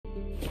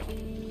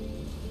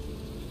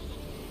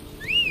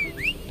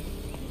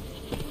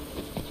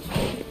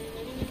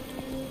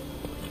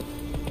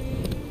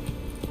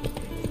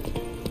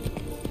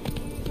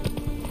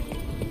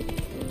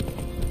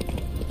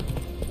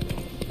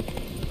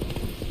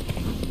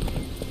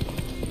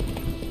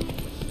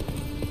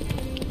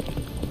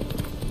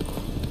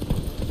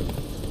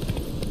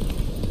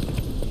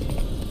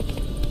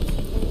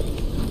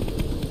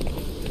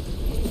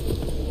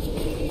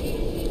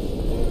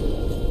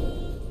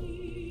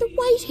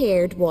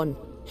White-haired one.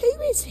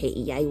 Who is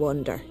he, I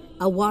wonder?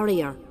 A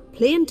warrior.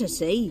 Plain to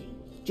see.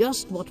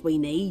 Just what we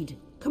need.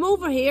 Come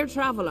over here,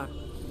 traveller.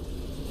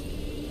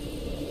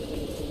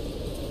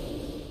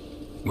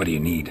 What do you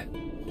need?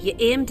 You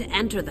aim to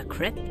enter the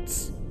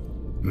crypts?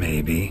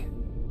 Maybe.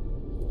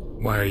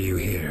 Why are you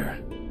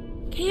here?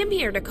 Came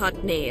here to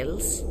cut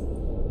nails.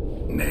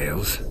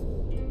 Nails?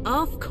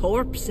 Off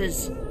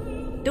corpses.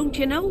 Don't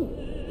you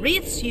know?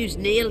 Wraiths use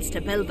nails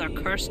to build their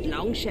cursed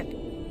longship.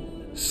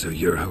 So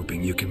you're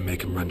hoping you can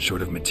make him run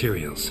short of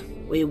materials?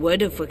 We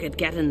would if we could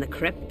get in the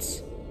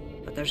crypts.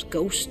 But there's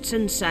ghosts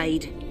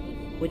inside.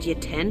 Would you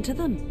tend to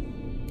them?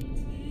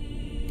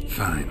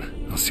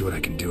 Fine. I'll see what I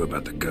can do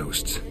about the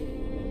ghosts.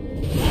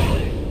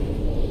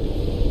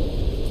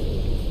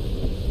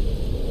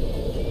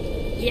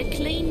 You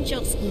clean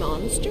just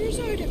monsters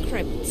out of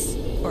crypts?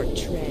 Or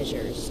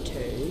treasures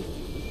too?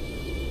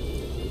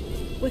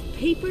 With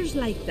papers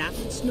like that,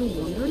 it's no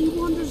wonder he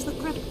wanders the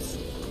crypts.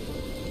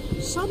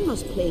 Sun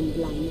must plain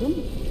blind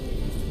him.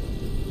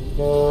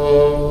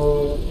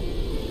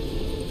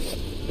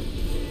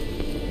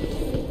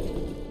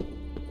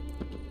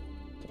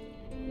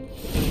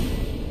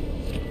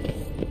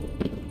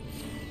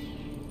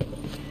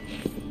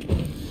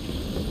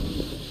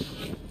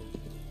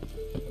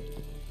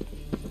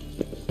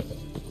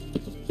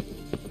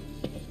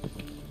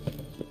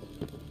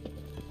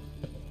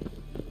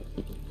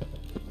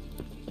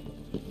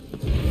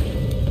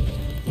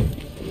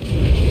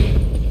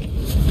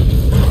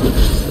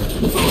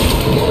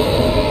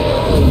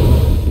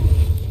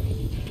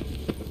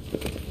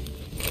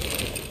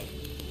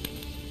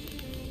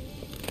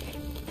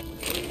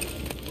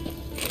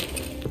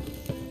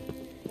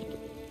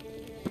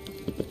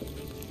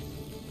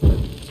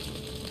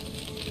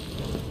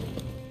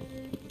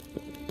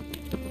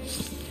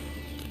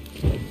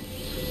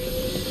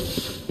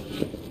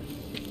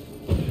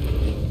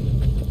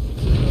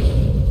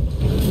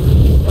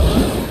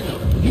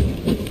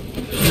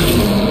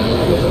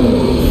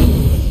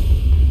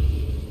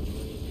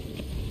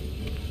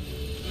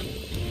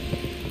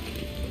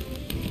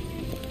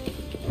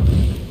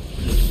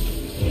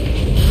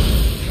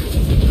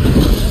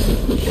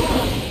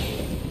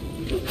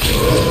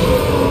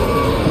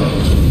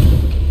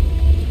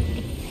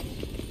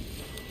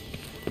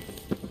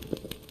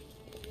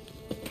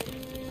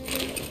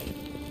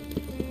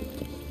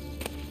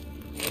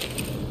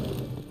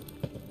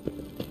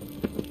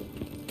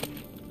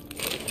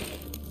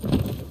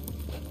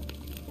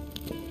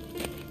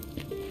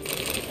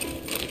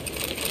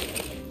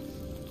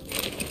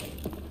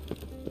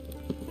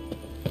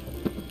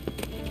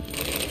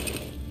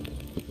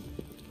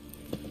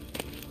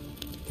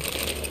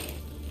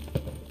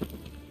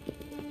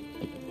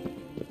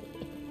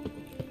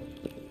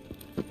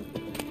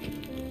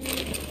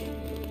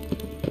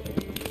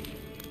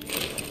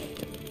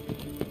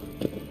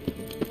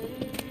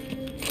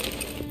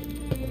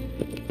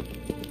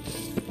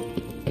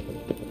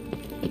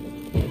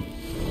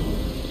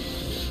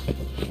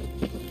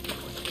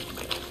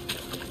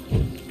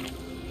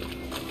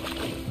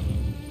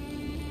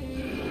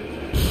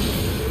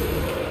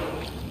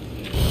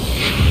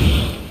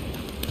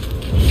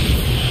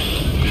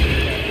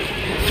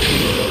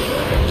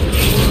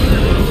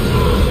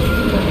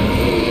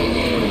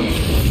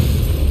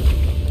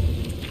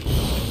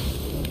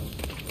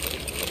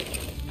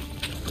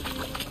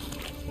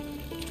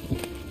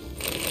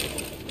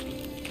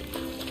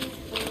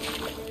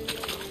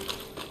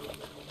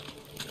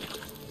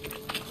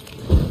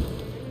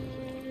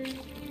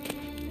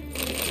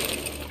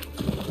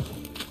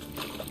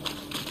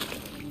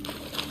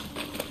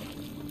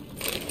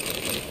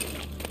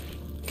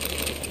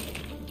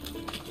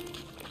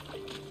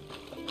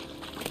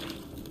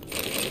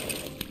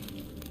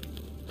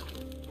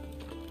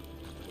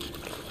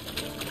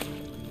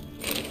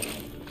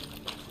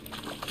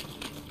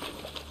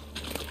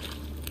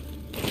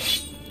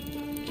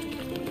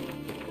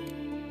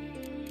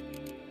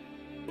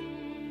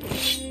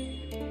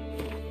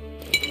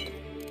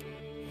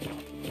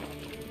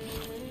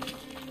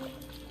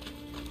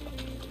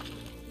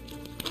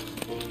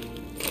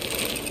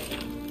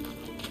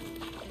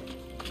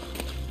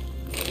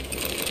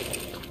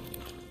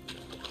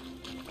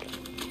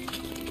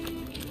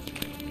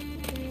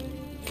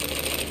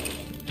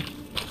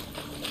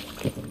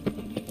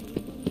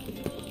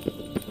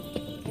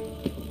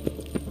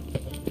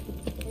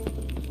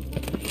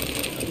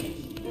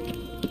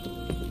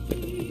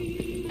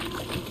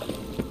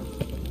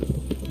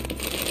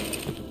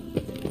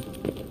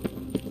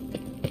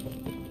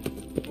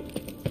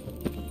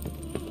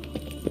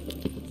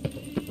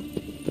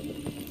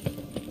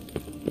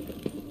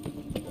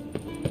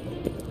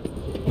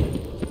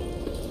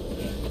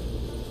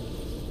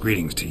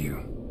 Greetings to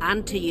you.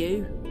 And to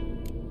you.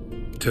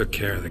 Took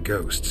care of the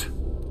ghosts.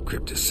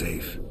 Crypt is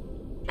safe.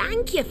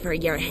 Thank you for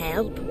your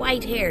help,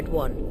 white-haired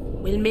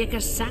one. We'll make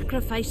a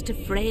sacrifice to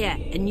Freya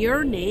in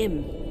your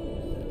name.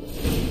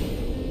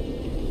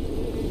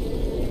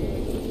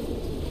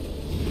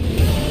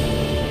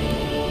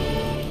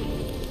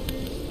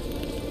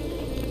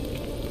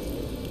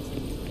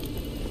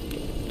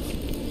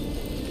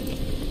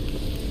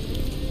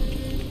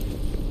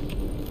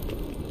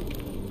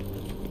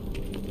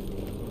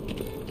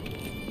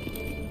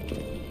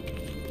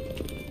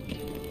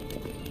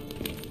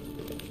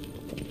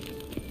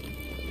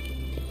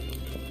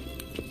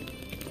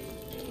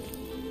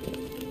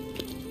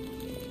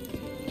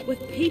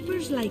 With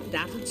papers like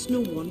that, it's no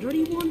wonder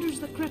he wanders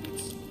the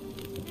crypts.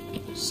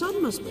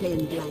 Some must play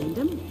and blind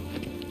him.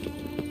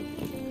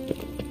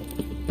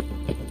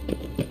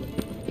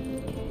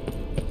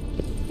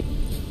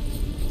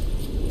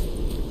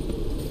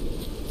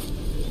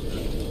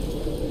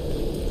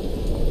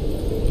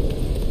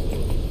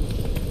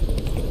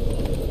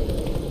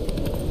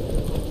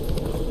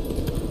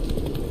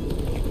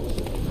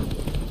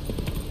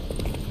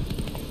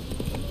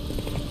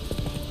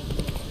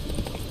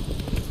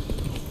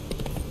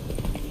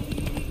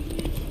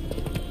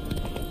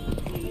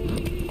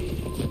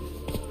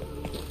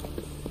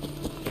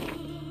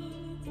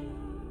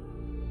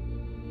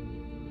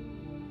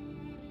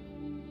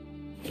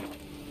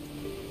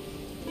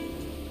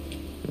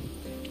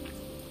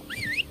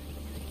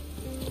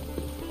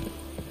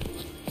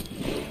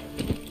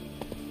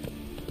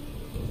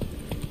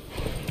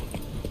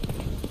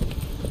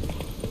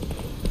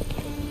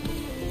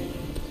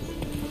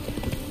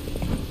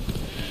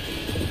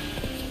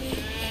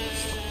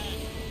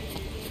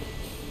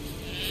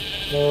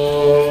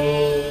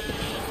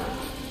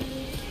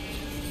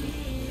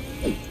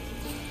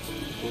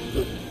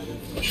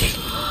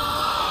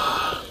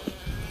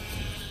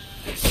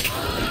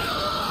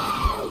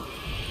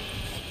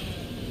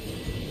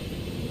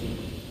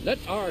 Let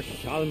our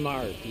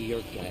Shalmar be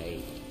your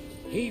guide.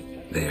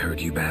 They hurt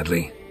you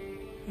badly?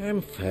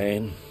 I'm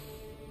fine.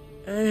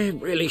 I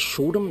really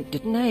showed him,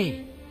 didn't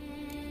I?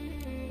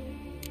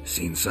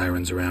 Seen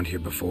sirens around here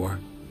before?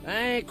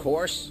 Aye, of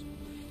course.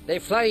 They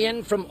fly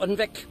in from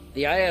Unvik,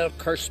 the isle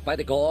cursed by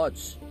the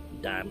gods.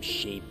 Damn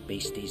sheep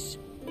beasties.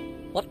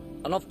 But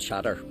enough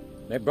chatter.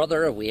 My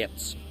brother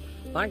awaits.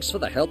 Thanks for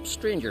the help,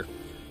 stranger.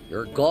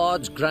 Your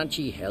gods grant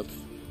ye health.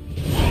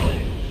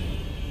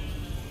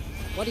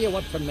 What do you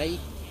want from me?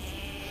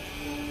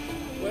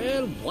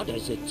 Well, what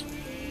is it?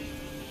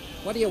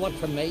 What do you want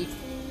from me?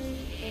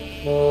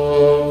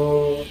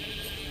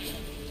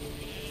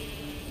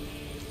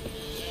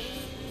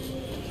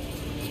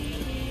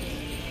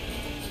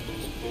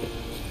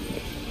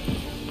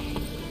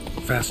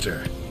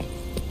 Faster.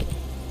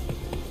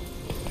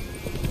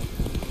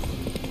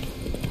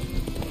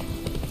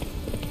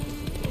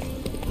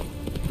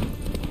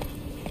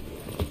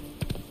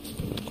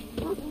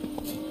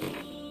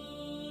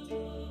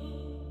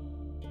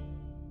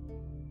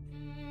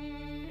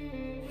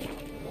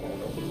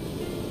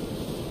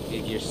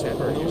 Did you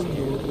sever his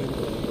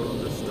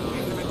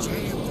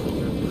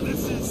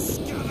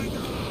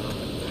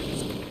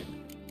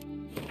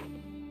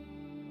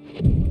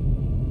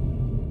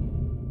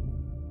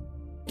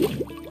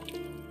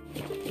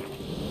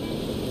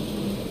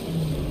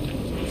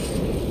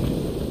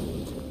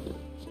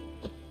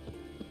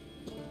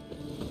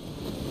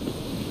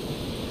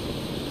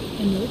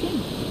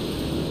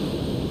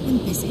I'm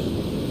busy.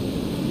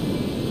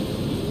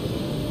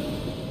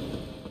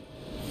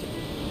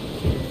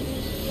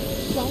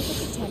 Right at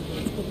the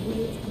temples, but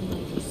wields a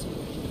mighty sword.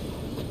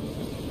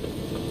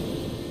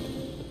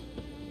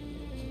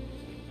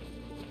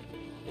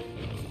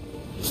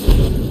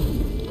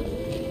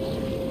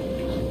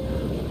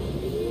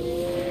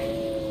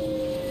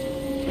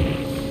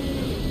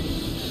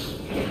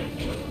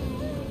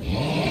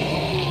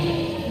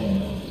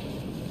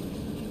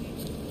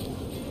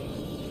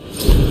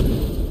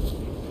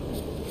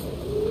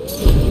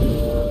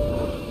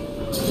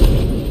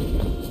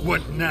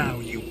 What now,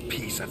 you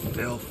piece of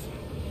filth?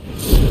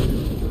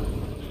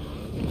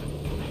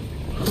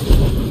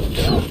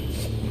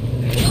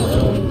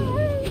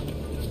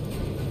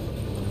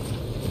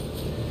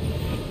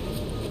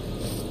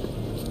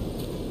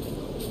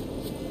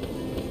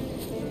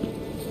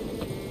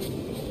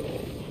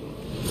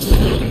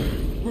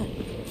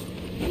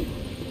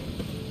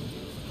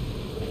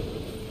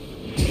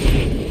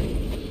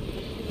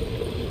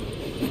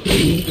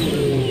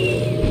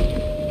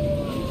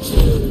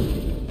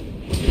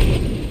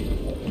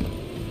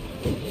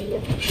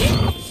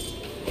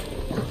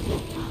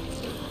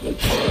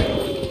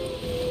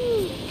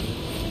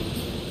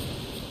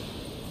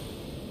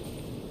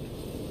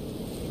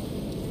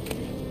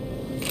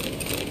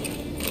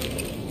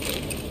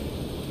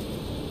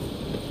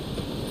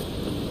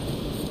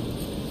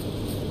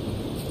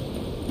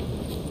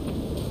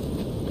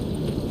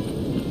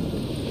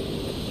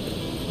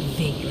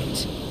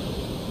 Vagrant.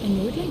 A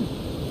Nordling.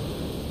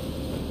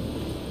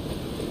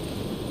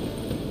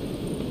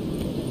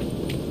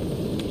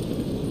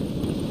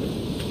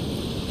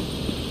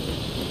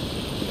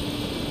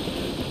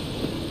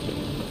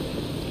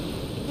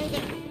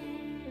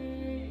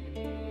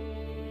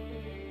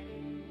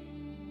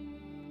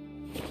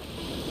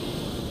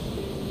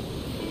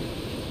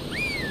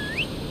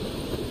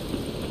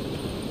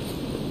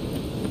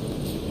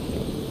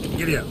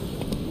 Giddy up.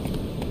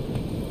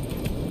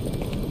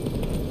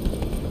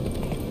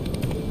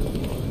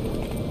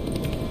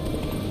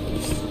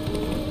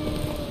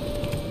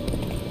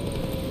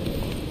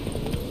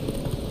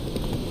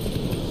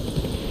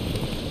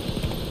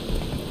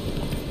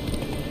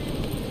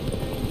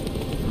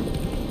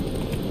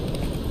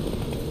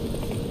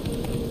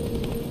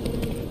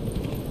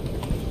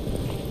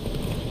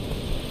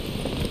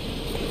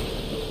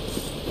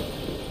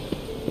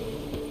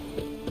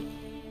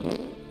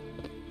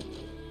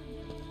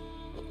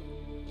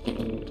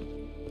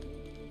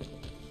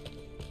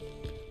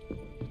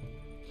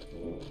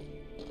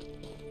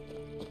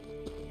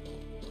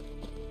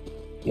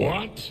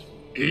 What?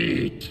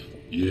 Eat,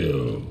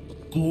 you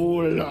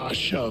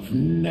goulash of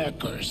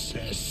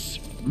necrosis.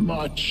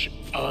 Much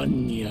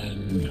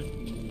onion.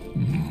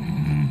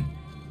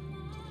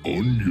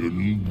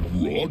 Onion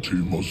rotty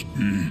must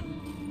be.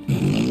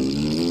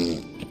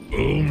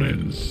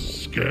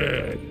 Omen's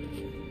scared.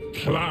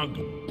 Plug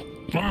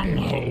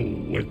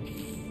bunghole with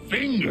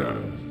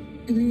finger.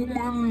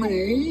 Omen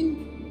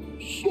no.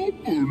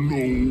 Supper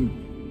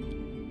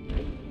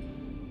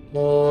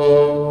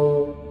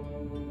no.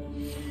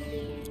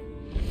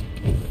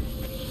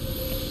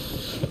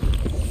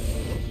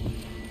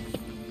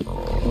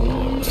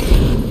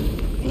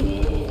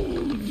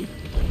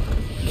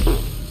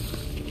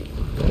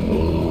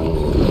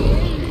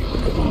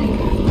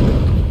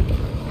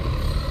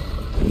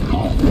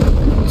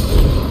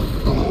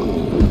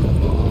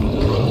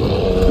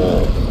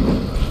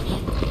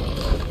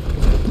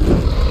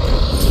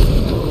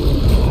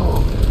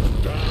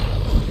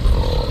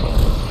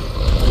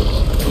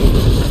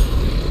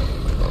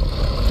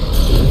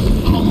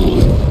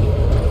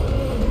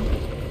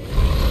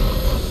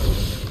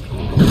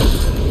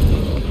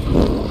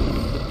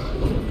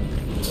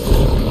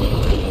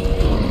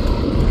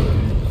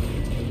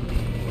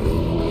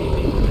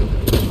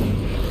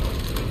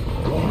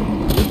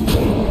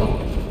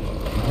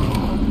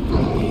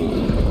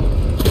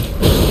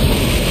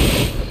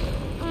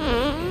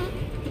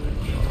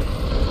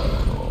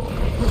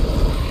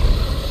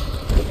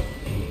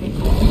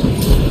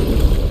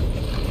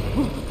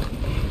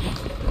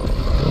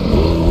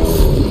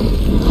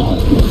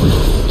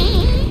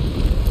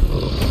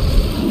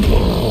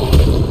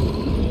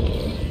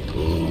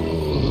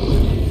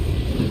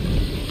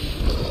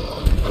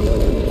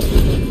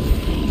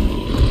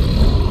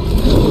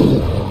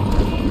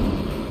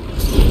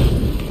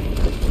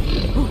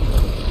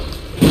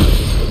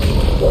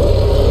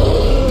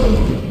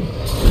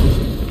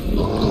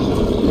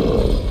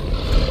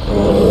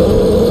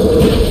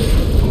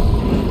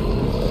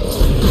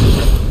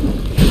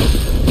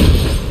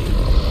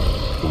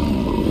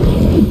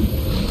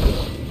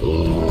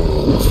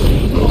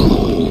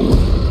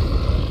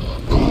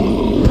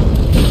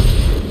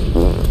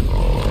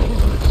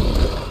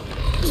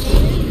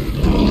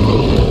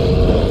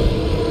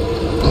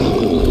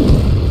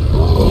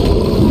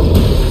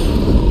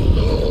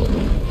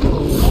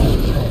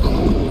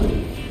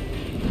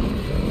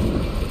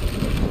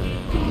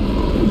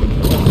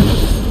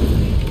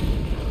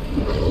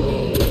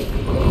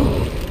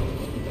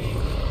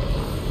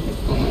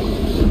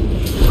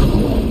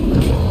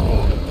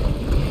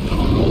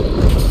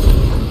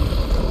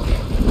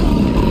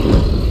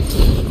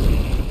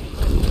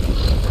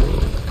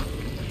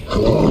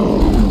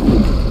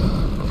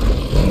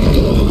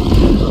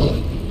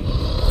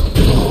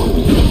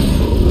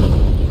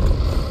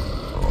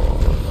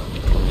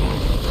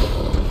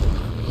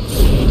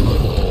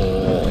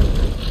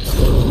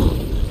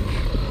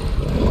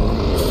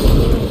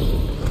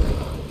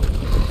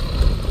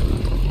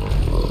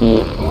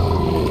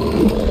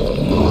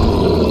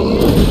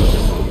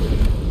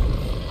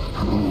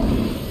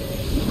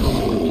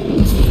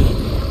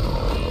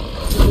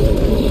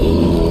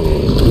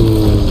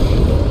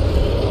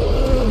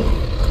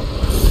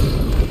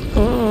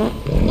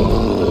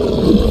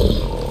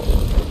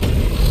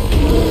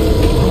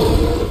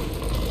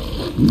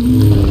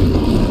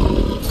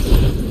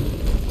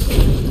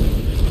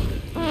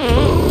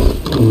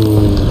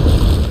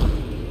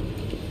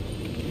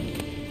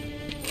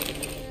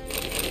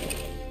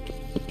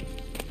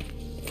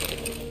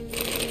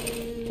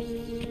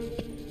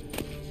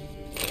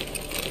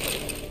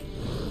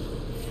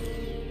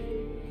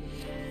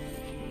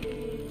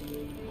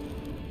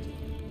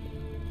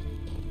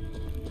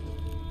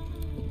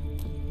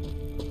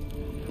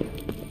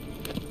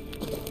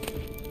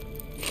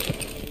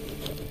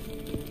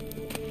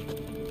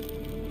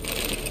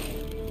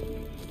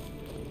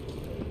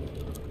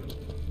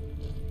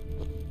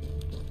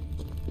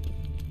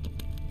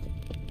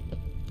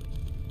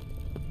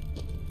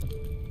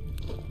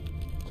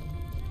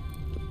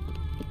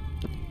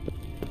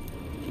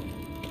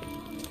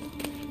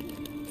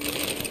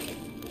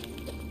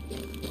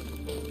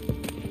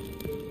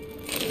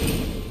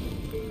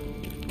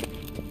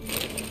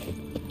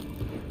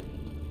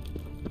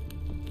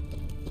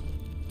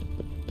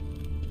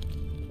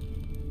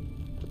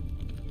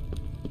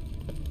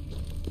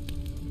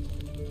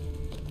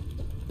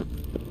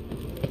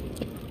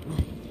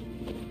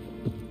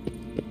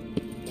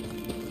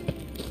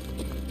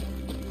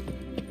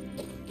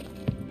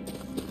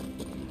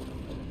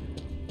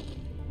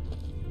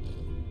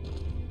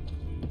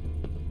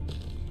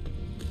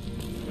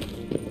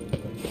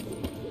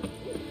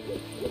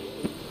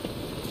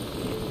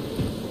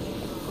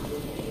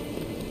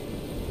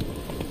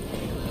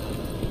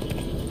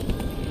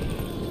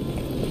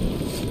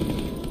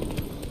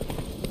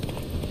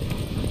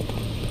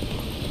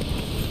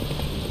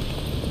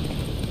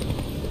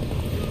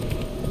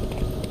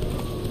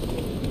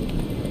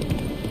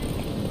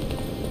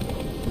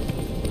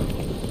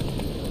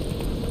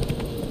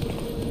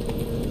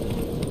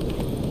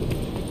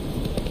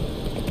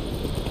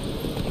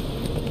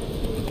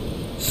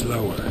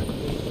 slower.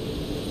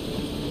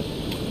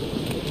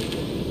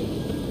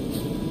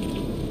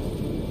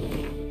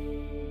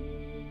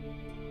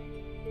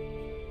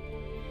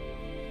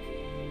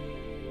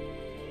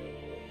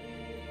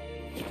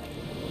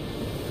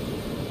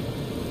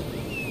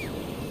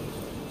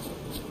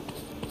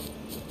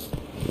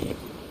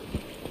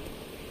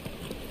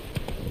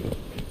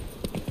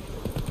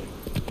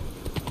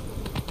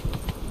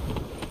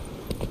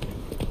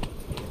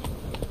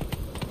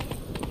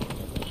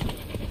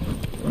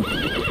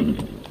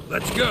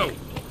 Let's go!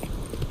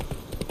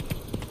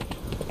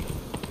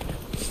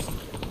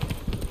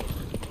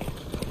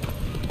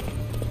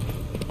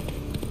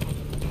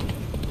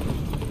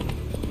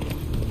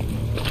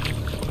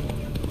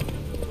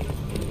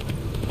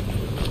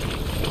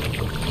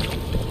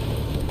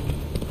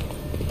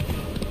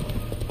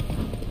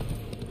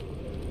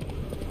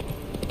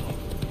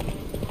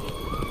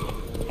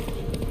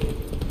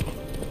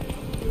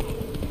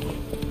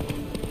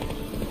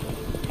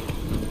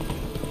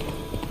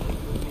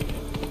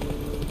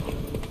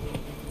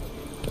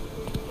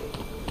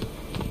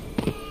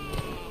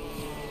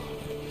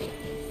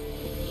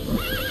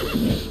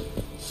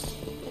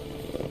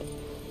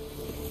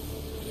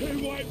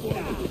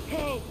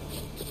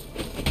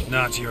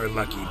 Not your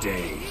lucky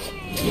day.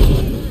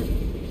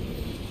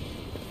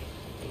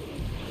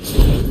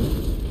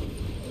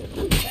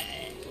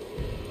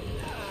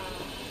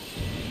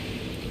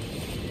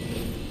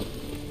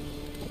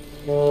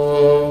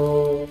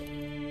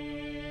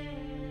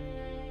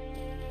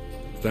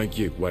 Thank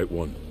you, White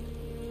One.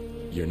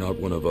 You're not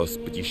one of us,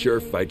 but you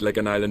sure fight like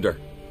an islander.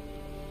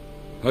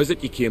 How's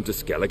it you came to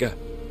Skellige?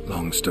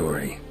 Long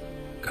story.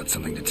 Got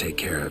something to take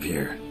care of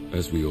here.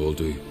 As we all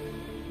do.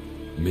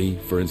 Me,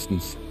 for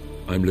instance,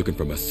 I'm looking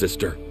for my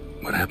sister.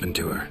 What happened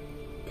to her?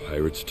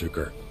 Pirates took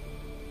her.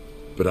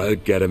 But I'll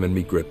get 'em in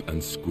me grip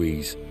and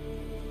squeeze.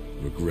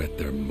 Regret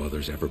their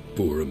mothers ever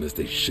bore 'em as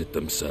they shit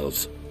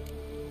themselves.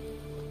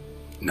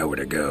 Nowhere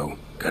to go.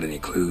 Got any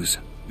clues?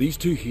 These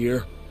two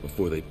here,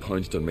 before they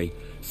pounced on me,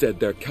 said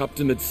their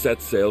captain had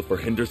set sail for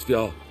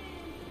Hindersfjall.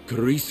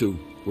 Karisu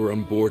were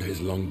on board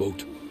his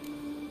longboat.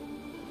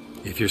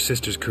 If your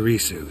sister's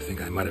Karisu,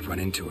 think I might have run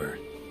into her.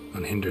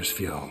 On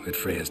Hindersfjall at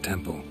Freya's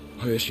temple.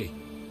 How is she?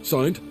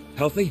 Sound?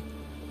 Healthy?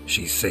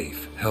 She's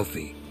safe,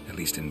 healthy, at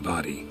least in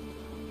body.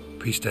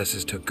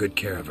 Priestesses took good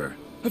care of her.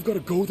 I've got to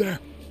go there.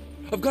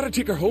 I've got to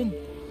take her home.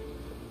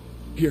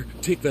 Here,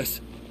 take this.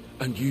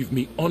 And you've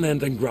me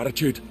unending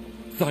gratitude.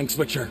 Thanks,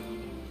 Witcher.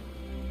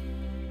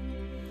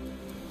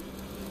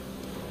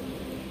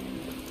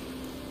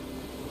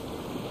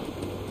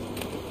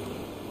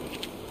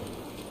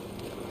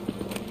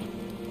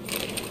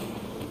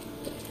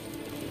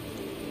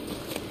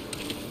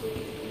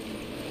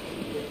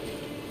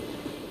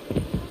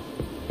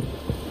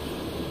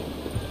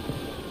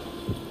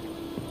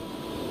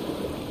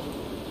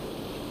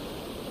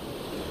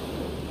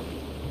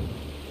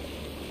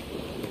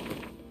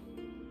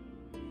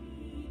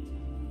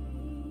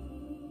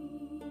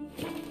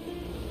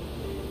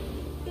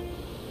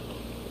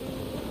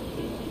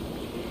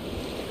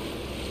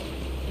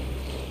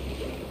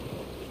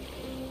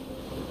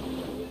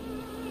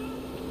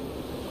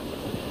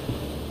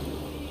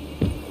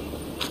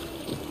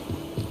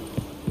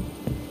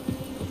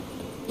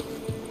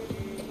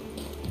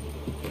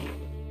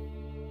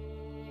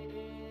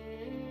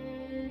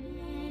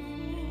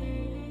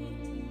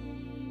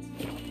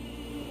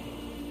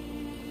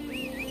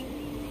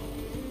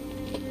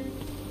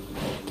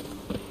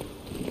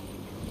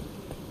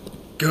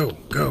 Go,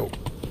 go.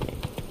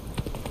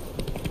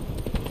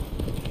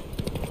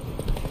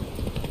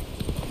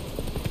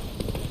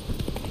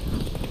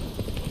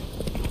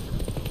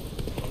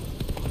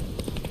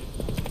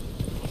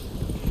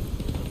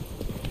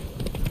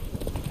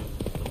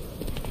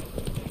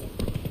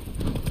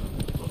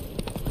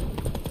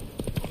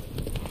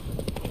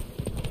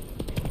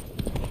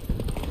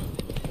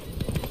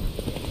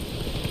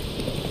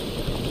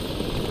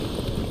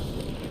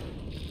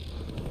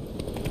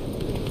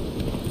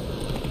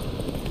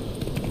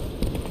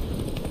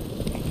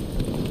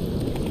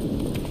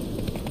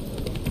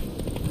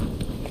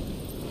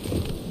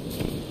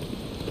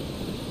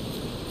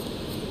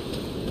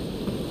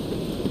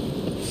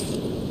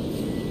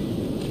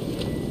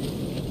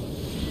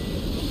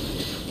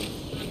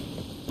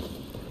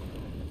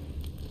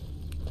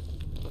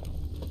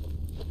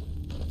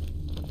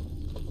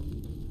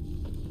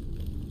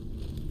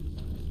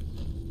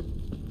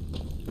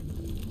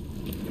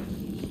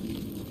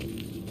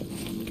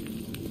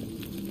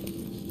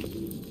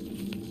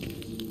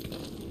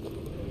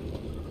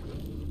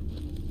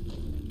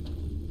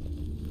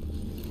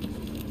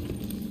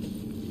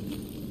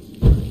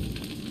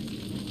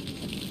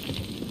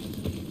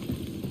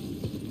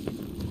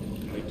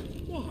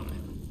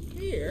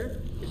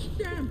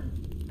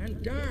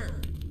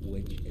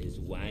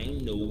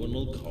 No one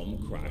will come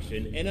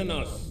crashing in on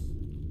us.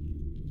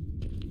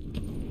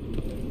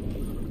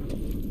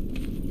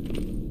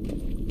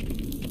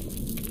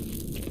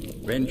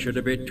 Ventured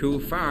a bit too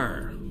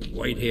far,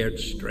 white-haired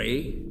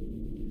stray,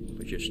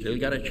 but you still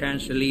got a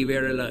chance to leave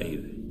here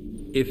alive,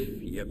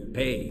 if you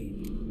pay.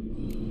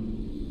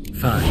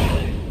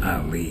 Fine,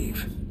 I'll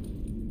leave.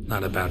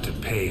 Not about to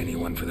pay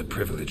anyone for the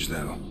privilege,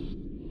 though.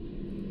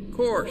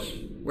 Course,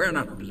 we're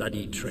not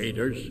bloody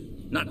traders.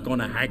 Not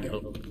gonna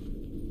haggle.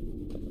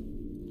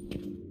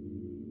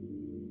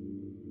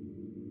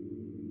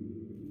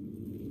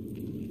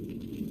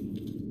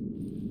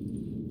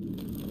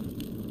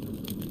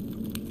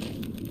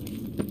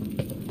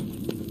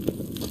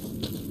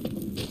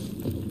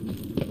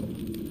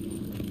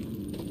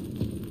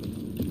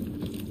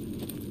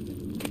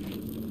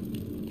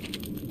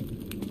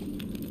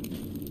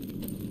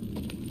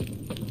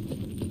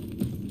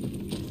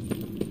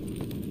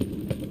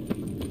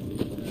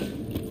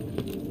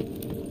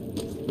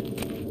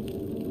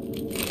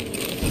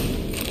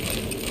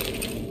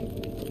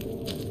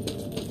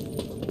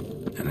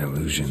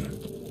 Illusion.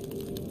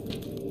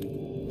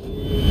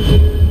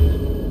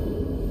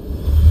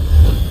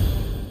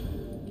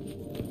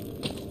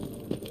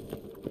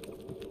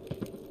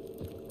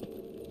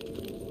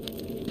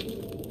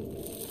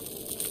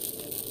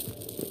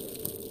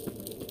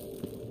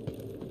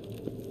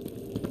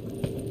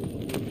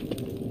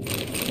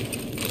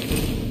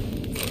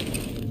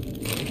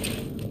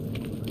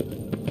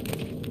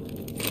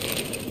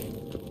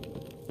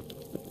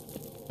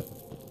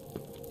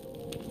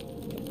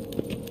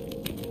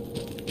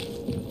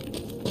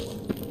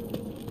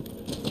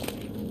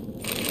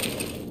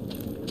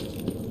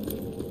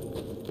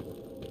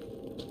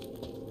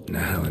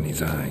 Now in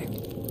his eye.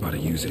 Ought to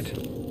use it.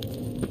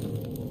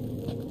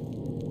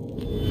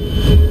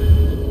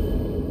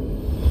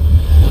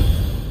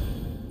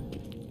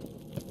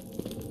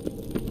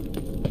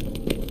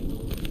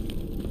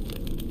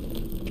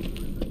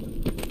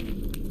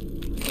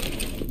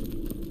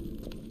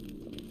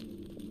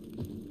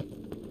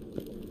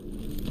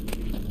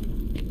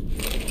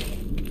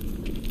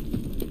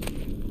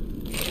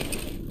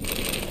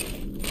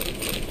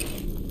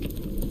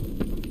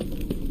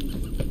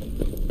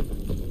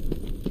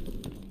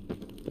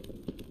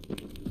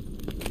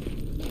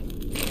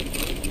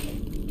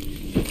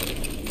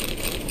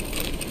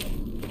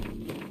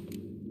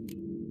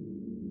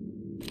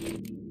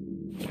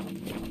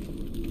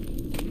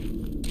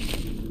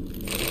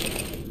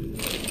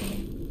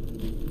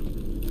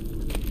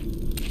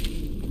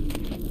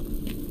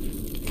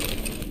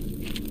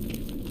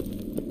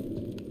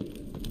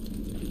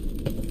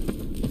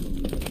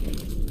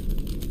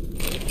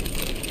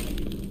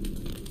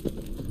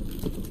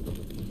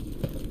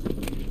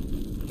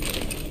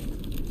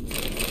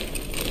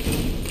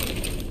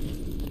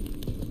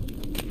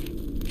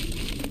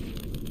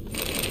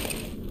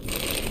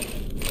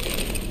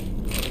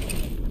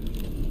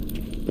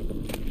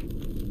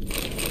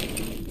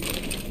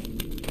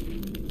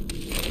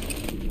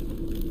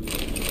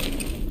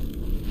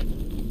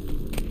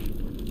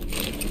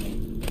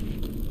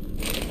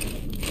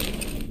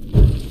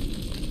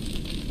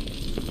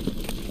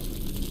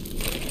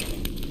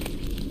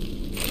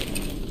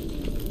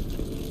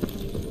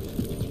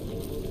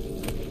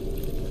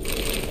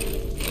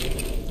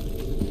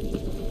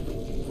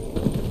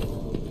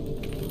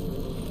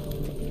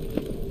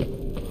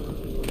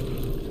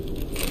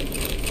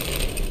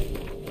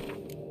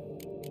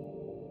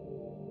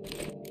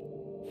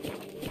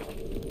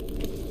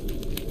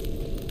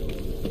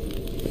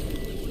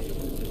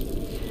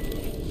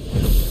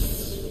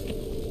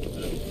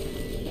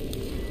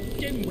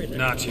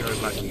 Not your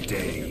lucky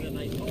day.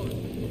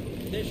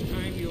 This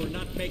time you'll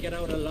not make it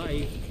out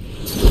alive.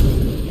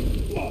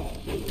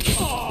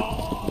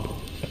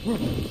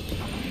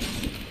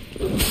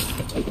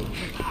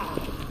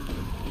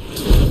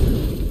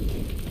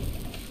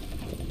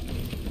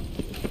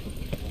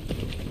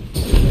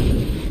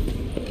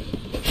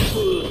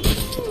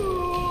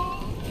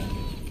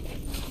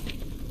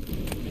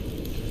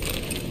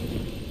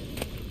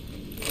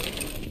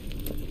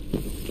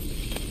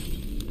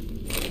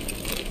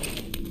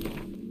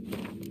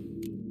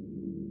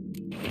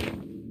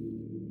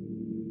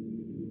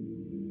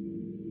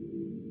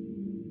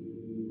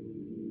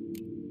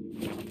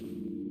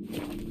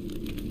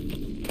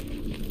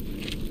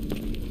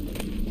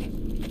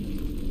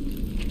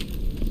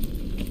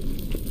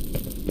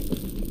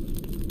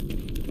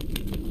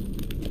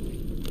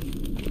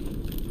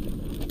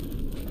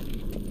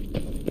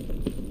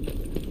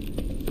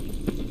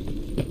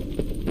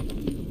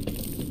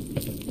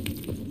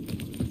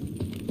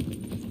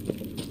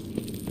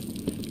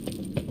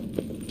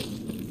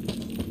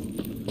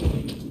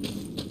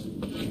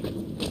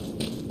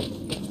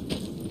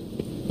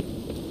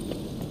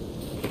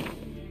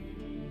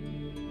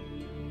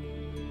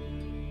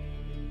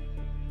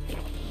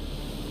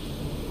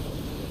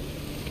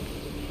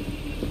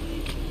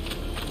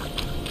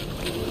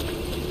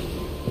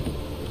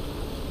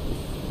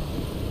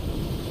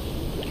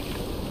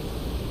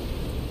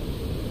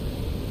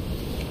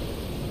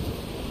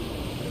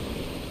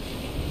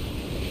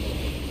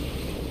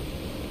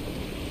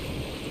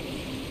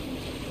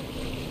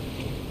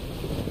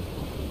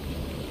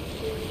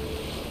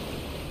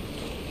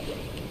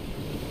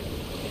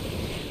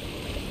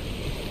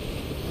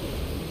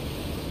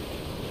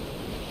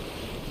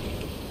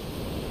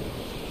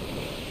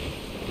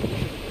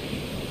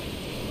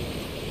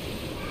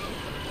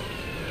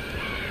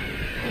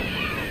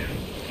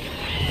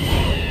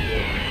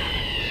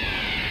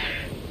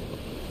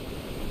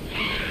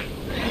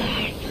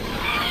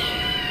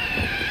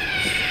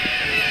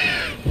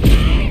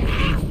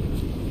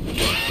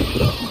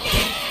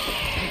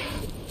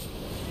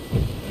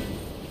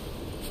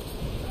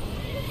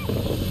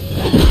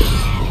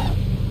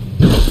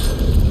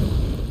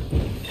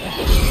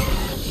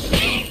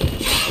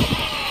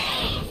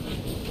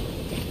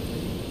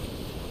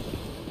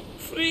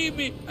 Leave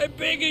me, I'm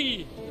begging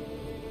ye.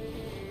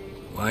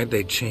 Why'd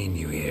they chain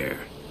you here?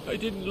 I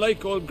didn't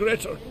like old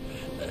Grettir.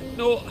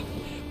 No,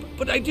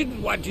 but I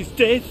didn't want his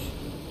death.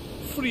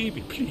 Free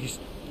me, please.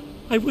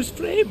 I was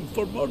framed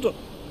for murder.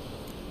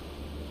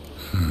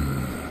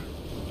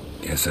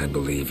 Guess I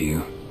believe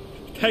you.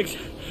 Thanks.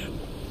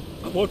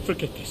 I won't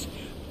forget this.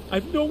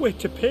 I've no way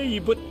to pay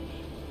you, but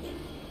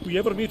we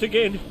ever meet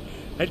again,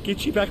 I'll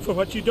get you back for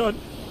what you done.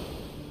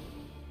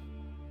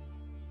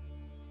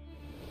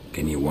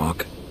 Can you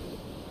walk?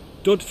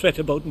 Don't fret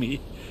about me.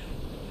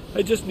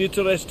 I just need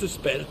to rest a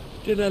spell,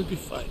 then I'll be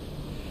fine.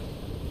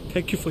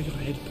 Thank you for your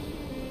help.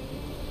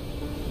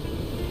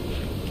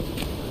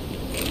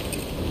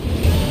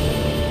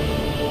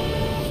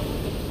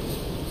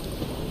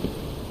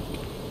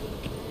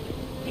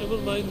 Never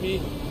mind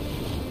me.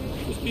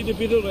 Just need a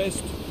bit of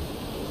rest.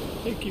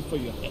 Thank you for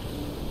your help.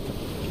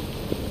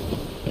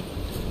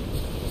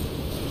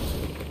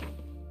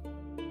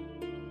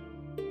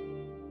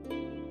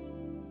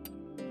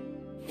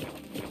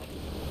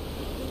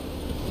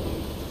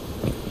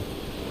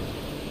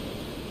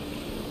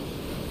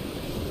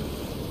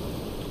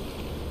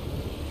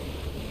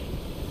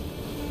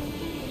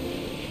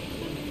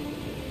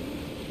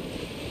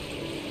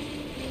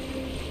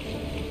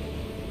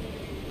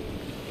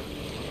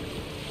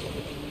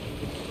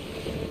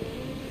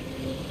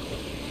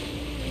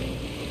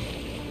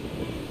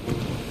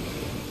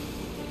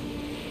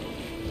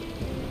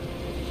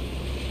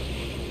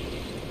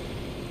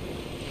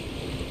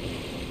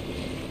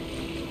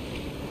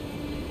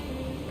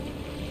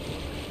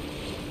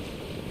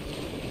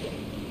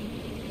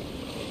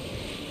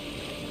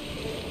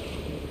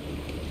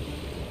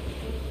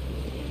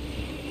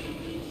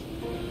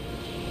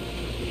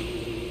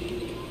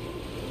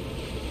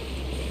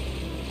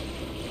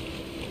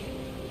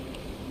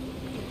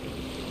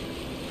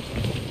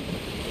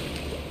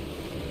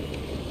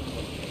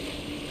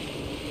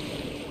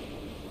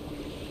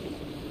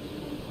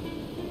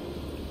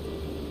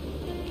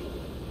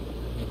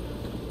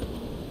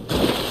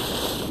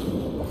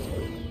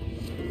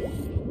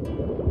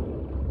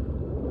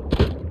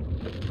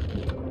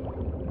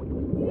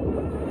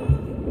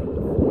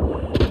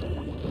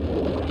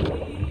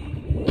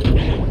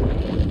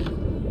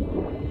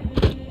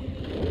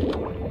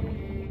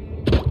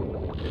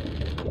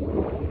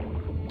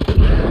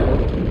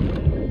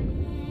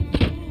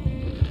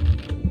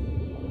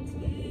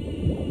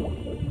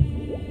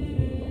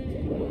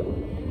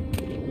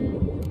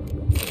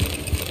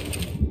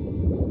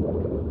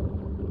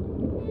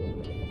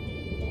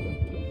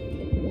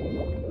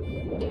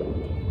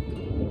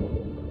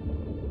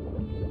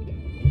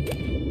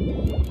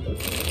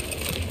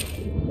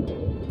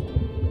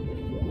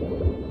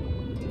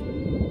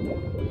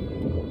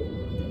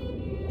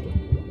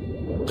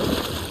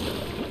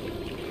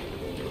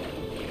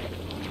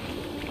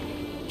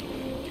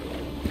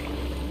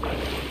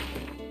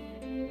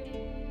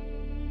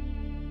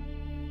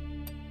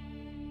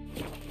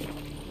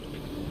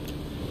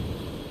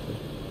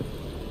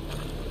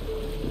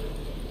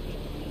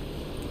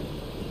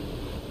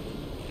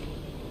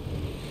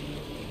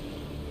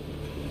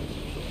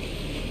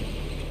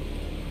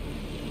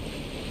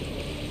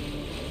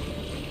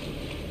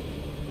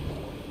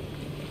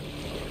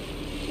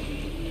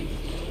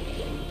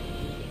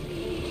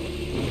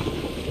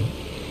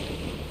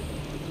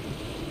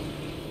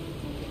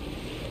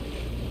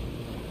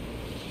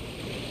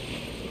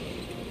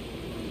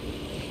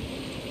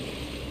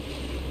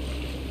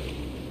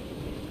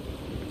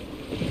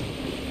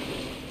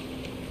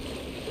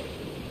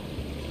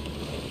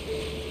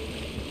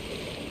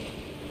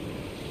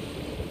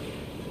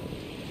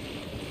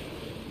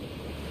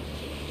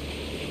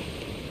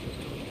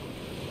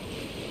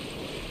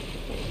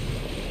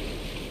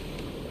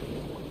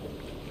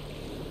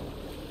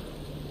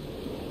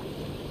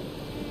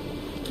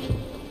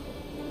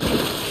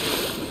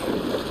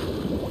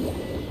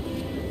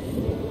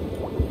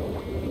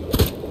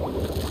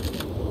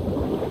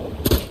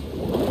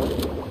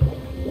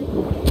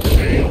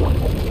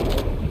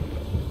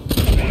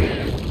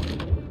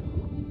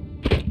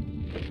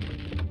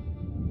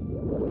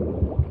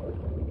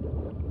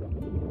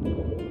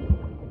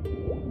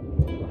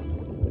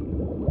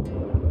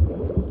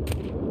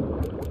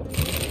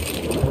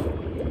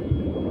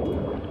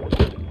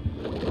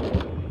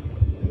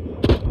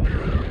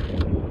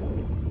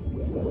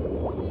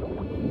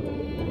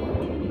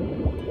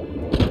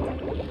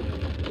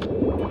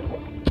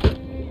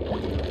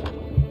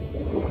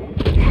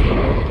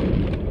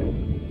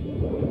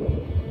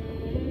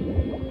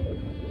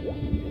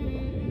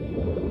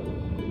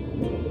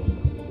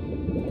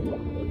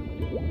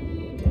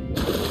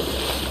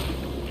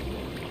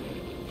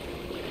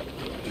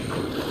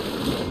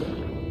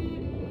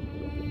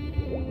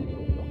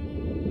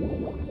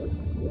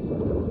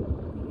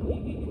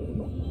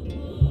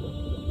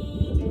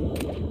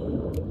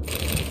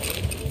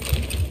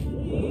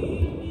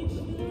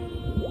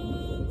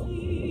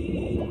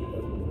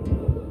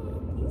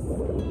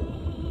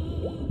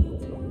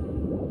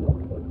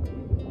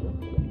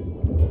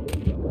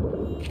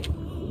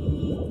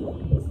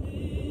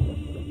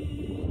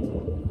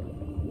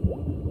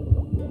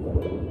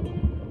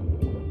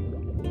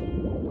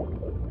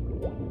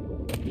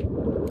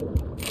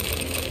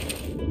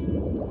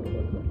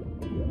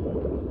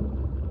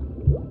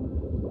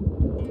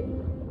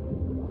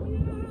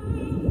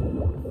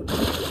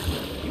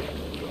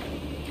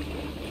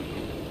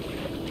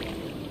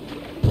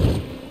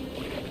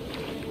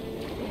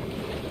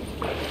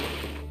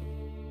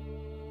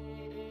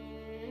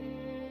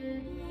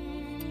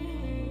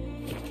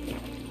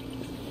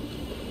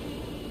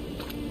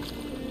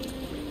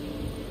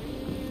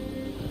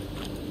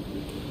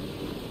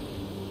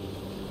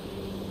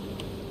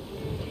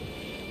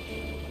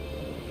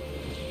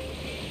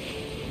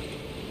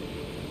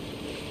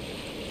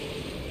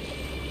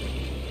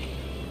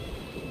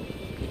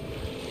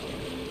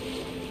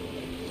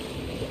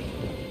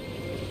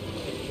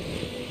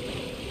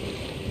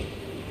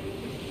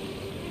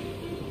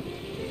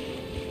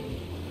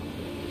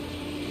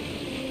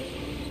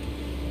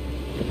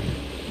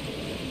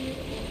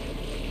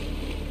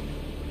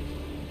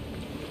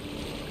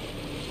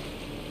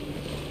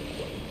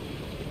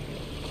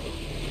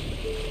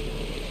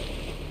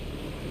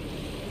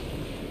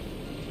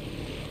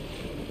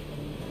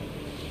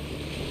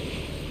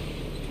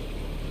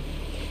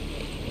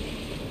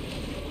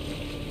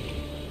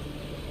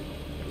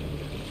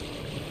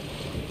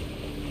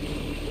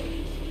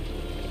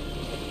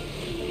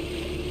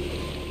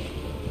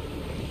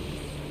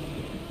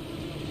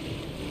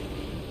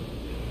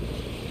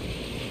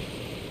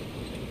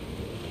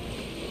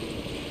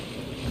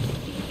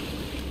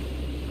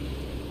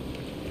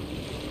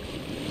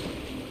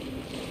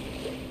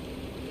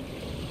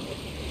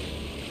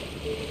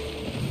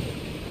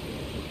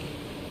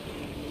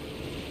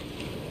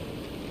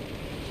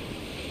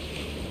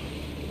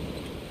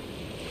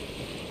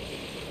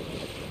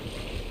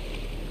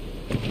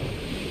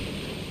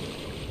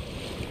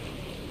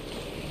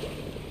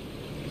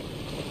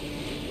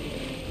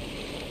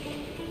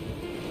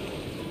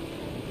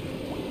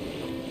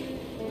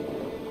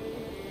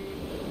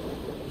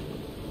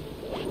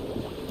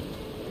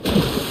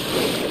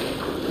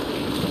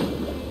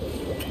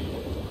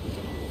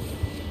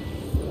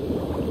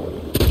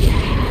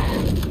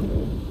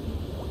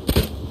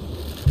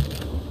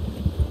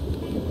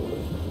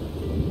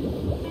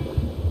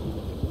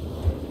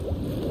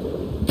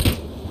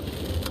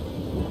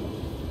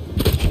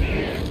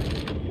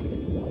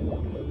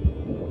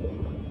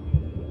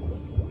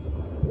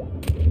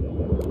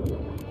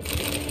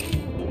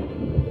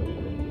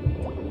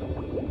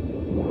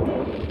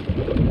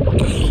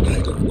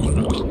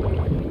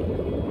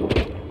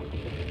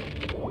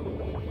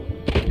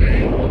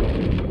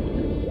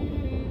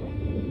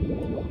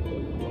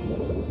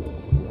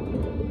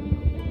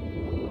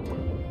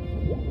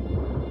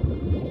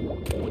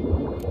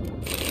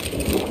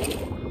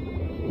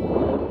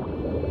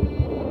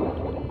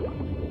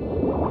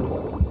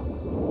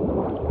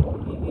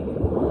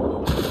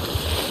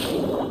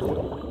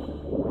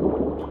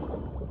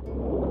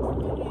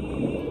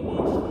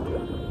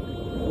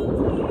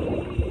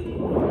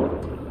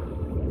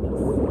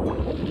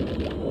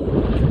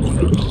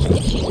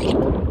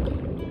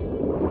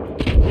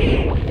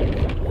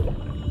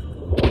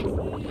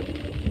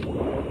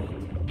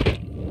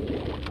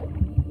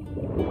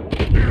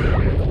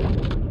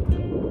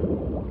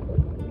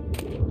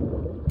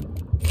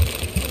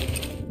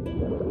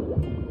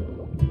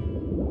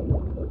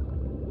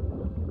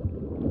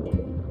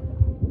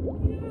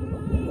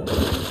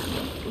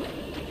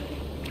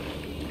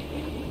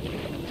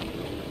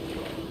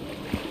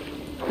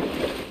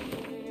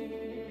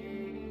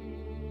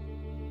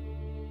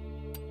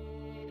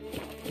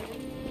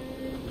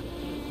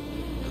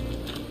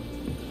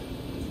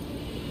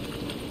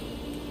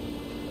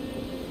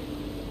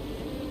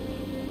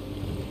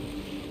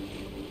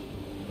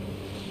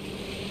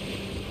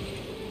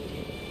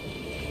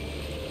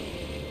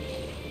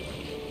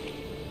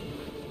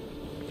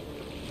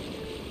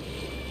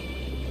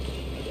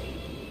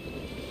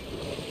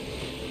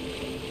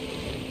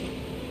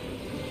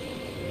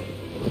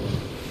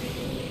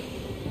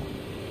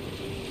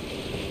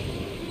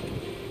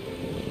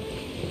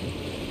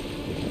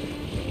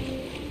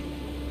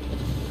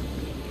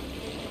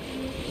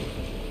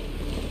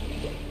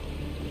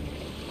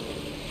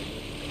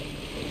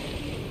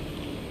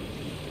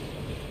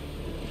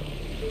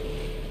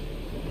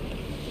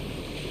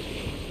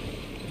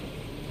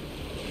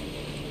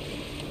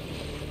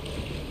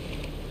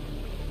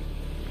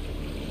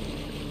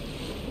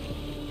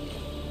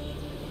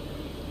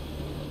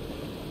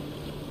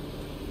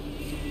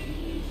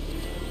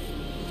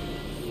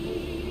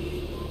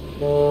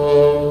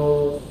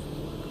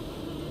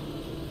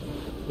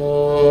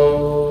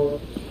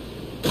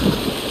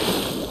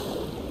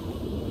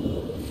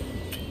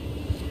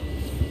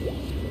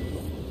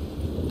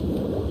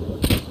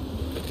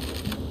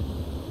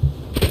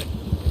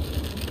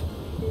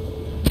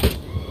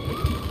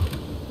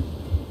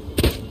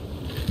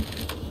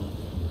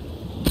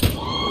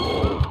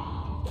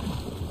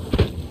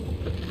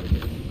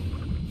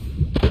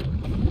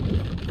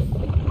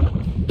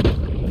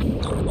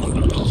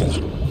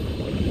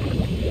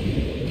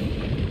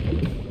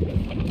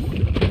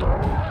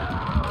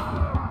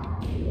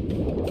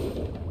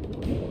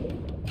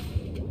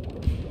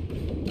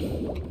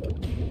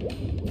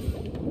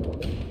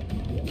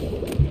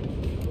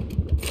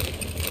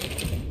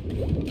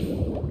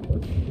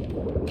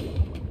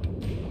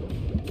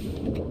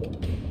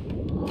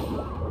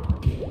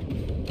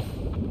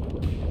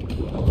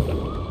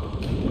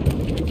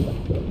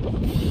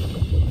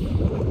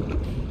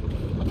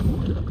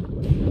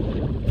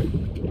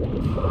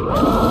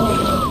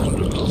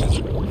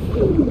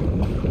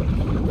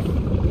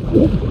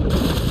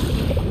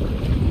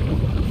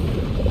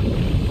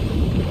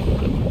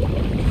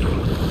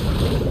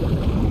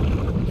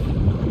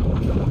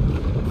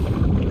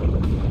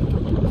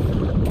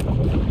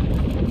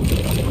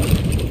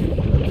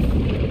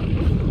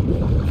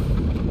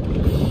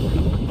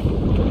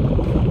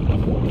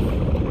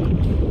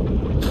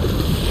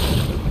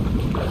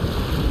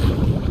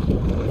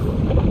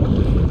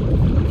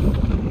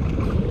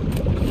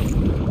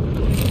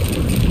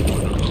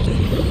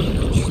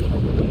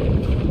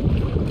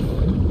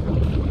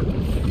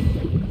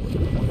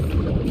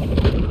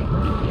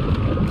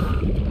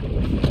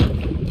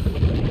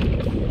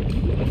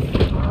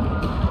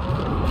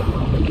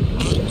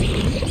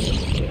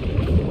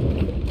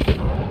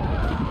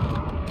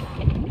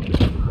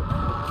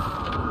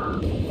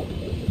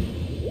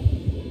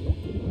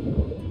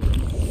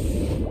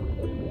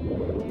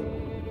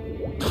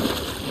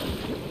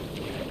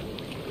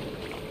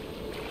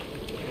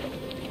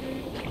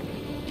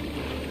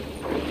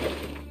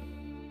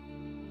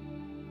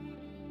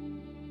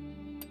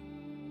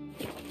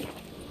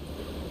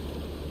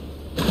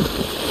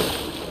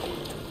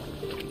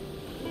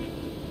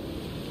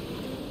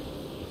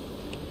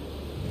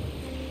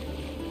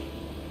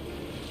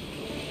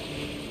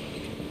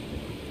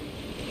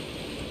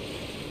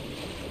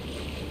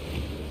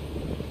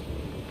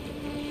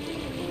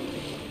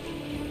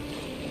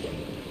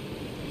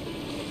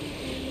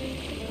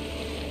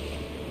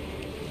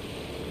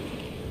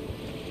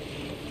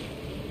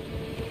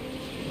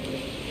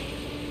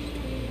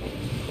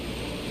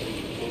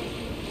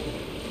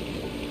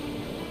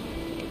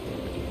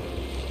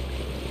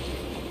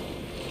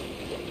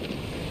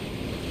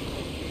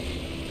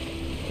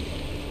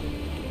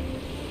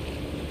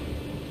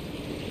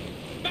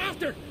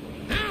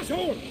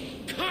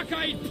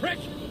 cockeyed prick!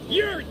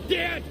 You're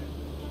dead!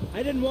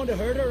 I didn't want to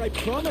hurt her, I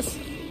promise.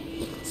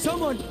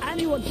 Someone,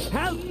 anyone,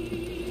 help!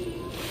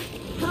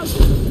 Help!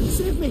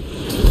 Save me!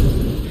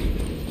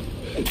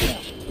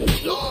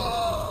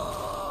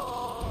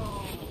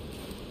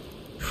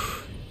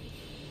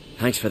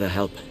 Thanks for the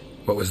help.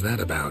 What was that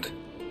about?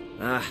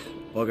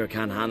 Bugger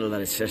can't handle that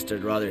his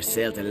sister'd rather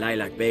sail to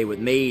Lilac Bay with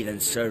me than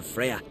serve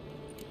Freya.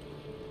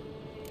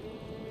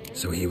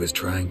 So he was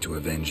trying to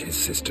avenge his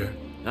sister?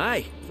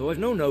 Aye, though I've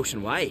no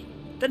notion why.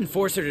 Didn't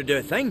force her to do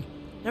a thing.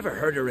 Never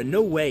hurt her in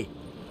no way.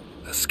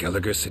 A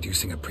Skelliger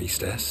seducing a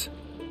priestess?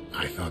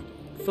 I thought...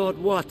 Thought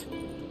what?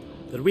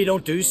 That we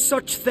don't do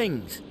such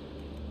things?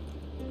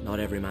 Not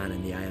every man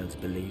in the Isles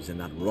believes in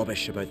that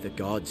rubbish about the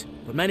gods,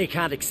 but many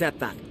can't accept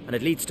that, and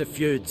it leads to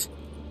feuds,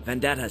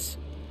 vendettas.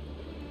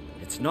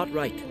 It's not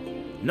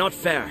right, not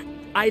fair.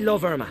 I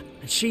love Irma,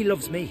 and she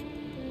loves me.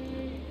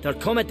 There'll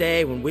come a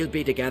day when we'll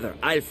be together.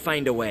 I'll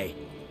find a way.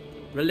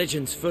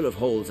 Religion's full of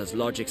holes as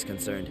logic's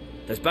concerned.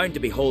 There's bound to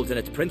be holes in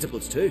its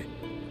principles too.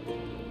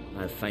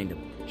 I'll find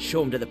them,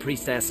 show them to the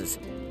priestesses.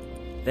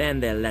 Then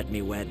they'll let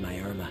me wed my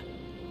Irma.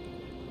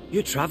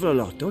 You travel a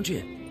lot, don't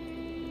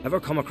you? Ever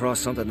come across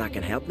something that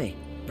can help me?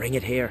 Bring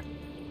it here.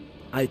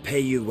 I'll pay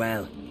you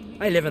well.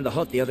 I live in the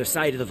hut the other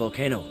side of the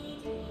volcano.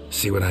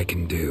 See what I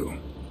can do.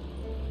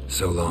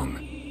 So long,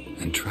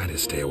 and try to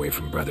stay away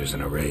from brothers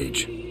in a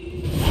rage.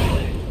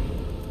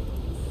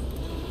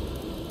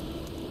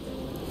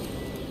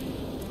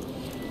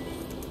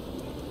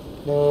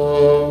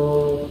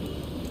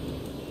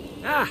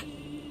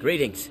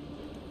 Greetings.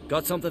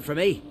 Got something for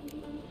me?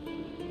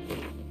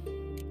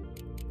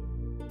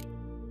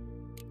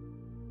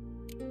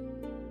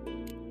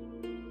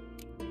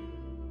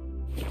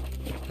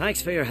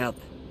 Thanks for your help.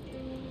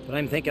 But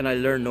I'm thinking I'll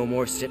learn no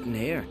more sitting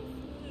here.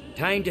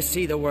 Time to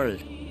see the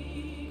world.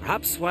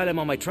 Perhaps while I'm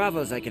on my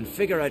travels I can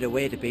figure out a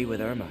way to be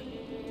with Irma.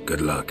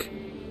 Good luck.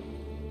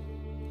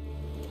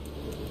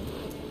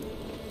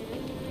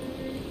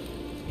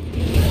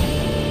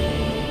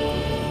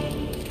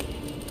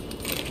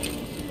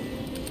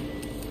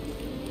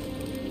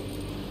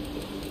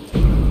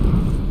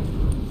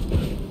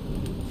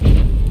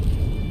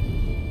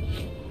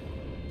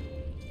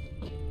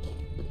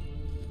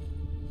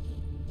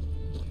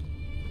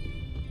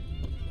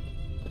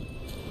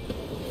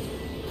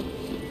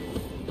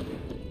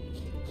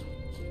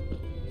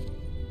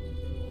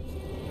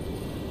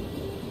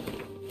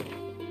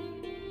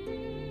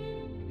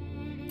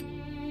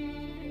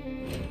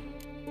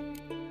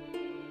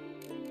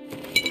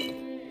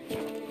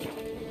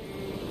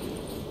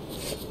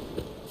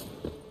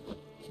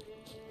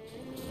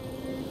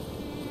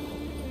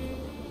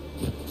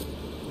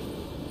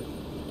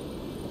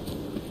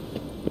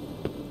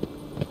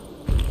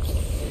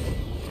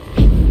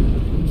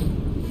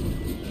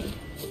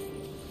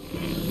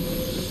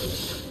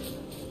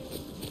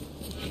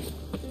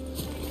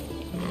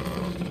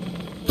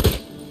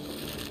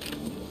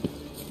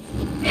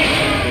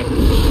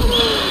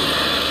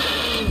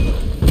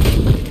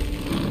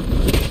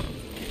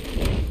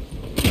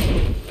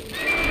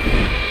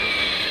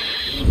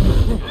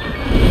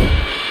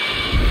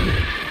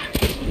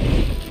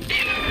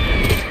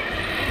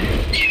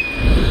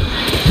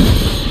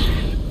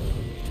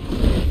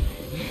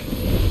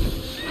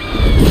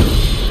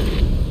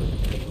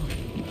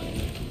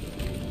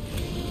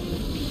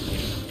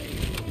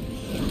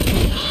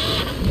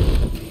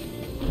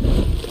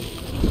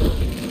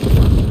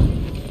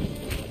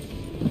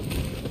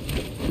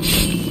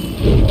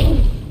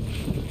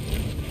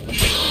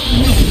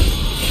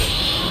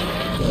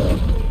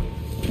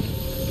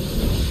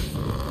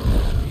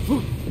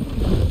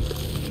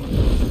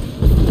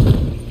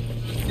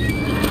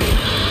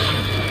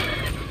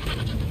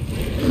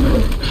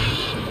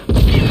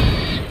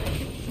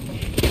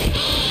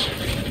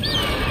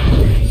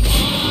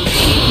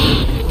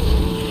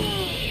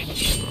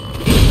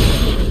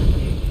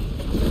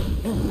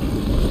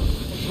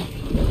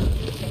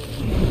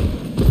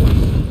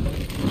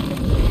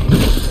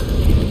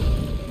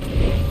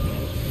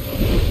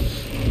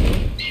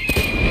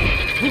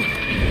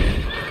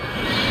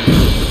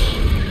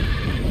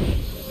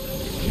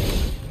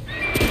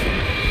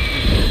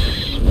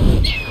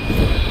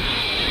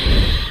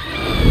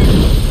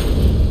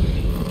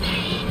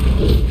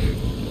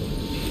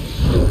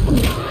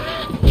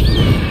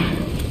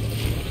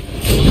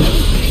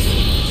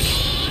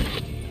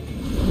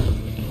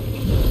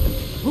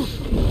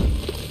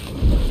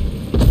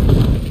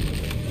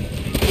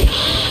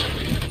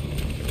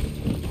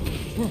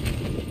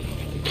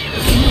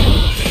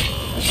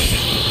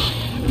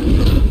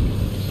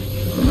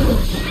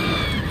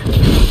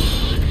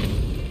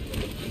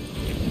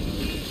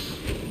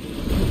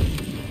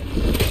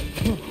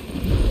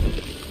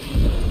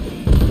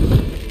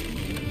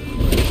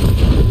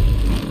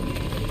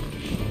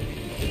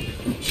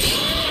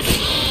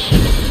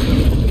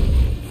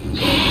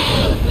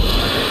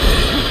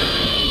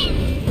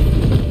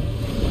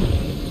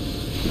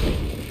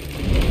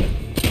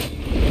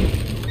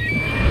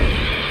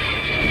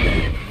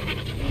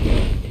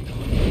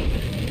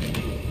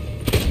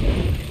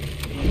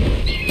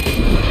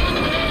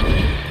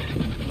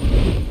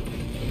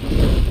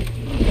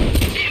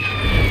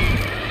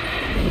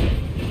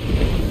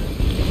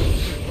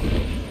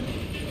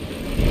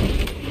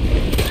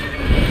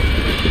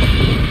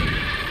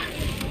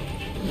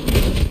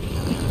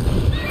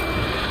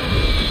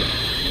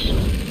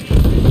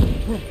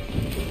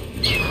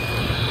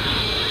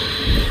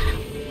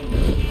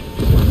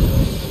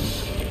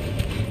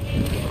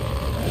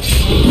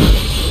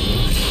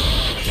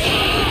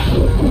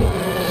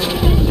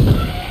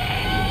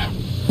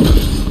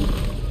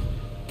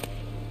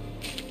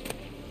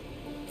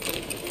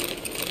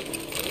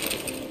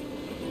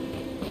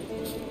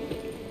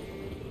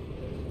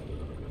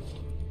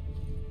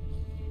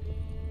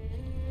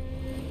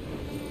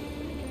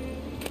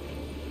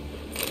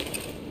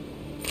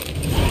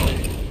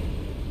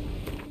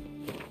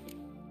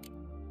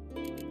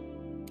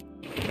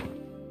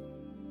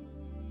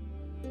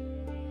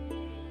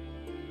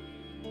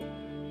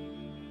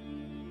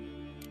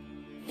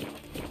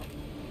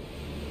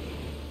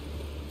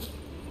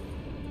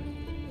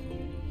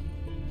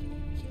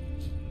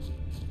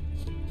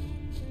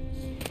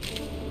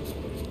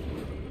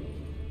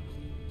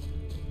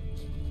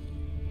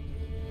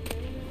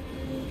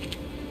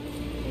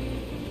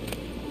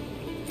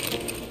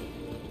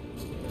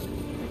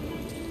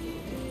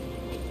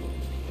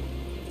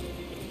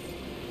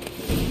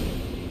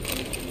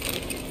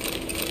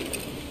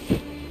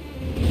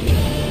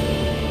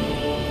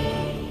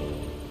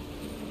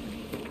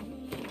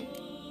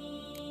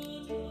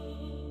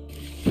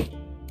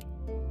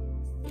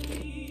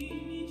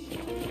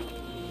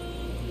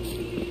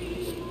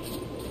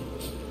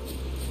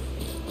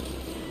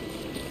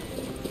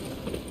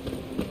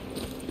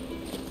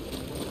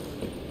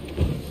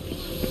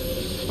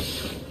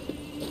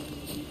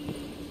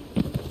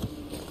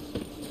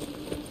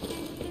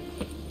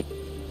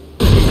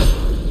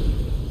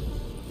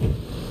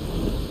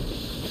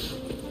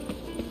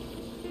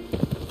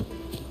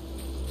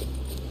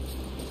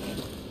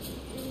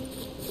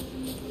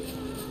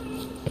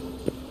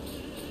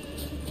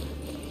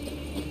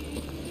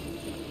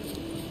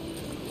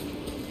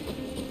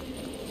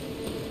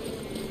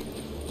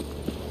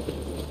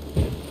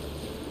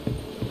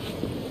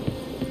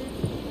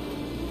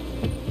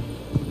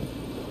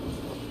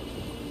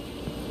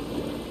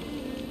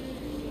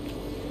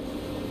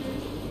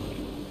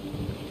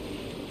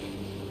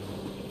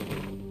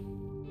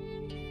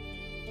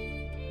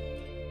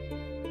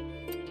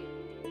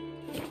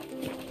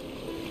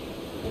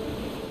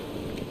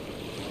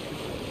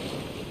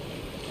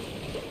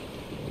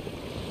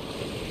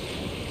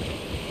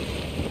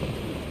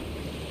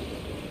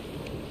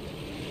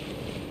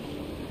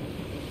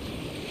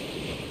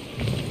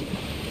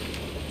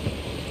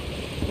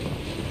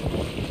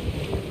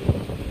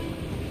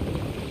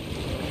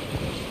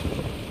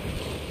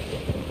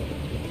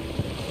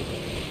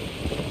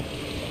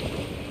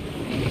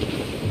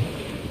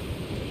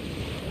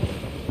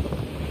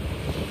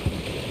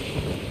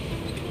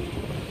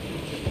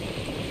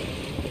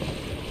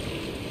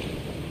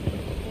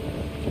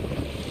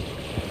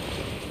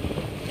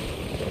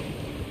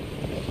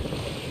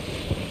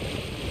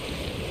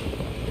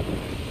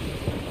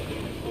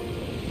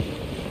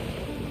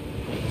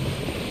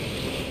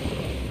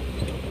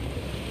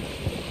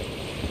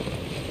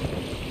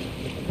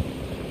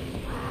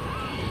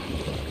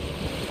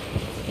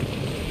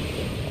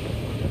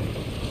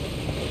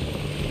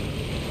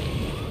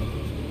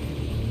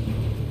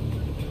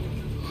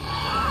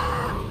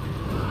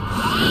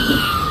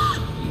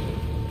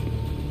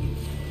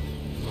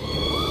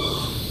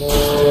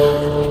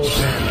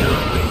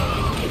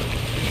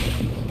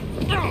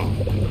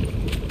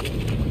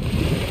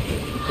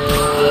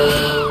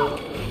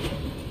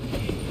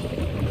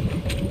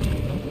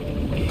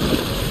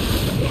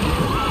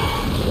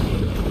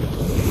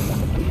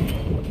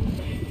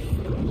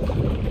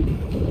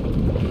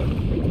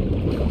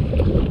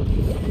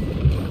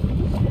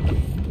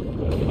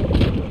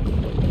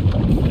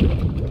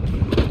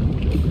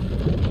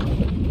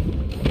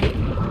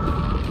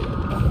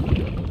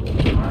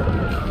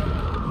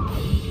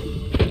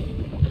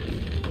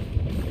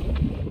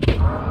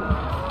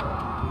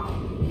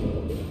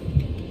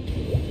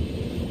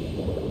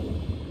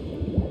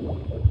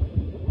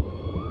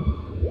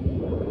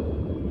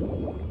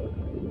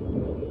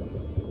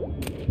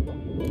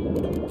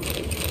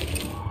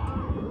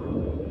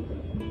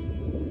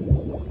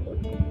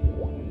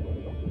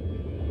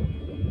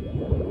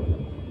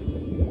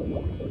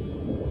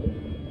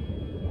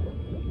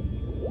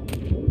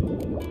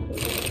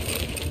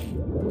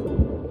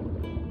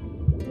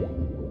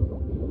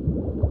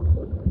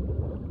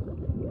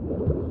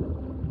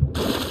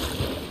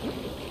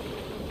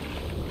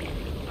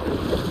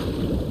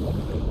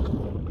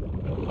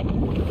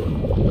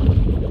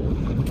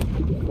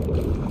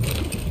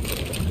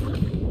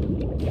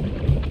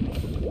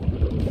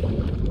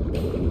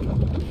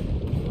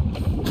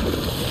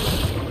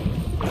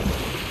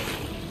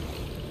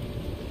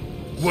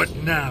 What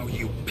now,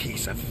 you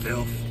piece of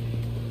filth?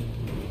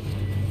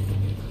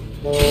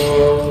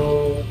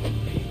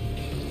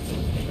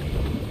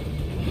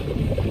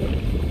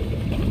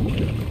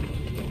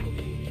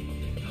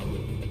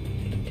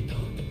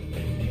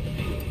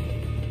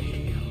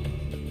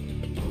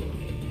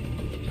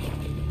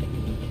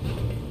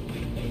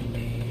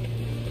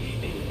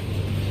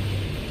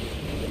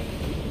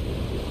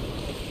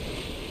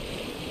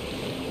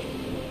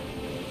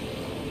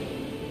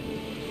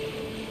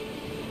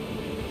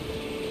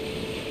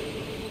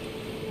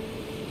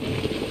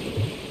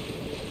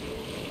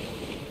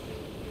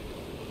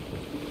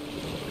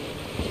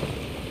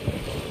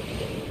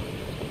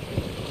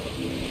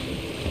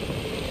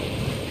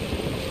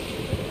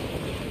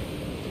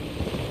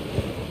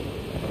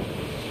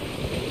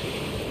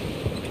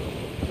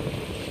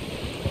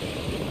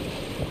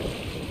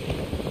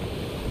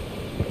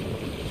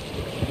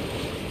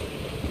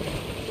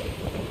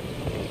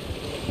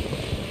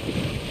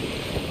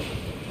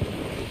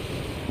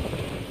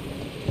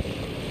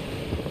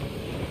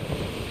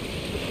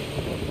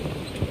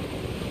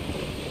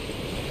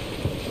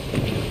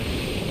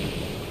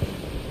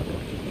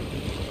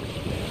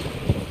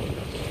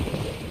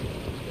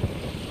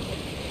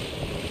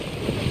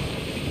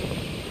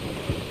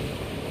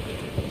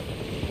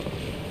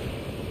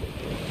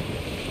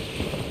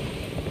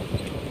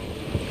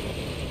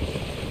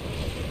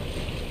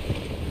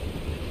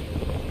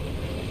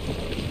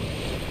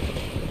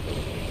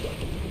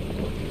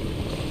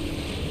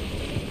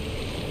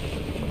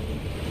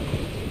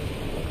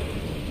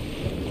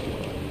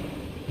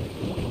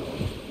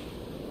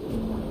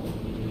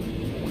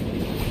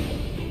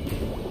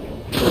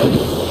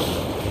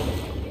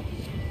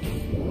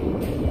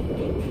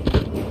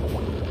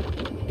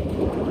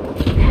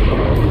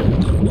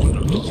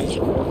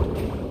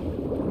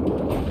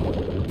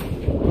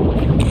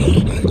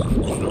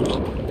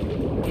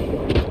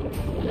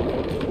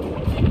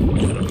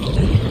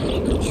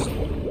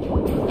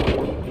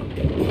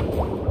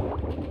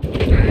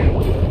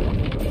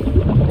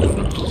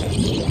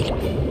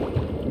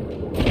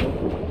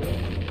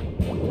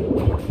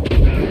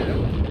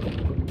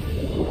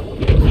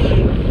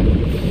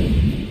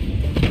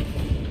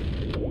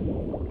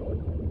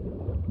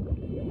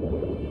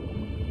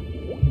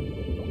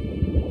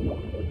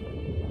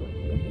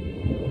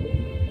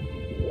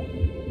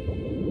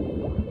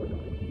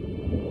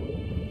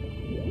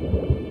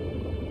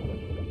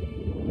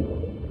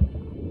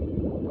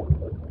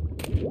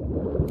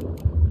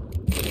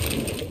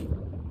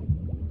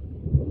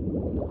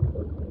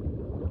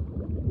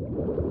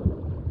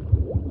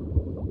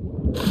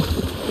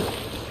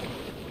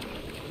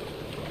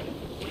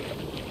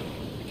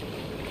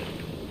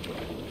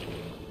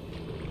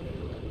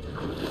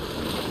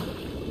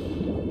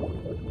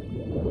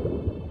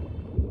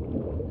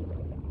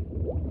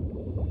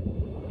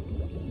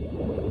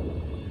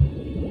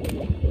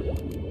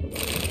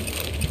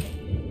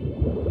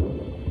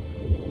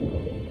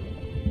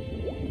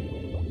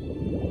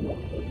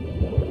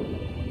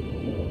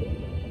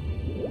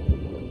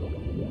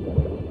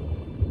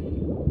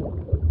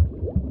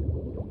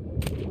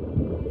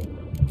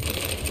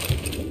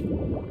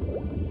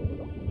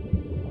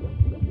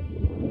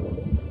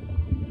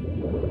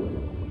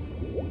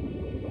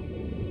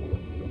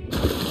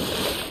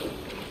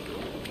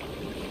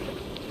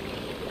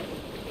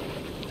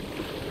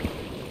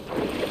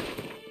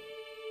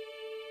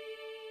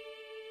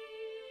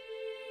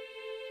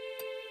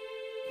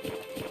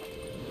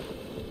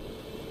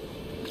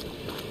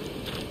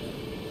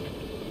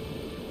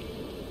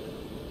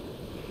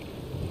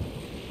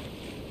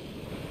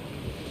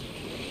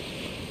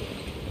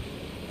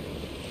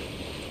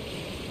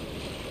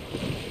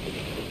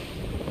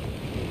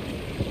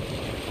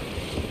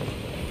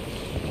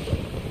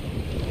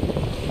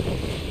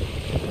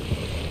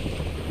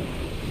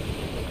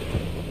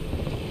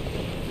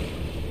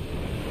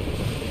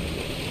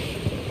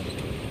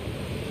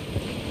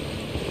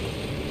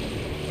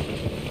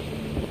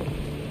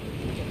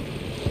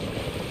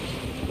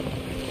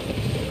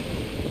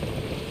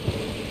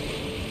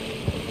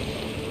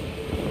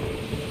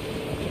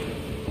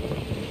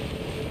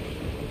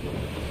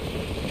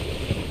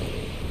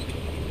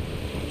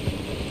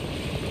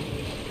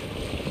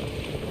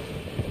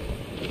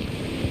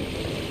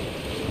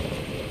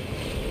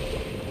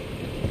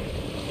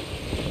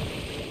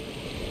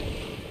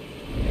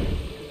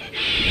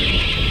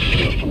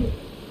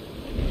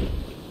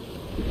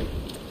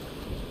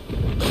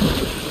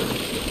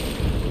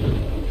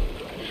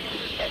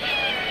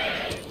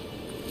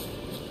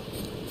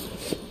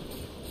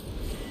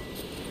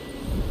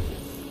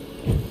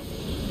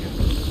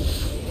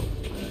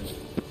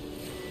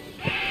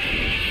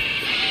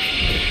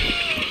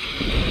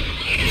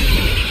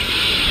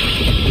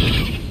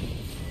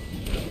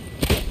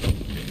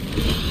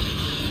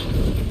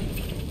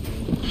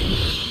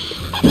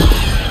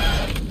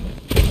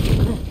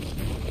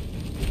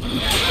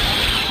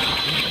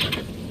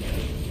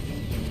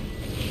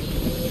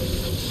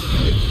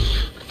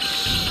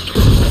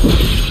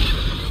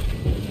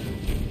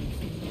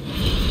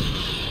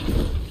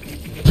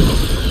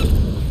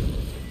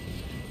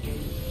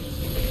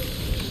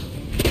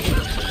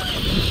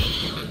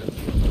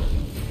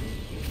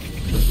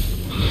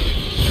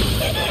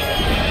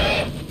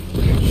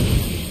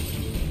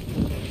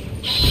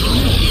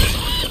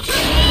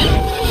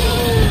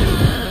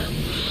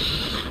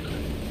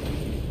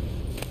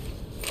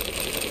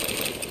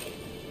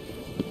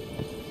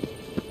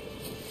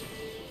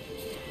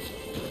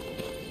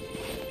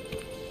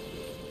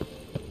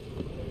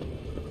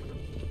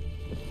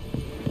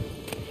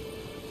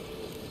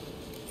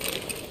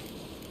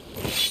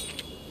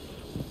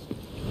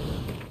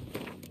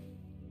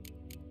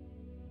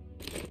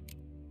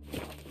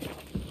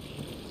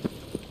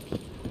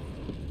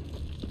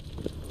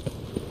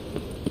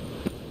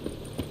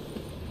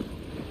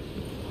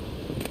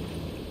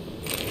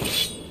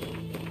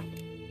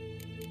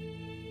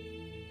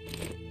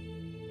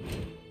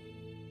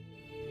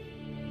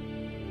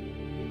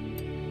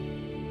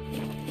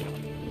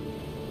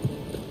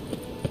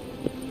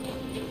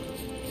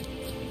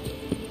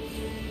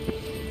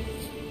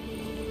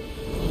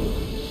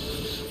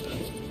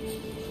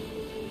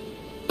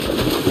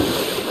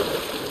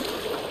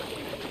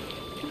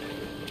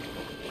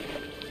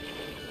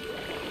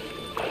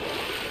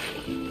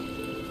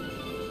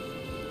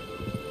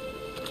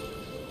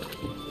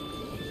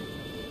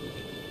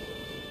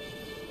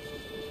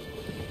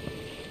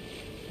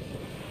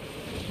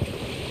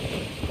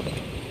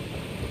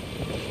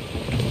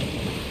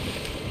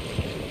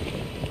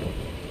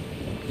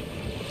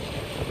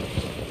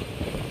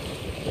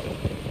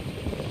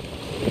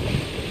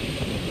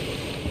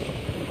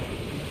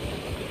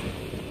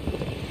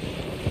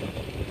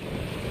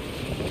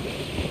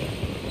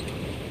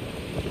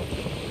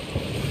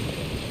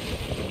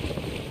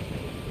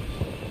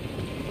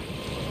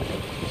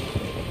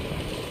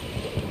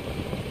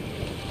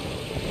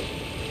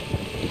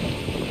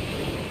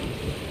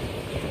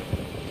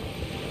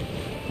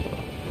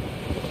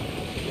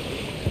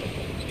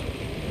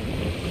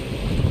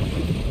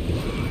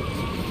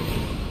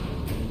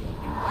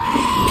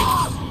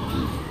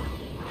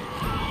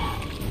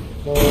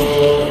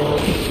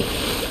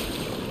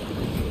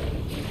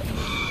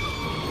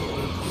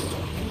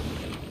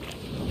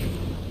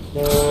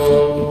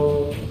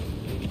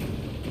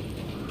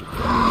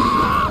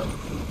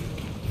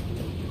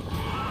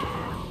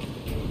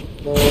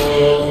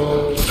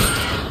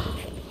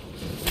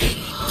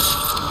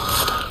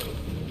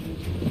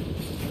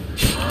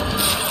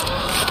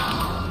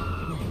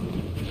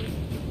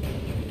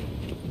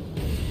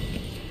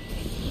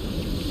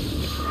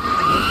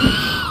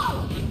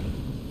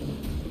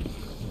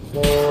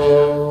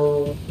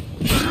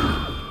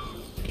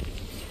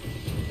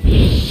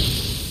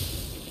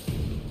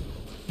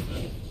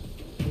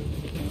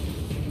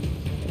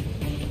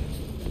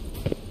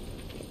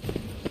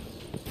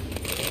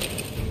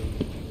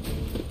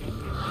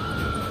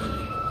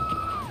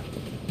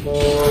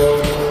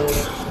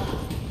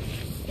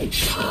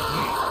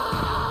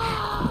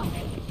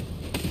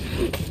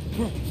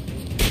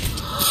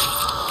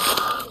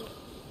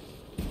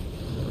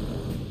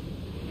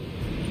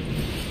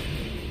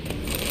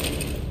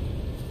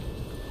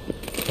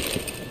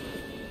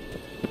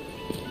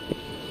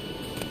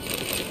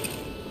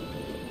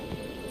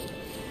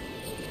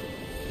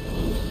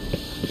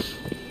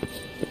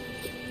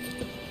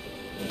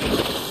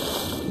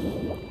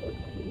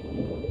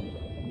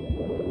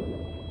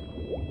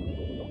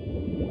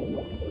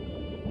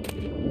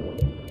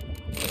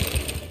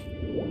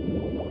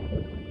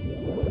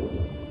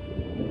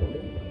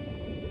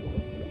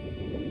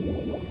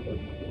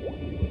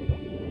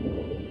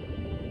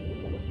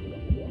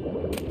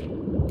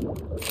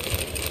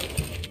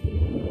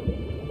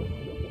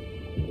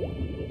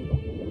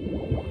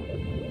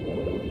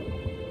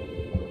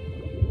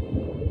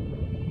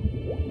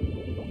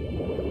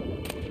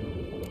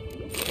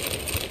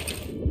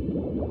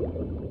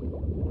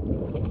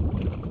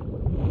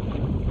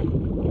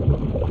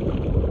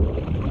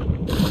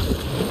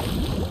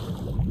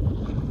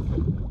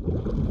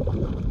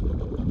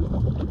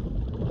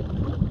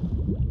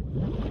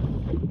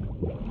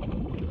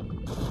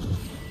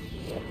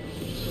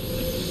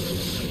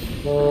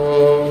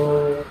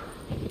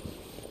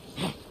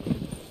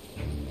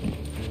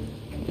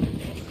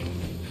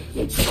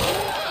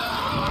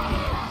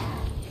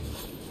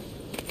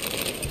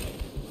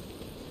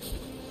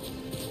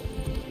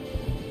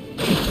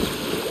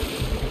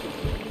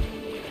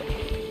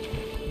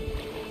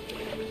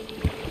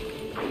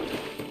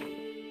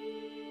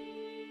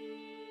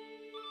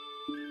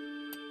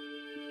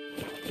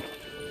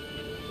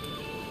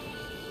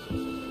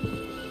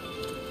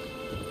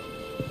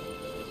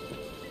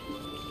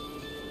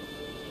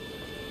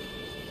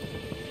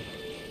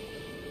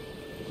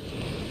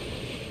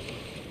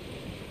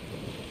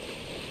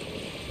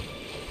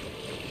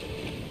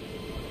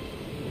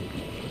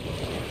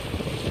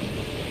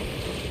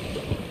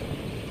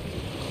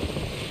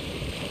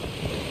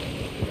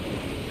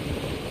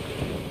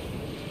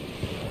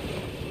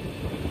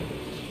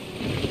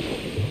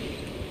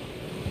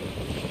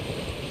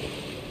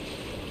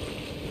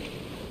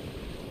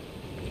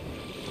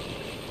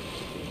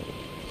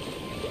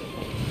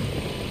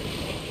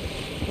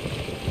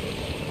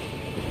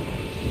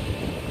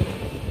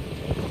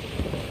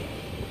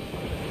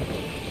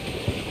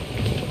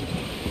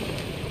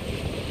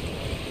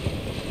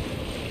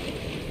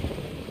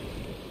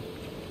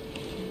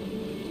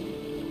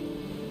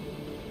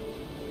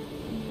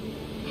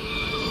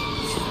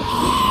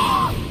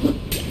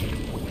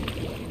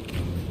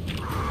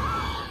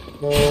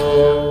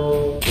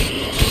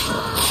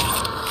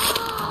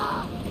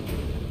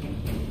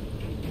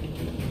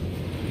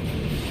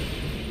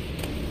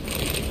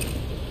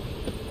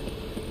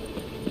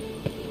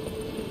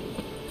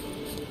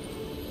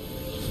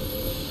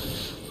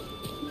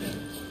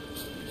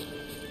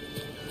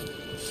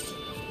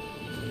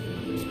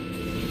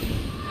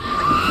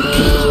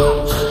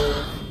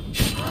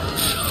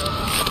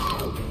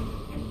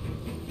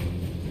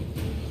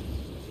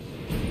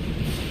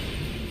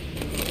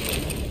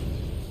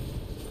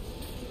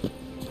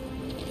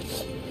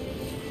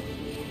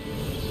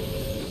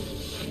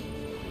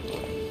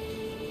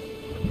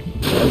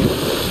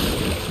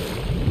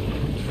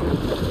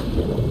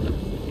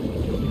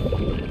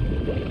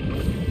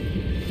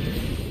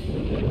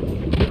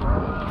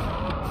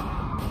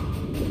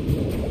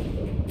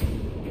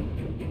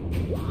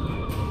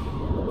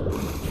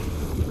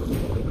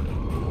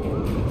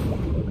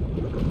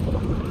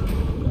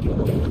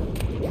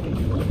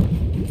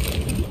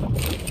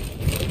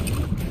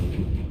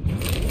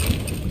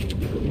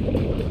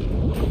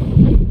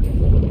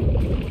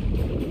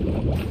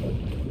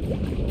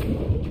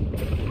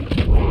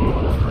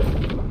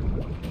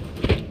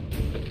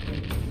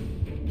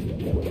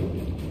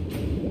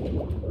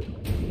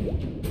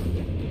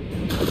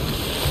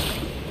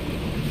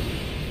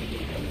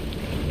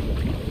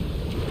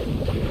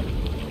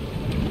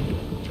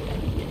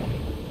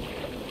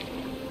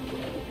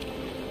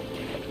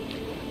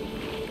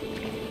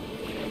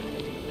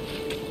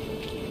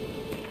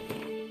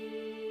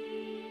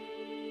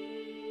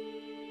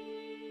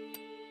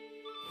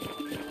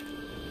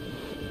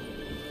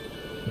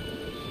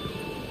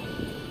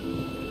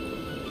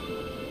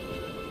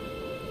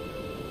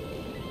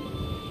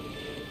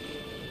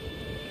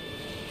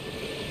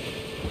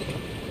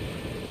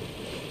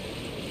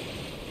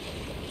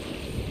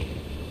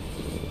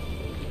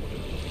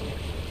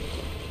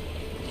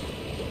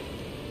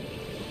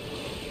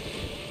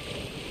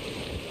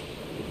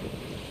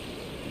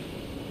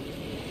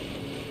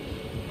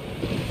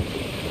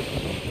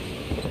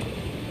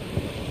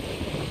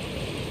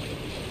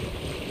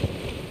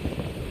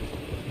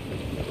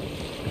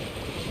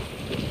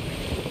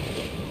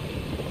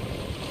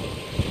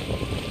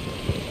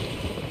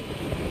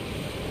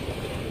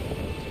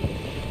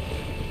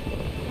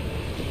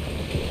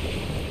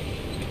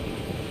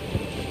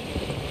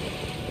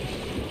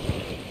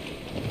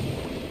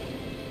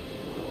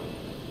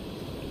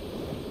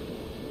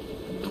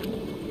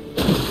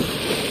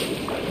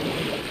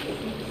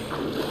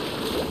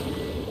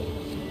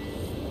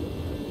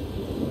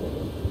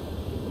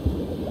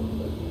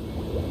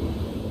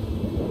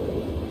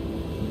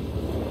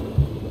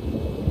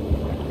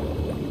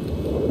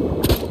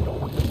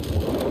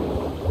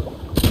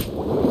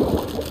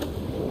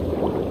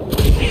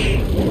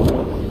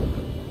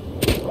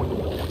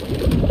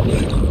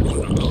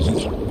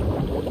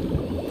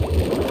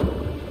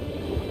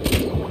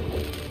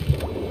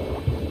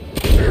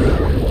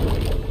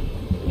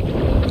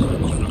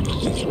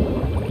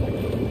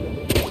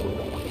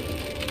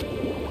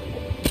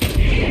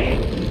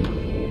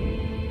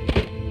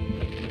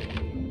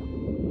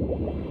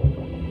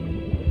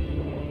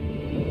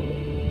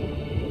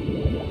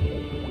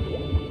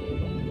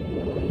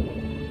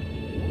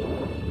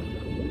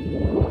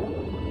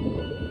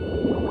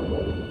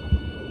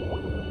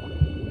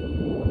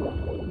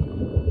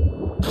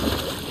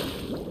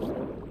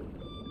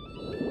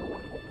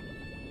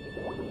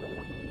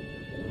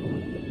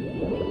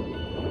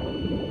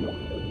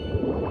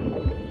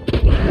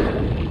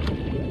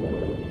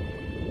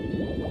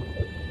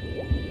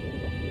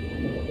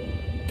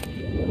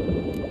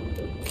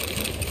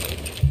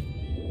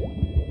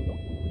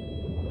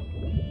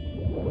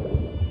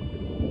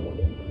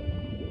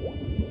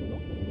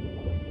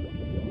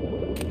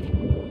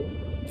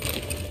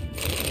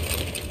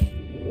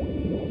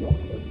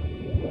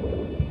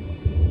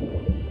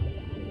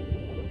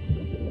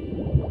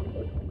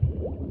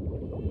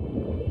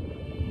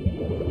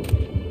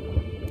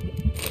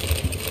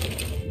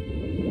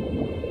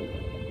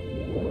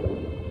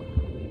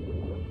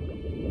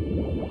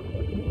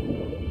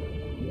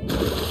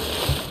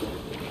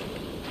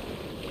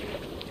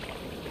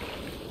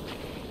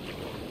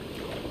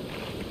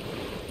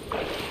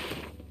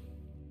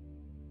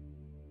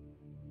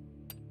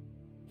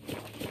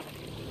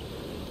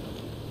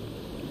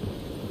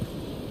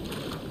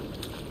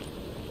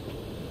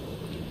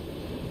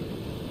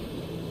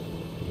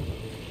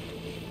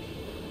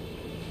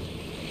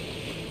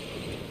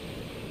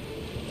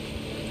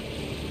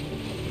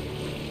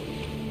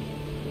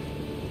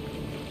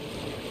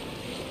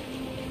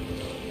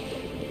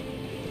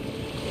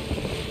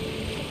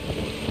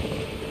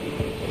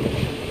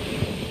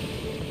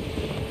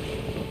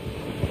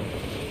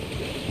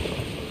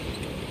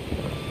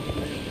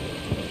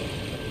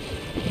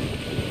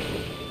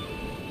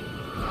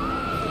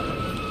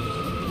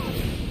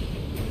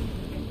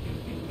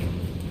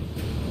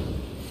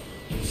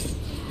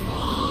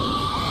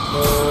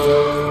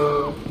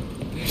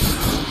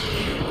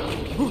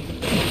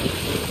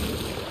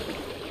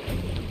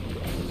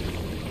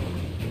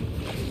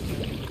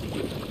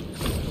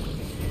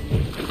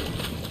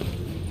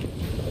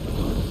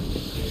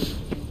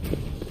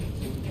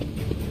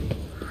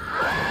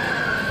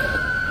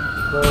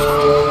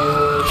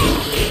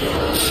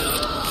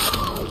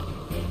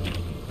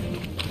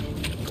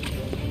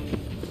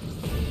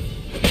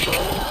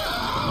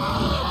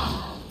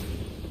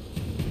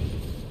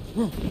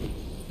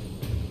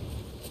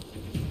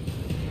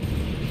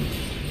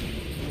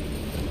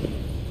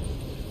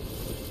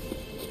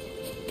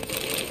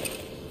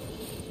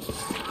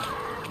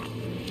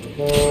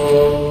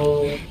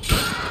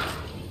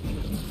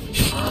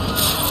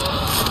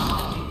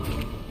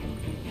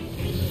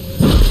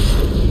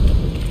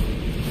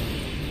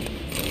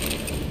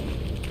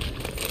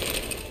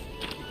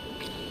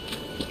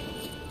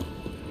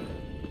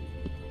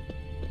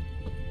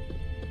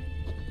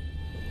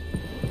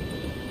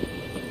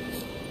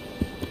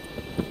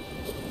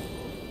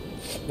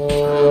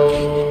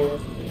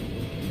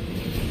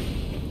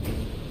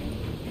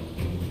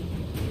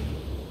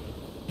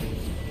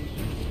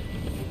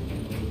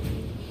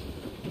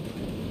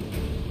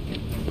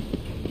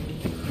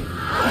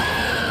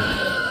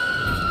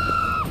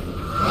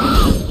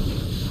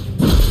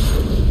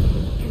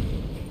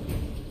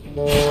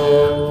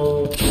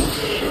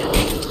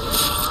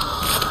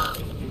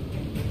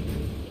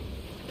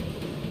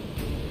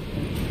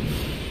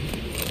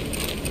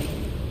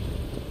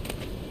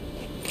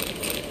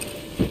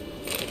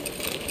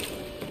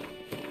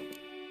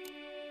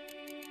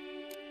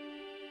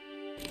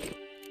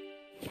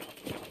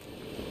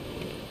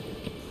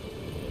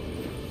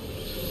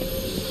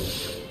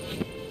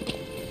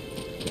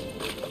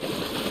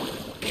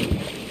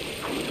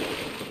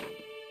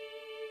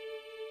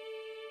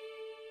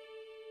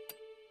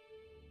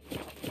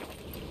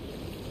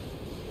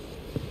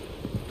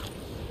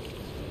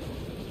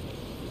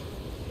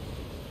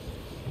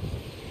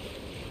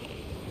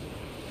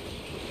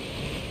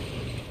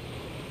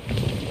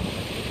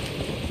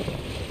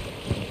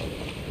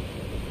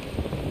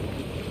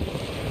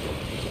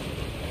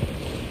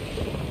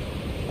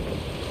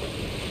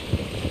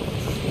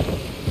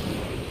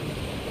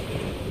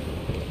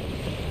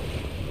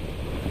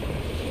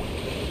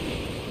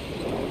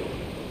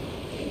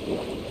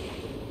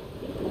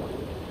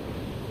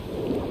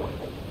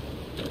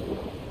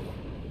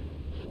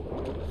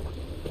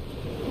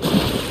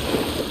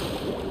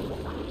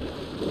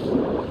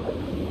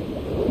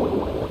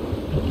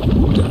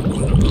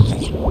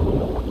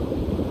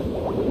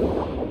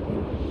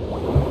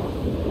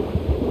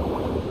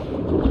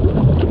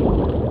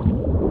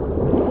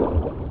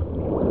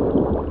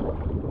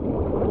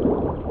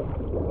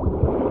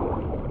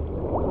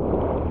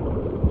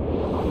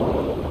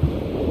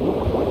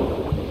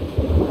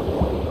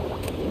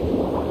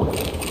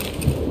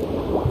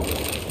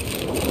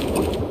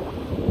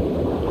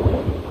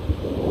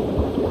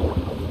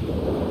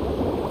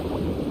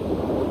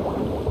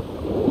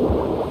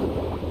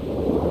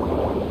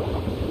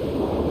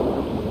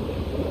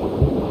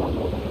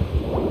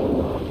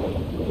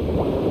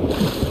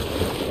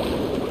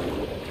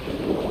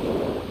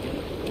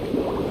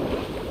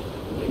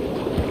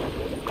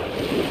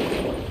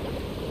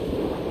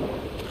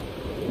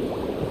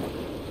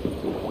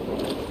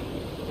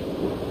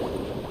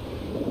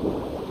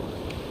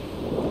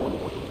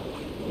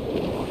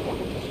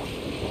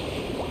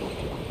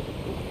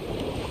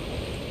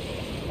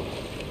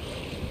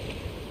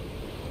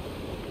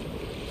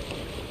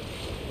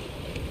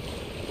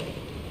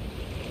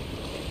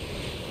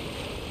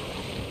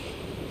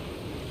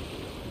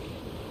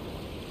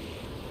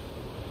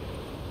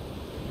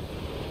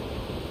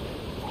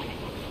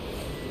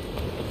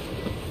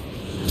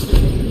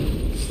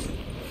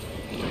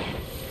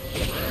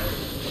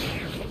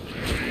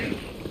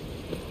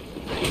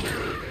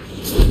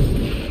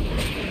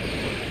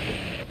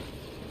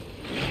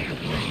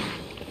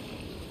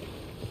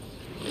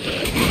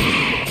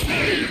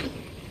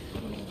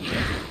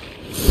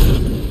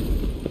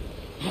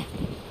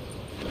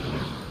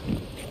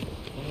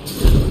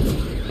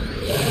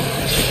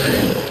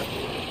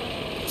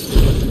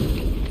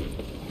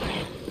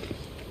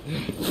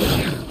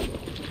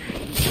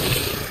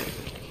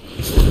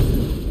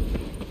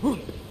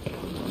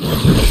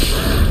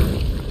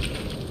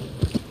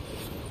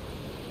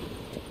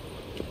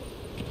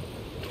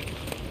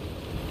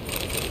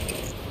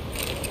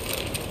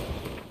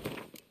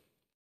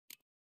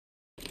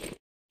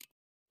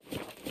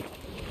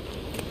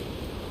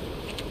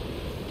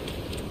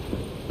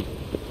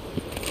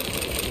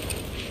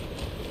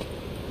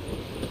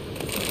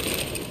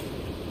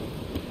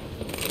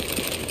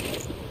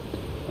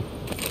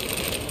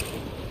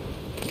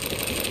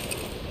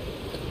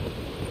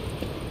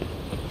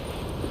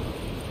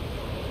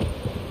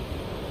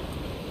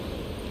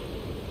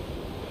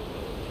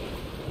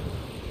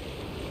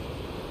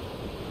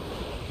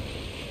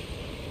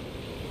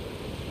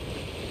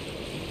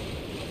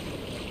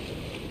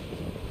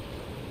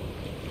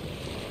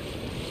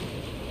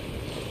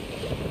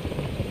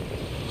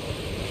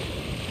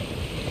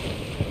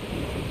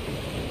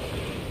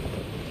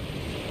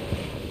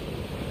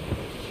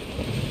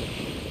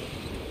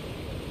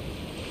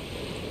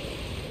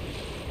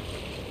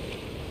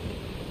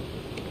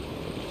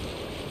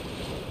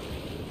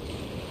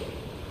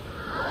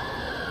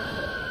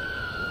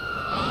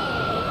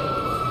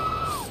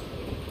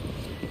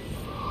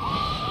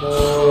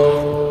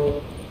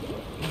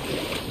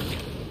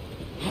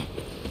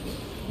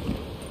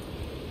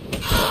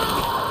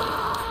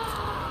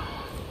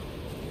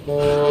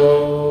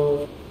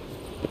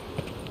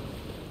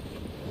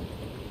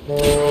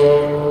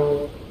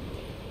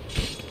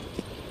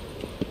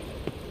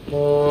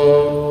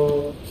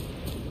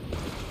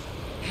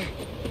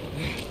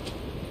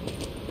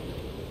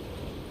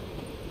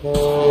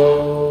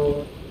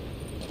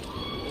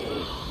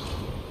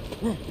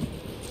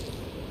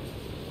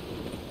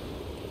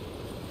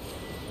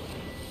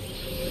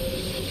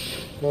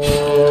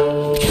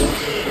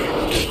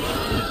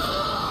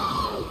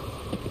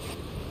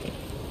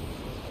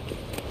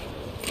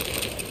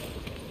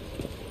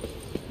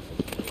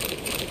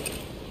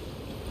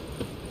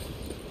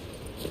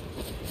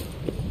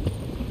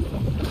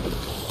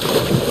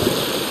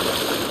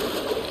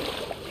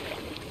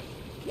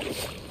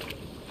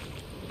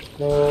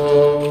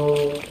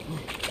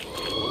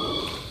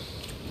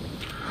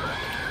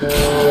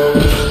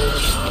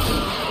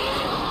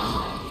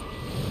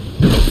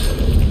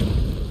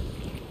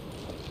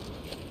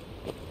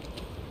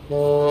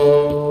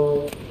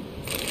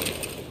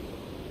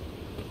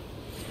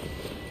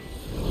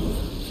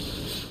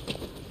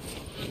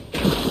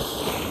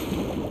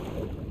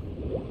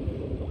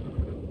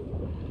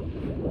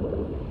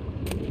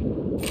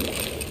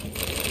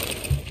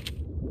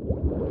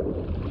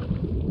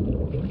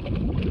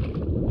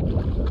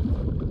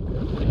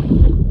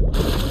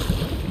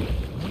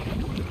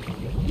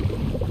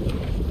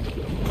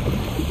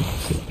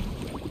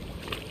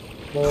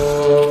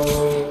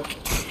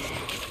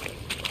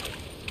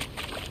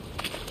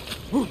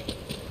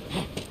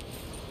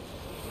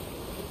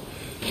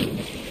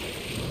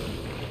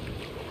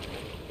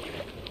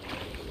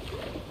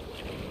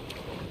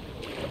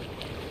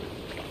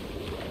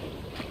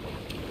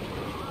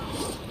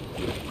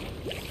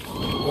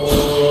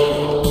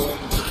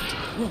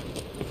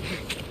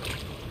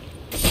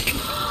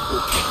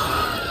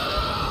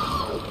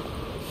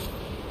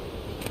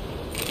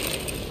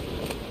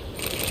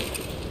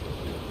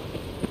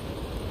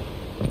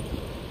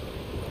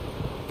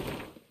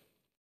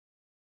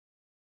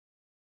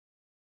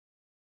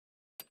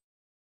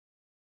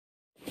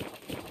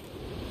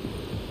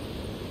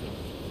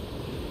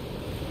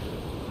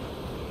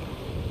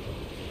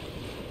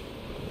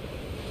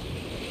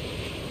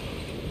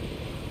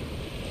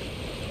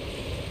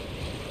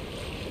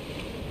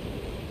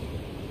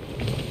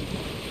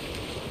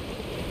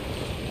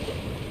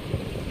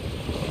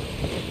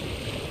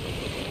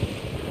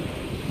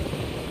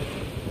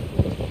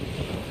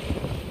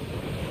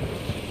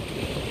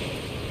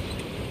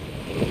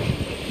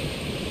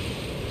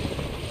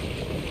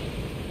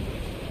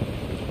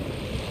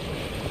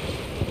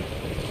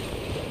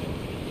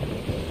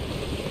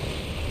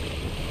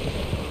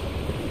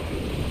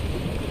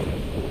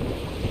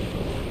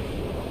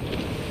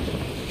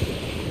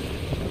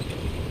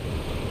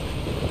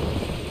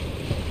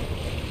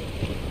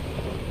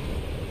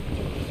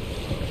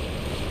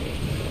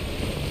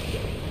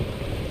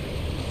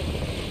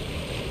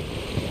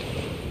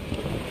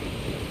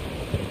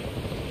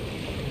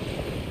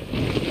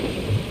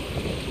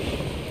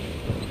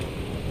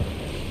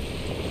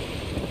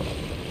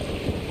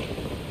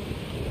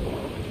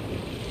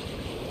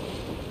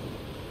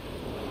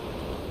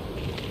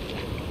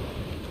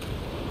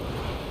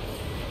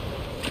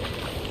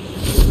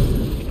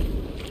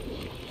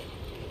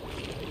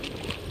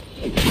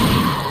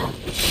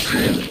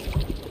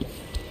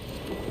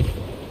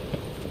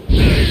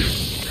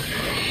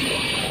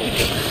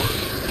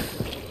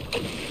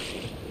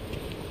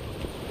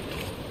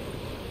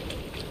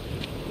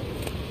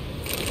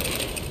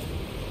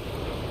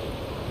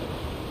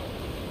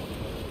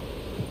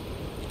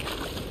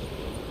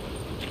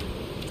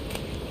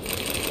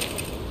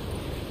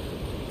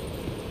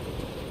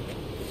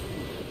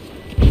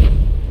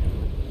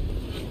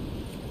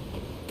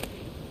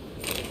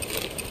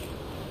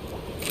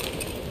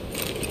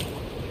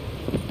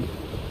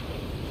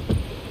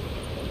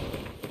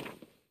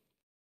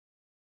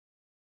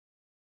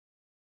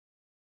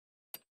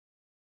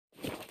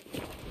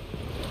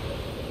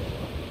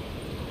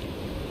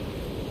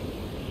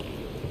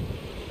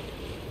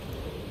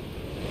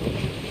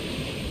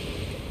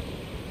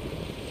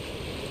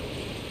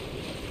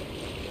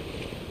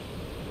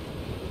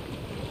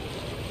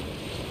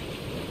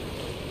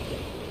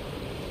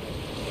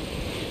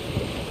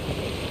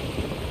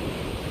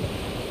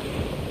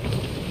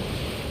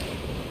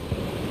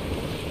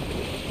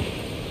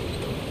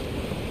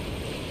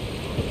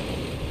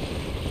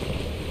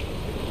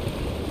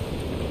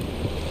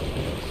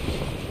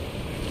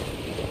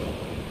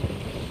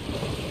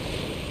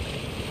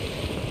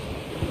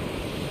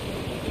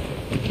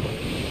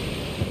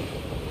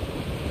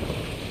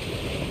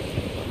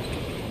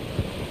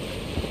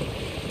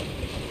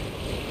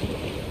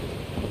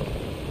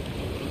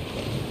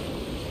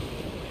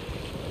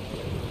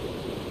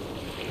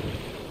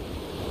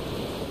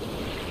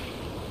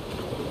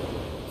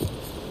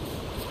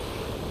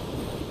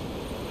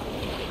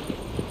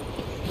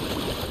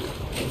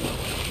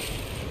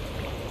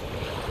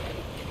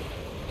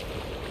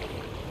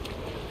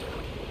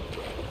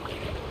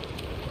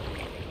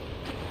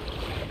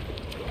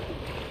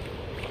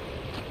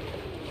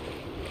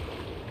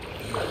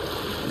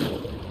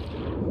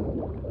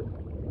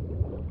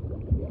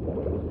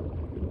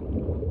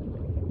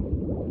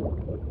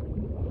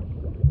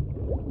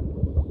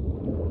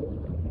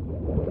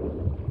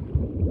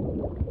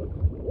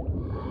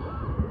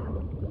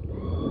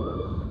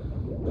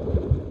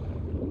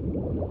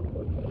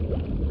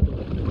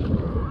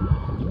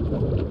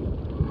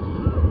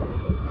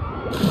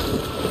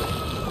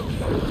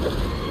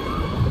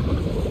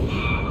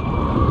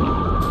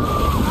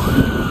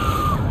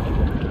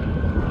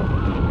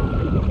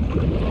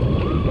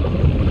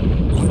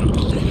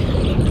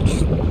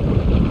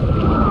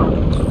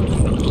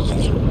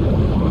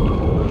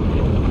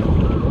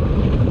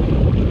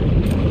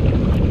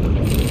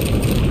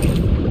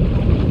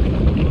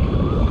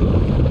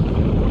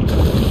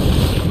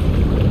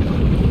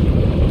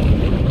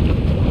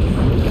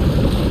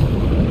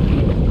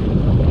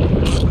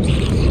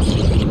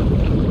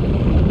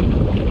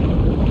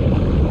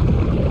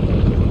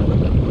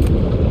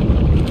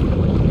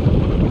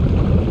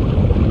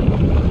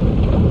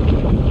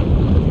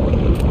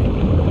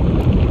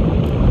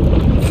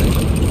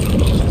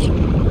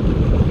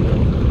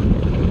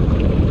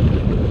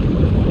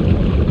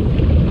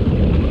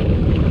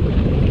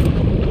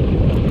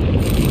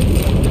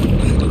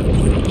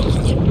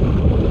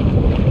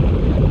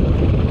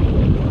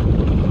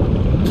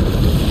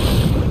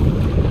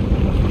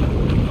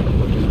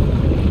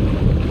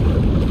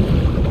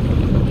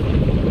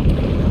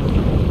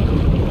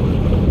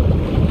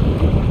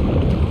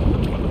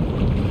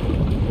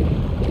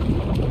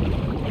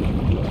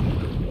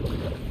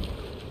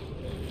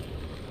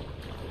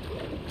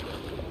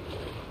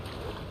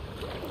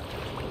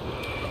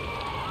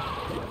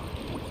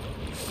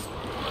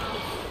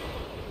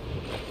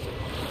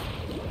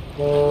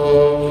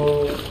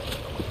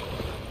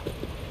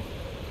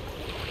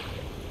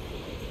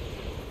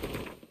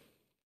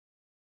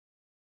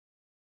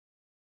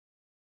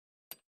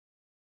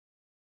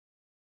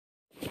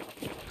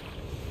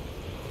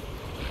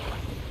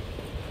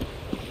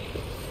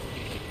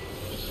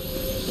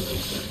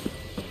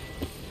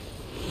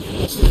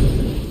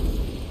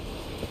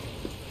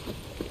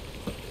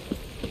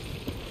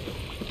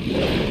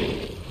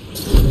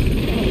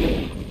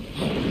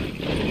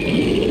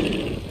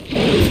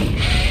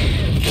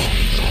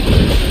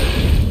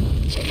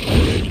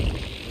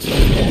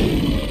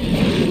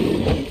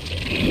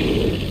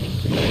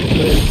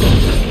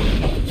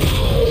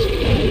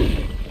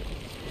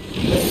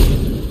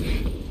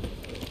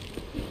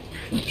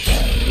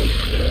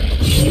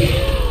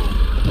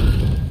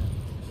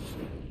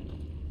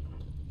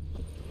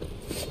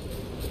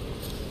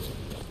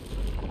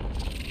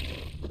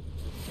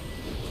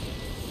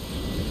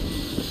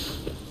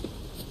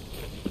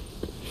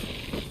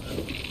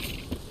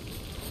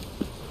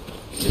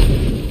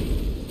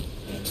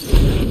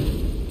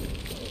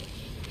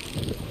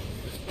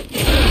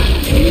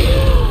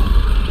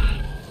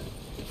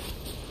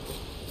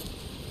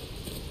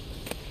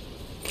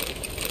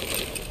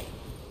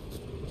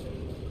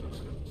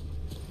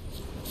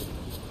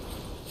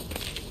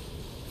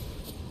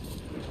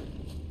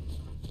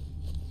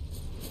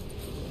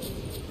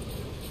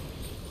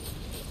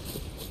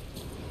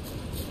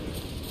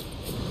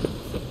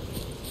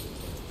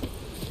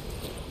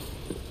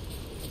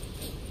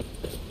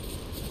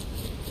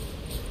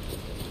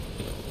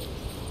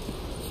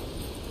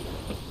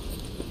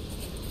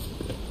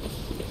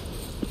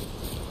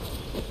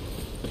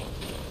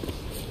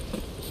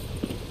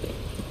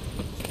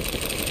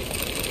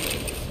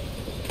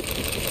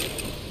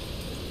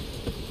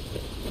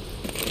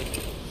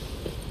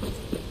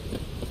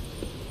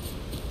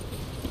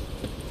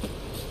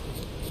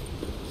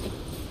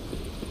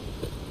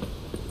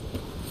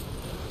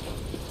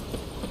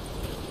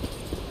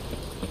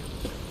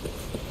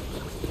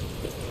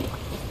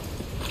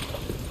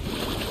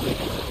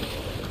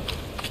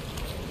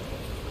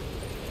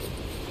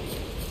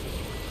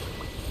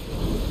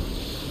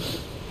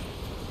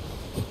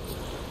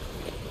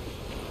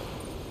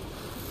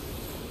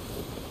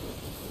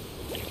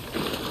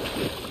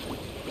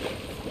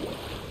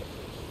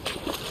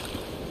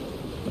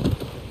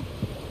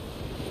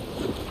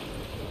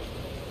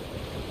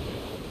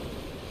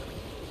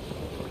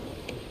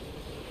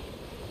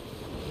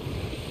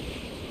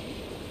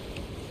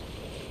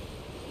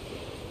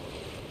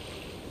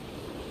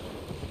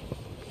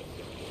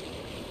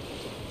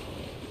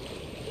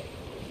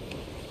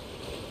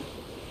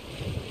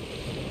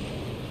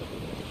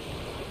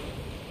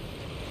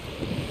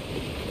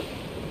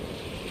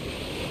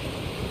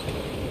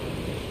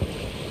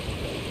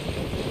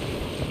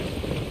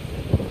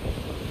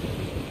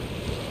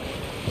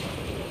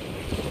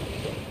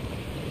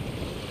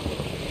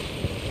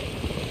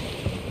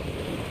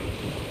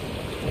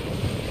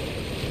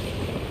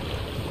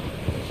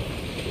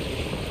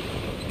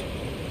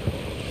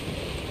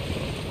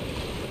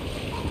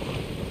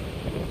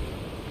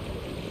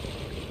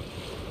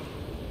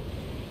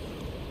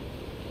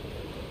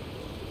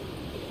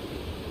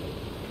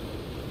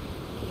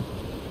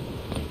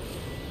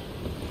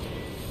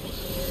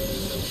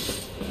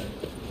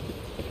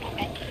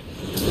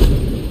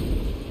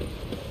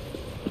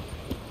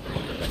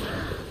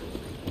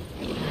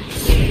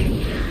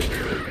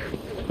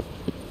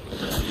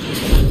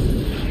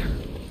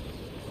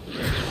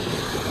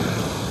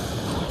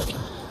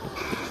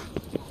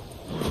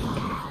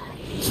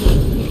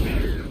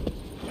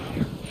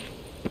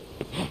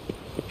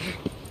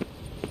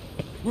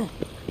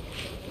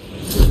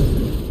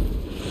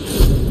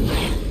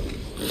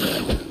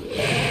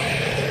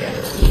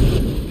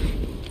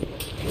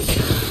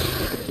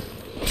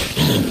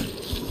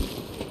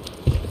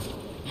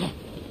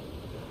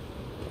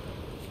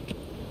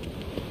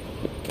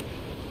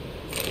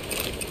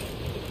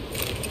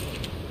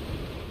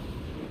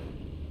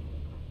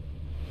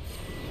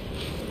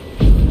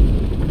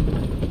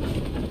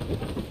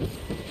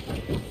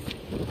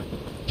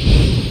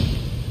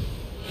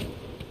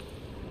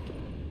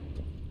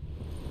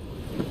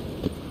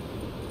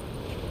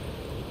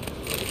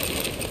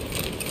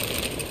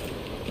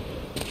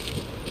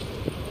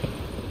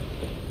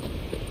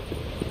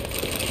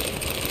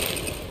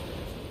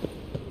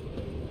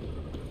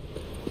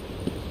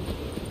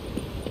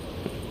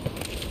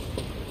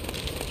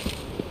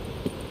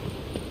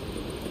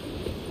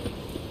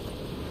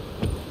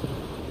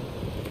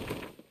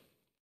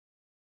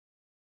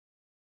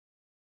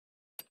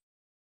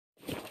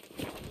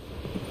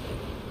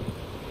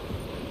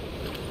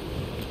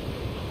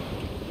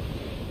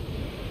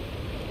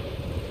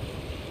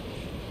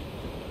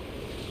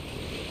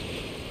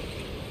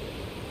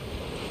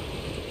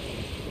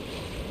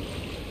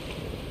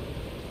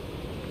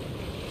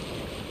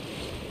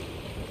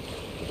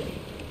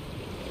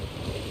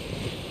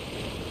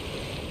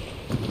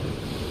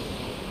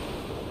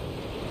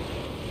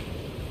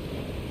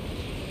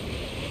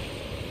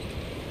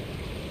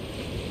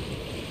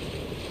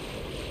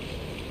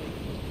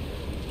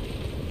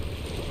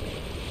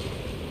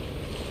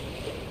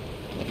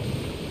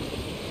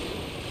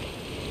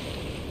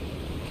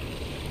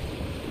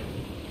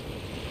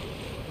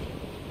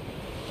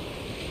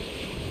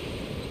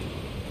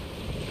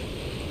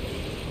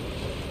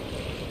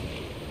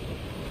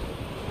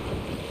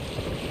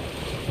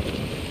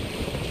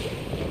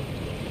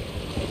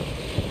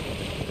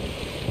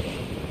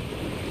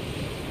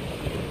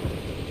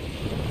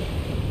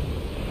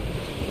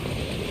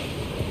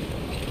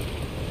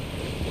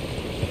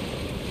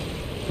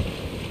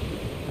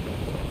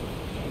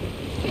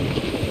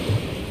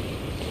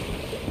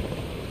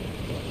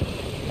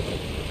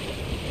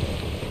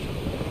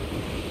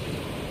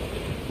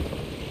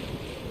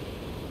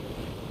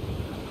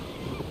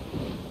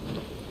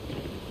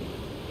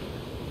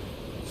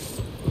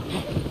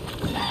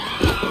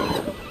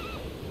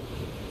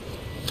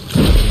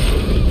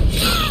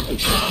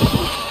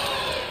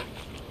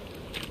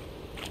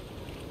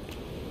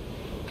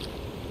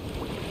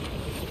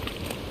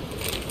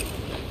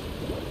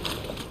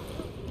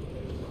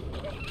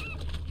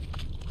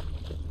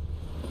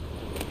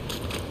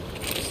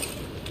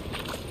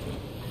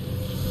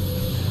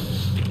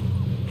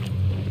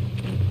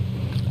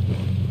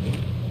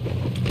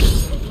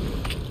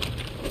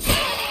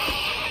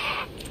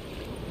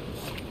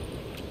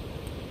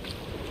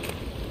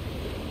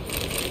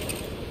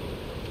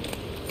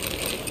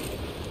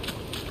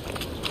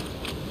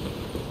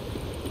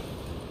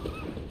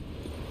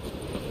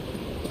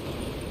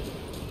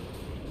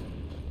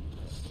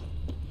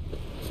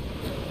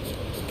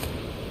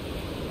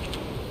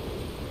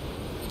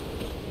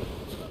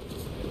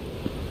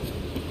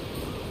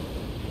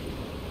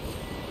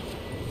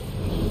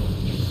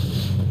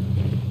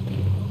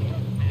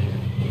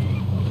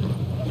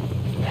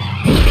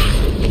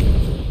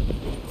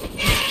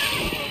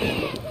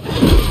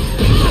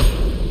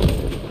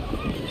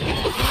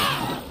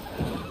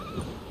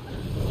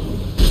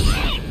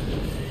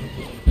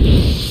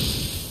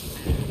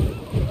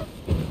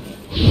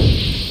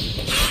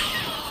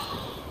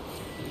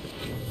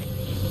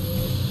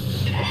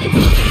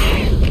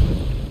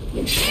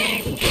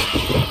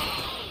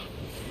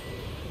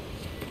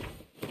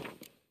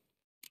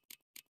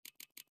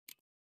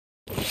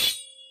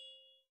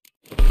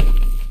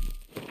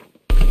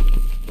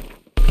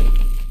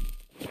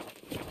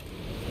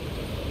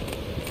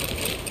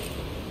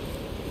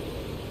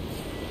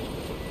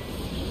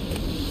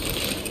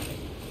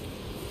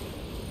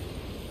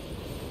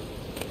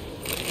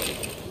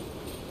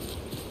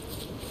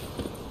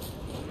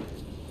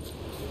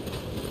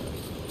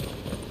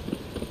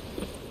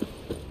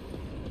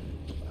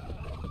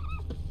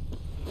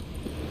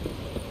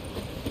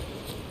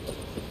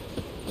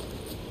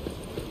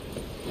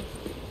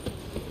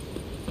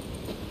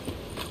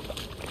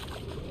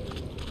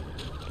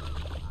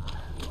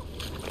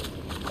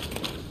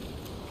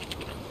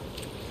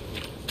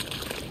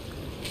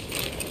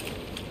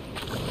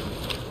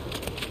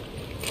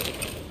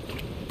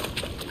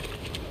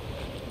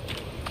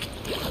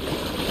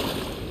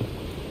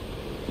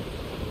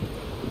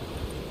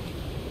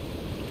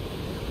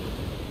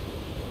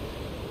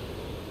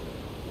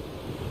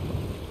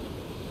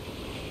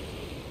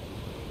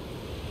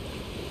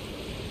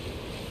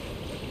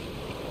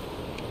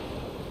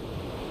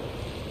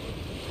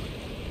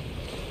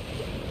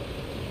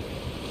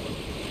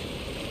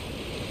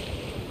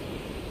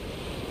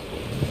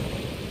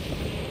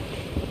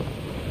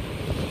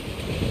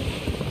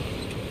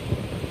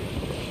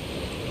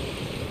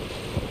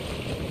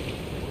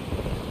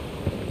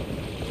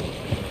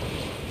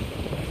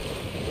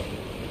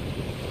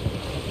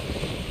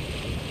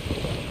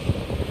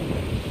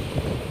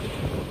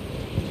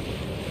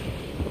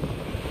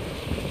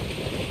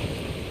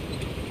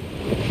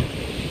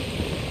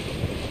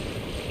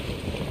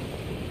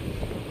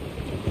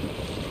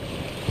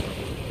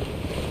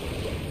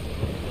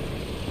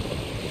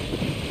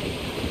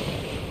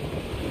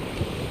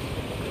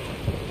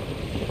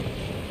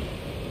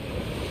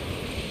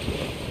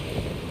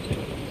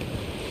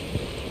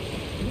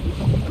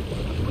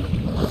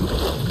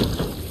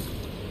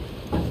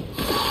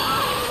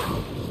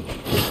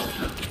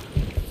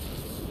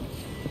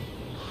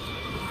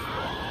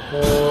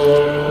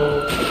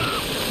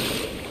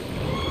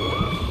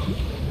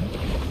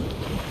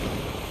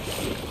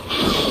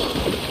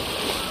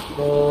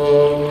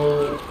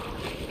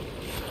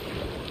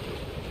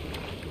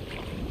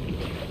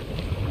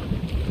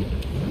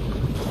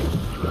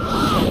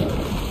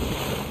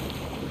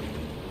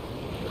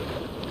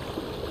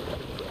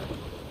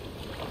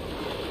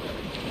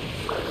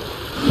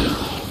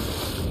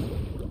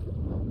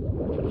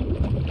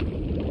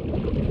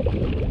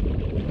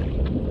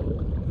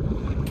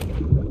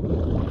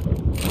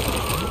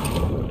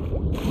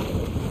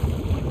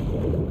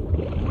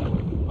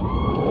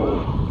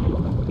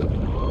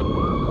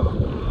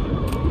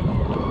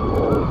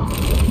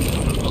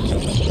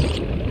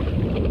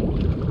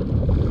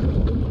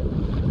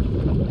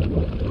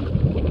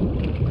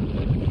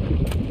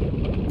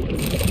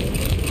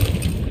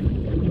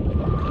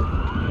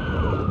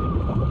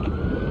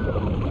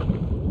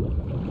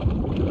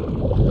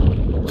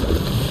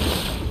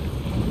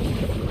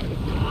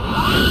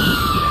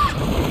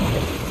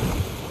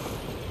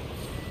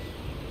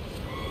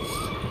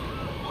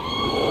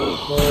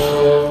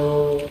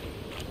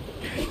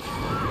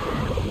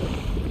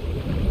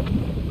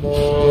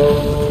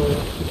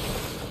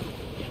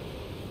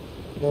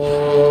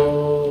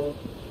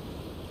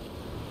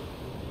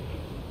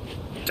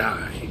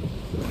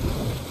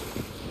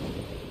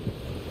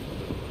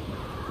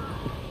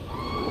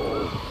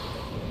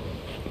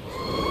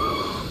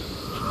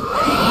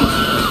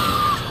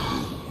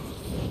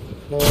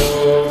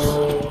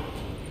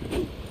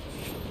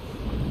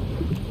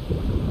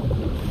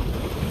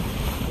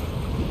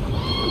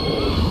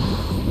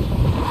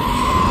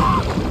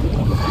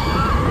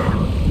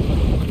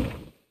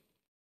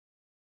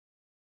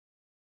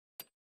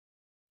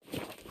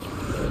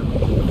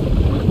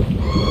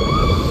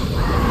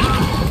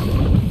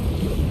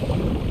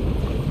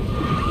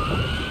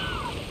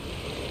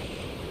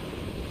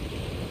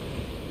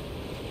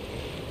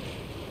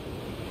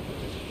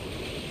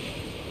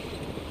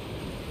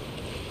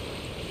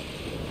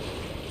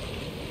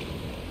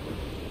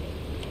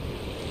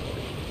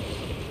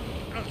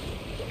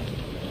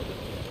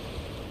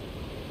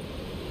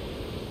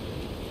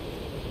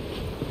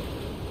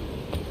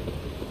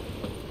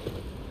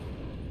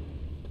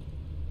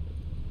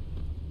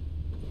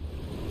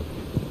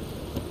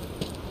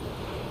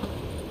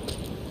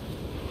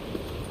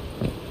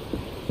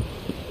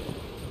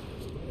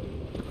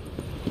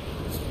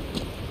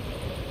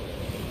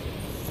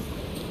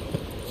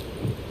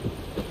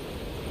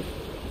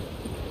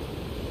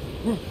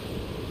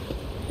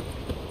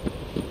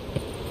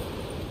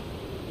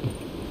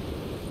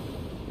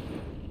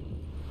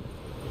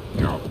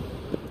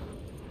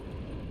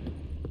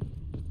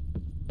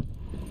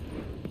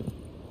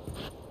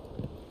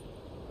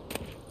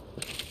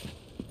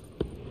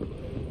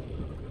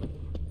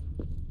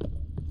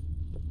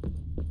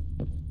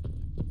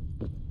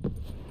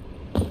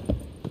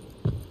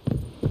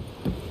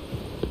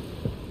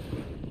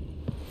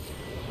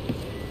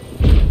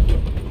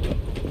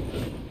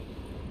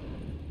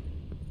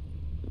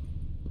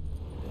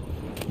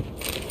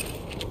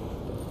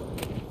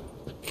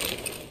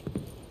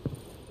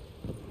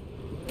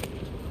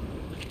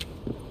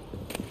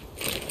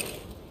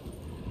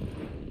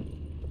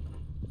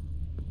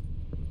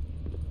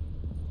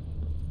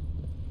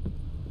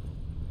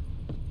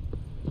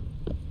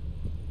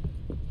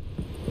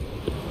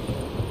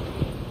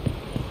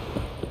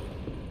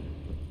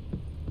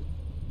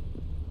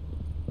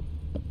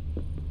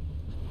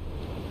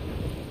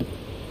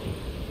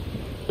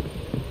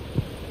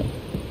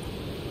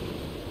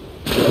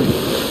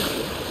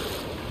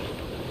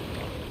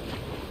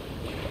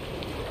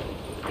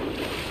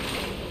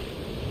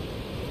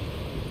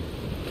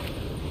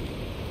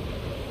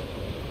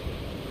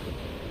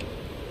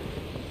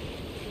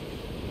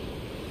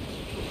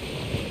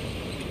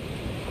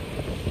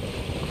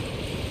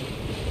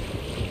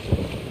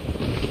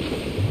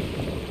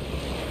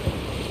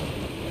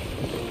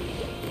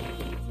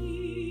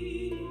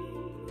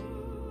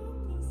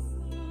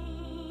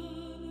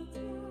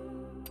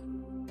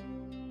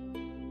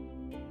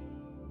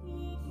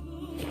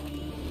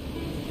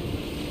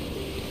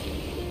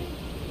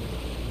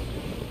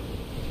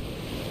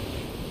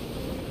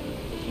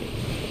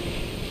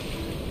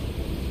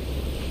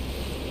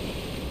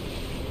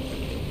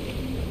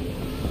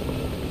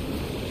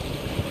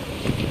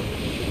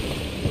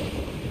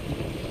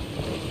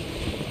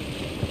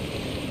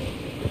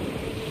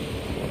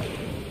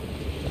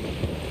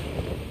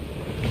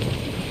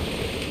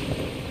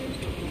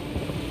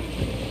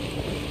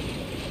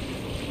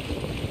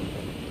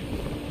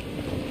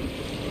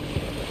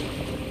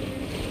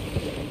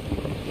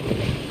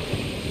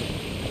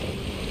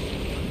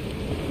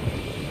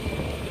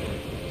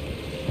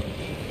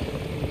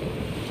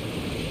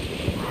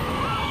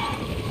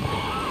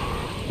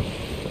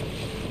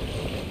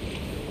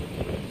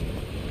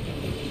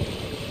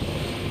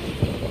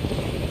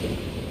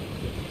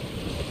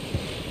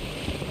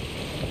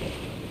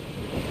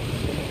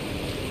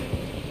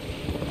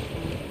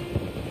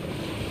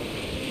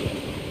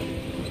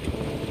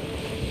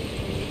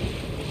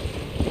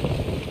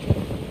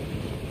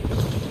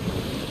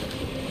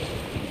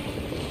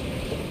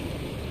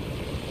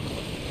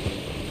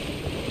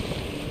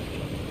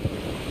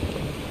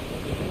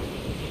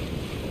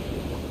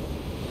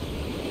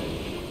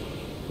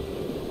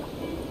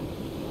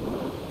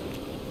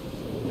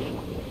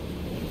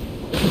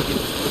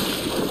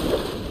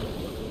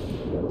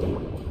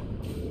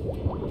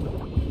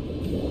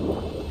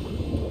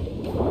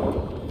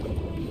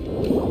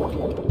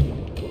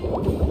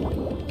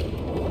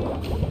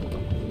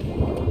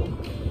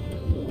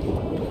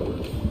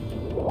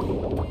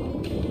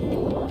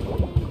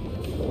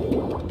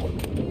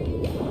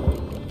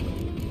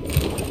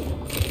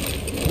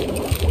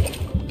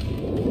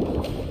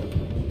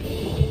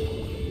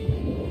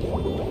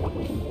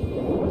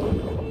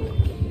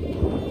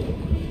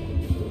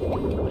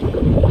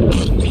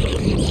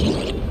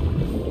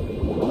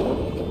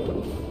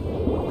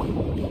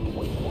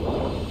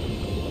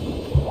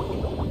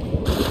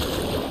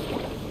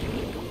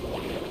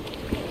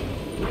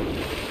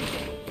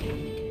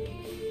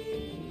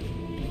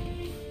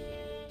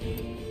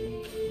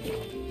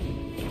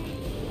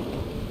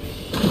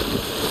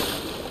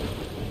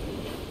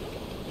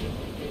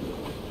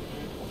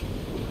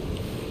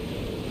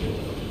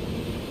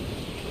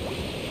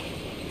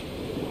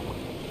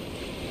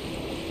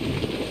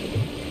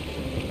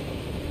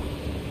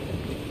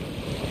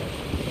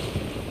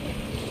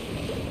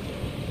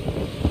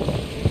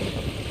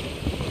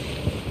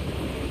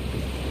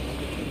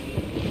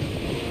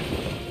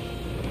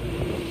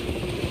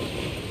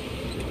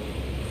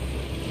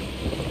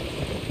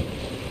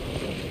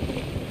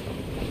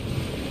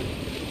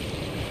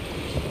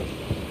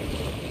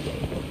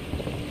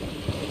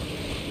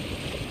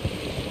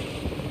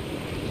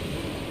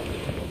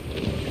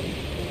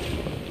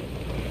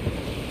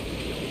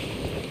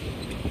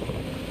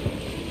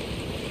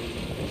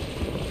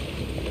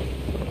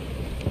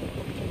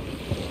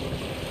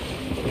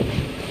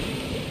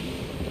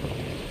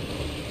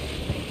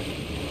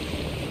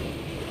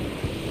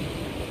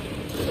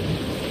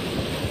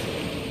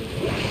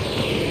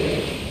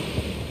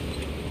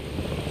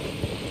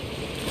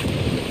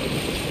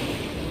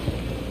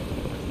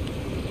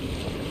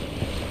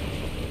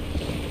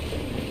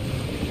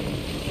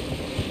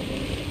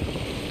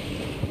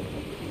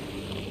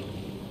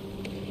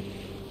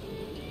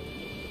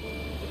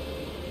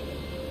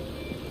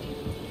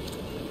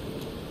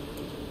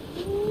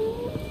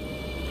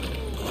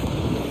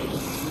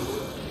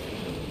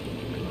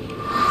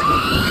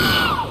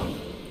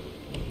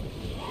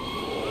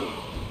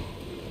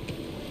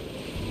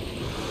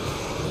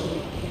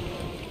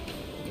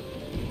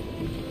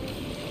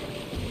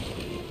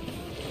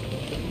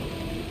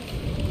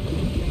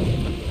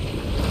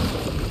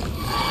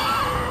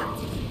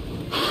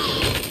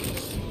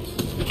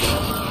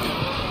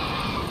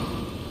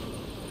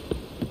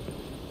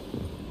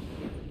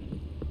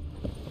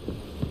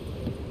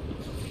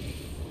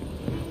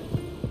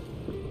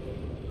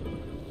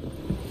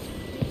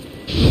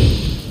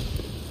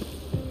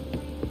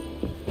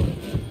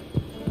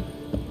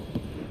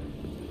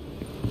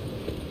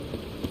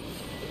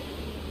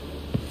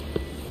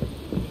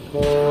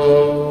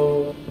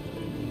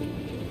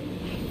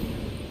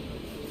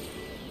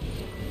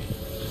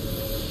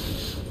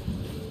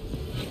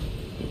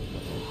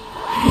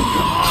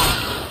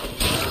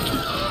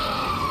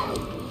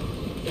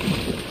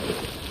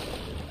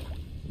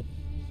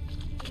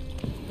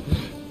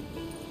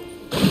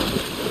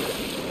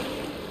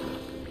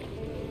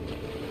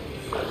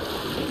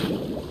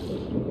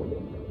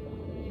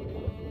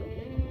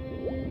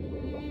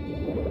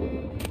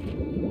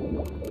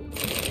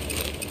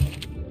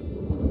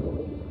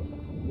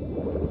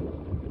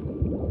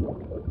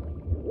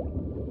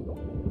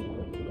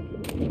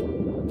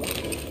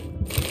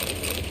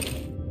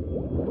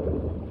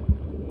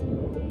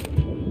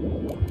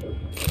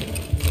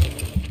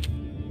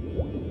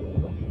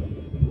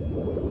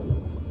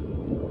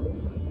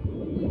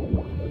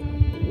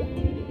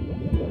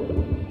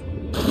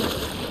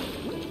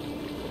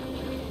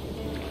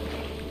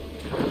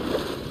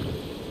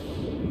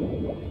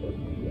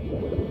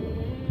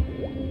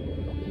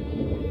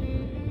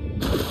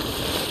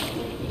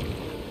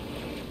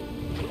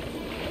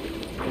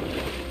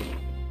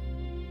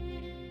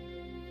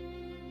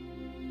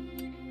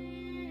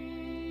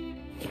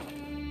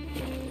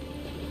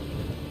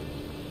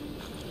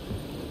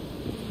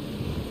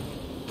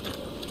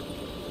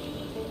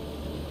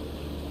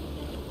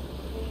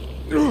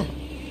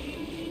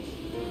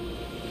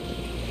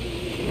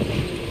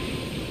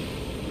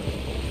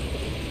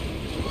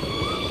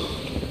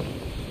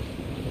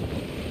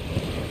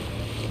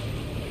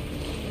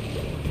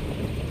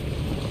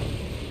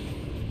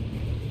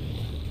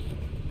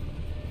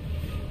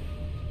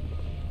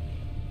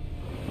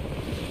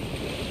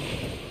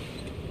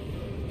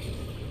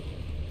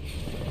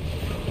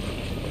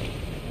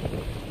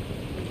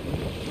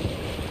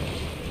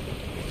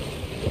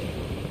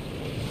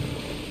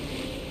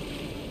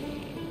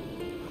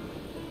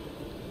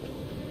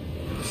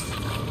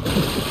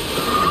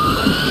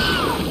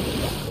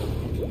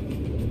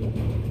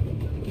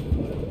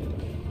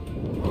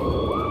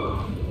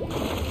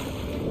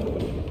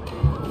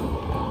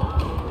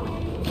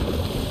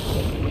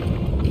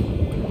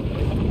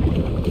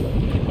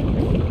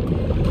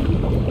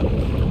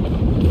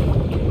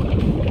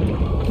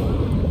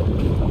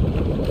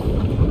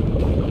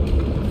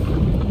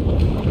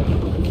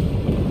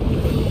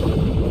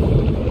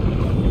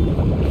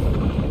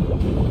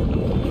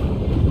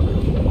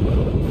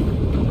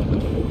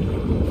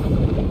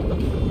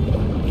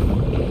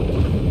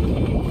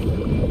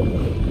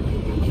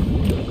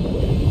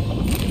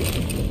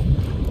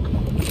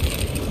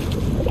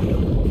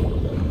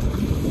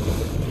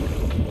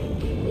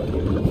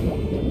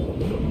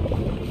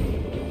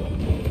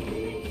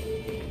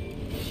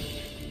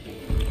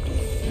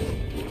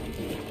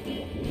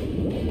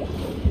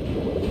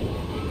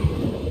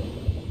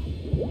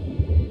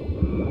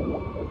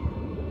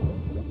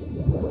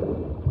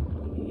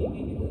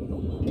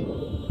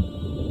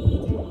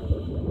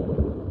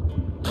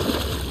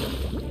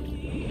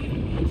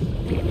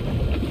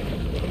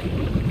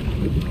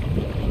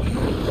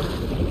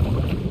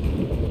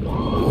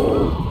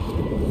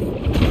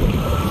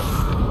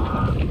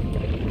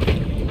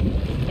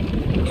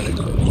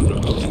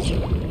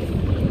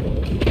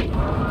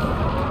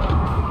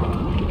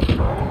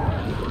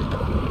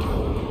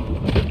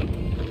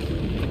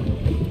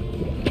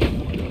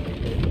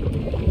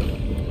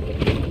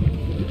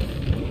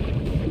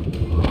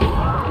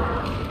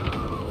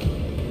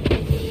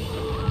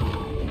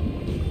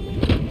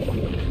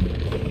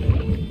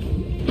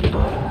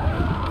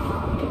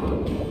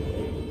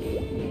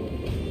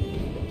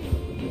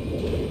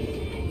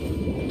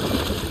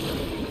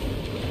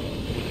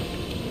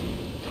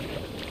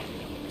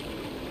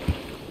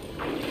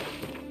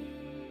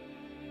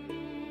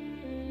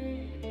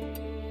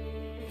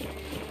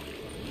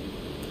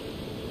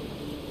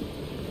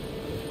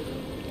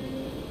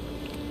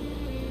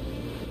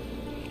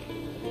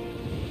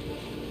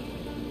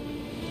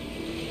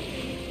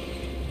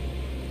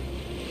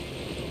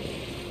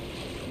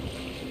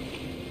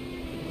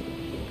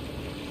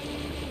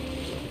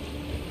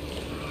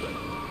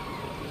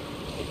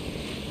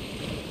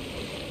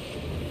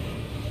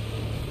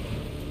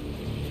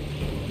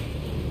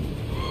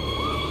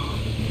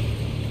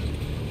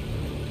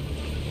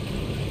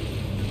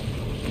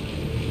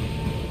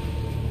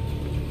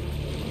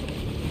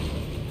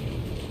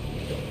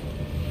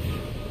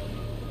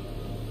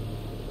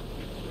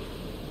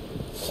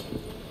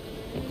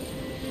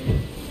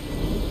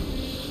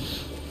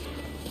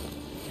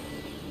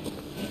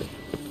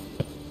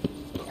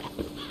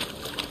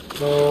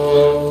 Damn,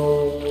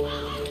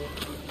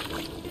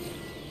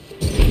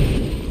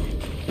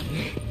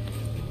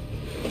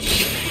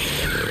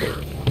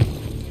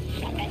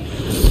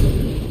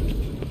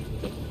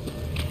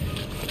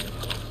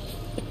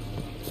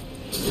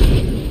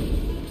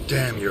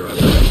 you're up.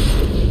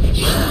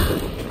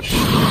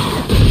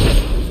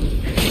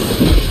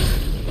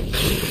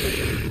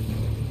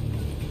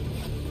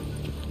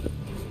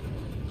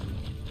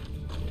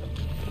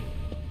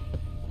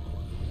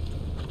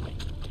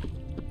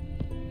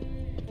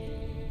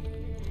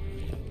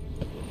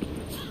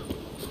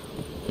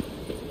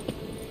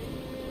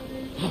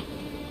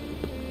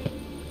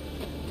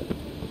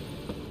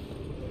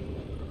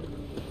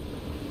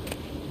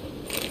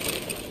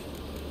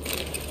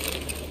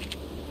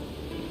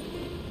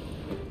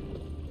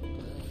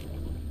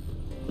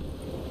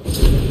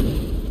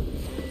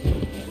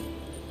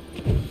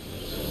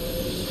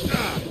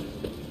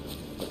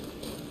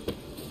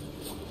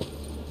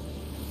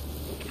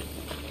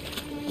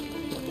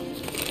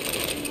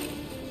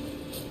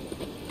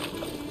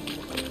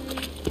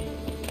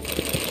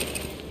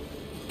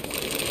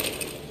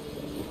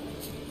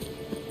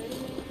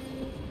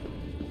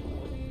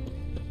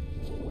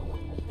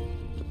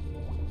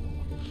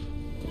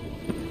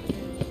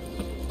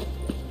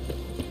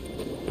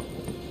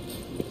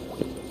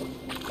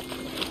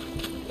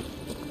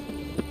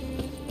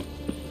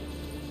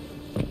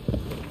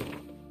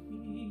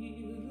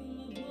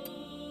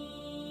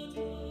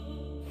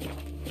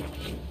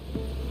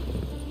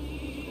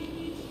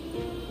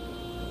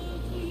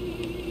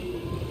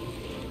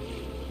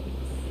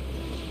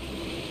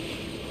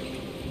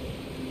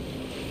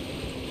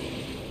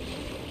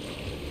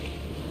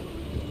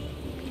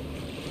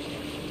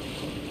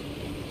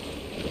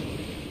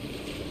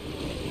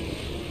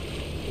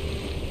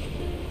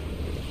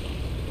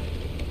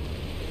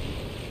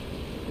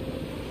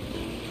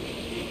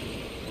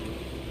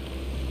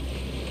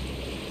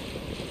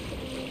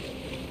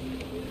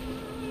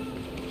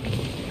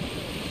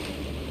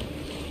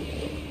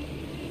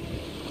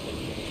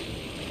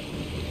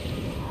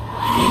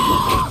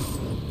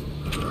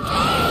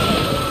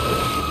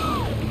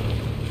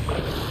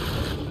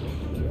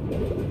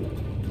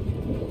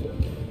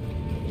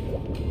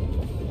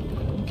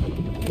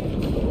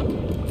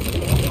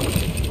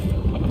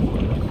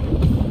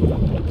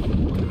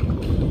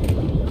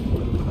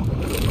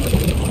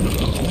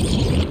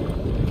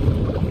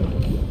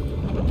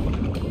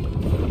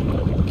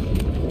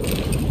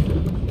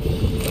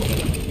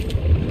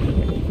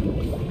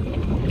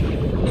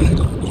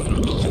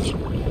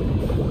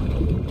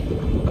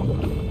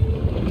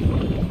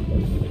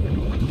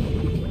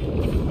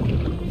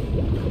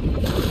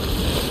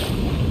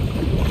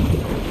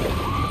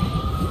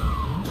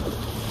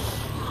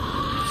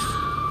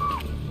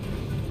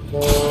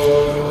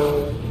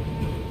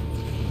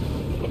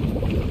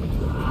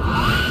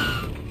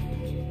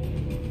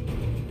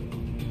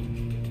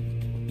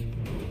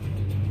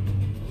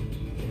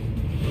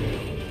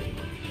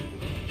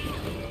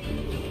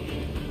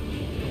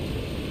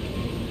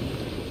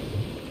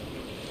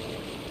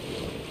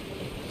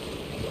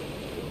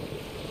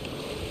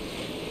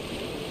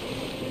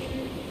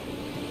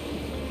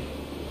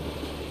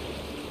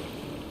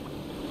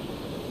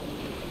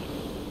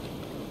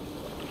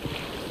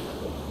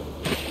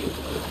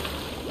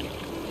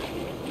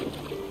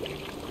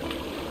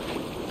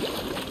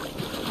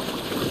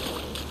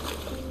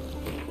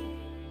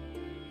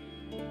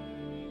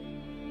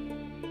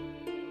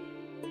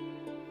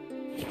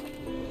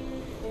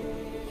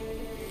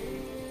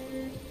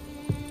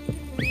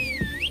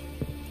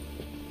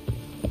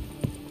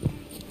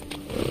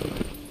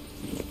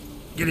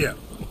 Giddy up.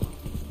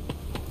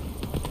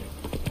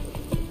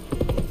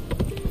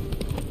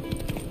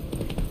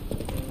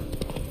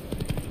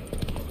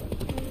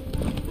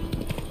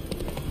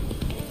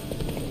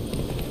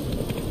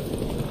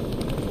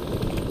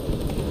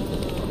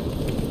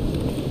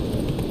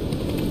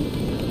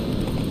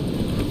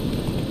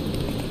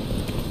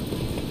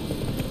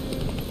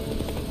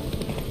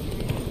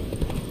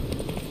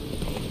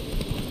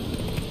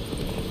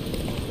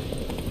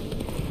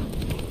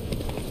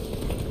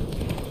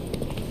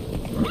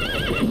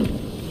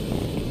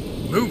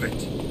 Move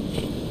it.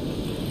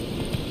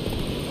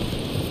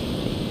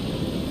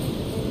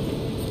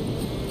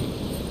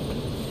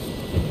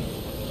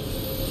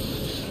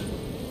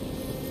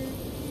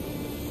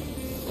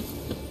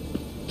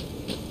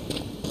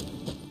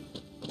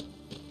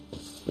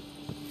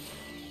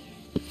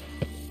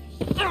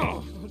 I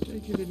can't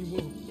take it anymore.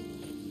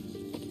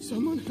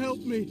 Someone help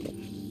me.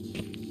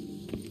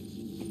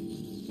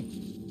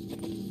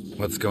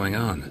 What's going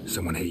on?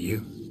 Someone hit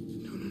you?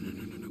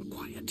 No,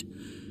 quiet.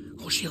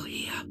 Or she'll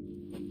hear.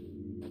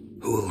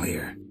 Who'll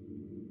hear?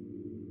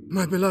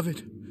 My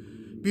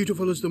beloved,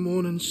 beautiful as the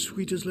morn and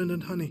sweet as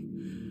linden honey.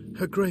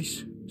 Her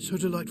grace, so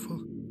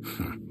delightful.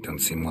 Don't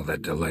seem all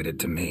that delighted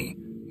to me.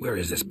 Where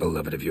is this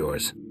beloved of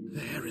yours?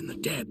 There in the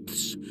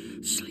depths,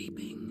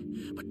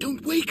 sleeping. But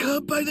don't wake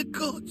her by the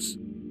gods!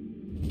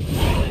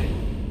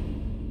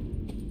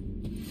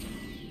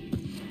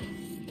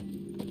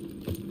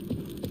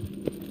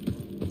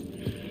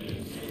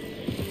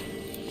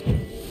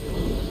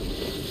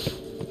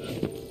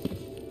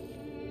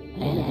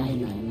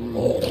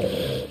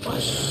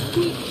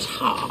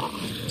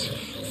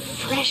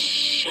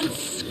 fresh and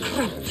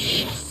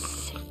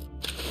scrumptious.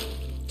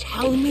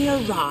 Tell me a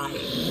rhyme,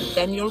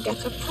 then you'll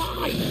get a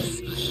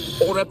prize,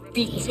 or a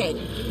beating.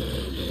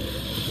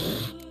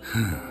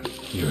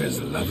 You're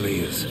as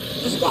lovely as...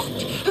 As what?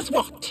 As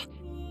what?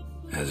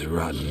 As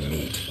rotten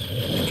meat.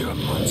 And you're a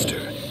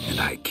monster, and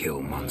I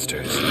kill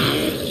monsters.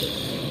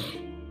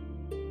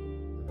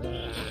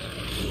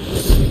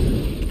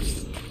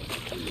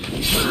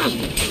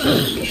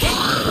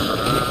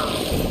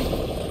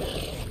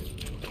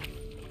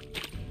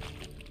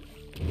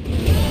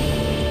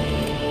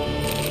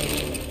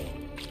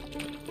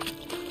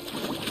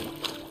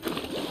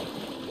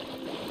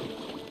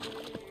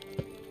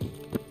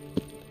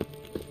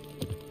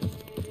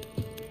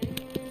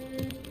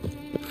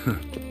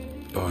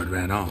 Bard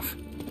ran off.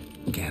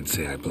 Can't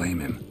say I blame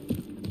him.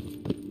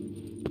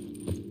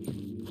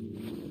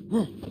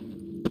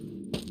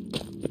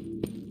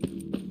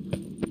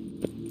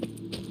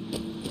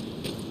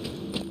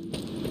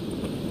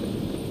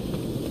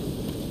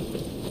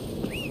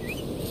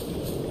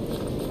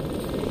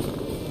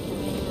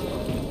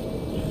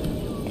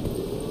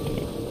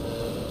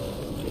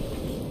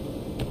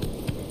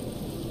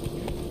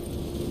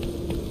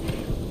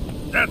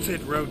 That's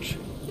it, Roach.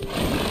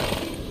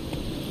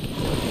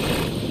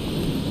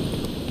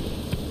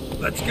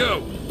 Let's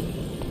go.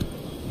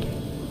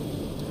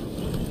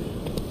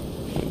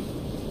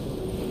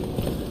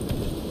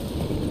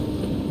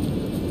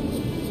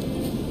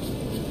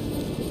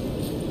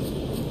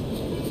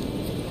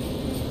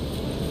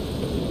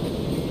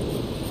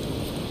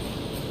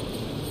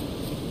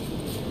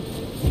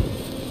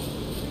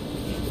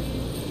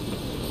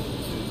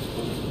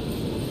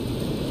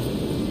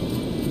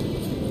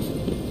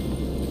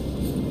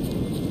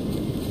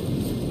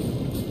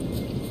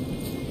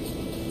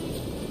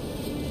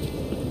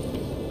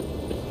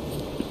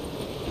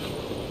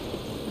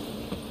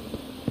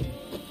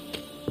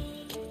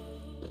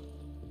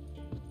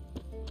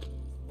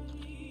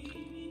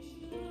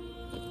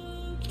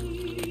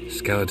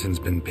 Skeleton's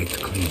been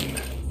picked clean.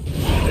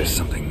 There's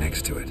something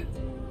next to it.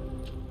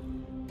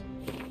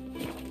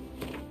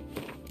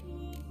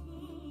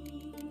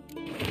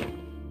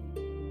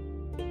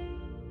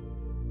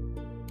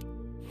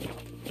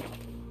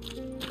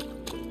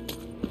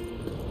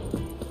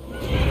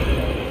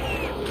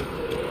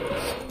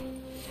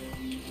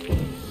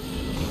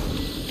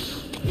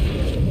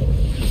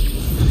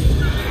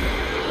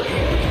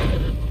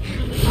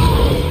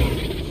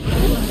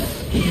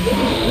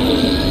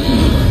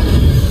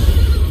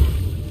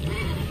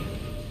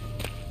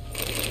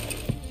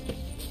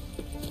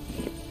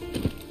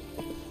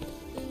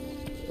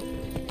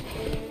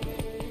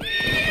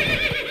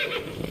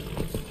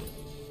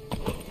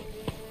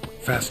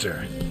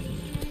 Faster.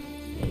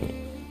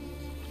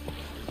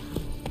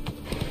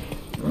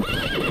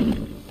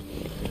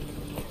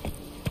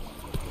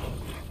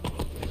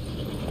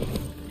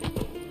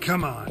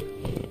 Come on.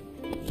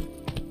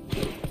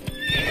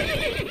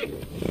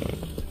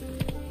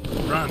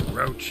 Run,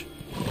 Roach.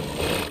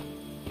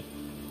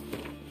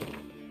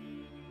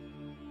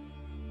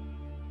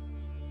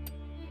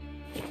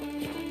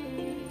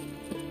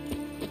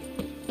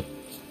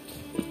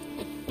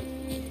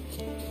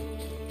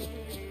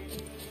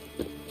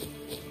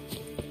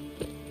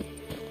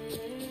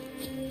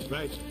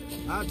 Right.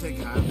 I'll take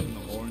half from the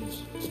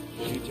horns.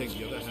 You take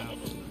the other half.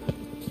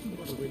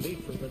 What do we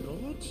need from the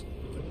gods?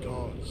 The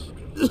gods.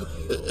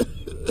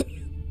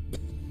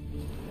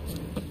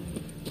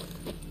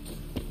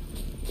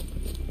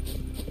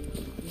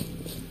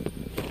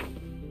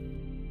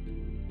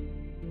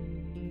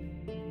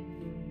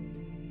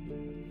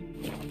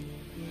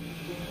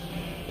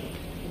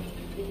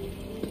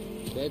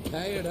 Dead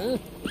tired, huh?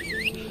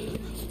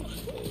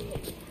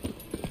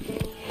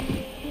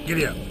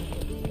 Giddy up.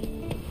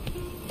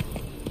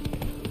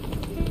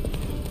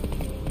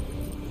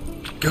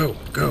 Go,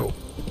 go.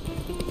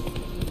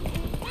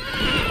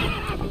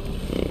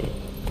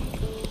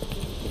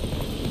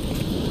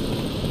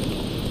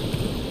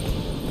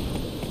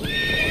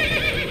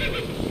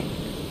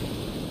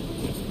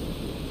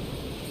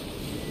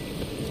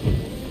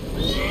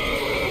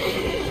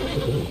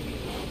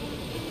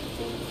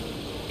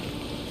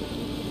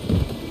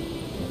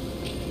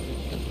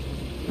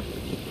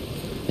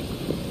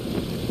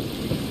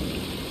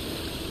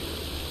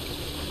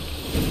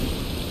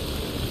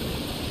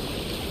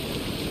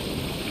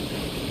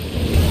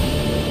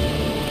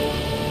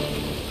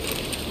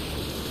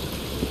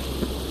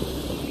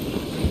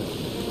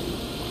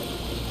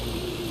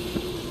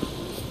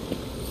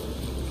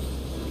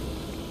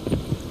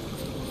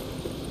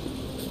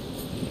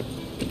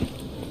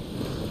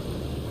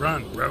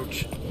 Run,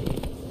 Roach.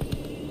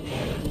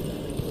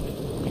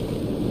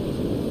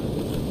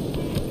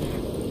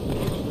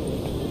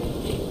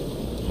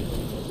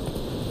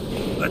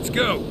 Let's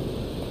go.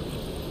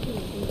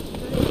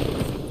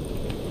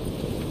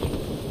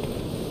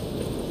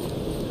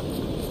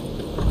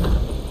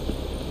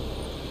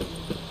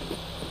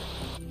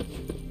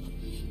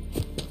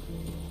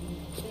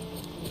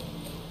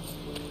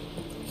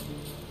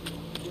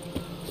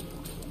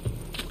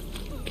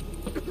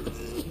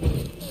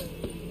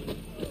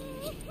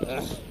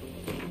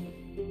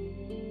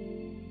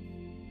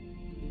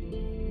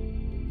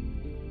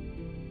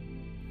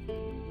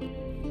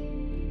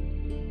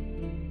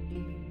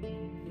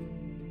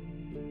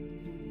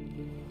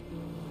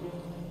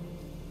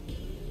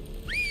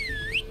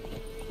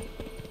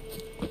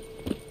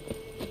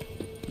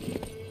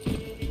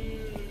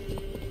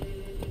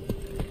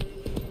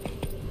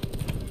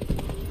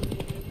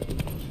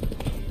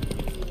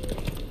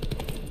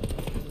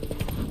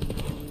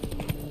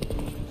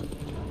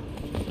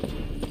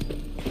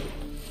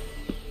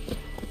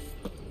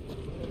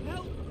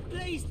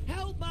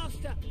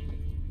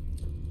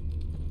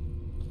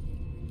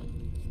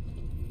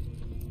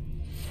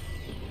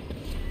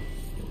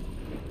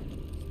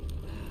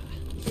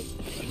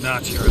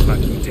 Not your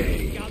lucky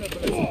day.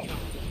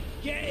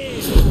 Get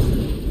in!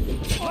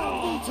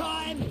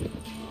 Time!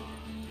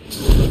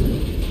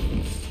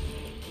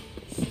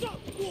 Stop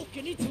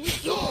walking into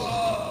it!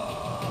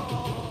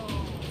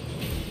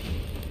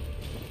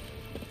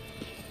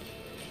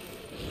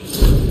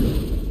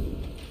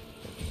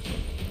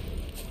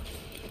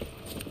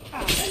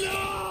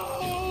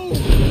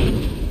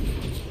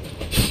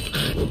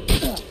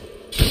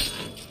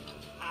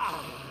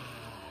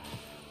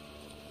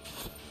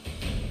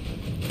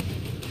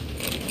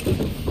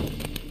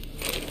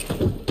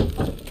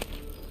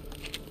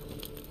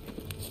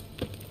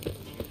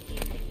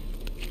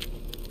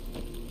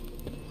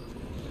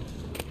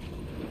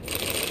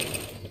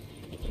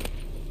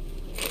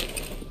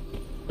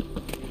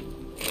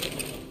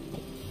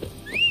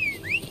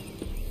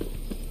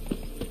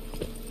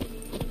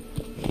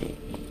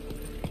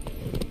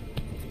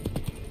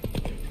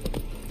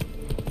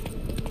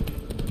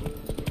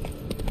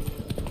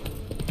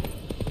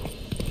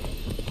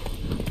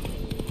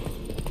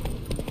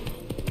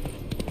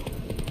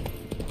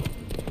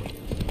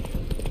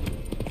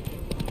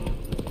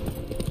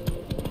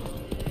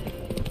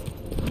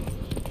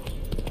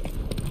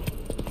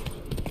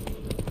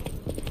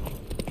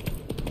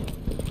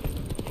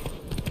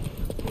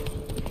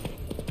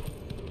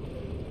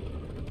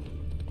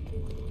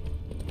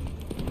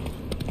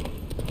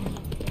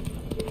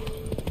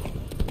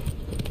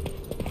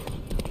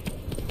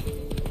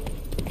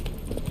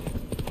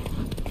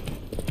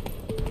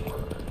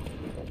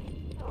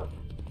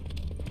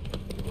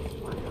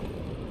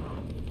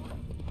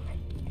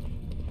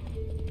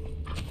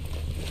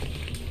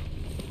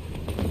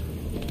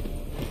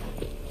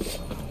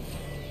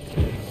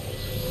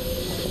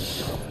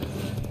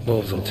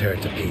 Wolves will tear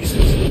it to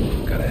pieces.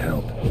 Gotta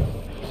help.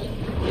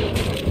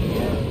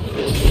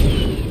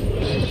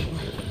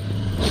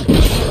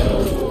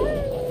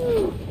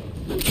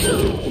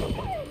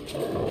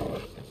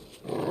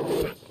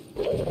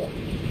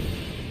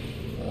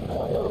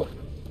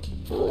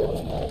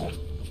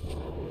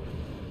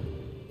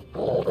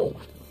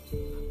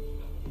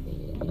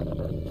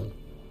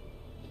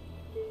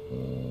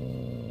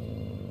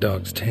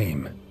 Dog's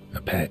tame.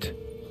 A pet.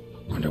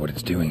 Wonder what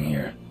it's doing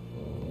here.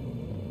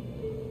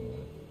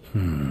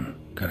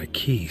 Got a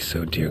key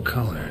sewed to your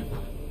collar.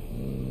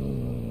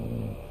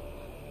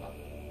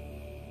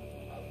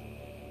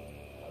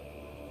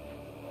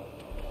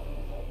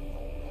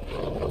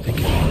 I think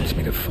it wants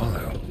me to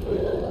follow.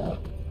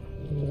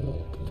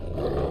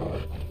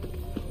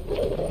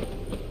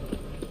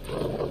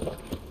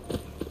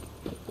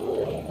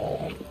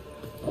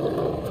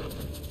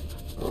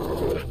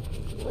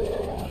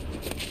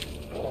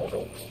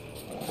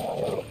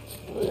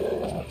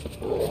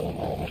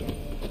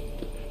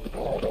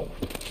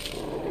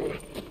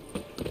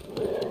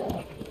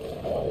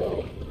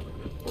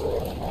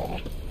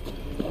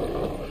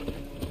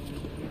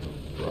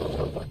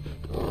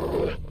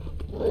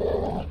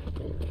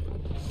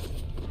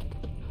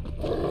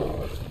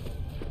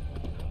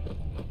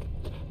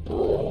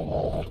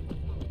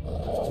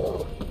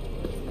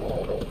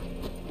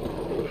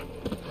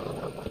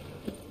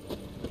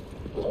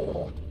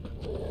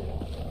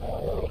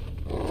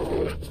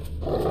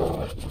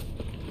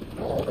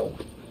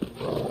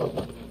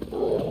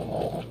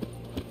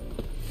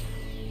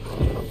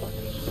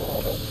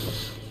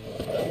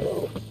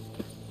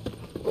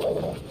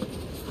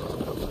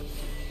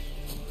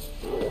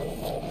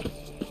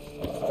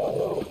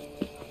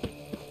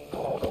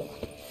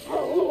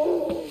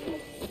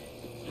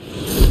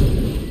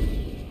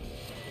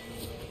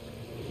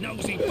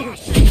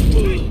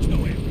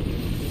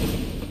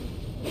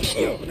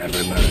 You'll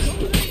never learn.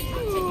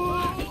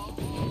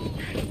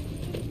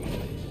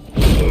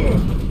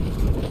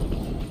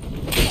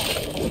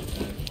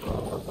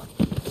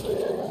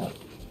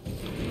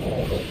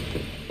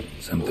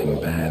 Something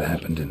bad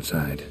happened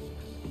inside.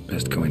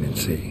 Best go in and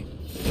see.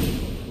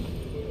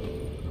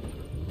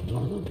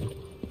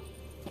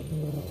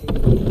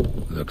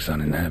 Looks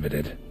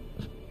uninhabited.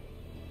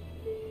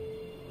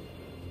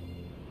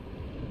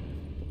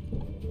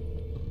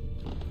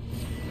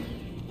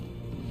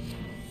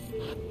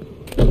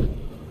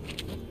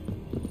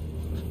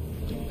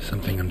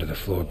 Something under the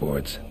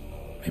floorboards.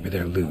 Maybe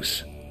they're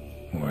loose.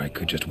 Or I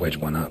could just wedge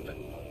one up.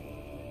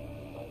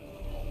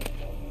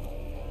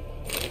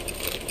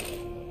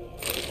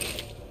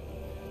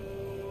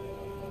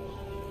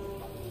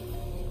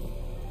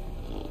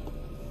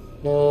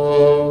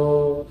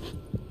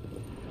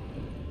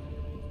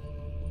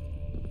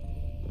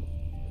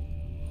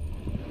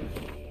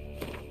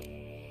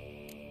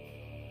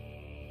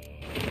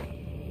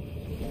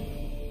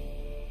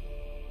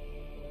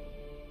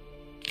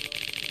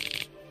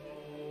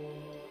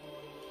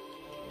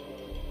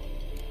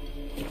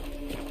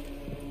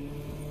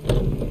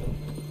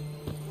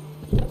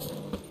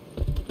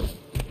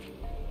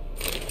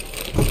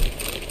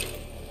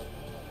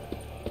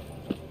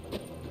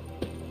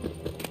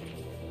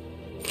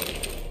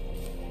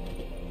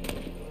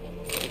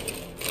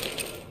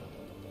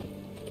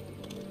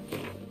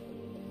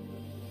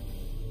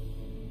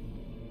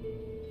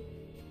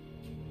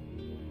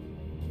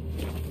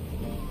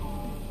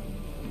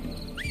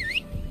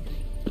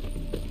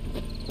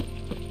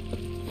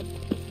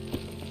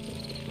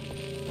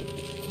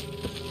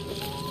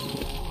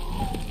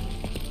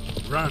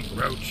 Run,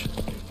 Roach.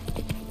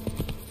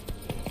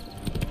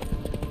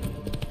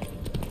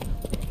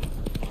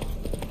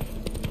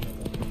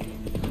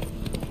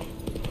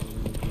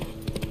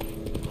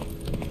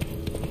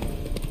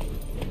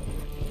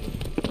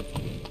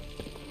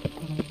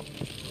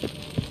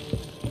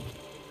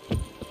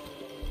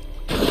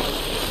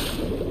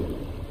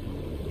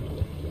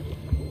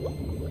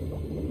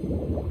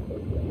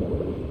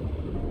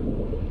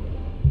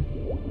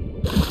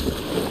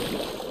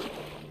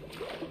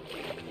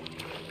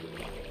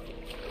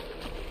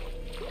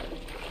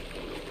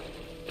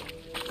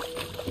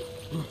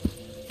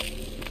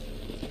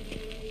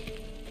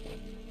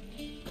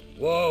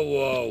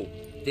 Whoa.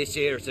 This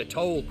here's a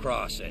toll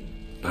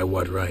crossing. By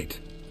what right?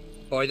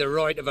 By the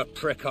right of a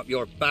prick up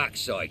your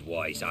backside,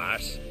 wise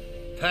ass.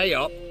 Pay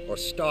up or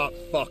start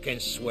fucking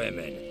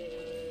swimming.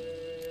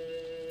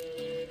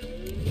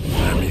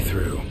 Let me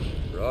through.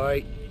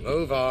 Right,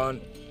 move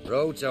on.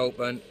 Road's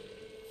open.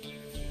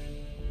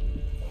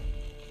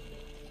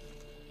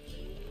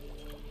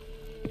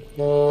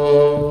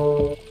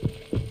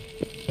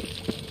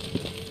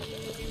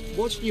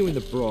 What's new in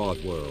the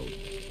broad world?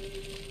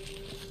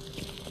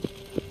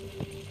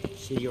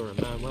 See, you're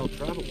a man well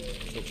travelled,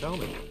 so tell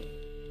me.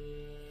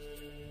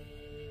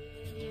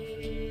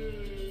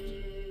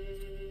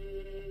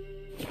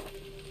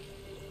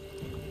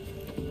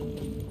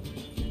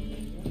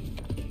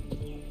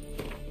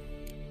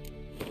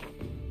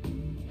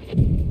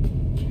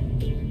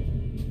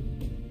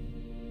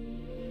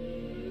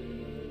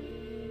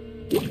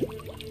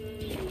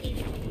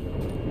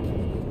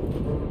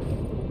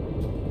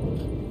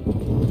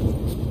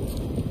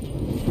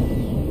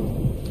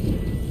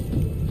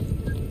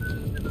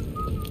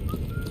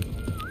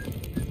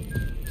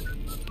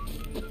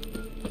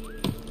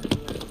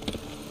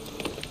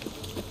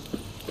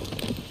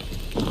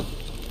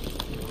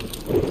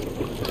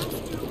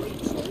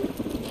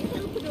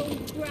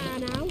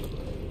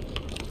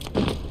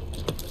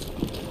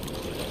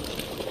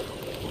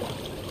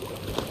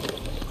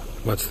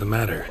 What's the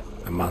matter?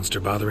 A monster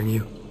bothering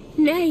you?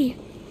 Nay,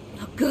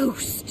 a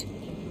ghost.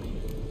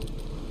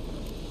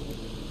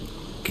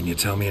 Can you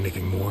tell me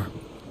anything more?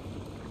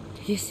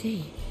 You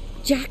see,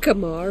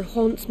 Jackamar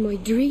haunts my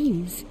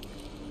dreams.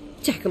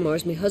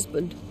 Jackamar's my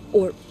husband,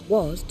 or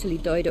was till he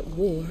died at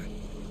war.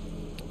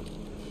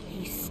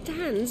 He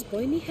stands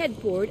by me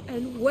headboard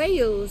and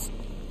wails.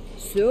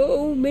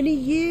 So many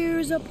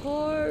years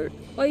apart,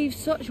 I've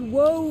such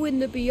woe in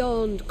the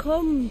beyond.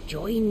 Come,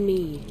 join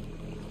me.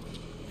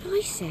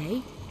 I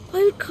say,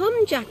 I'll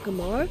come,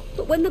 Jackamar,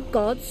 but when the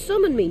gods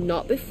summon me,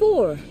 not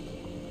before.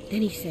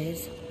 Then he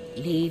says,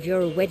 leave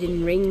your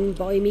wedding ring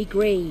by me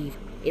grave.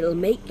 It'll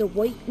make the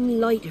waiting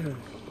lighter.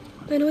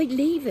 And I'd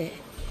leave it,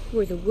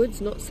 where the wood's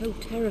not so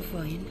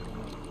terrifying.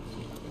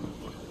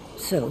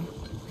 So,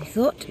 I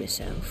thought to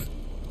myself,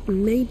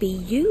 maybe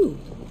you.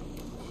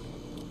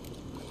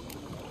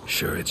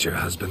 Sure it's your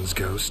husband's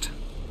ghost?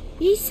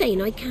 He's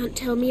saying I can't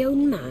tell me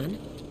own man.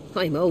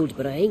 I'm old,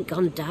 but I ain't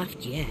gone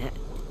daft yet.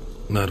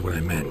 Not what I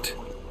meant.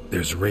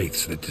 There's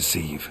wraiths that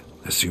deceive,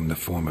 assume the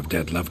form of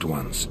dead loved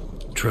ones.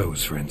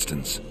 Trows, for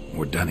instance,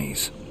 or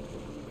dunnies.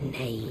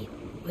 Nay,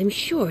 I'm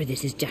sure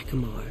this is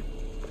Jackamar.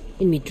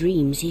 In me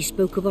dreams he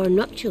spoke of our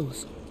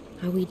nuptials,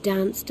 how we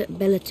danced at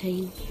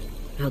Bellatane,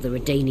 how the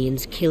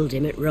Redanians killed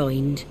him at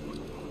Rind.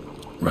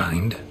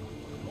 Rind?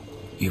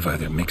 You've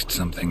either mixed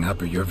something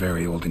up or you're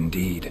very old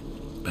indeed.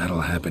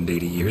 Battle happened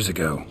 80 years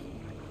ago.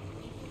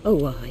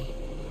 Oh, aye.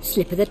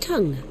 Slip of the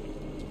tongue.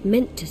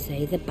 Meant to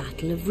say the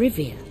Battle of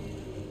Rivia.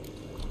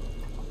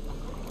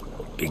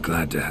 Be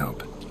glad to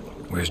help.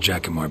 Where's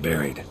Jackamar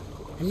buried?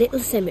 A little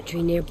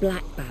cemetery near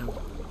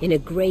Blackbow, in a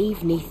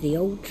grave neath the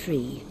old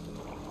tree.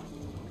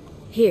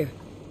 Here,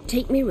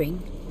 take me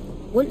ring.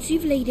 Once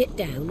you've laid it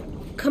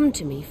down, come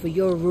to me for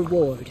your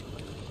reward.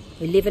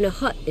 I live in a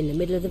hut in the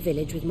middle of the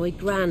village with my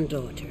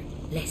granddaughter,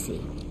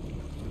 Leslie.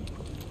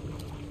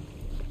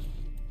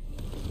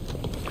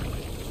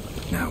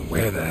 Now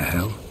where the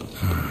hell?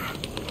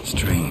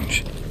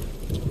 Strange.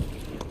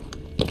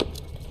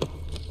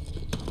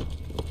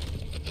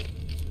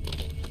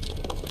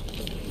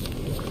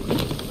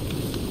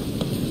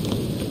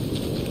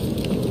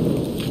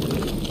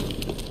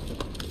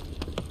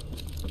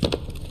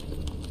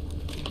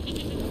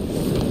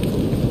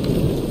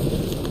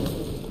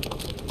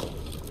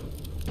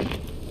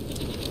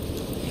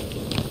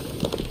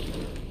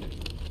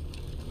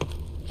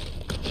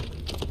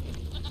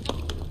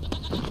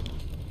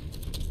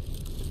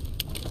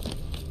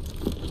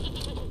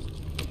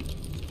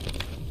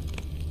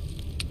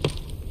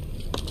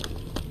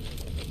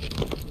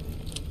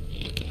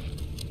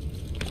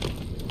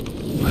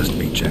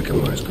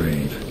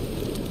 grave.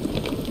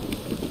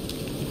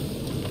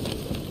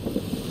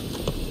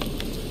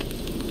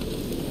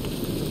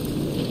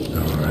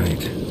 All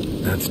right,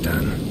 that's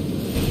done.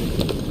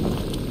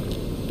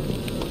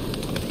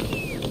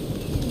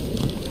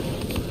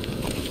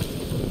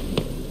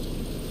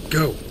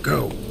 Go,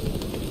 go.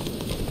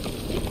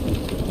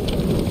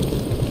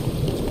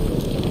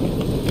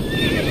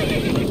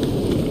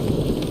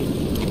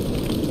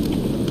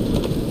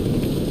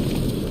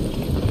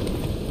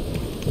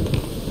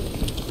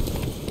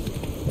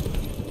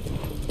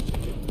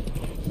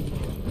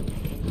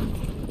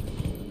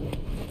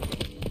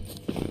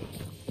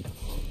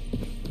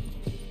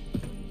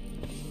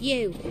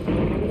 You,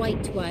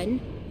 white one.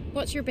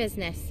 What's your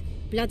business?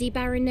 Bloody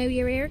Baron know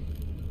you're here?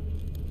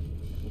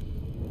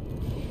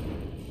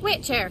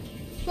 Witcher,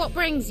 what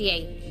brings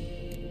ye?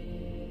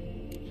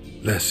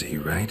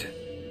 Lessie, right?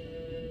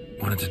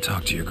 Wanted to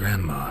talk to your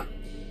grandma.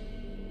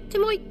 To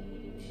my...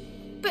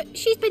 But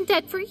she's been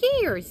dead for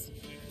years.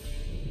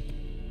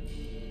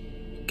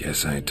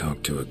 Guess I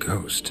talked to a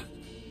ghost.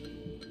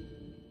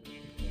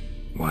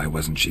 Why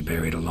wasn't she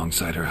buried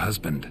alongside her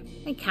husband?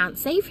 I can't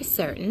say for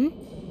certain.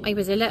 I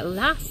was a little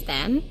lass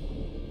then.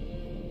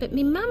 But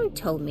me mum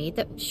told me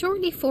that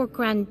shortly before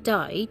Gran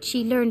died,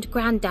 she learned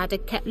Grandad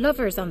had kept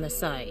lovers on the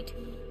side.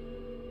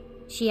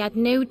 She had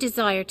no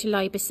desire to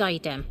lie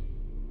beside him.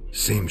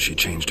 Seems she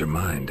changed her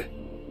mind.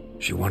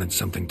 She wanted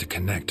something to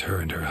connect her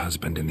and her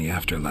husband in the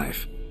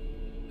afterlife.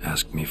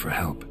 Asked me for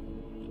help.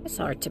 It's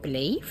hard to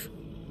believe.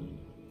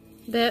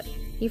 But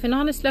you've an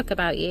honest look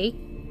about ye.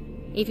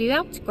 If you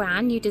helped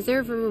Gran, you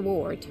deserve a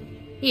reward.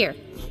 Here,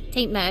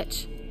 tain't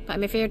much, but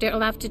I'm afraid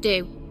it'll have to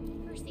do.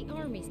 First the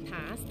army's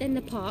passed, then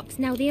the pox,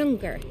 now the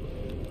hunger.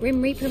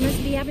 Grim Reaper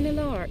must be having a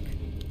lark.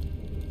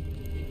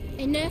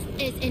 Enough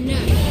is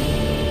enough.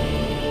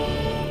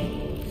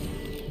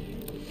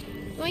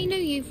 Do I know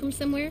you from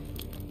somewhere?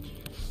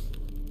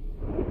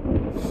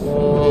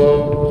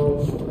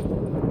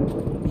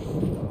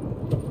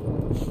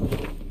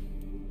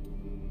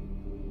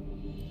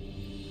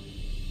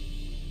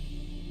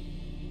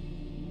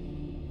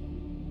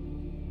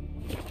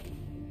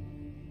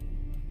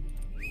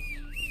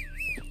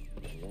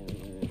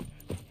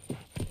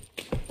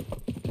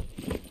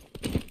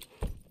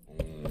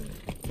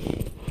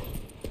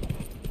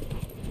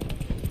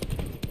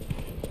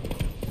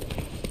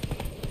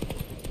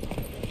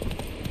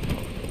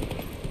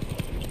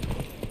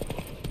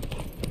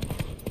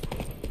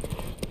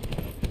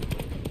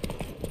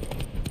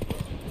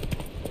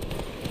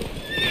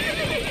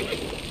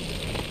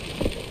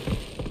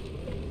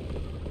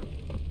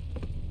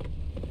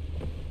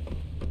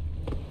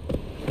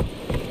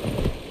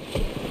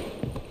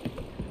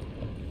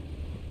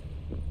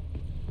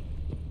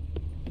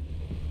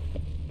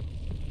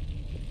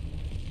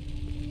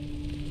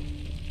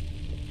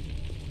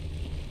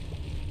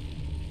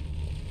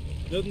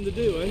 Nothing to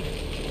do, eh?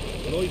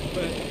 Well, I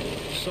bet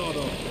sod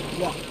off.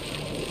 What?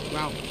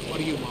 Well, what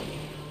do you want?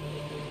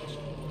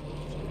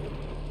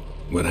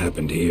 What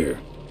happened here?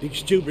 He's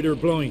stupid or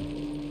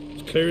blind.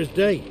 It's clear as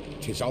day.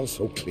 'Tis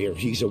also clear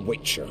he's a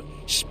witcher.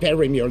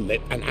 Spare him your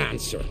lip and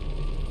answer.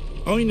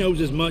 I knows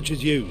as much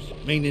as yous,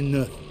 meaning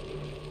nothing.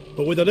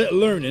 But with a little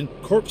learning,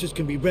 corpses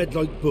can be read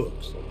like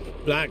books.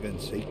 Black and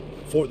see,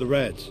 for the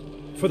Reds.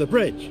 For the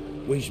bridge.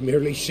 We've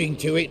merely seen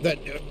to it that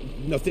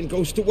nothing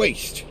goes to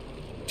waste.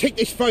 Take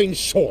this fine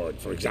sword,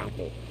 for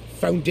example.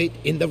 Found it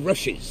in the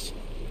rushes.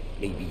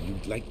 Maybe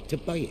you'd like to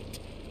buy it.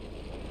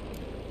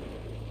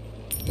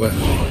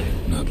 Well,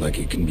 not like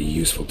it can be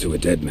useful to a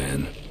dead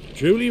man.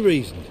 Truly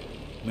reasoned.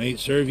 May it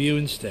serve you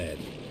instead.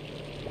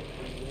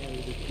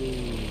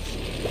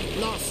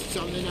 Lost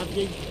something, have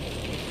you?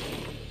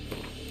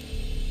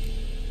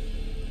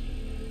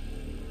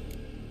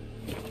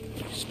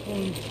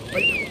 Spined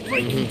like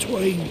breaking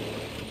twain.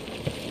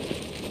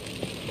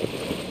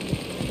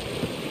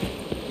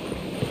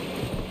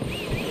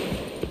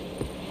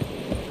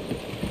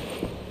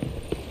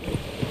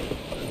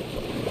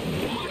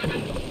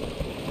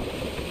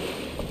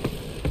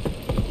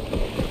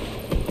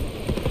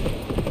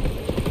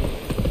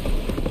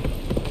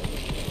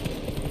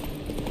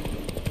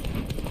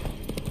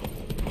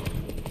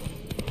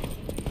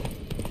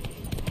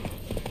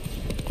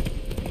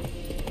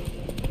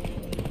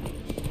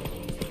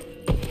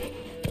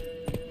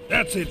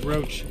 That's it,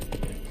 Roach.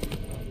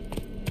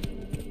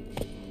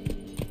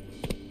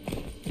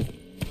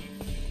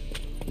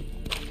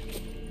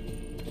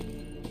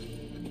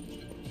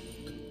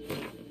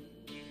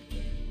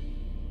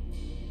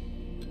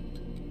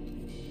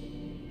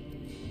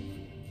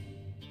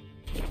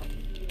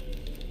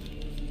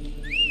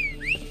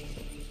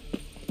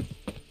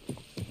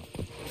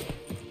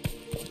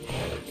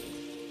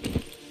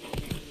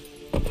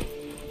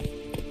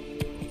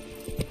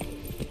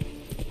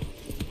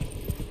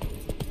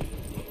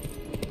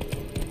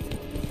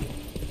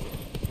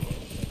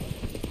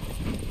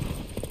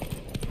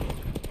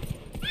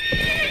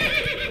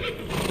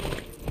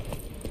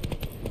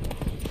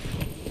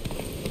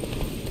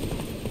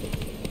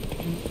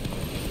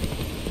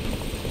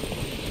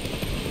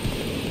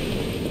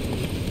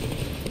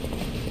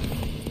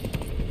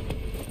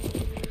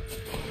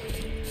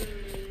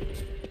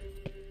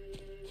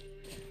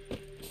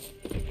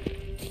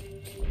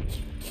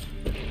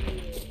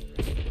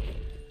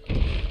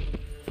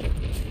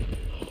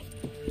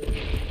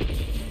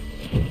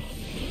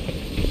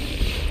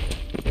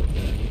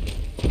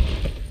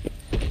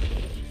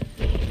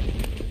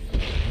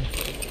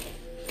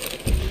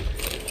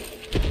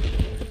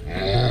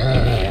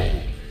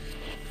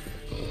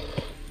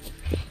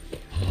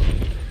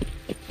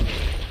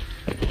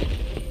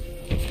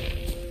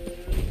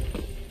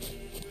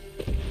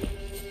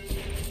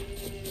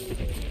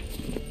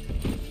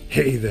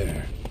 Hey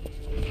there.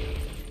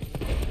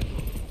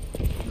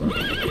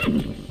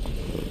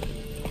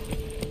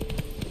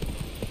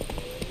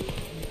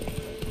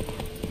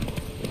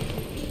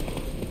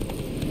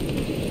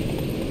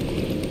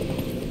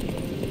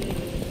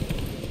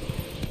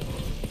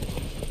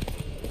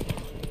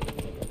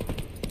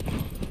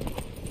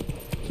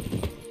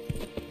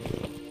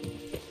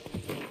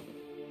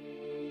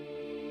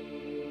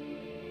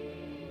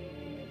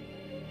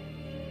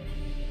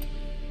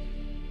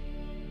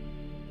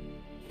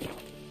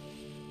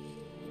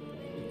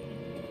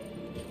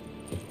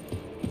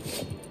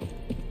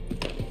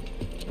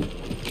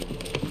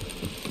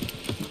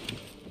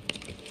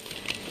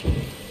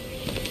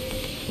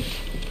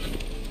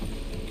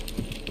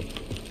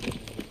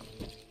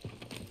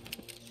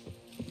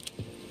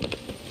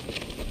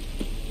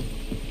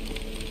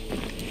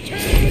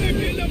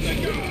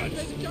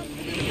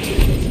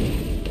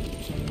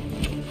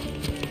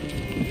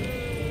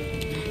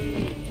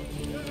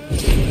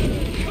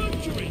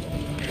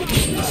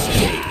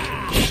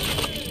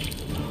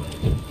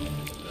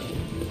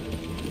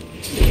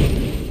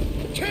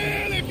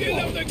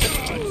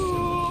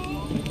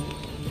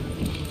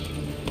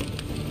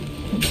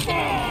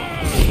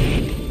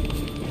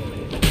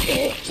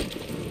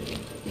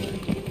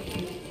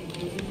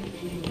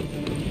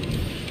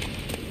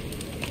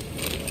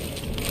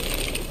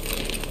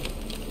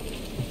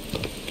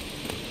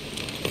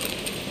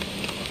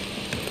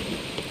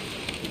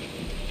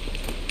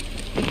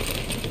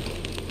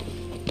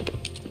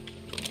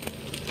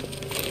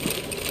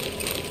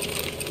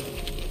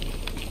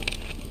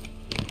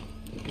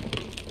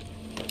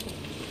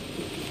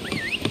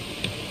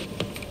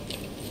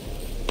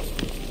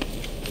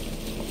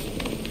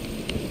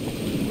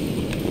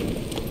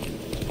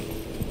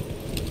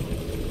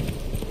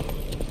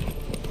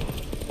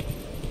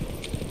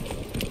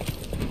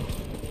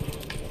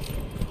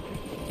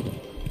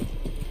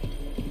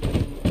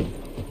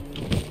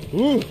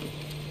 Ooh.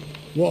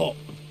 What?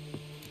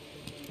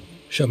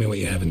 Show me what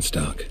you have in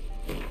stock.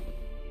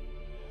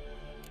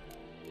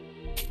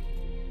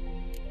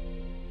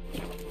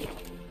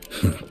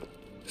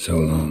 So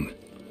long.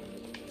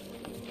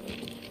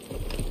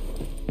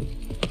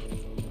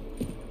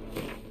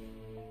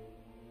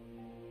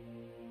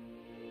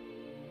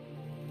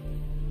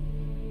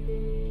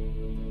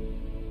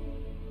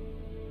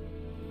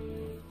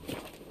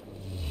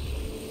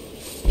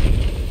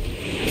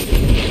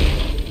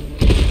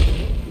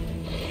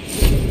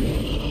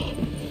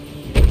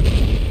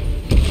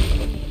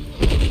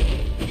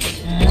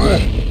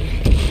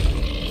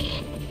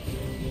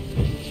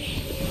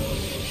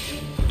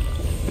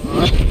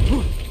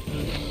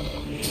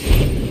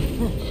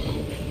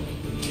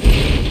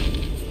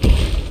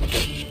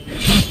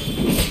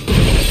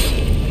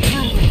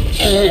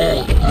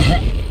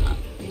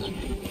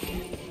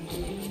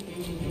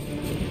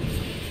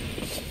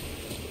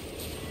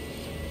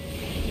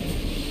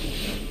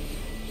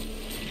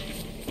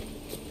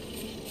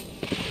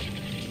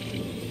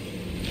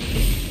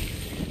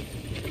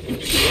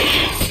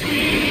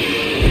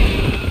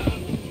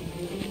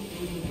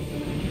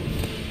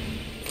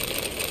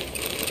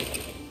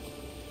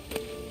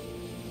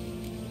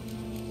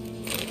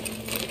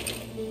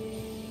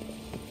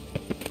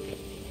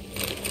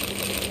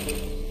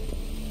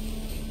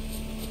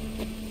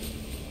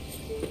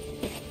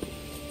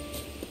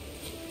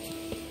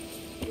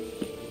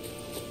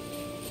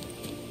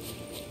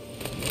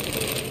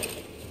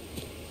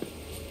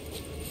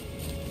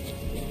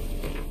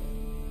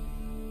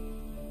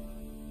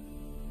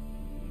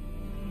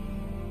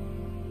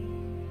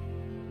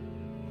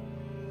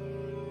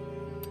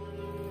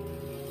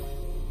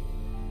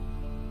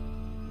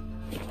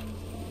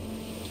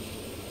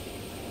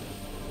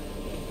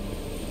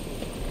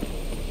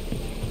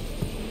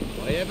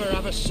 If I ever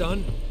have a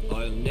son,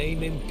 I'll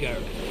name him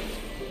Gareth.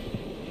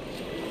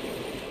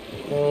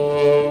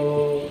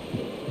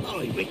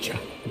 Aye, Witcher.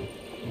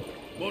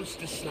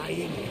 Monster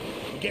slaying,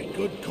 get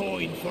good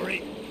coin for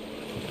it.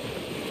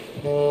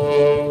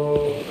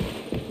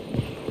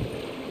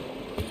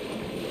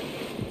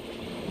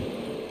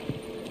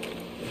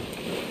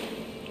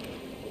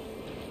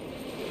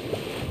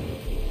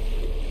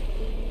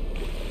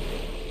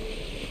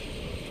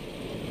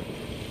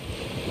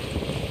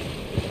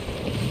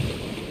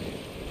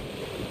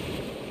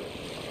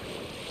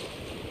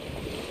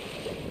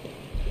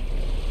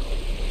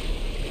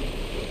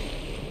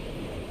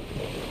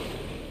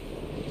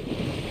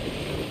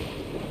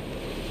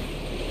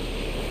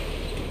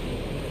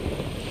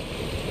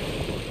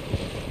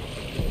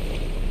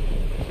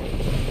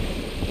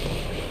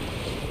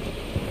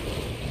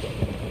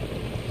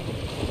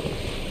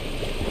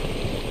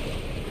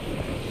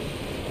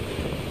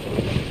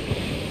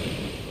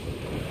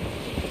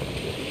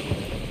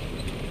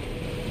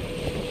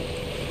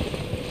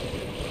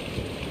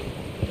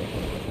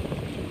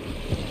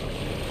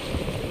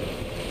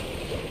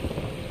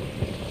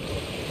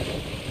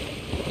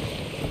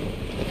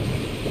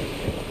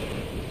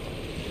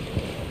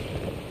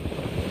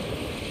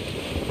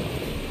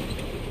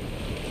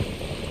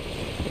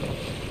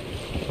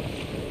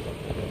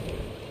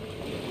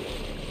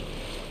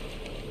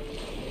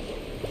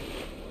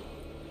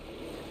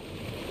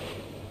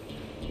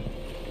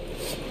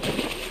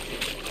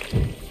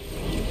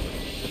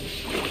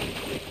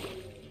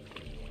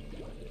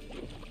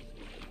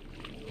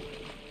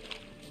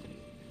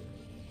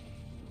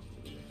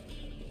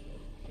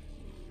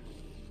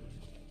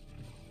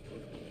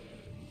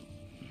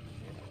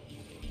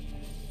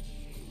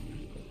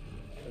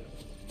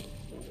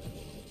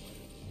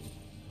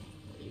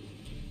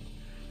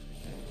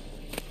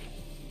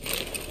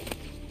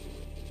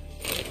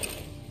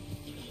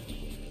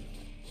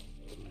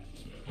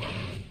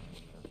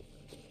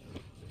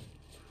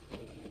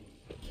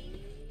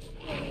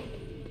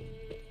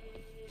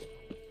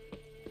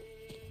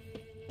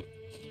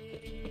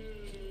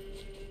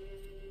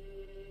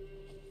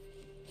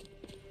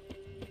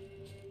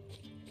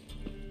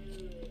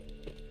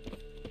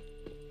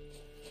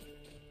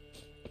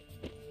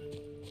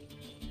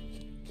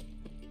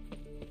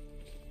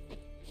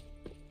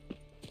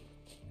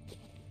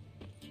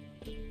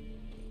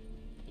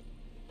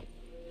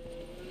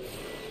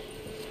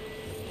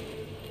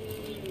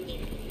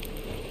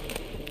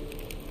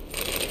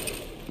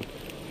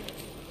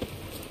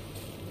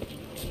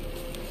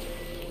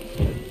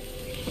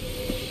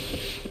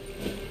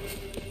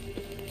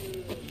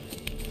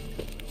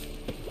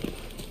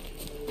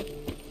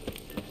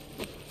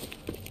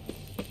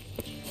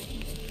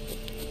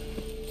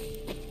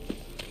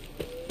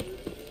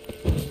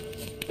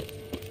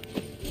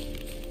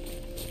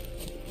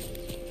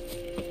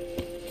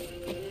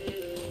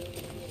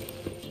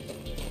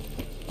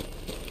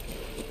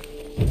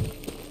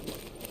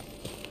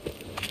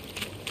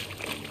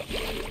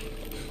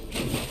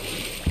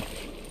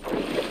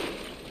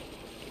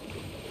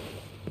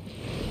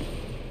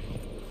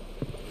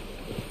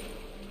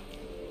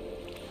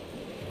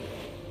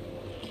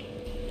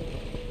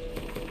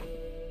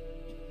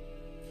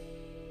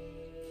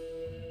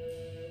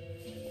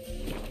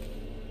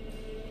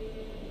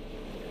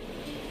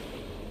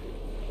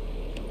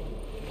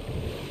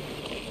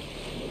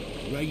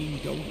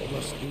 paint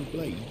rusty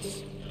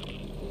blades.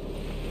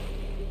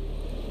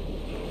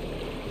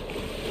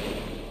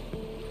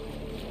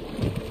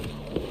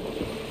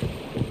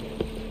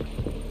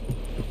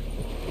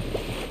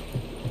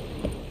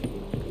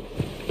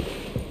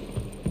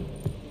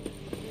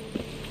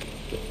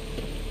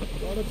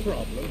 Got a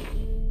problem?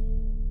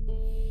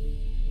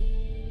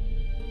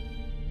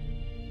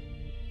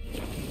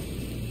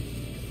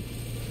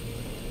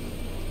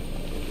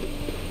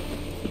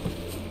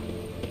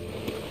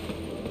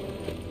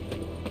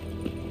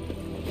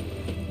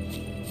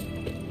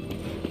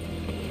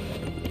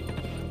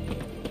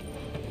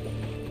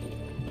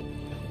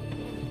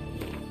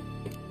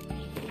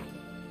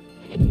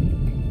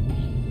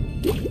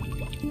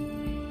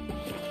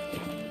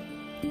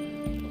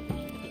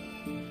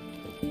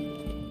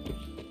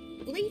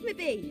 Leave me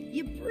be.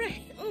 Your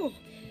breath. Oh,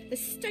 the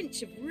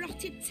stench of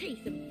rotted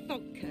teeth and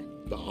vodka.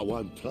 But I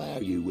won't plough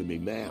you with me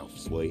mouth,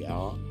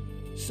 sweetheart.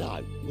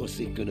 So, what's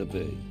it gonna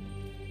be?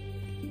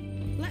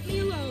 Let me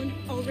alone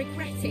or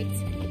regret it.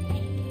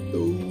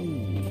 Ooh,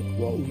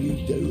 what'll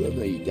you do to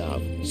me,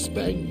 Dove?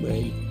 Spank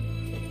me?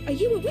 Are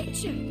you a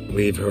witcher?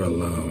 Leave her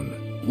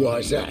alone.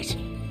 Why's that?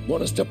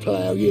 Want us to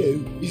plough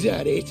you? Is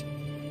that it?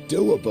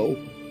 Doable,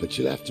 but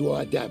you'll have to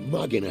hide that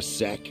mug in a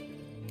sec.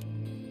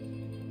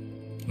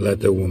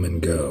 Let the woman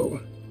go.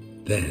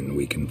 Then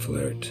we can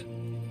flirt.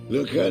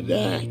 Look at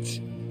that!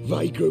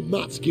 Vagrant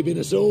Mutt's giving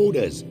us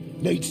orders.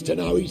 Needs to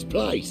know his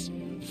place.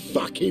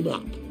 Fuck him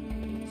up.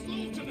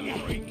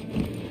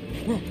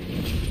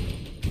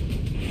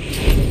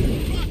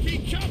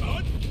 Fucking come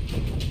on!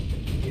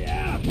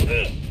 Yeah!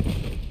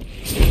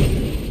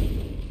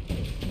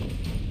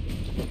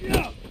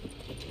 Yeah!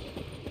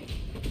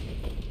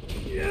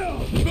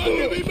 Yeah!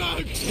 Mug me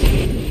mug!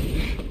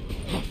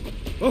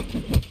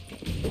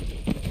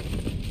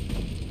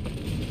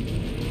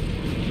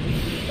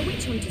 The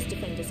witch hunters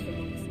defend us for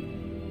once.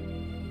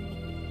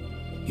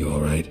 You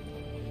alright?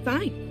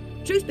 Fine.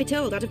 Truth be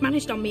told, I'd have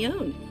managed on my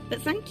own.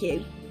 But thank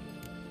you.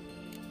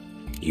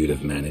 You'd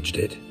have managed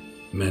it?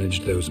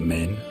 Managed those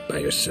men by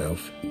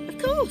yourself? Of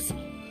course.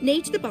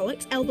 Knee to the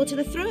bollocks, elbow to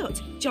the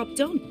throat. Job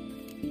done.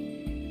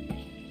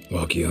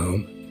 Walk you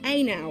home?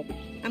 Hey now.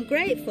 I'm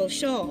grateful,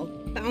 sure,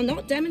 but I'll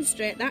not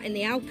demonstrate that in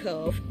the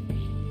alcove.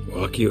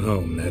 Walk you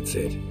home, that's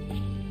it.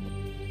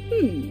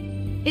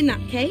 In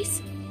that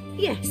case,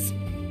 yes.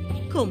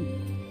 Come.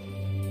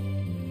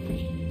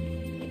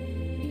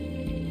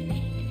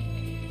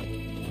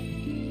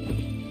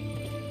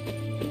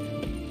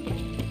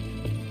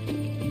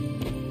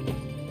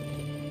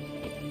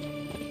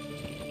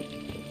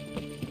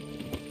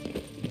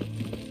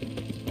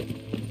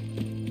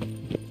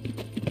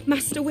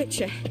 Master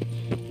Witcher,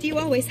 do you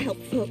always help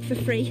folk for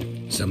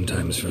free?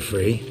 Sometimes for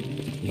free,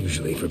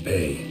 usually for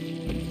pay.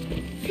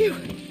 Phew.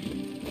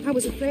 I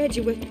was afraid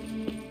you were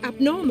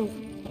abnormal.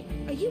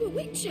 Are you a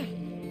witcher?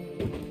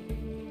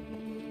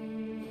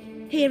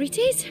 Here it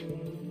is.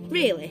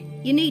 Really,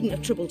 you needn't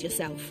have troubled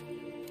yourself.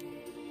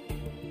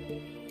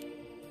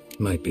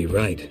 Might be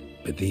right,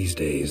 but these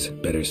days,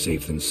 better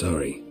safe than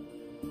sorry.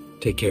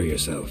 Take care of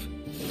yourself.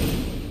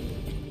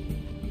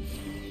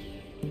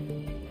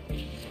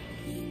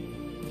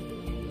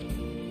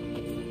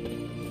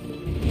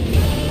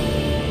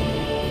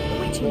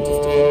 Witch hunters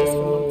defend us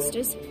from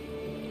monsters.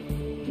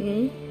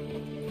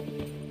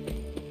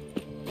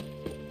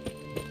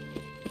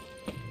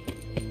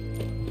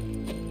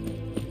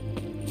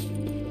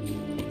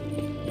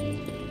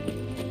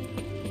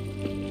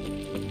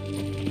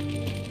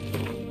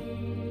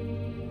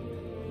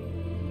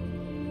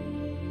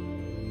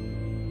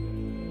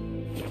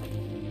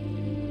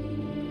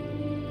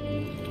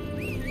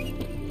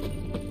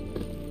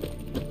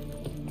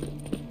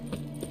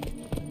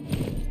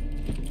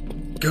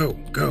 Go,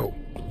 go.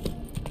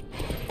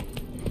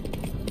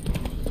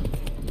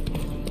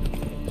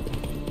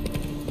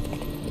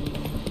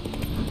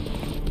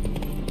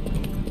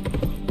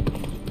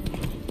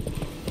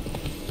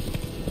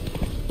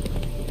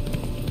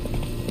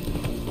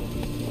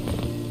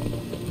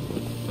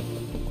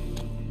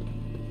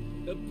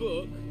 A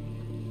book?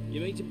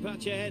 You mean to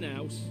patch a hen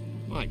house?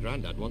 My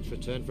granddad once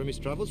returned from his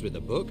travels with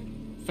a book.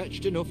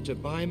 Fetched enough to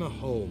buy him a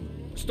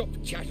home. Stop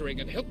chattering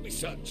and help me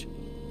search.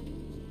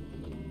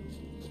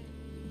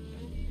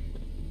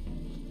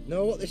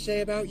 Know what they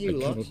say about you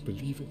lot? cannot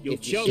believe it. You're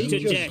If you choked to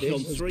seek death on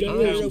justice, 3 hire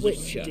a pounds of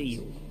witcher.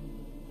 steel.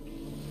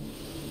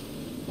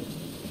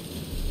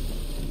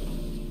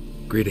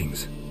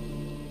 Greetings.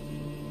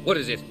 What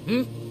is it,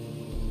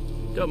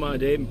 Don't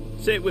mind him.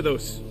 Sit with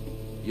us.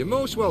 You're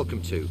most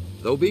welcome to.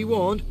 Though be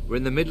warned, we're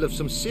in the middle of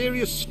some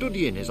serious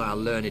studying, as our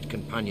learned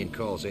companion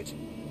calls it.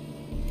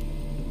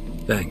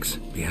 Thanks.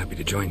 Be happy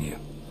to join you.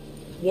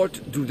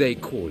 What do they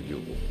call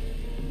you?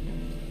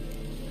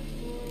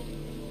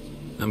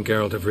 I'm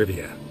Geralt of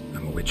Rivia.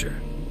 I'm a witcher.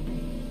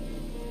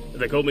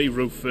 They call me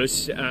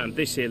Rufus, and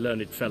this here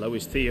learned fellow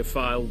is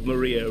Theophile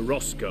Maria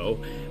Roscoe,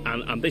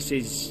 and this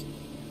is...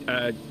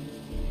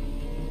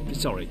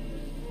 sorry.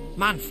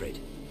 Manfred.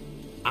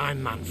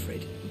 I'm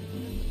Manfred.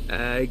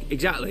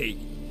 Exactly.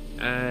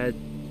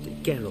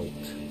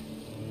 Geralt.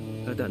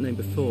 Heard that name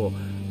before.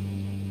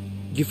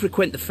 You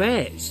frequent the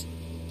fairs?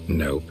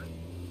 Nope.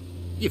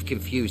 You've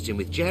confused him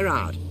with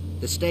Gerard,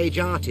 the stage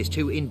artist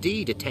who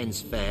indeed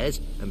attends fairs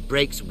and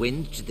breaks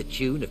wind to the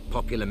tune of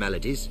popular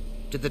melodies.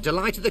 To the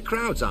delight of the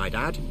crowds, I'd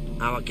add.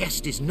 Our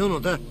guest is none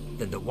other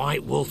than the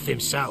White Wolf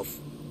himself.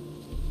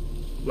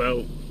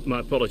 Well, my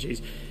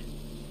apologies.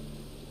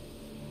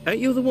 Ain't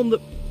you the one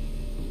that...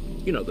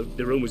 You know,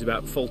 the rumours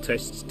about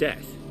Foltest's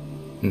death?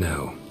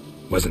 No,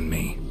 wasn't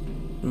me.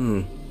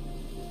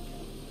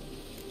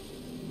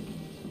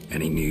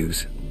 Any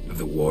news of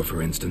the war,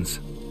 for instance?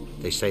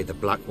 They say the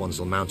Black Ones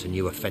will mount a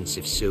new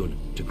offensive soon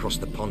to cross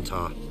the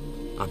Pontar.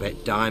 I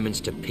bet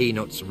diamonds to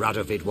peanuts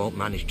Radovid won't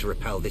manage to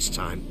repel this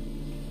time.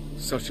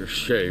 Such a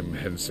shame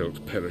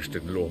Henselt perished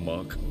in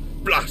Lormark.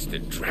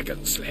 Blasted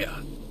dragon slayer.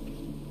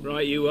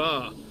 Right you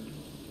are.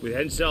 With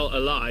Henselt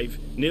alive,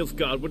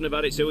 Nilfgaard wouldn't have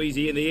had it so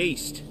easy in the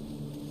east.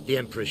 The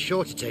Emperor's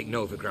sure to take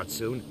Novigrad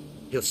soon.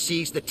 He'll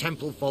seize the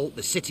Temple Vault,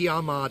 the City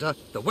Armada.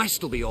 The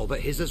West will be all but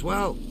his as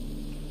well.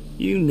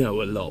 You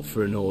know a lot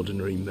for an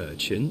ordinary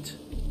merchant.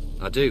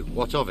 I do.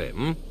 What of it,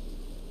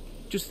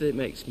 Just that it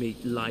makes me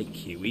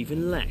like you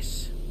even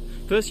less.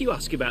 First you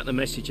ask about the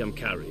message I'm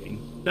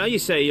carrying. Now you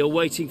say you're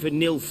waiting for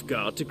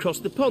Nilfgaard to cross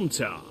the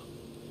Pontar.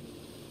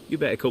 You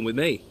better come with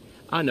me.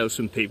 I know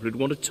some people who'd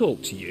want to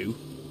talk to you.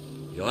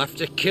 You'll have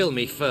to kill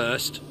me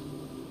first.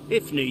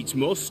 If needs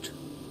must.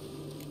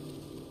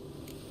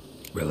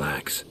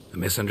 Relax. A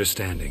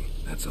misunderstanding.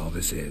 That's all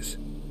this is.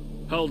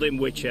 Hold him,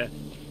 Witcher.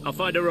 I'll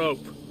find a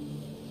rope.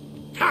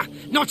 Ha!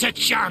 Not a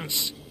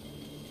chance!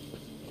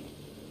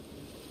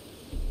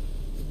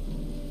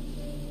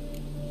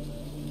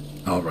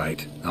 All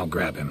right, I'll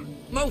grab him.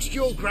 Most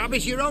you'll grab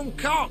is your own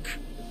cock.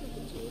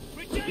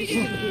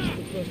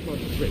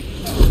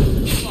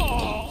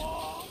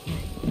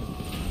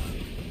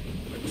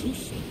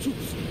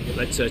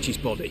 Let's search his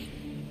body.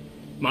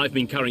 Might have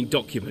been carrying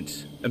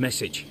documents, a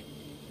message.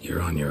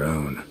 You're on your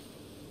own.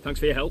 Thanks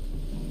for your help.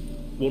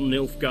 One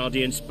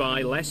Nilfgaardian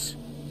spy less.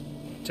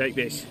 Take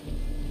this.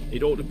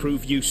 It ought to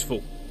prove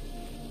useful.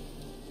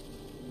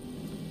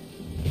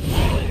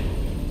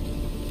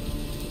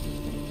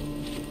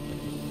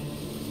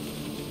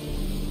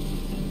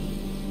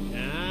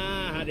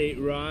 Ah, had it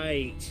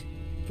right.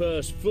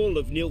 Purse full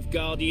of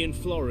Nilfgaardian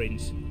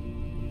florins.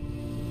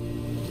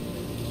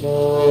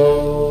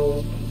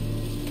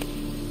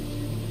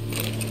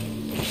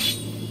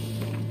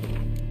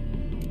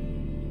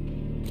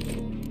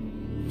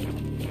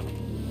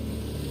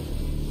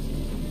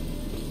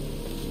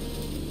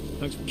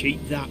 Thanks.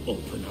 Keep that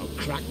up and I'll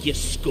crack your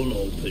skull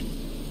open.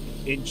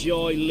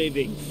 Enjoy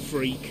living,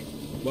 freak,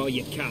 while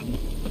you can.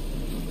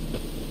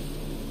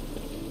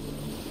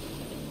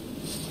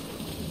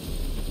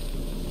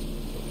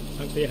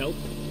 Thanks for your help.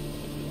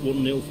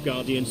 One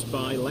Nilfgaardian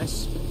spy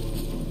less.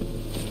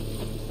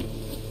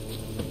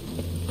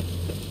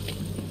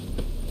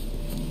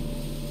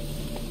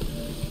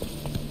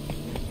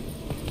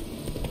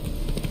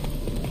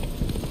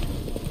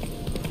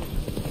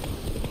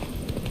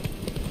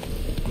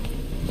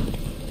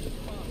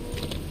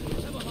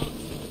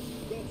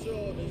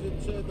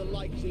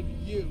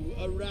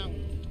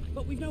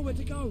 But we've nowhere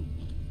to go.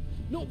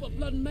 Not but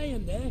blood and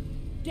mayhem there.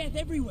 Death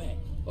everywhere.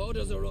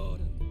 Orders are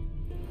orders.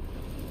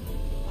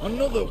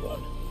 Another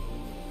one.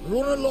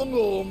 Run along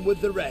home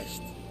with the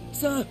rest.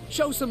 Sir,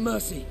 show some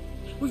mercy.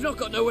 We've not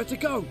got nowhere to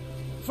go.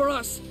 For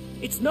us,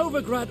 it's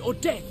Novigrad or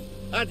death.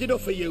 Had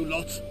enough of you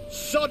lot.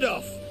 Sod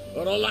off,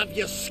 or I'll have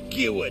you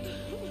skewered.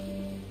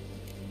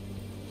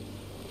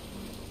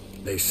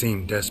 They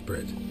seem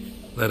desperate.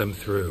 Let them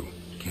through.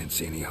 Can't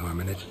see any harm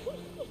in it.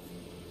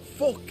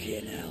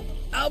 Fucking hell.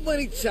 How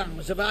many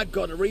times have I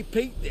got to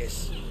repeat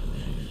this?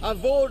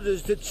 I've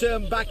orders to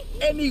turn back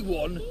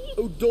anyone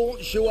who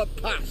don't show a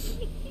pass.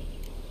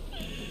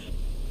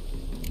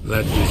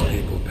 Let these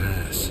people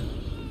pass.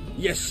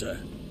 Yes, sir.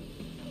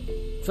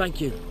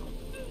 Thank you.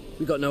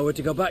 We got nowhere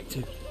to go back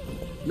to.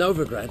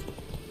 Novigrad.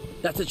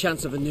 That's a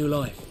chance of a new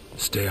life.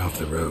 Stay off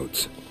the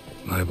roads.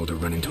 Liable to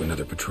run into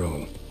another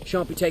patrol.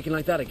 Shan't be taken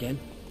like that again.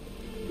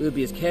 We'll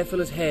be as careful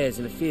as hares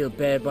in a field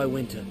bared by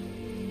winter.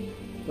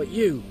 But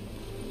you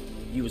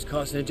was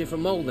cast in a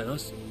different mould than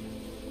us.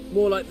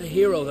 More like the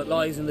hero that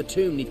lies in the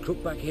tomb neath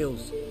Crookback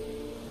Hills.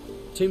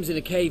 Tomb's in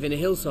a cave in a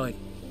hillside.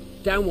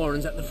 Down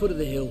Warren's at the foot of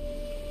the hill.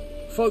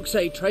 Folk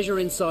say treasure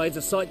inside's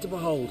a sight to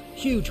behold.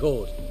 Huge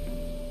hoard.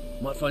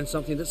 Might find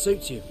something that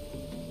suits you.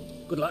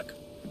 Good luck.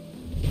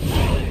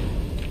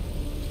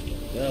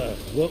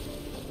 What?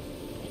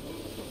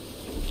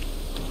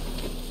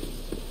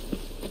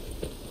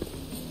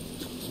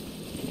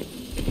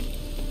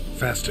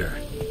 Faster.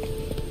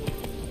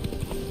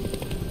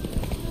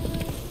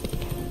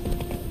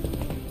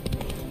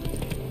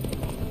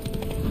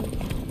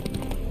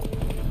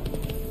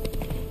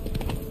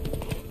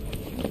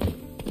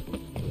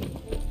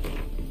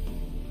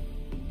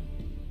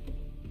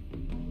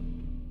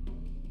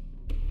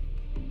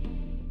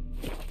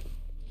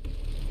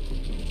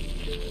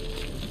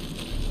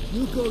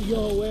 You go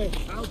your way,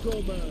 I'll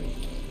go mine.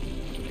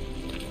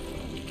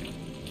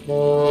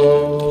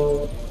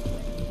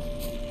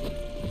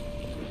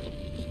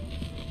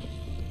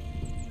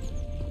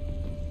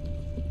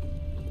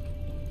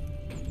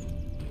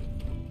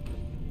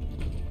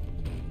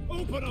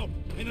 Open up,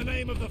 in the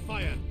name of the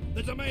fire.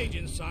 There's a mage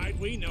inside,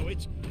 we know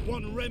it.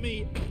 One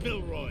Remy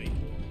Vilroy.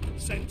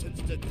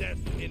 Sentenced to death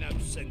in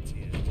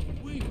absentia.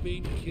 We've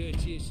been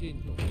courteous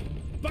enough.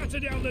 Batter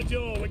down the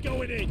door, we're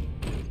going in!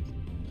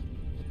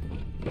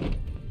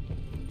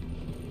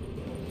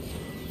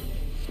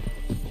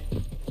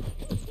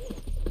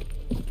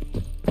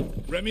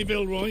 Remy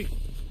Vilroy,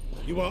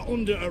 you are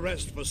under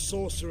arrest for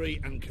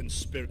sorcery and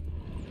conspiracy.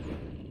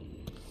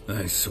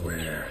 I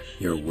swear,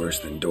 you're worse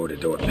than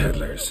door-to-door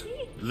peddlers.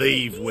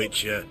 Leave,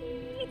 Witcher,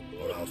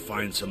 or I'll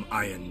find some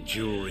iron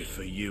jewelry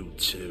for you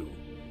too.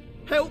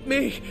 Help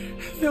me!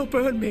 They'll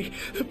burn me!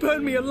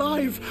 Burn me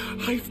alive!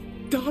 I've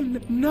done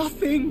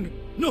nothing!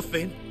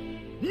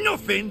 Nothing?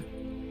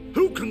 Nothing?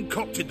 Who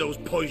concocted those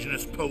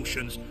poisonous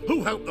potions?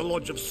 Who helped the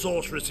Lodge of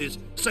Sorceresses,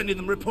 sending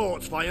them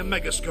reports via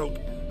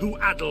Megascope? Who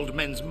addled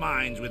men's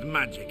minds with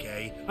magic,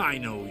 eh? I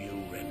know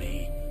you,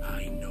 Remy.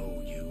 I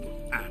know you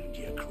and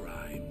your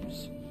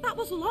crimes. That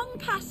was long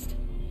past.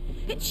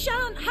 It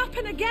shan't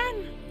happen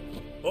again.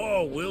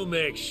 Oh, we'll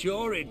make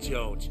sure it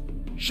don't.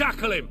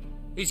 Shackle him!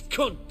 He's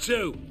cunt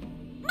too!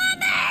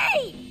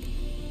 Mummy!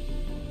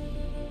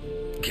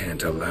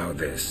 Can't allow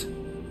this.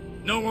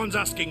 No one's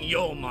asking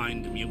your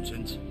mind,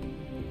 mutant.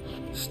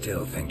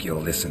 Still think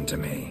you'll listen to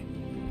me.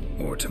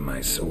 Or to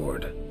my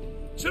sword.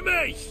 To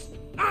me!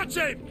 At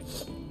him!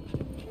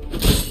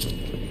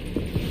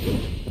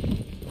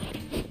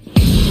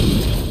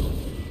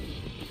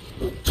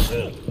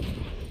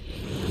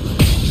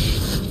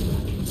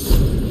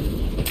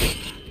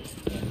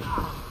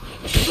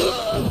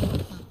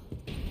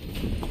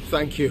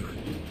 Thank you.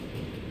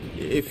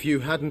 If you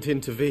hadn't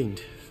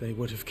intervened, they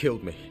would have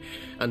killed me.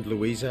 And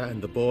Louisa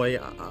and the boy,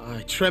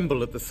 I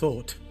tremble at the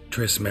thought.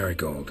 Triss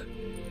Marigold.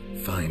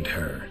 Find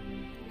her.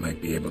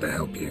 Might be able to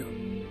help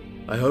you.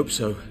 I hope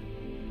so.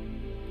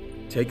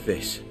 Take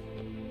this.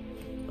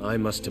 I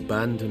must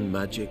abandon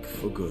magic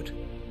for good.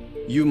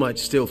 You might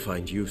still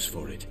find use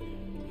for it.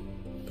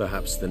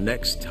 Perhaps the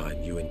next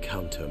time you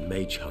encounter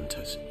mage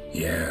hunters.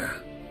 Yeah,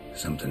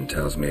 something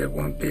tells me it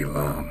won't be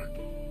long.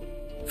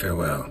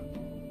 Farewell.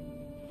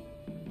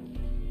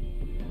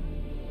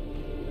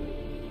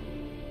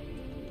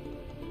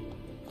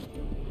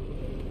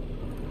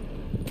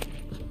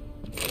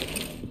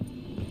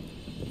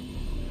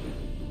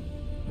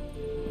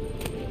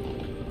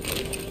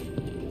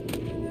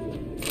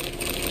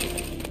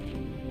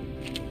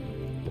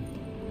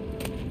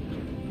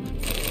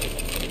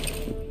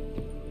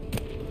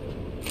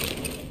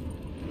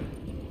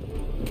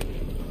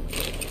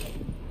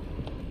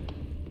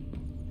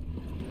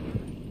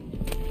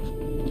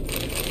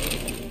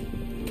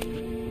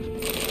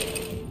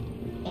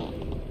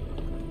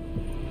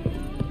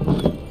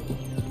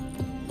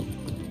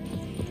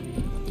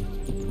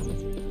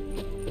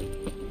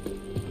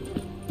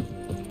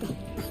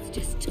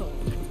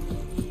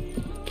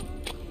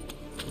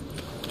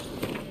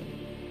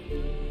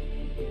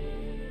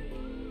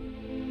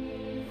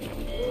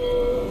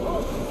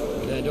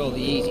 All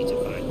the easy to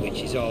find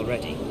witches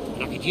already,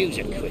 and I could use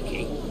a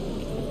quickie.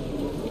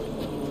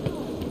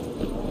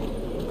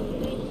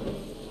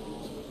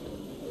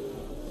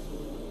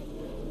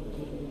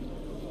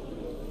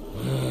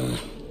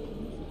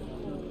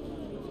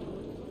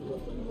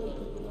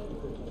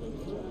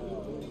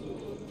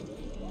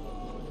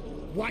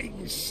 Wait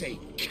and see,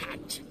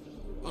 cunt.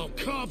 I'll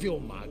carve your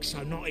mug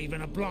so not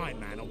even a blind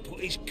man will put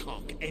his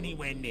cock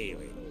anywhere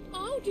near it.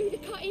 I'll do the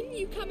cutting,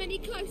 you come any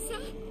closer.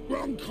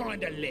 Wrong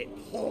kind of lip,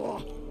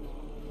 whore.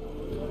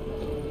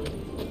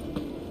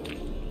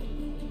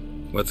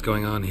 What's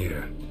going on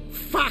here?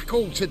 Fuck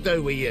all to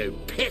do with you.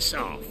 Piss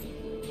off.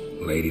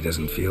 Lady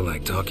doesn't feel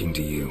like talking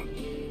to you.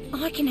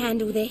 I can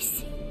handle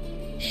this.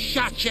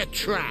 Shut your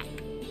trap.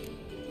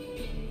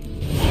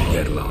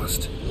 Get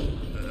lost.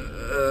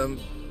 Who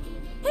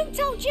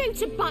told you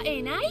to butt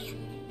in, eh?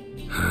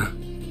 Huh?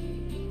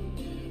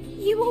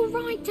 You all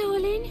right,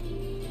 darling?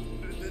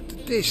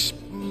 This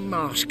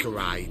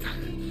masquerade.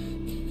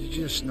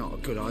 Just not a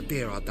good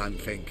idea, I don't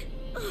think.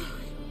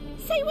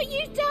 See what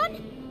you've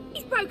done?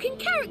 He's broken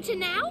character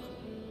now.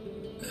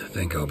 I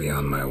think I'll be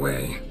on my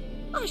way.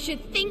 I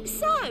should think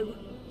so.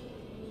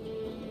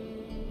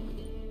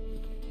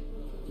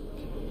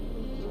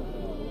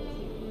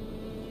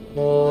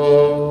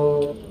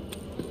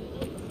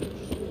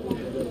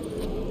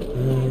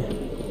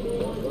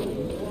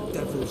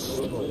 Devil's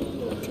spawn.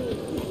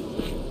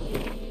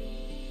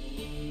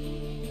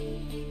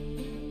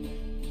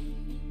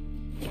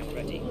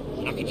 Ready?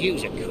 I could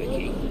use a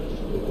quickie.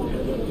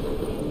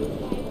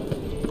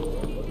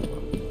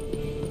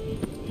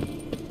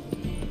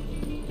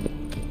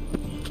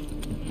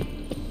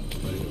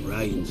 When it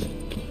rains, it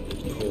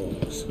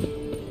pours.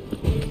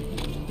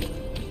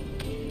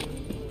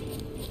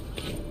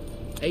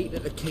 Eat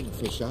at the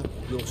Kingfisher,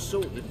 you're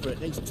sorted for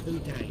at least 2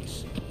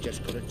 days.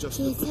 Just gotta adjust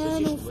The the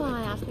eternal position where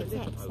fire the lip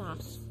protects opens.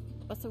 us,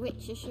 but the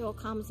witcher sure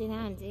comes in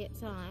handy at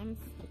times.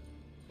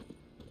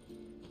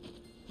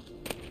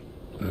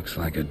 Looks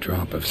like a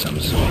drop of some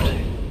sort.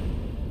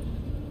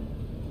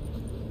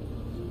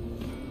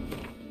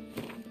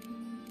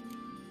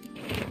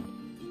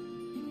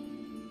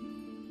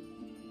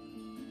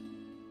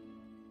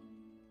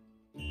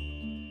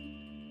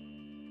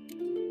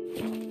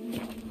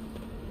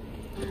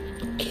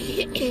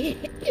 Let's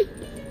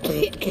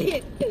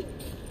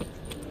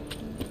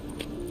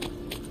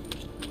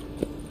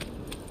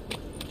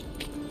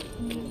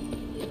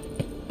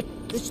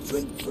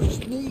drink for it's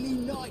nearly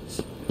night.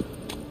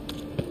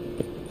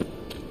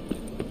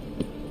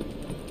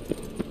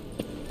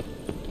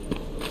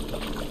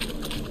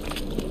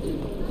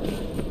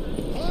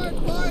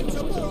 By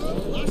tomorrow,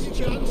 last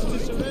chance to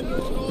surrender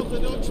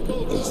unorthodox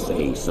boats.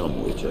 Say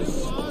some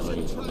witches.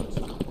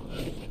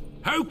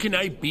 How can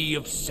I be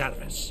of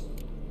service?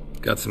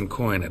 Got some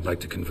coin I'd like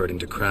to convert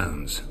into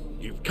crowns.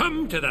 You've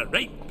come to the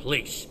right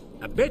place.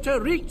 A better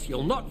rate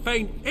you'll not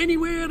find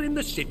anywhere in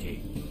the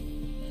city.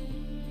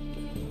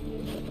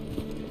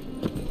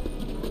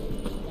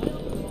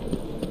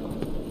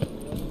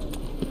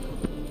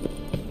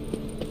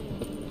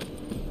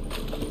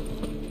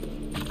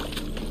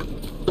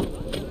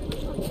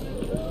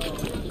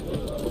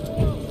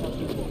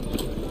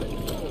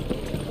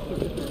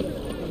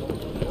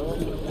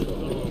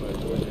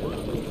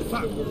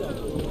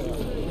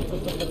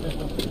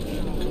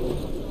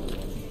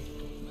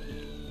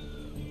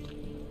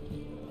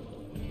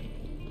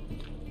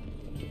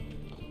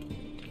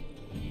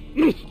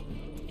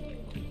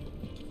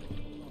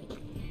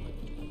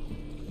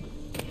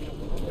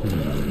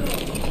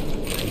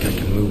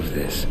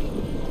 This.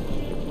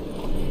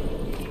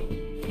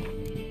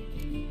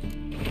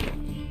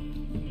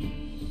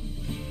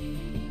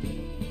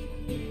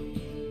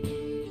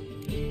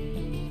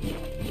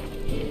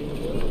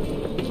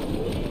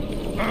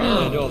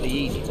 And all the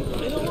easy to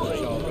find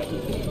witches already.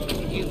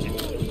 Use it.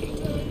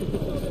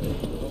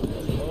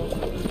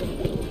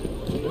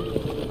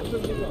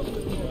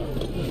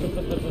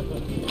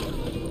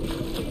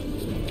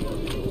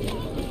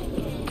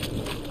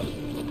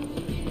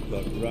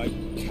 Got right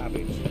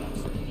cabbage.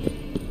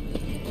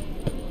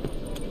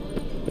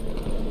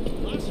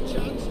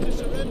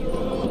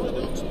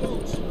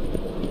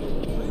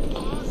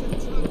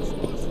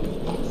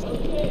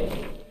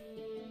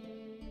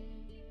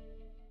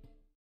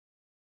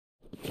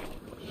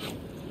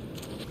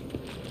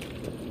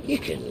 You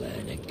can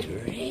learn a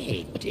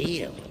great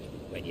deal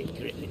when you're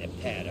gripping a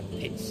pair of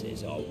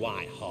pincers or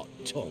white-hot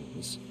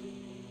tongues.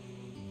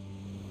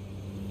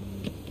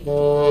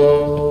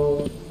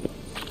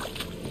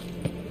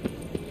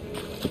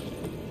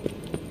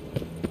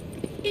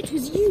 It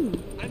was you.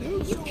 And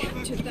whosoever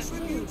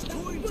contributes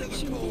coin to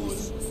the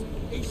cause,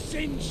 his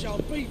sins shall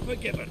be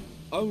forgiven.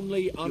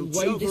 Only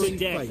unwavering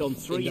death faith on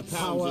 3 in the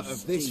power pounds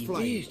of this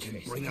flame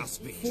can bring us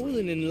victory.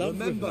 Fallen in love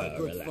Remember, with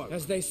good her, folk,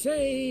 as they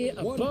say,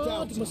 a one bard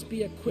doubter must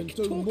be a quick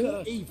can do talker,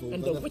 more evil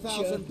and than the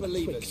 1,000 witcher a quick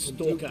believers can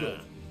do stalker.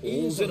 good.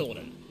 All's in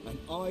order. And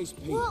eyes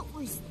peeled. What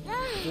was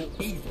that?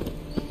 For evil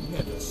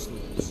never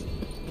sleeps.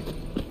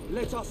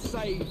 Let us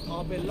save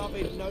our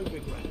beloved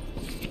Novigrad,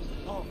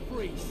 our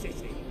free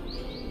city.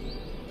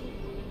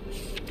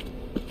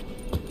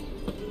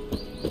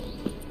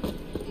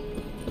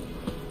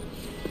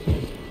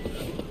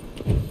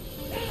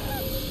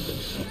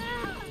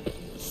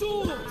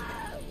 Sword!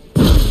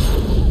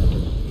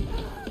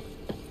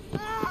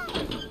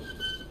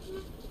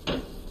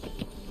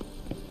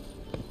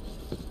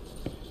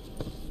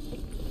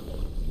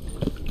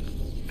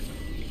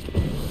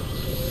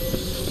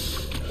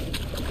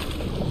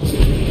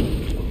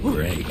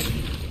 Great.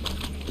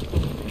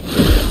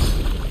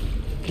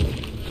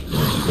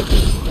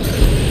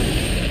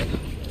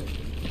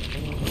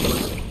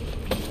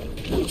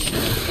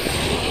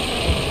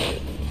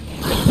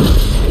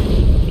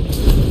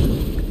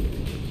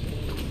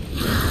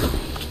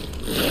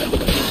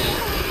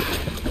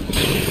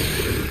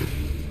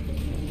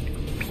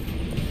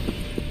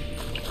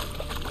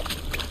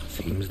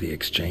 Seems the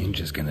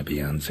exchange is going to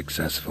be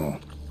unsuccessful.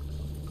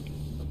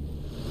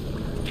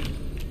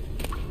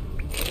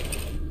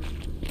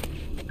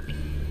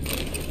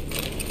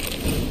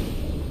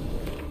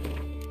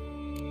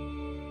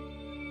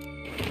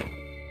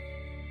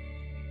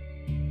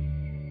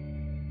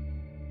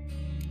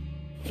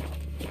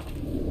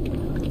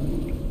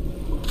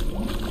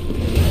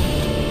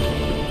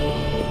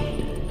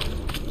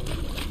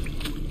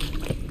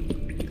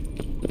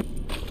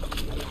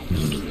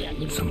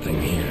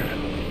 Something here.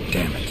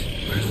 Damn it.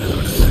 Where's that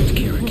artifact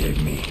Kira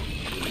gave me?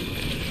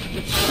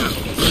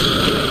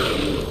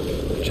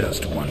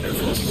 Just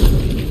wonderful.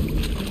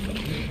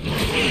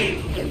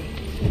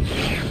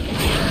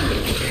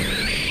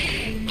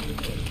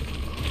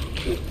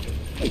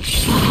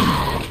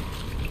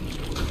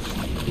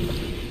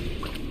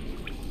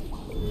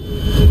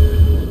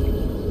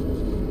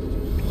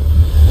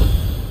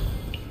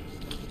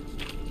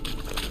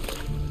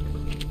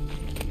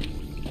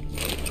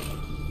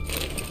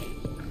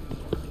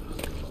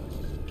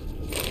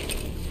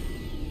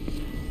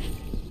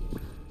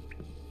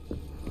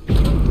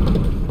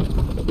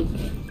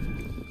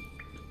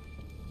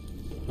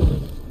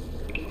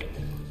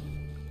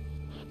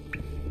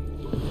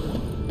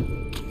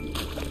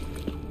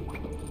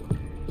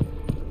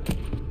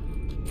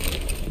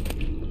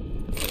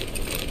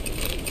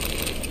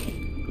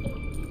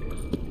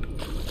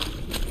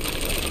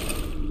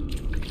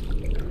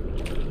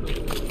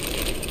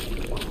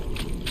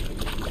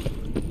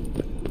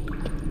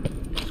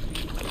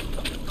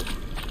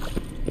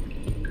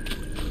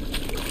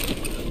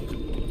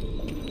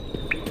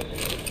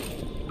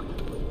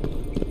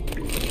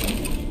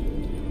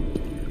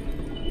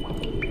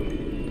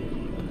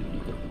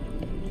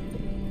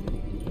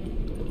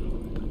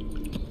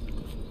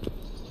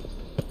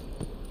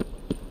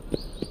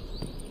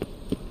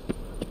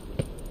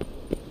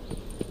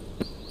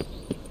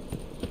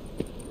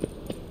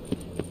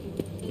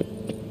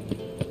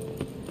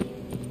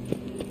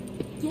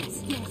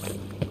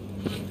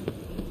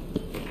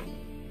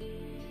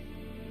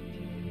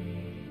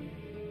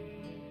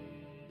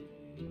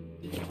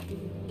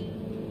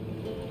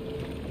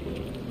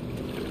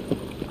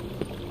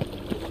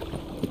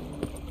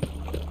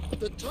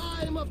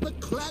 time of the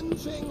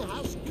cleansing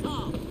has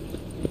come.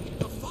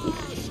 The fire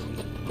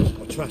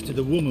shall... I trusted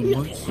a woman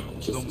once,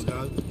 long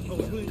ago. I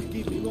was willing to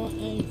give me right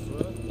hand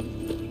for her.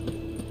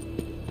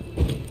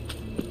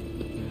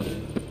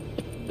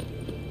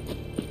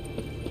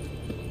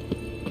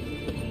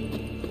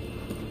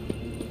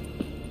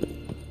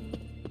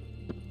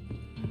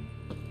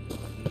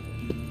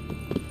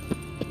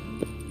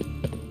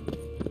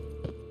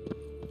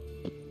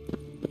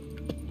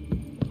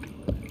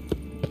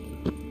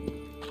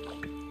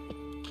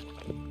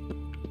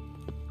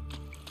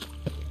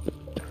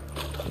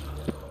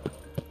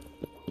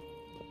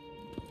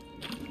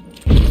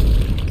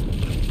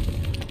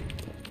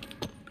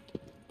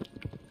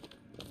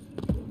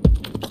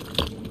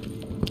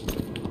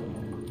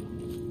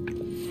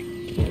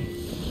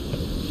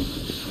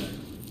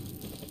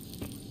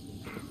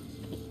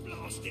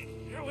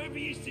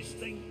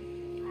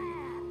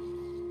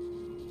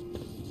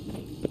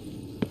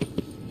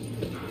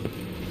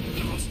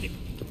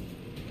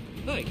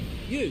 Hey,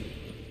 you!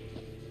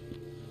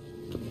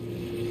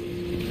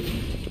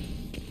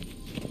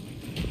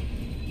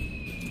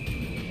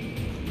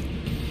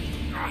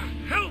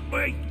 Help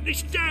me!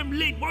 This damn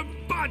lid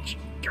won't budge!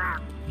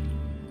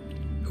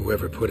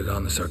 Whoever put it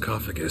on the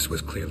sarcophagus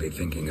was clearly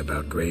thinking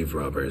about grave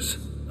robbers.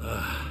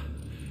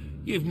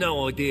 You've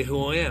no idea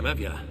who I am, have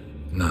you?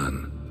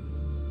 None.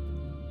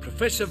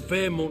 Professor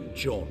Vermont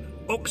John,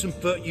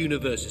 Oxenford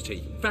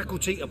University,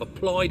 Faculty of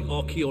Applied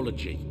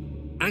Archaeology.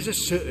 As a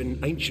certain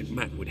ancient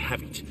map would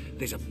have it,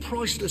 there's a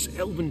priceless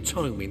elven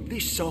tome in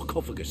this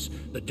sarcophagus,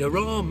 the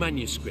Durar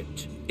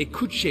manuscript. It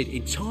could shed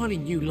entirely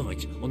new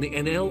light on the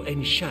Enel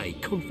and Shay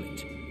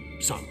conflict.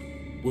 So,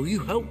 will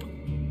you help?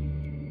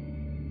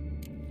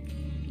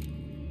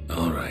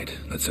 All right,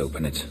 let's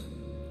open it.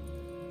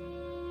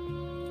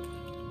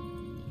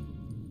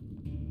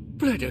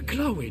 Blood are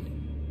glowing.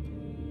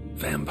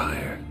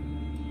 Vampire.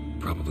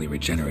 Probably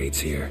regenerates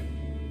here.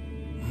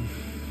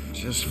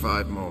 Just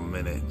 5 more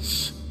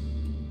minutes.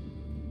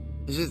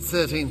 Is it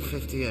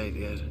 1358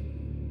 yet?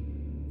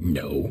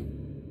 No.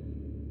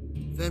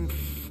 Then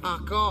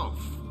fuck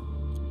off.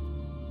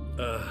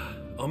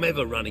 I'm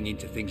ever running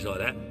into things like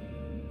that.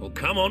 Well,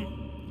 come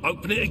on,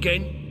 open it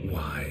again.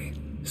 Why?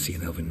 See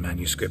an elven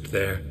manuscript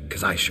there?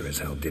 'Cause I sure as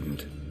hell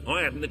didn't.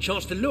 I hadn't the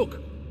chance to look.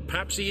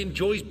 Perhaps he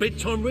enjoys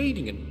bedtime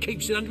reading and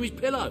keeps it under his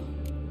pillow.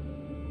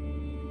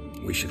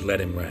 We should let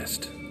him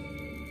rest.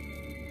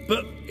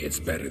 But it's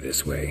better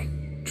this way.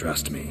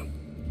 Trust me.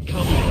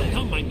 Come on,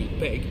 don't make me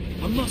beg.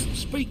 I must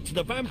speak to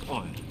the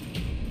vampire.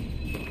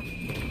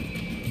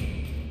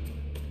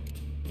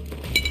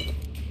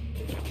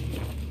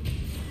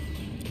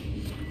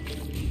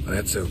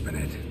 Let's open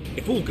it.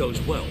 If all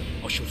goes well,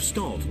 I shall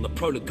start on the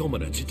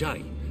prolegometer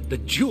today. The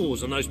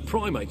jaws on those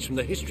primates from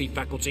the history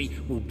faculty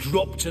will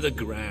drop to the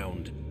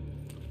ground.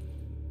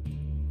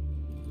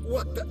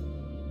 What the...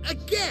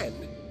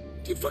 Again?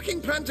 Do you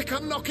fucking plan to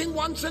come knocking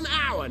once an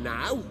hour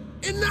now?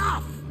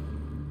 Enough!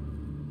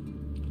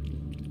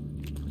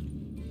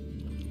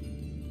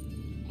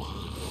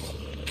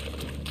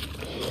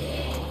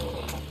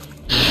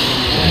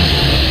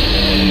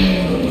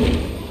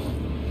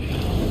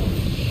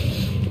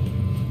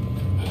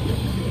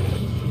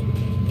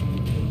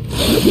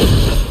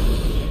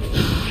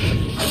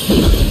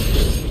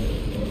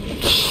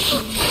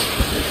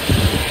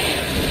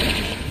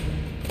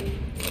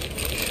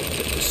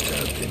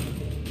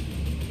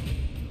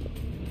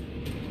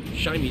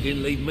 Shame he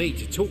didn't leave me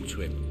to talk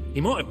to him.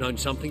 He might have known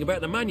something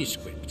about the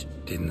manuscript.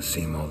 Didn't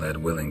seem all that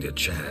willing to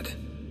chat.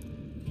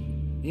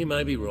 You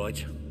may be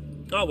right.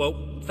 Oh well,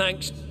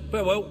 thanks.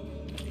 Farewell.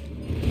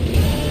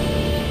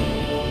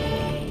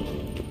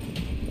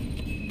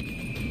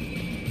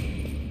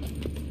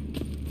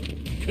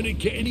 Can it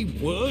get any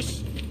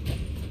worse?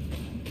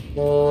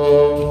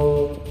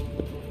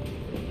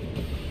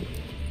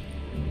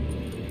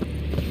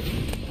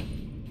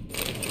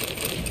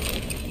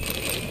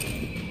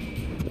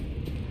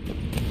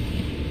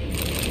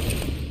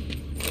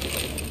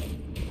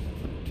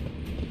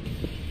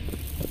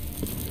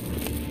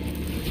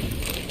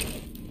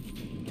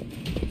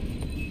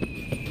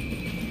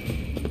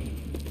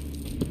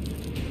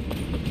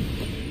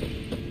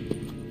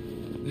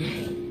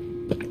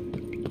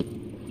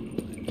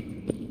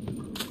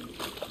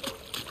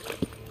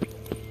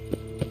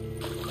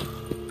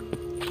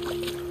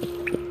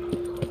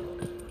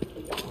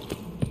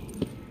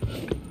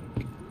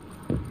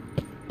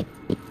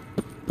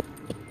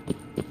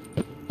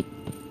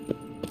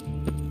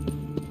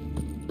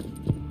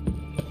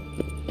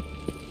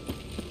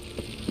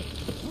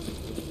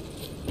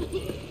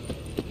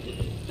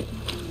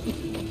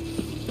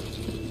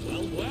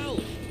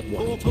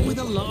 But with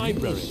a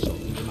library,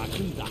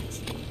 imagine that.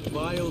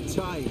 Vile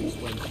times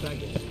when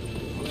begging.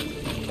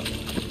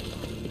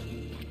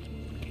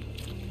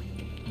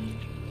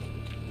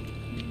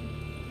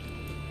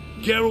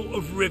 Geralt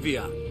of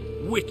Rivia,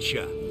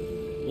 Witcher.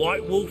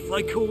 White Wolf,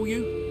 they call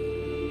you?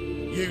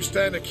 You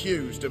stand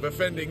accused of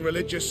offending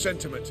religious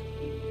sentiment.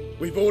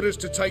 We've orders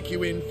to take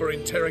you in for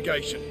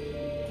interrogation.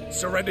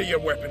 Surrender your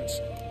weapons.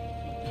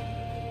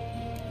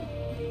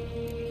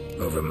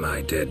 over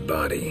my dead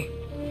body.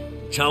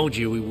 Told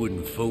you we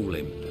wouldn't fool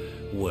him.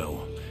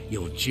 Well,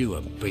 you're due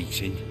a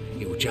beating.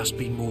 It'll just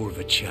be more of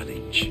a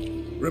challenge.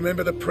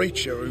 Remember the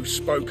preacher who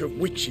spoke of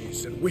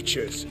witches and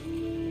witchers?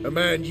 A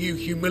man you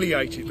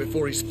humiliated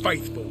before his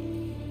faithful.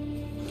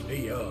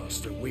 He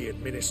asked that we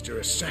administer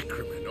a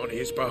sacrament on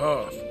his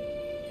behalf.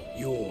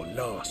 Your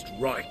last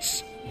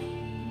rites.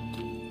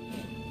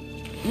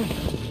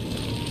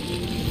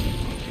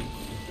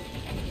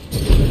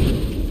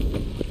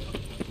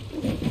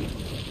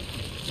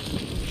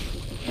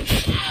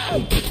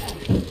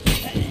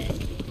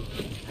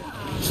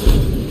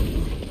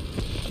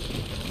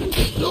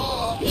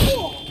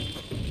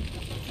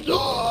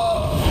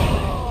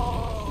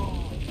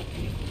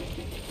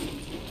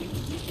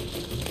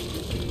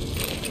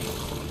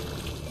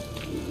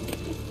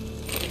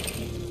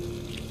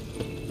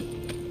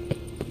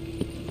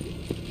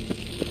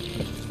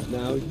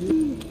 Now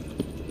you.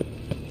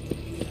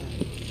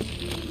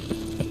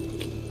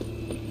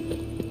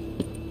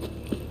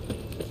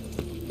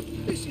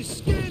 This is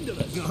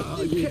scandalous.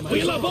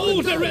 We'll have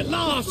order at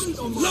last!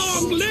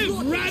 Long live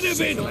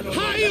Radovid!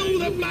 Hail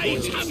the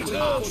Mage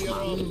Hunter!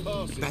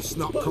 Best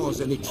not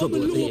cause any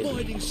trouble at the inn.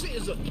 Law-abiding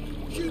citizen.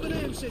 Human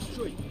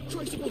ancestry.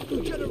 Traceable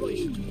through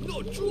generations.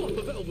 Not a drop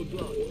of elven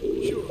blood.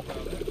 Sure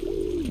about that.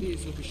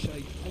 Ears look a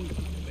shade pointy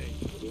to me.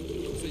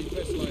 So you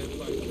best lay it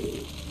low.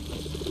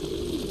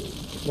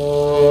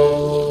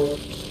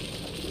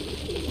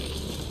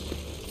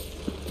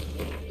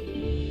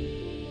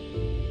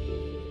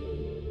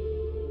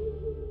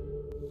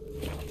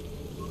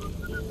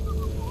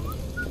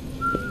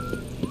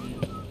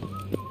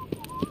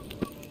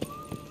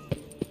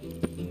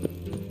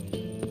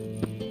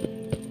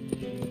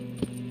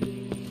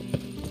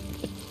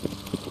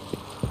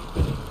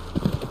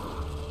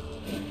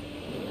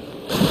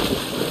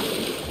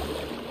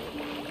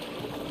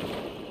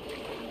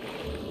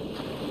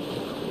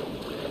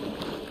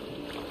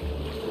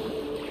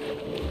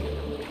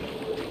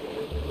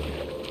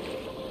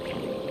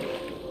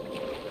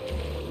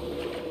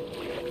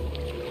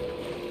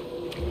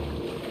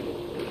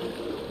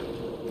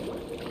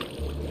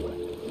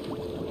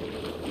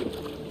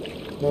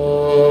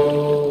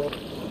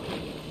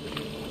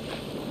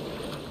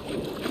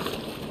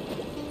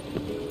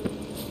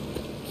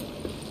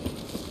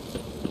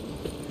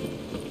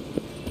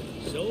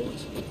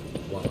 Swords?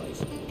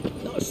 Wise.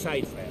 Not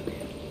safe round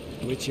here.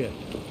 Witcher.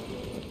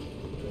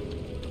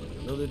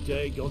 Another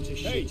day gone to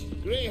shit. Hey,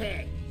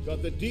 grey-hair,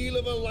 got the deal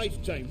of a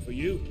lifetime for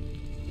you.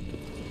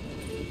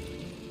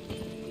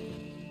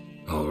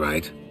 All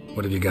right.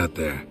 What have you got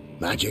there?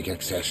 Magic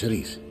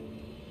accessories.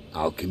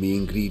 Alchemy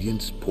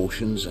ingredients,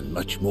 potions, and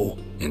much more.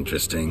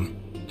 Interesting.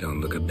 Don't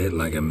look a bit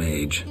like a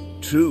mage.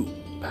 True.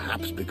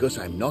 Perhaps because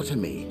I'm not a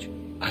mage.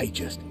 I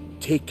just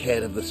take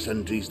care of the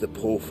sundries the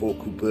poor folk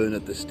who burn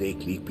at the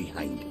stake leave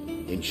behind.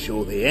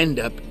 Ensure they end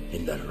up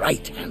in the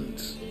right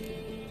hands.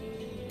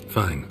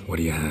 Fine. What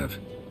do you have?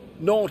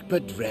 Naught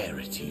but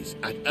rarities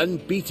at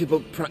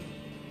unbeatable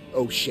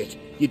Oh shit,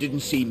 you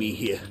didn't see me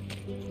here.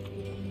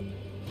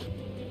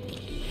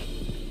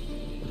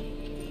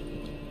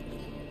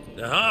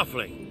 The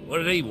halfling, what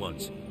did he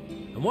want?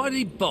 And why did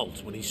he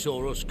bolt when he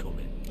saw us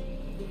coming?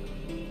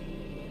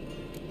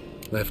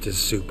 Left his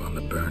soup on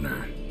the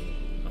burner.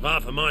 I've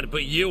half a mind to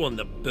put you on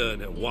the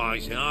burner,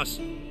 wise ass.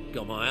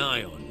 Got my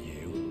eye on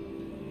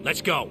you.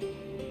 Let's go.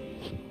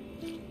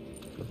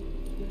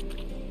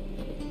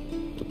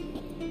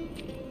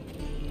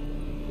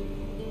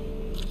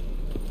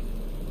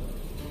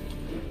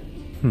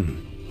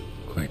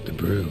 Quite the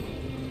brew.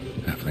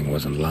 Halfling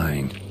wasn't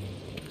lying.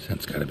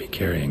 Scent's gotta be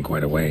carrying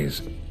quite a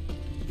ways.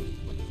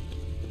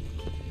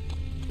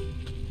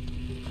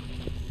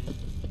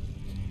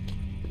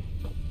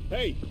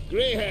 Hey,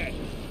 grey-hair.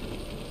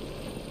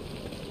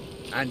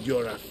 And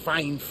you're a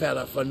fine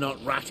fella for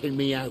not ratting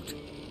me out.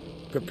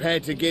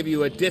 Prepared to give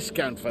you a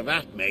discount for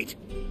that, mate.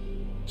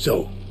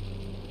 So,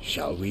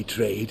 shall we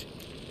trade?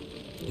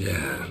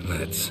 Yeah,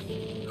 let's.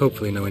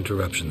 Hopefully no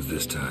interruptions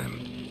this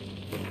time.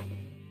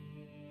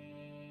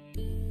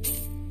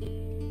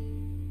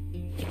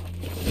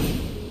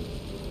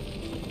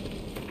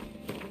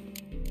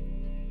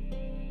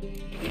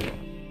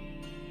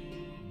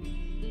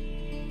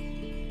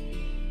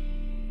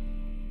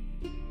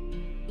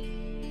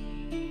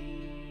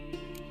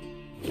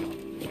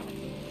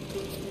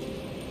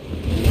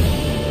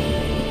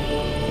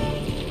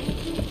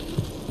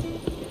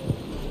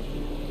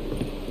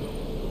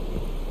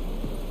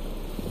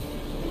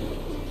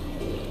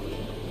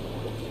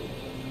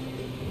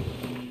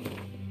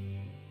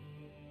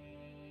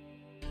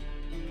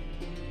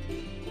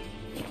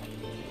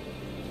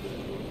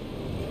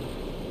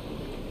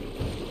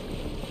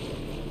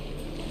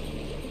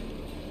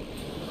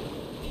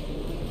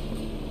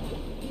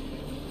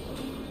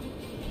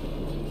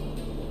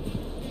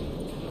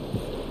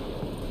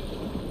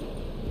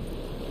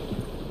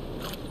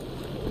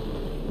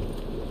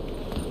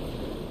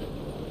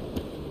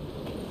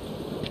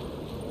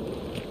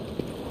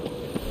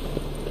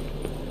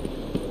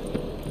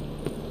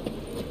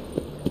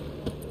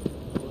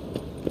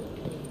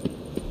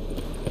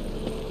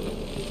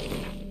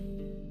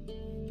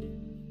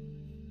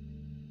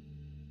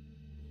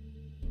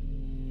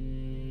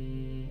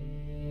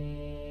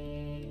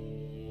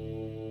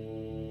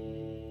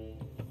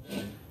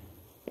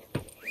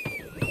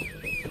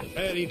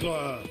 Eddie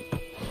Gloire.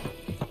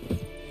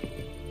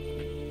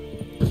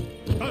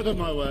 Out of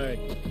my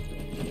way.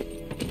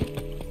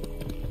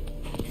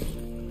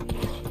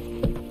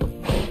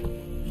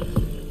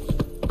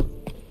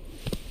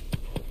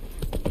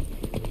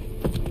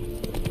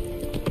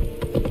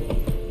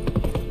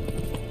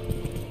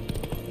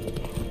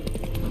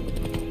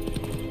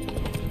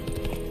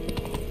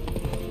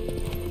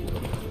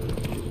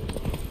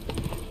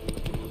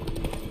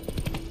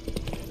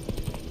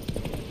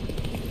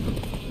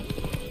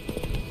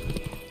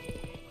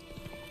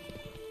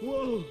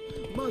 Whoa,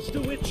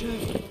 Master Witcher!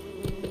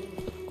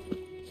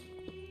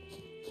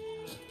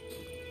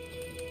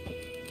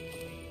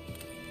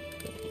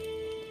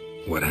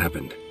 What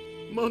happened?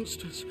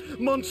 Monsters!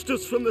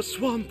 Monsters from the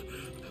swamp!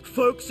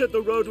 Folk said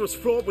the road was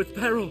fraught with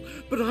peril,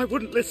 but I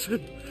wouldn't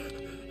listen.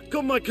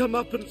 Got my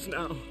comeuppance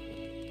now.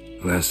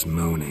 Less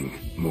moaning,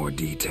 more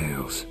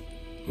details.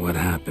 What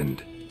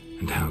happened,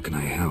 and how can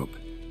I help?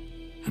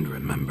 And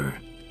remember,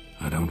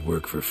 I don't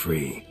work for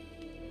free.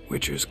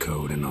 Witcher's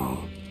code and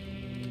all.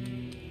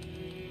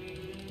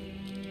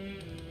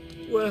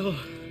 Well,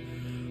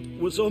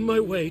 was on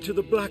my way to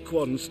the Black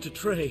Ones to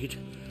trade.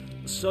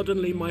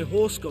 Suddenly my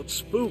horse got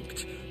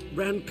spooked,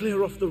 ran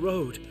clear off the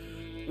road.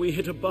 We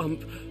hit a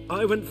bump,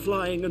 I went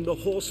flying and the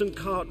horse and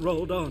cart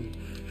rolled on.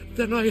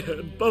 Then I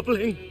heard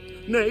bubbling,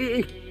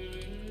 neighing,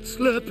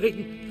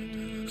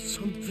 slurping.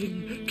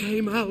 Something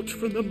came out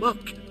from the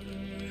muck,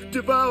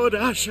 devoured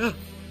Asher,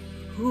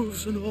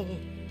 hooves and all.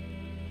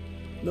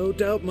 No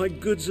doubt my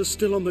goods are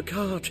still on the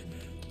cart,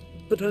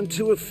 but I'm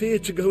too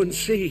afeard to go and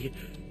see.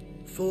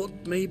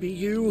 Thought maybe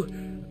you.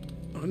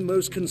 I'm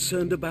most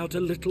concerned about a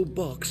little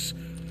box.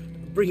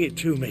 Bring it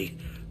to me,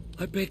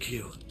 I beg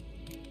you.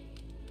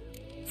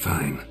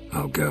 Fine,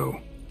 I'll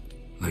go.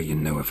 Let you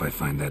know if I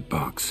find that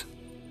box.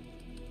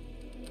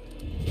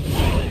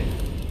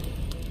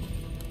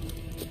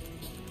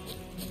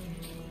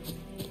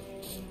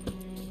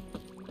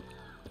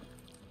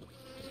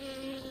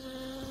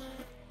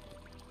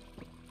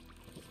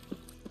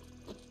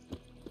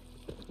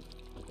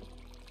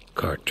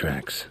 Cart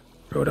tracks.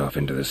 Rode off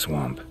into the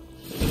swamp.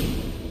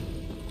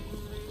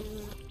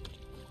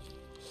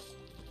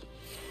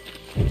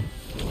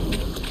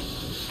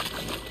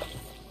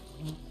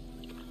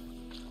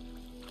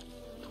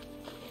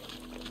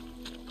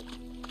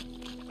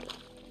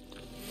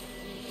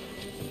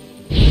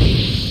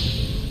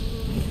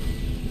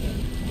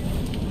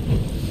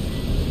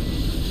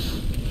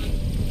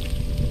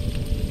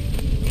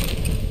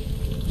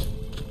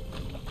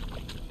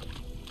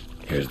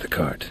 Here's the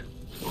cart.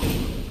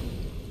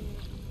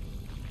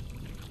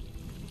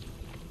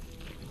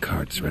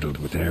 Cart's riddled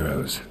with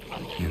arrows.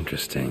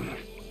 Interesting.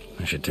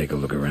 I should take a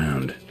look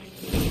around.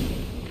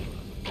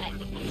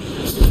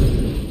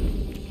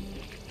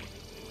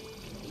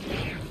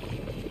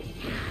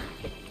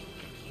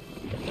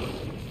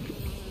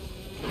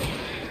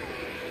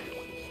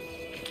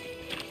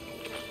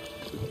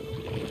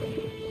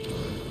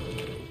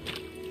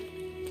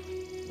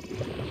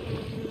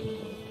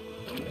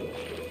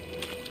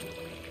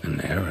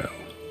 An arrow.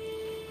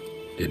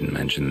 Didn't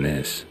mention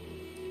this.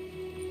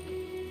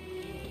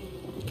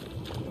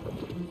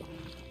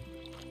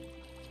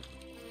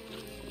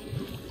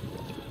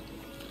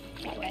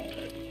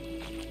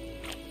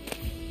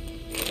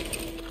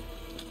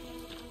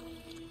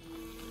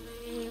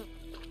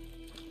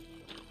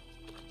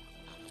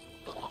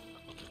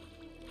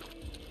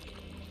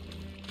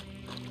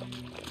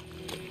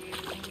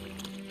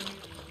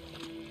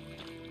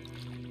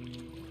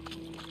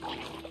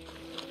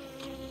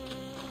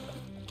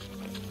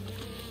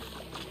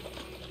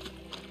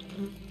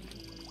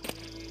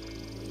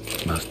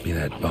 Must be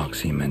that box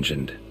he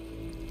mentioned.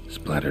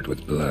 Splattered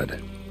with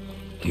blood.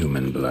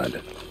 Human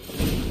blood.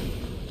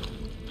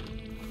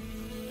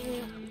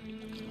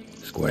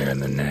 Square in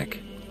the neck.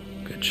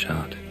 Good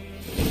shot.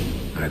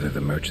 Either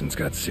the merchant's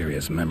got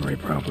serious memory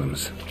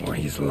problems, or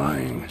he's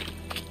lying.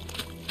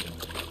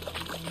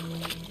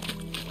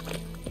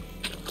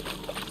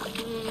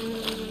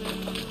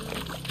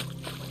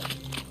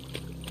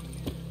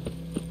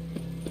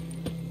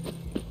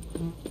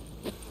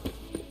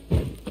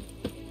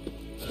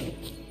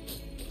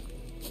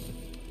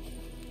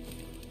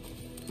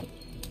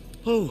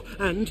 Oh,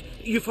 and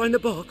you find the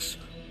box?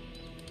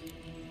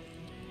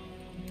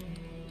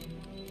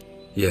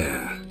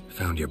 Yeah,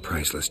 found your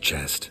priceless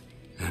chest.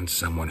 And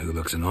someone who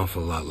looks an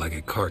awful lot like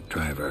a cart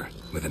driver,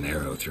 with an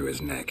arrow through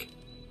his neck.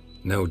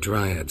 No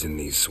dryads in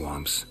these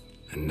swamps,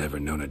 and never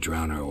known a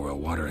drowner or a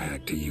water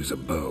hag to use a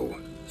bow,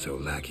 so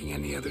lacking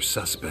any other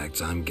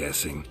suspects, I'm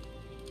guessing.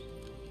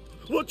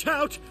 Watch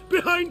out!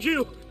 Behind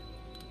you!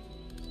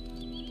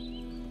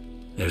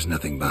 There's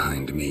nothing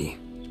behind me.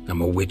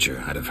 I'm a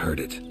witcher, I'd have heard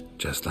it.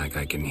 Just like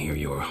I can hear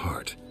your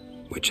heart,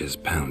 which is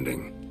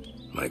pounding,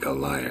 like a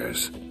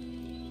liar's.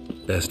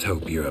 Best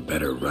hope you're a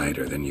better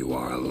rider than you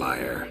are a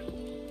liar.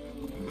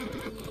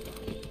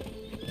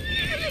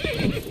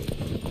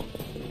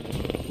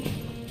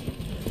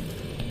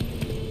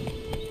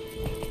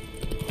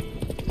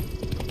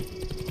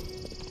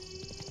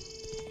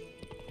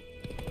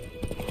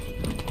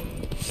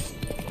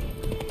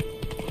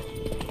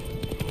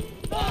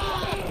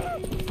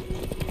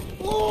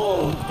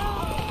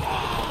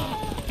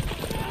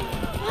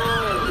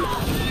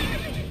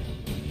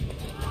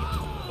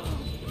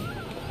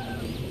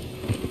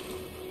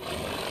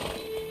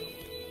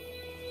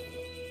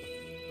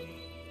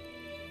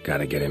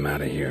 Gotta get him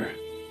out of here.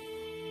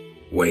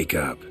 Wake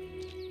up.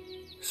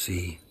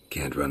 See?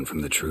 Can't run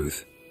from the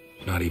truth.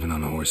 Not even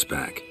on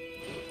horseback.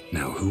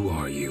 Now who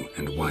are you,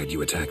 and why'd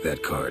you attack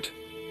that cart?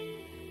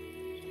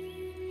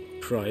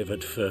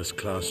 Private First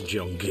Class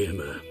John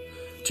Gilmer,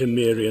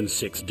 Temerian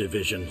 6th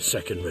Division,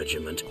 2nd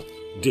Regiment.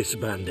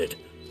 Disbanded,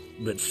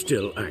 but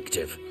still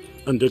active.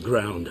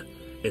 Underground,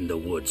 in the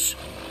woods.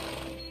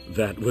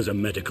 That was a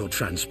medical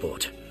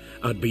transport.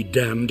 I'd be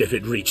damned if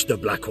it reached the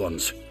Black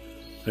Ones.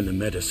 And the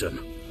medicine,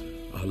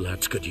 our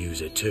lads could use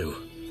it too.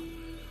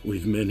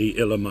 We've many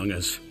ill among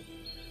us.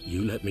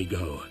 You let me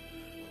go,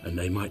 and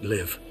they might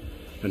live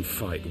and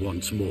fight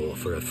once more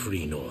for a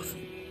free North.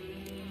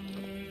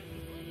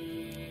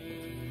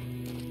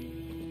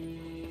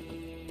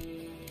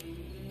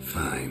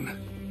 Fine.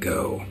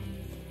 Go.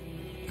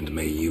 And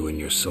may you and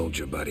your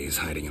soldier buddies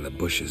hiding in the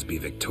bushes be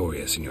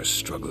victorious in your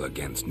struggle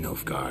against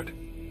Nilfgaard.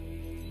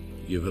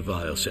 You've a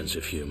vile sense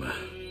of humor.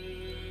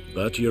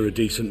 But you're a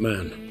decent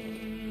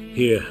man.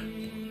 Here,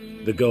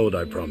 the gold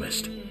I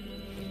promised.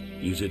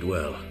 Use it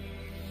well.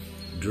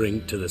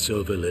 Drink to the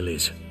silver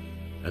lilies,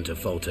 and to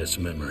Foltest's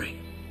memory.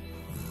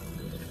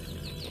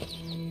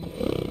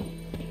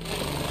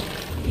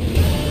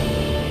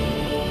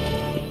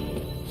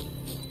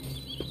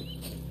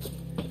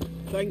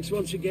 Thanks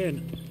once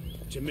again.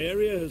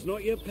 Temeria has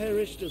not yet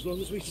perished as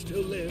long as we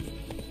still live.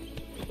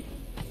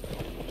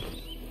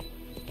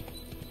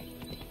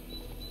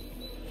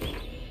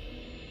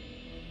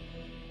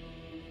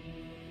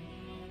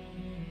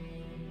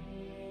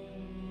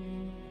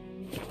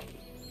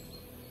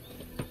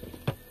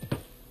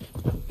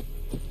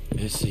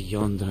 Is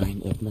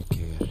Jondrain op mijn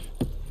keur.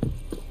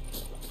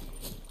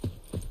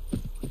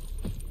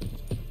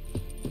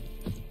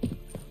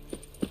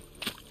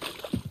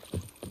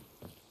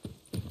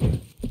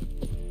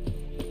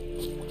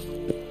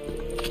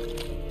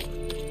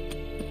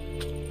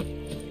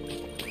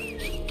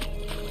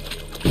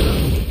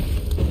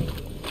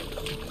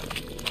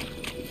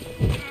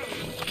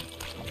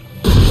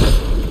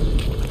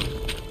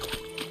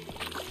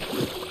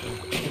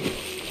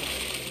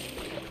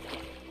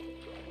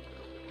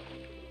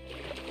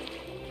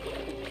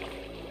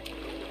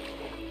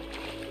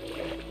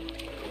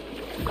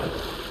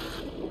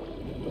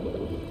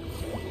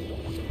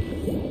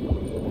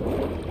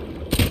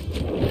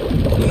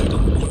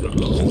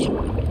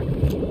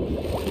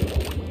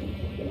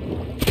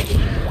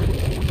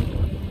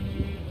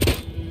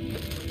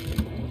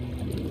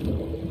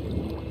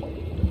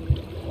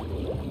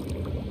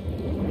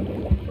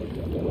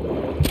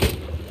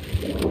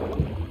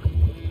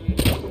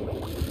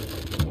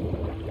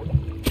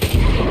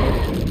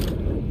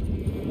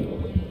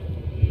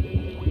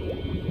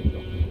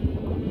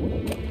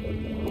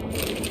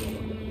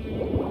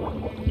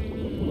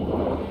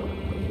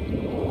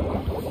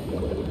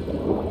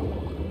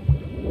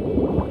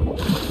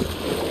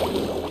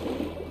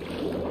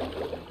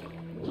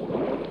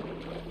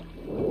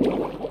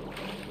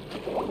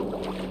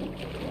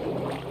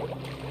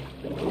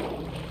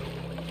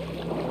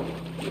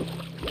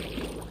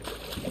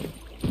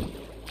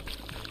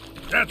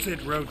 That's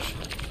it, Roach.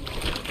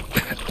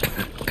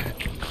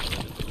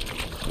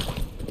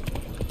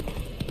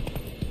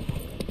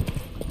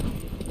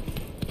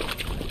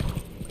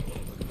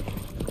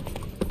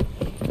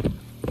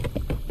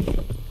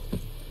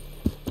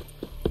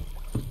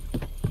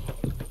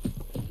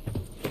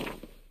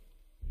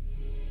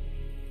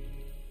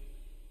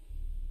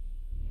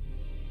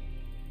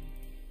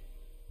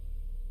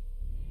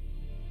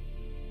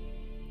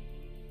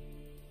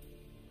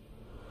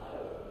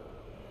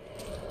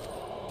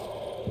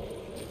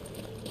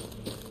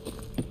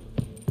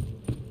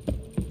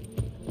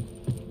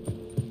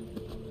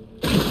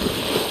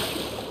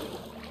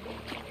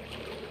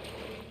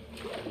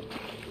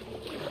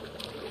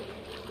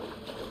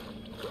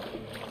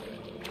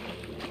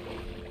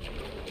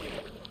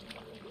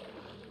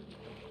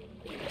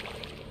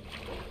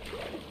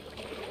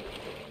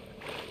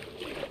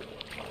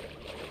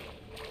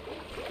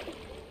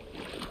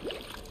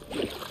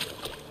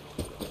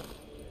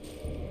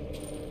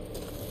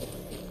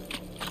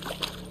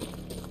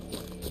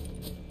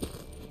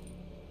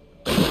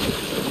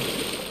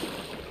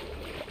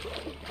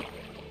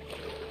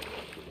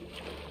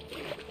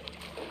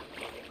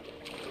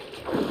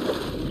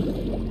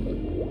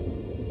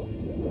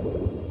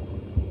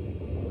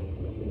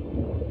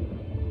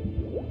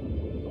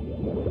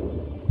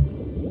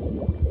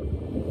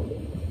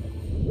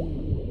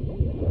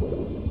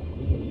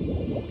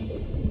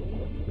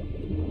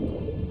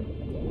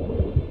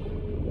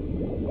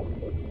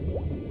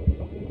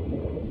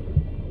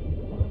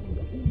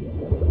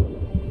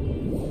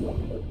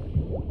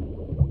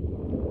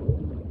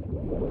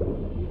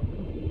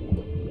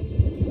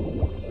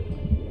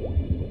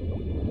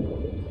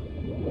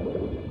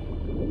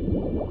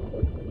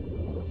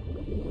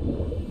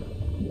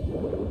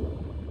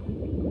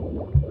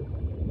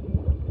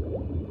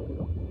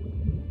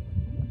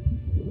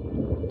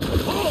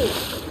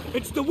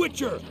 It's the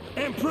Witcher!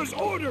 Emperor's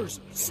orders!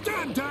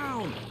 Stand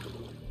down!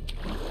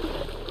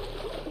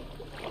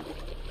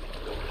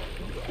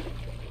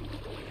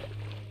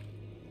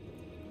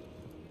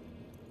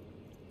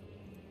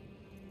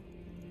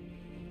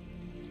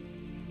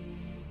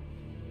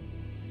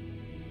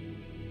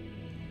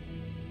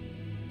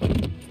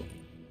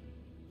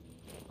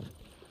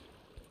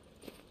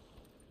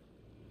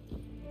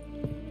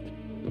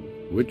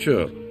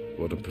 Witcher,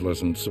 what a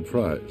pleasant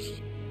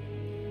surprise.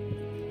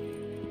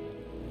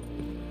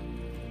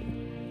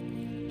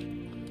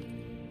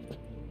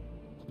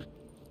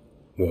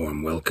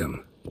 Warm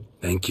welcome.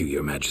 Thank you,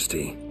 Your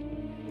Majesty.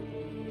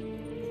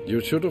 You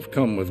should have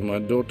come with my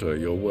daughter.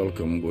 Your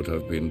welcome would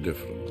have been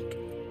different.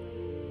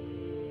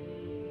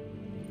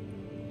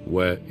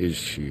 Where is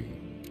she?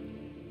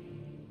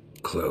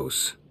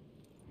 Close.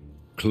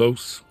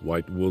 Close,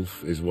 White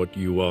Wolf, is what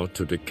you are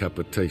to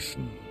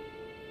decapitation.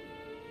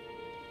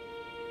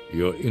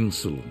 You're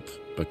insolent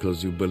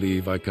because you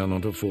believe I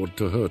cannot afford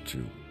to hurt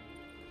you.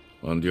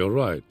 And you're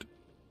right.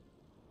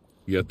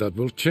 Yet that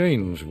will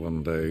change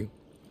one day,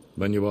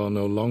 when you are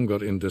no longer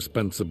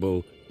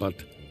indispensable, but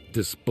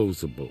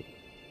disposable.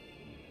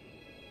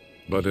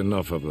 But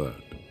enough of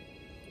that.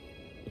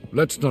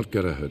 Let's not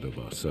get ahead of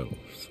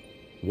ourselves.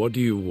 What do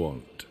you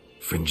want?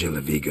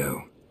 Fringilla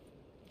Vigo.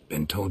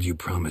 Been told you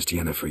promised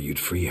Yennefer you'd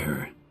free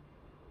her.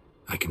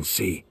 I can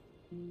see.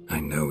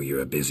 I know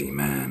you're a busy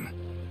man.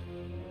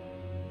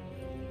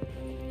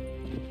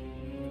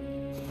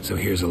 So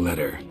here's a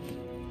letter.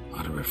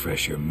 Ought to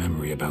refresh your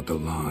memory about the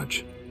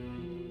lodge.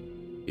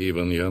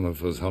 Even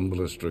Yennefer's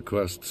humblest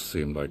requests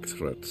seem like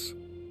threats.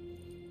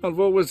 I've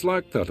always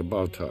liked that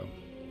about her.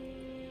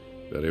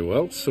 Very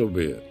well, so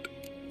be it.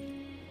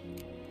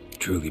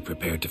 Truly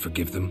prepared to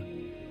forgive them?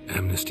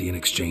 Amnesty in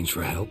exchange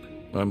for help?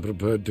 I'm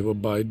prepared to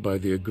abide by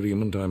the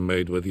agreement I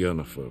made with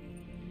Yennefer.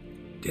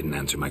 Didn't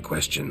answer my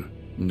question.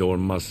 Nor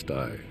must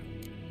I.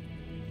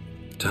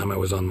 Time I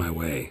was on my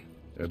way.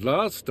 At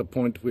last, a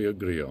point we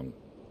agree on.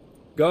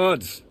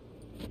 Guards,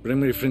 bring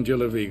me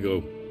Fringilla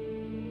Vigo.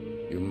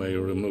 You may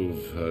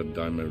remove her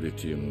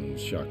Dimeritian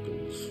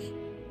shackles.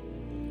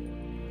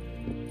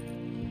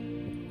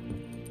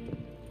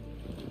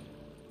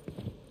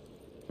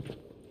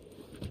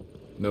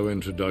 No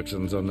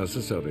introductions are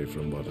necessary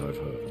from what I've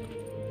heard.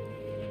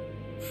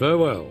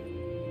 Farewell.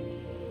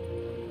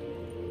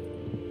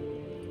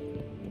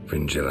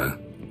 Fringilla.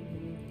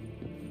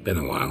 Been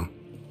a while.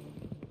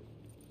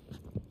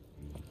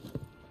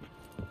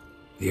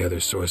 The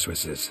other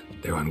sorceresses,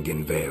 they're on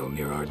Ginvale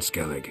near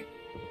Ardskellig.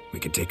 We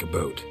could take a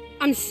boat.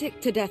 I'm sick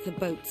to death of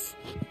boats.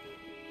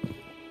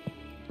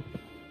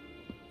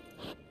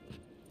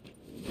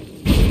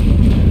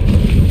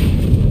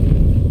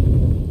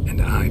 And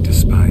I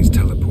despise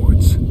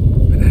teleports,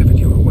 but have it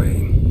your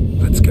way.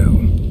 Let's go.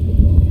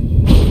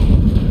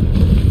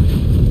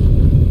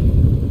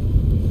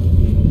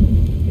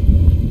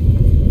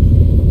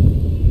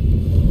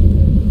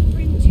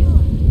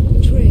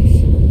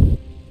 Trish,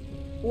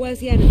 where's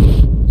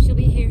Yennefer? She'll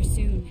be here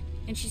soon,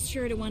 and she's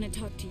sure to want to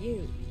talk to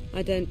you.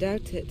 I don't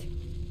doubt it.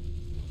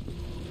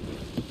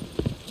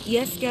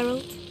 Yes,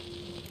 Geralt?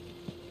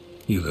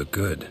 You look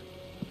good.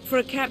 For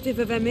a captive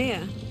of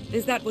Emir,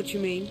 is that what you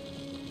mean?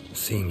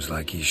 Seems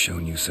like he's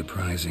shown you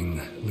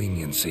surprising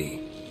leniency.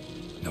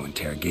 No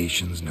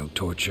interrogations, no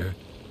torture.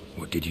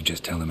 Or did you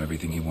just tell him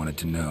everything he wanted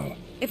to know?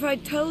 If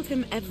I'd told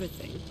him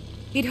everything,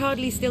 he'd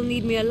hardly still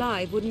need me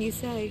alive, wouldn't you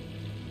say?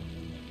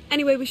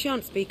 Anyway, we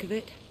shan't speak of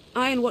it.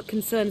 I and what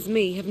concerns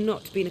me have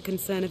not been a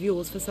concern of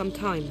yours for some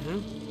time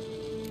now.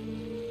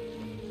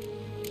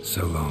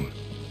 So long.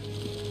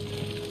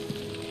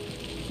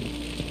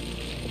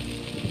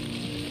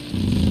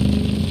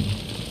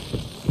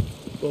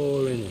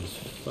 Boring as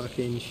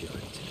fucking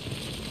shite.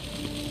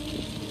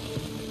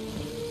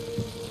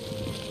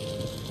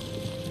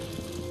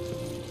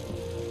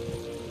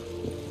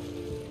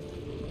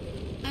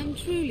 And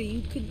truly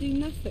you could do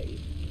nothing?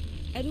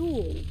 At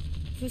all?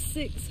 For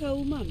 6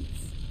 whole months?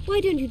 Why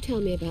don't you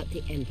tell me about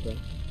the Emperor?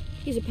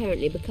 He's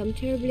apparently become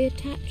terribly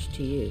attached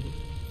to you.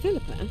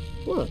 Philippa?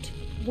 What?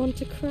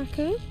 Want a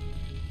cracker?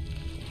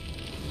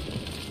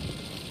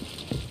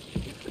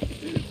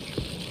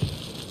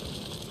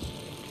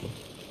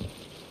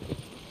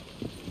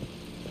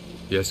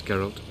 Yes,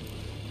 Geralt?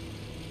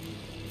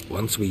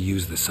 Once we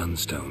use the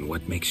Sunstone,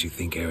 what makes you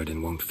think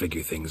Eredin won't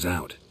figure things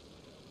out?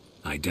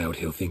 I doubt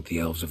he'll think the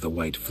elves of the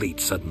White Fleet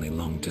suddenly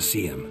long to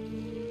see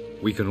him.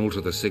 We can alter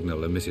the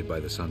signal emitted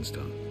by the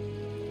Sunstone.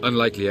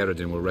 Unlikely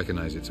Eredin will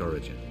recognize its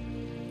origin.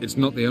 It's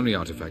not the only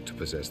artifact to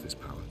possess this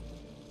power.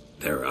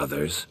 There are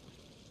others?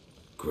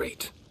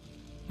 Great.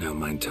 Now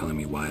mind telling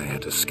me why I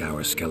had to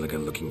scour Skellige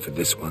looking for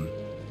this one?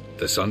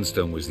 The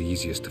Sunstone was the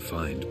easiest to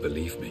find,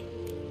 believe me.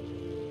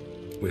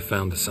 We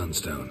found the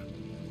Sunstone.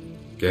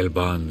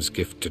 Gelban's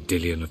gift to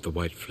Dillion of the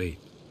White Fleet.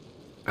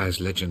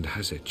 As legend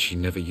has it, she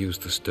never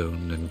used the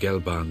stone, and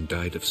Gelban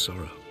died of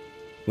sorrow.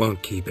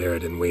 Won't keep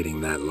Eredin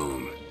waiting that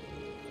long.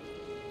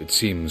 It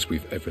seems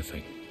we've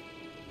everything.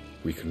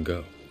 We can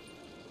go.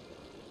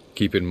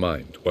 Keep in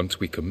mind, once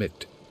we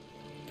commit,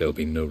 there'll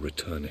be no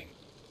returning.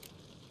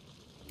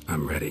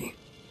 I'm ready.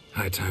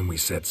 High time we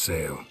set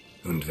sail.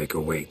 Undvik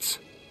awaits.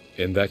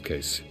 In that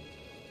case,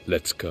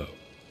 let's go.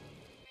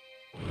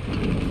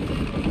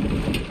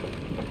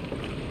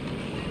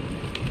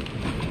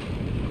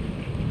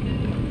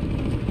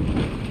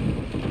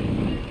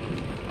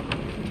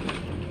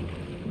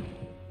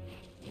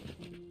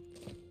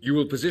 You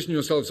will position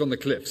yourselves on the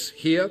cliffs.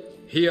 Here,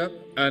 here,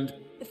 and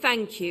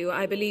Thank you.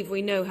 I believe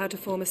we know how to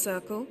form a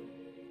circle.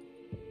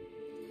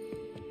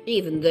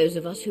 Even those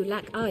of us who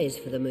lack eyes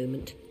for the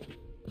moment.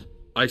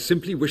 I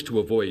simply wish to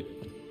avoid...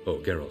 Oh,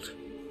 Geralt.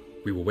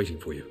 We were waiting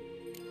for you.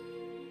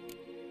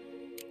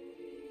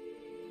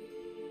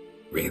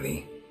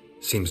 Really?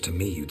 Seems to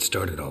me you'd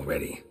started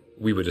already.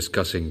 We were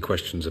discussing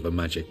questions of a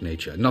magic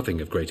nature, nothing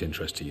of great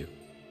interest to you.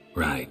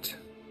 Right,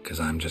 because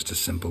I'm just a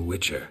simple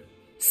witcher.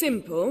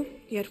 Simple,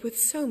 yet with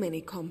so many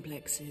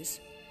complexes.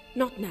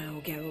 Not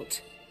now,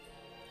 Geralt.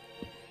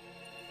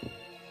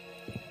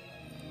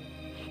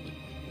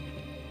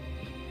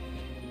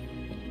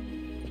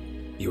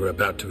 You were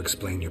about to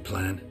explain your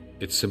plan?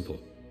 It's simple,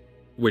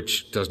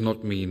 which does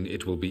not mean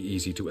it will be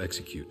easy to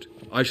execute.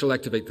 I shall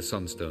activate the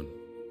Sunstone.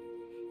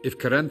 If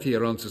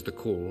Caranthia answers the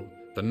call,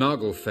 the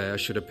Nargle Fair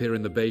should appear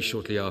in the bay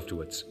shortly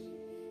afterwards.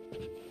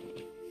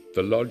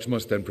 The Lodge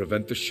must then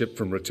prevent the ship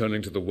from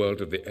returning to the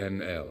world of the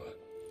NL,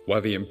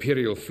 while the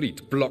Imperial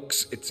fleet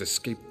blocks its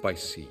escape by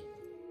sea.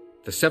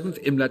 The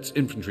 7th Imlet's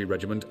infantry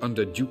regiment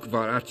under Duke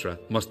Varatra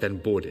must then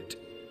board it,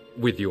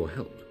 with your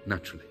help,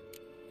 naturally.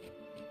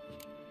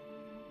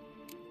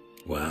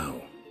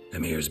 Wow,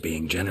 Emir's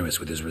being generous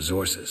with his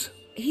resources.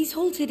 He's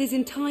halted his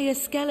entire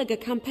Skellige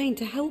campaign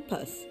to help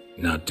us.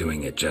 Not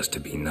doing it just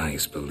to be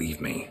nice, believe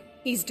me.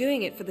 He's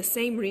doing it for the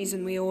same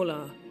reason we all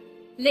are.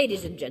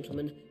 Ladies and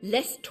gentlemen,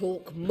 less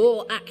talk,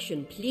 more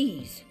action,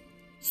 please.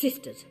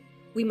 Sisters,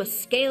 we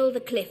must scale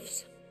the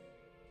cliffs.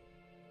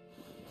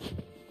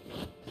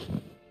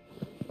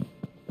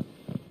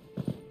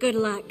 Good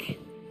luck.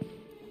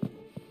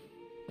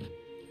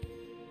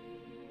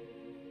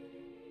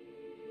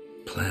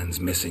 Plan's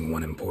missing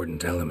one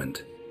important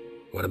element.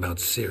 What about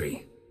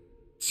Ciri?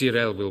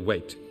 Cyril will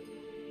wait,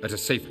 at a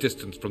safe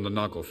distance from the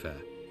Nargle Fair.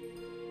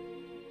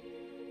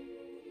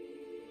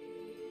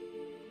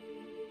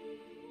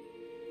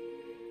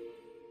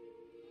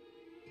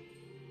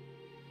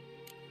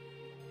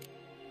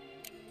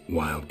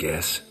 Wild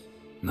guess?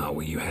 Not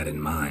what you had in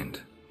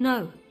mind.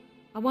 No,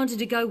 I wanted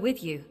to go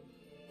with you.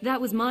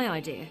 That was my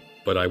idea.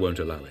 But I won't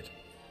allow it.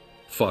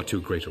 Far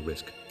too great a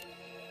risk.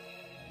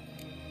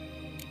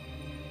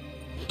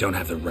 Don't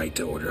have the right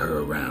to order her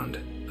around.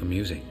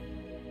 Amusing.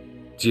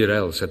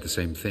 Jirel said the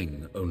same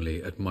thing,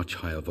 only at much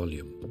higher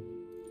volume.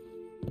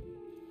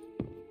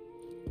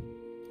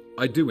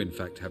 I do, in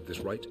fact, have this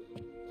right.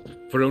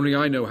 For only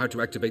I know how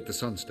to activate the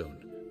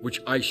Sunstone, which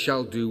I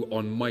shall do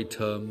on my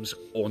terms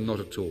or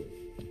not at all.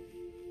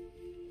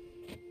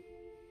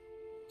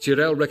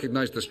 Jirel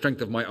recognized the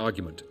strength of my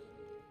argument.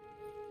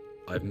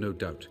 I've no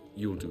doubt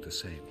you'll do the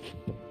same.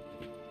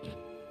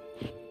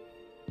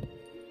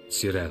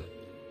 Cyril,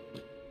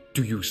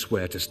 do you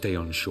swear to stay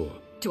on shore?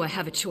 Do I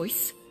have a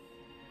choice?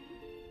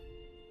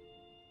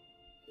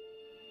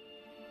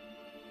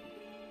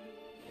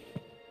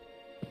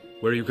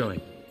 Where are you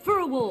going? For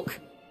a walk.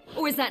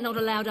 Or is that not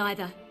allowed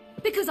either?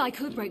 Because I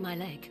could break my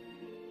leg.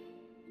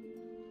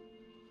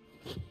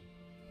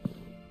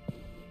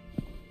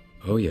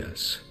 Oh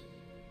yes.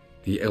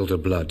 The elder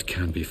blood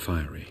can be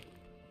fiery.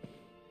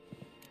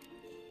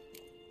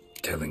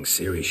 Telling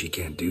Ciri she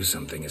can't do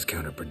something is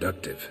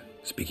counterproductive,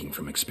 speaking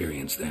from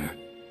experience there.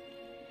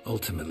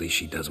 Ultimately,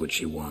 she does what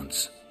she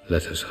wants.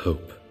 Let us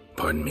hope.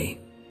 Pardon me?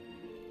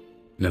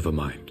 Never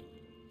mind.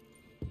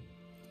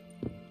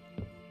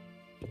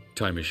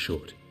 Time is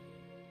short.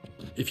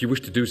 If you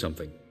wish to do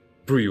something,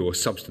 brew your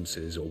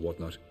substances or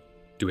whatnot,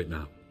 do it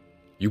now.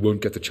 You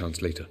won't get the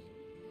chance later.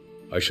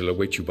 I shall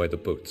await you by the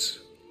boats,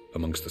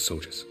 amongst the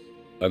soldiers.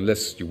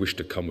 Unless you wish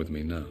to come with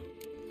me now.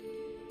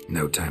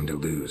 No time to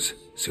lose.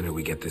 Sooner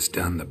we get this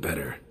done, the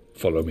better.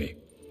 Follow me.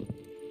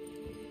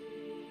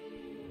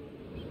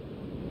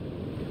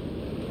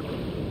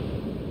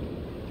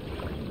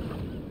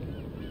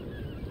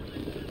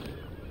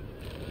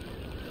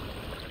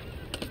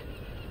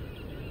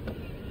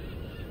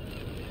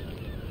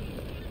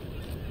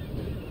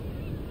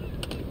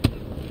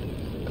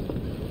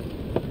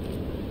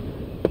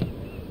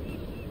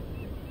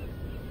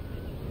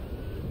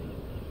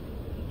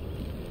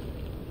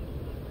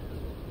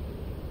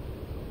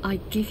 I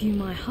give you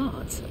my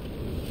heart?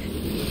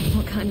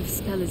 What kind of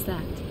spell is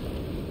that?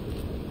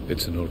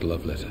 It's an old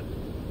love letter.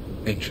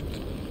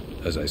 Ancient.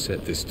 As I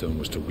said, this stone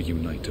was to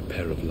reunite a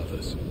pair of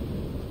lovers.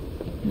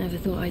 Never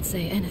thought I'd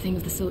say anything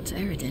of the sort to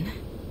Eredin.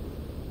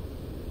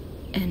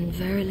 En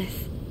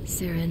verilith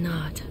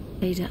Sirenad,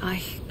 Ada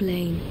eich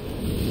blaen,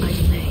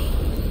 I'd may.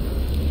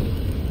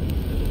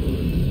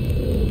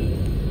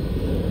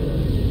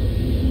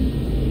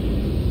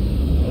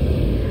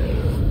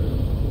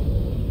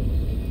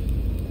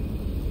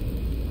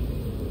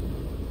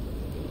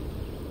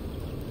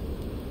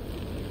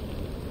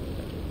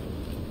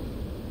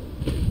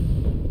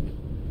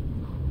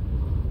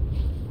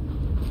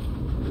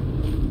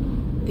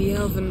 The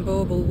elven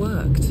bauble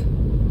worked.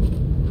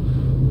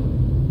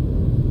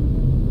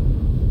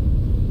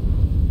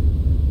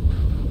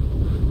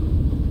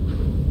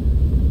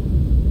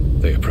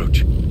 They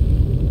approach.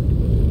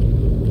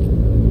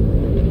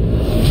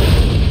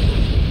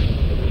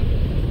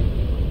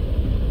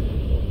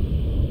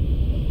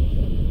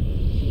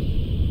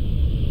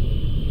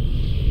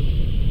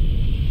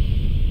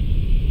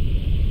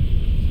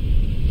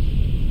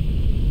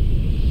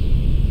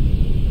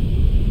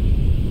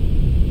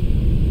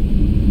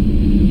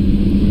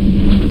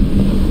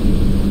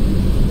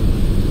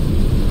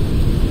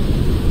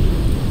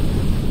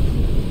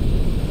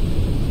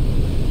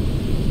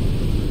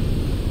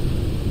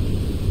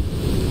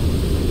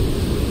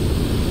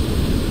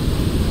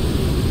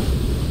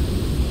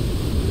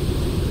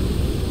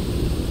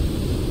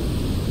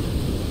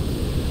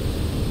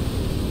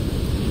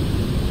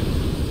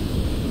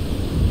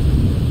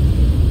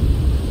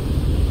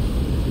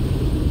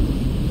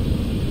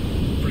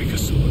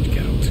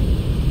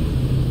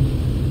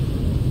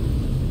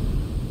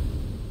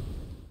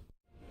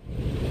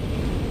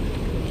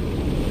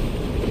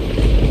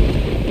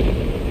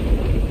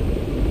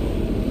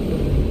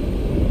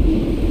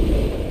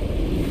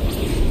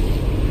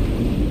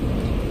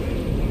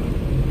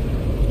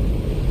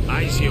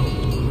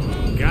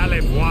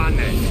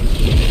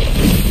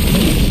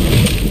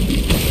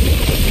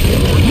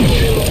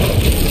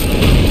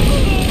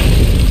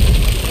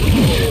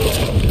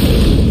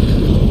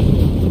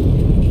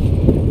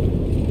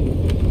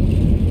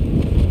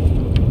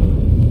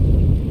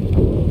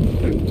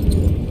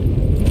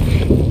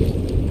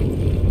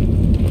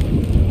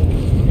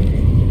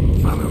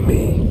 Follow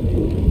me.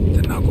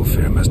 The Noggle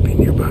Fair must be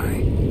nearby.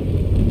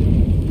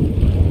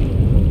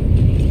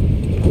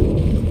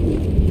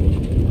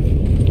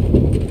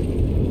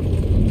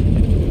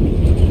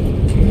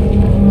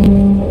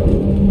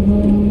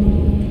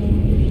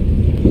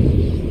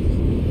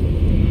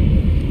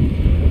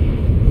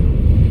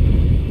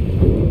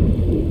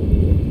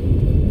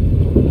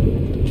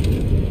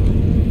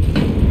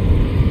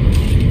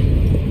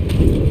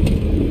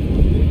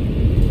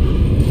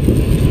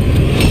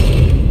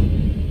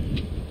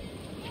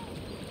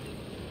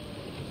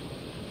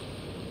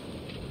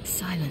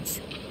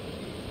 Silence.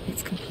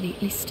 It's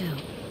completely still.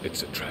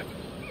 It's a trap.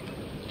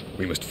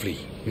 We must flee,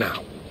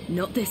 now.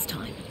 Not this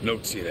time. No,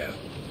 Siren.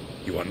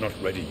 You are not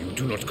ready. You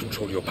do not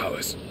control your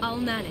powers. I'll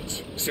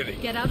manage. Silly.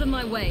 Get out of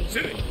my way.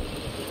 Silly!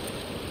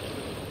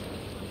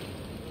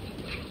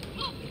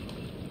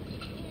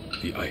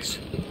 The ice.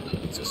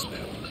 It's a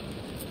spell.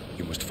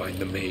 You must find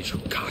the mage who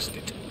cast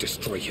it.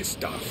 Destroy his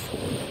staff.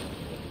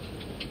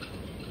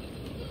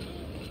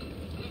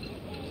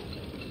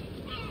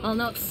 I'll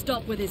not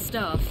stop with his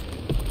staff.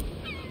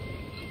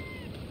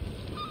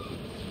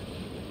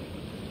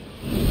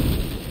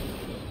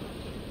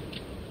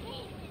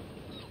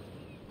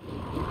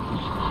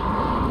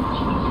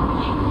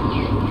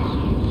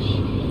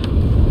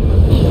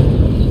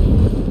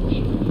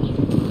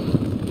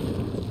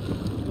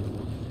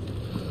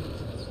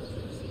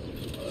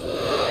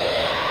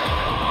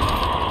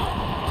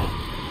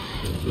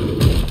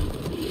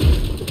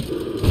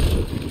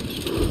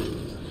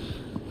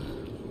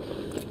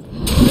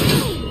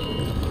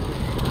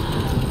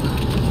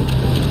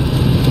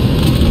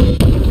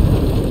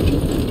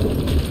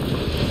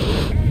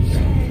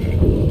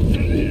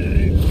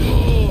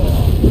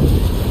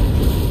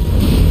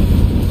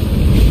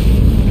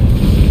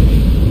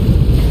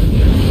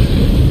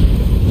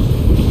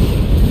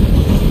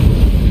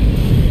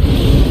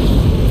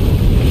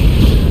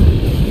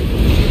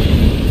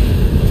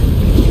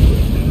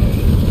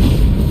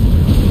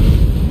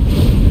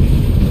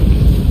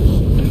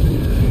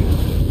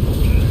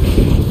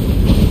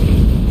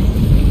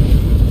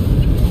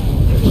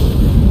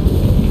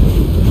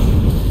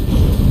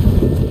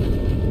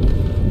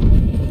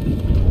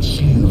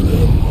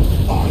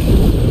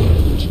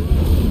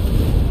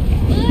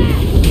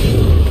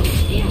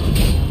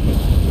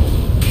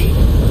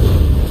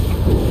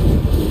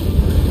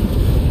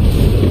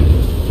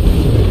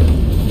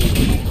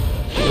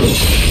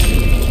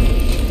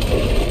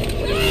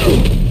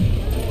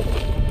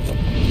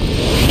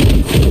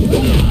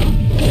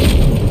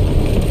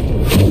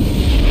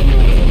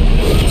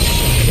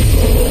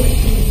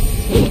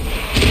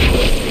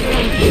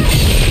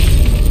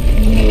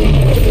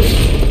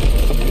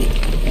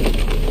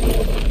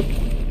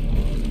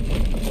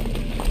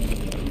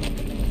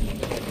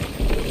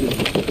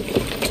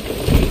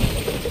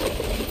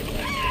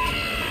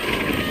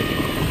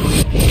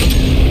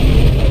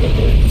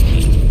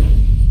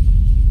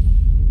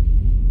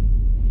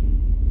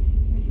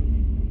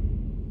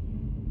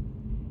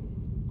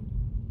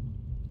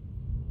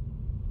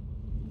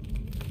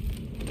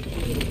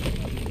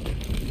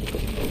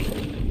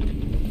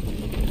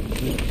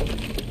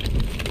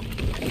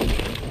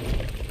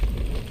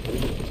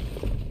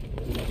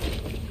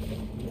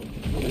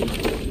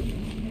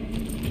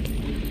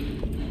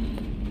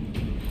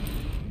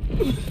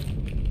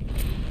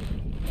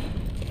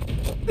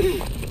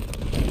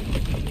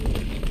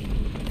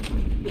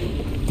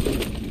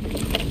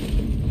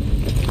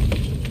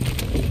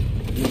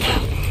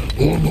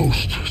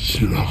 Almost,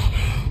 Siren.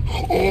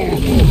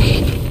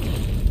 Almost.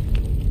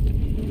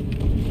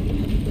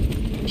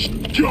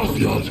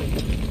 Stiafjad.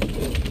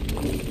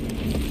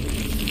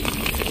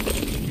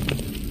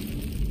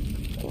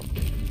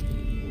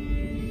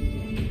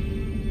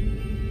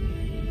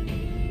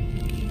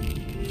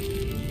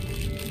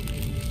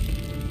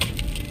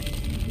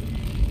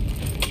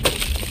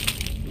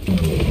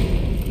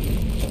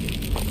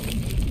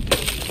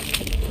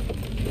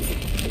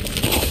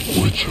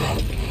 Witcher,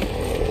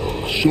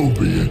 so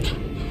be it.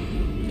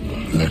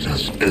 Let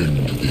us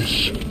end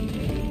this.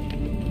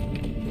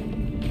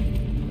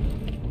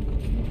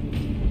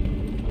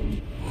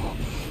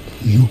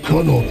 You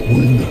cannot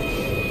win,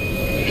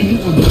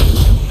 even if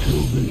you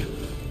kill me.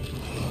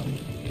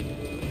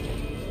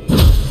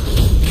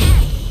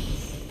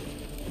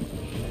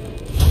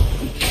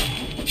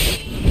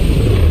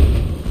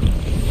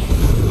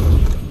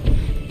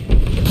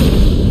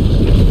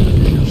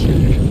 You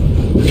see,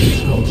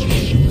 this house is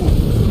simple.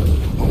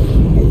 I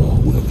don't know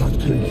where that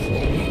came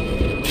from.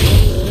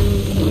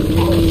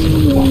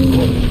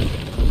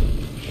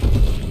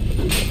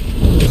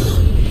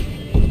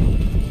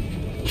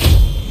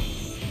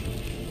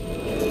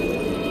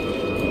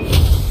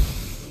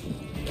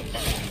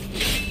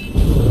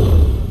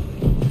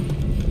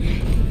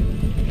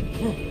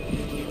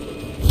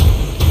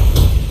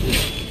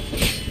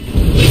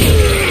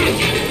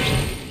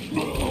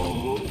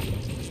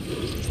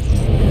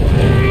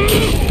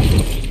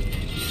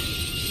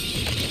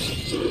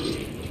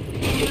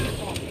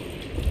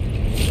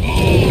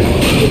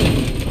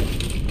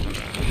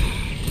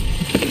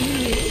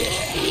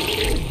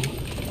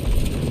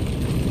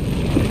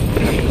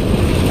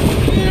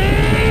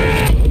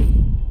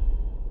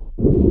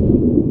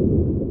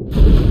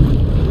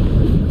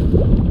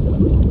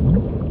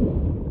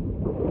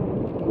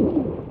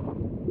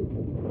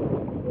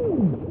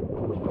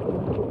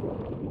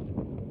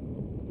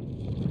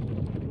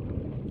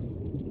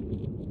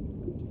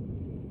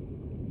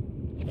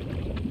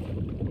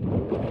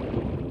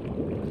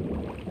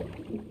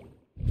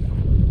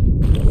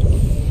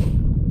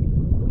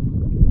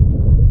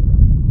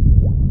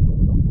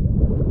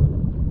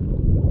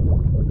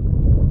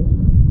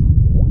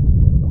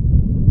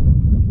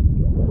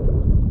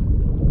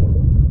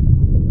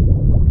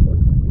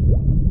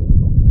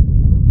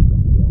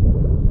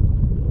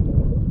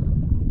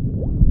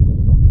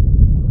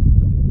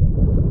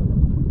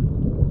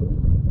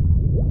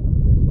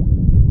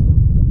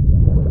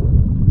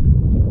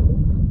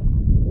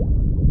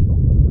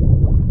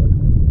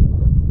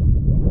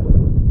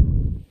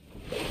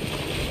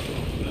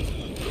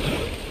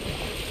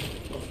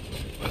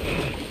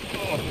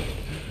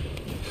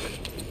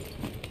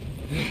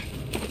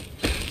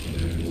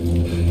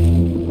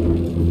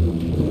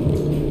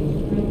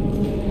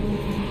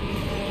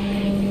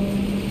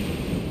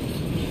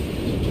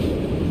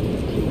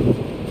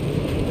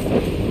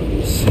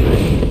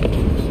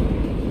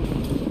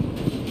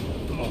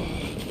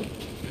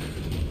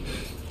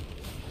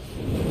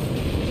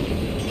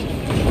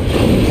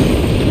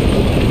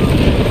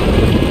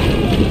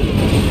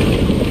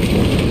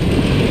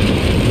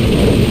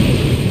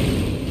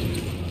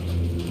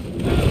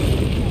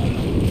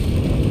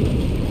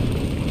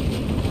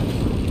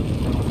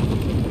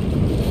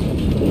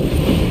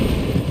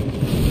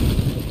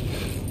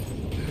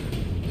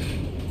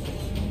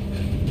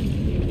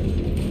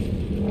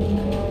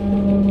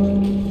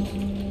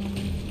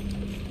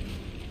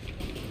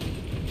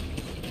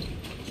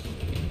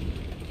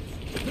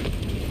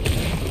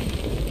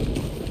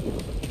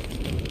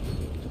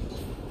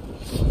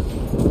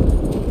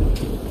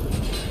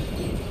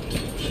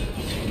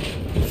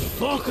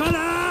 Fucking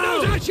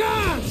hell! Not a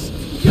chance!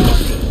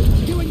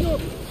 You and your...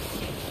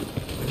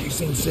 Have you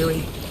seen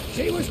Siri?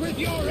 She was with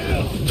your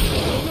elf! Do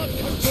not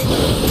touch her!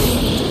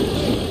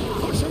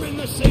 Push her in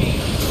the sea!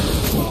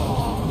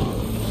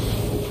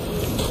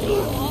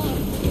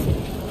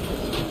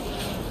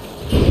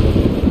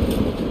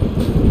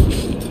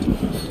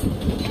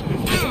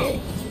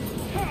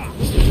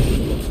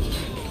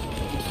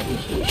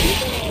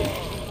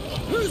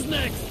 Who's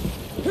next?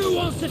 Who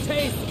wants to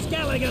taste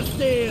Skelliger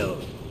steel?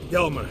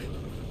 Yelmer,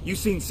 you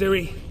seen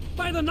Siri?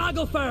 By the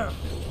Nagelfur!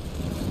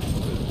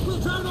 We'll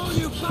drown all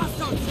you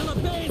bastards till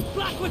the bay is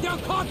black with your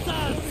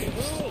corpses!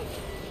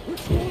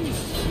 Which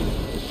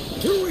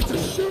ones? Who is to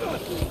shoot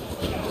us?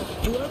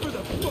 Whoever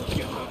the fuck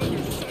you have on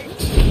your sight.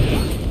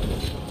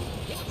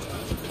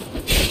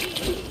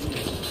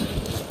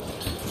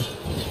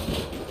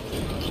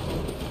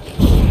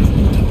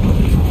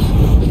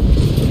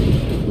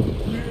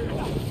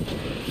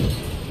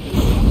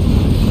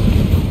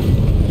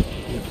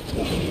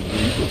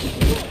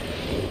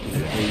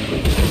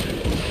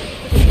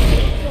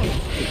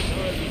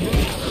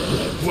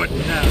 What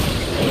now?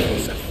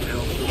 Piece of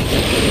filth.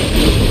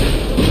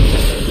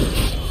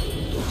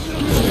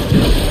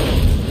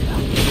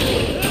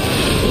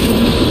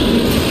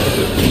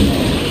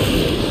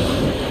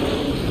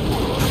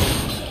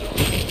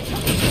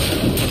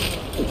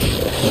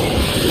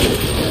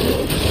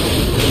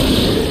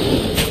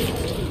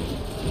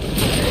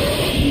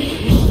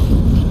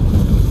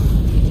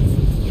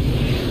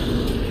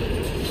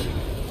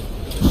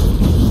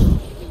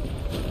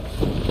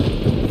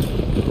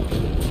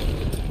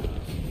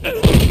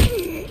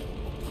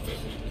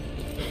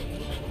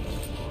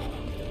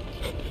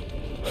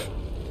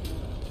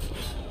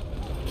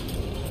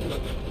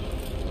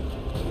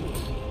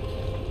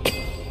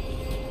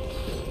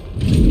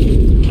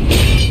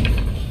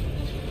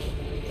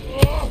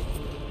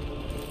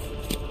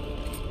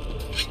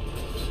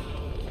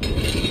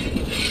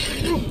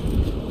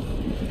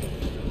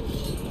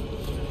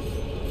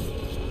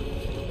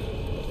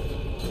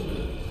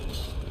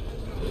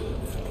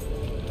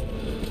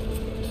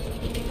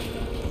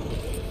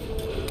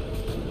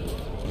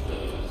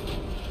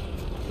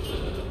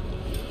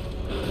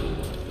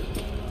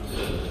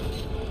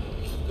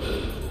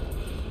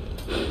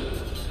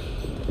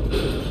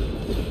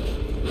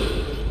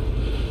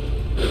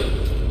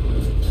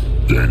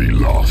 Any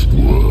last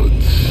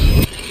words?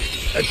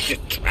 That's a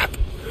trap.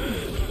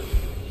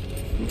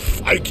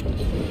 Fight.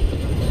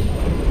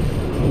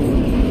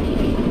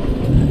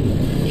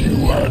 You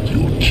had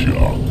your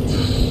chance.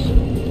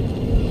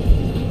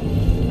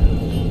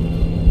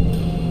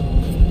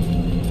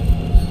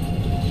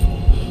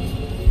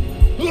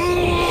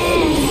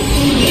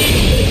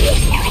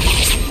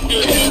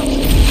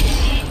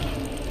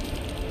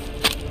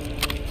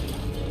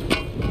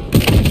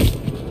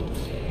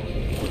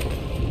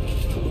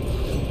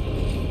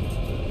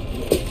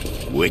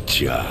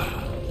 Witcher.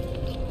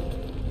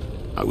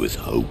 I was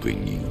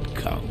hoping you'd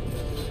come.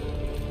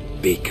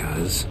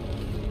 Because?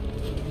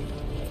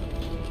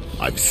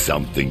 I've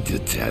something to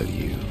tell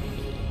you.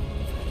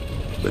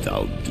 But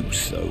I'll do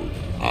so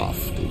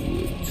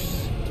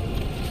afterwards.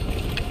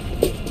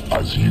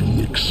 As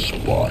you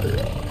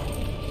expire.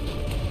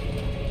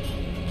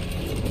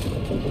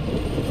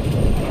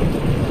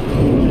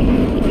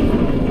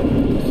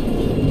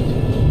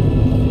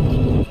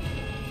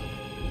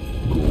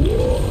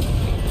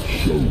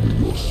 Show me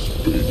your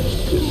spin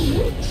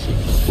silhouettes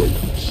and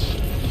feints.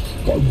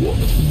 I want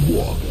to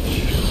watch.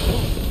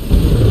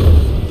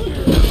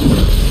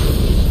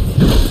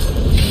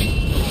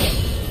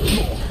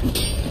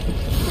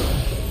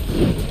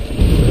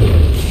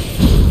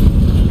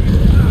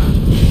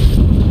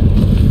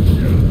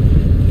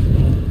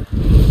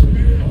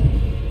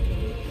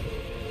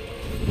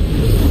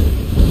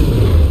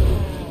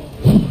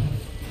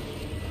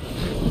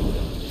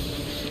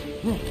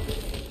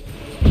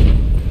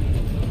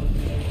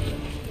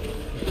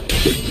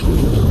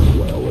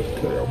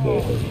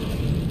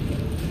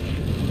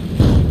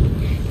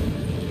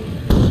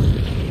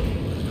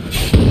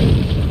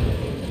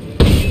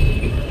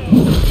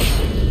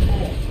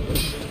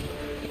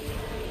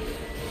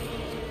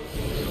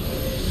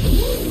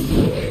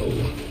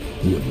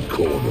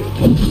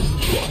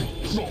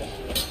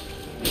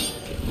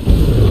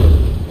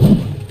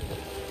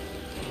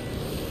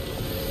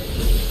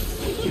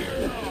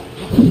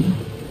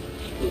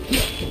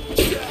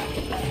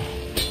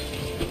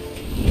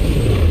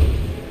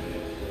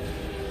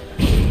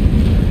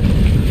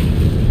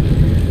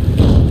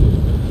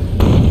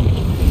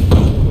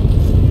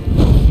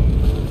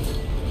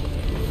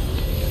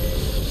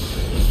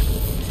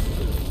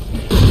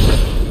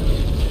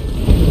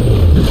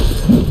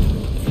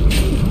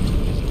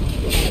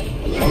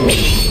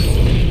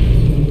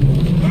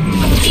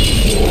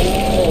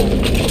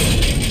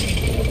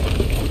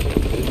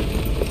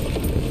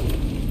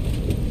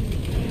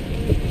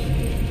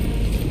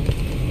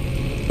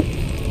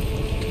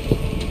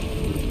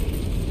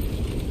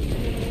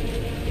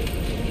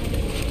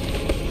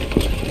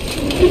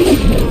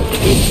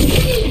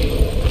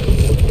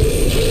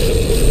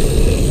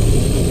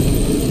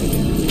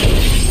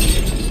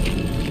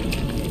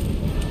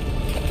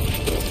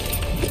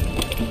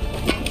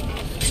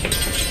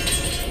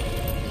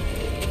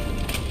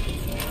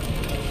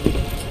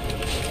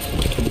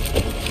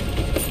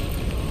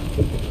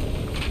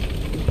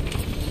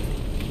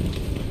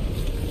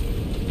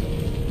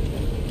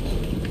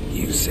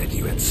 said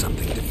you had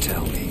something to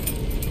tell me.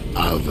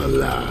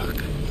 Alvalag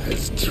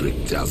has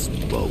tricked us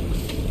both.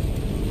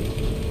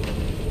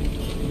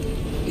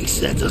 He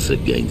set us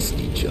against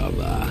each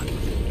other,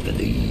 and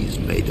he's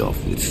made off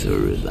with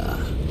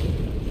Surila.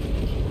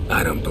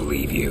 I don't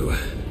believe you.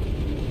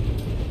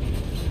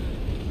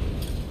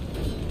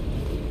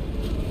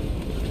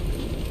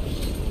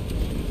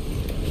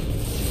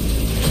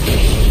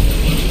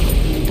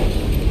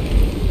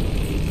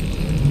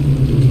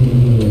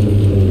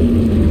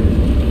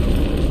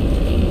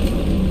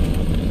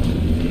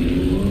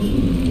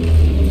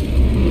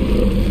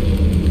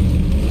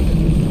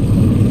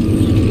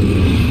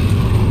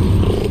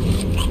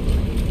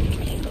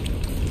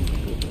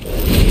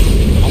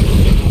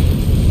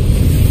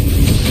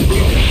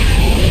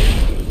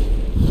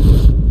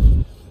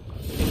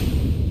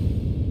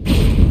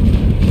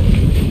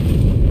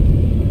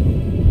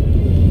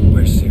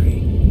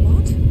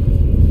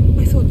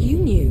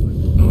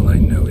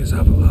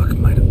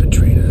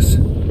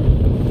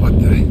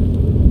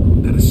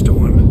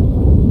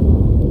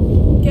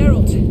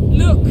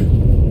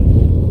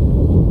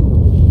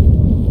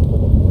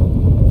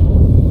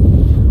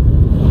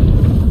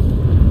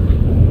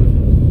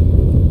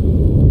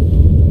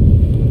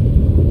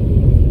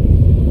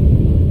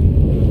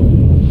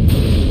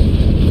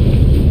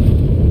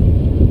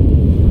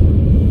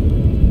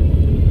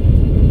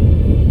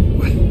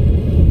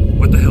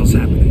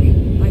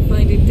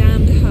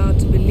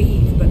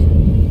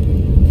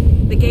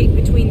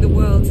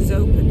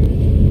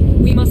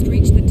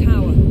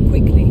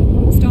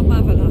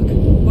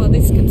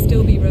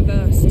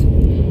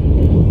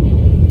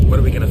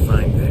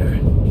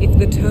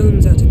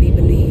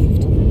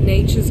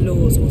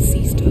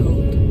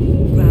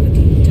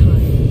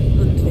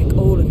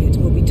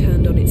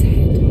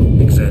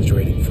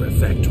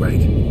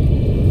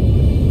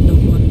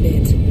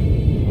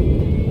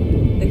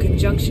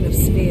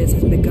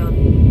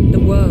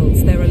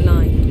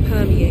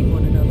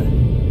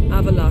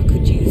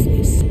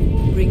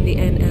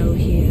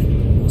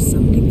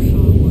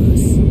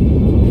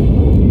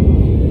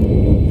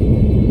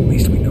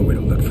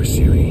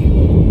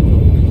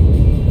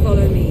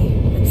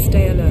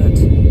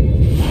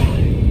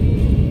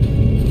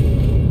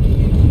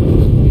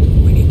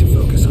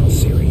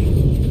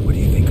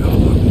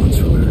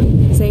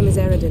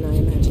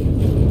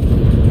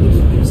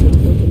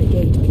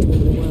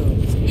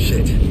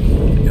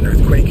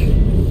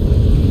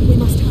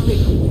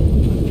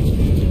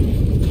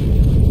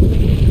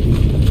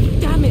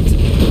 Damn it!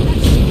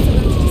 That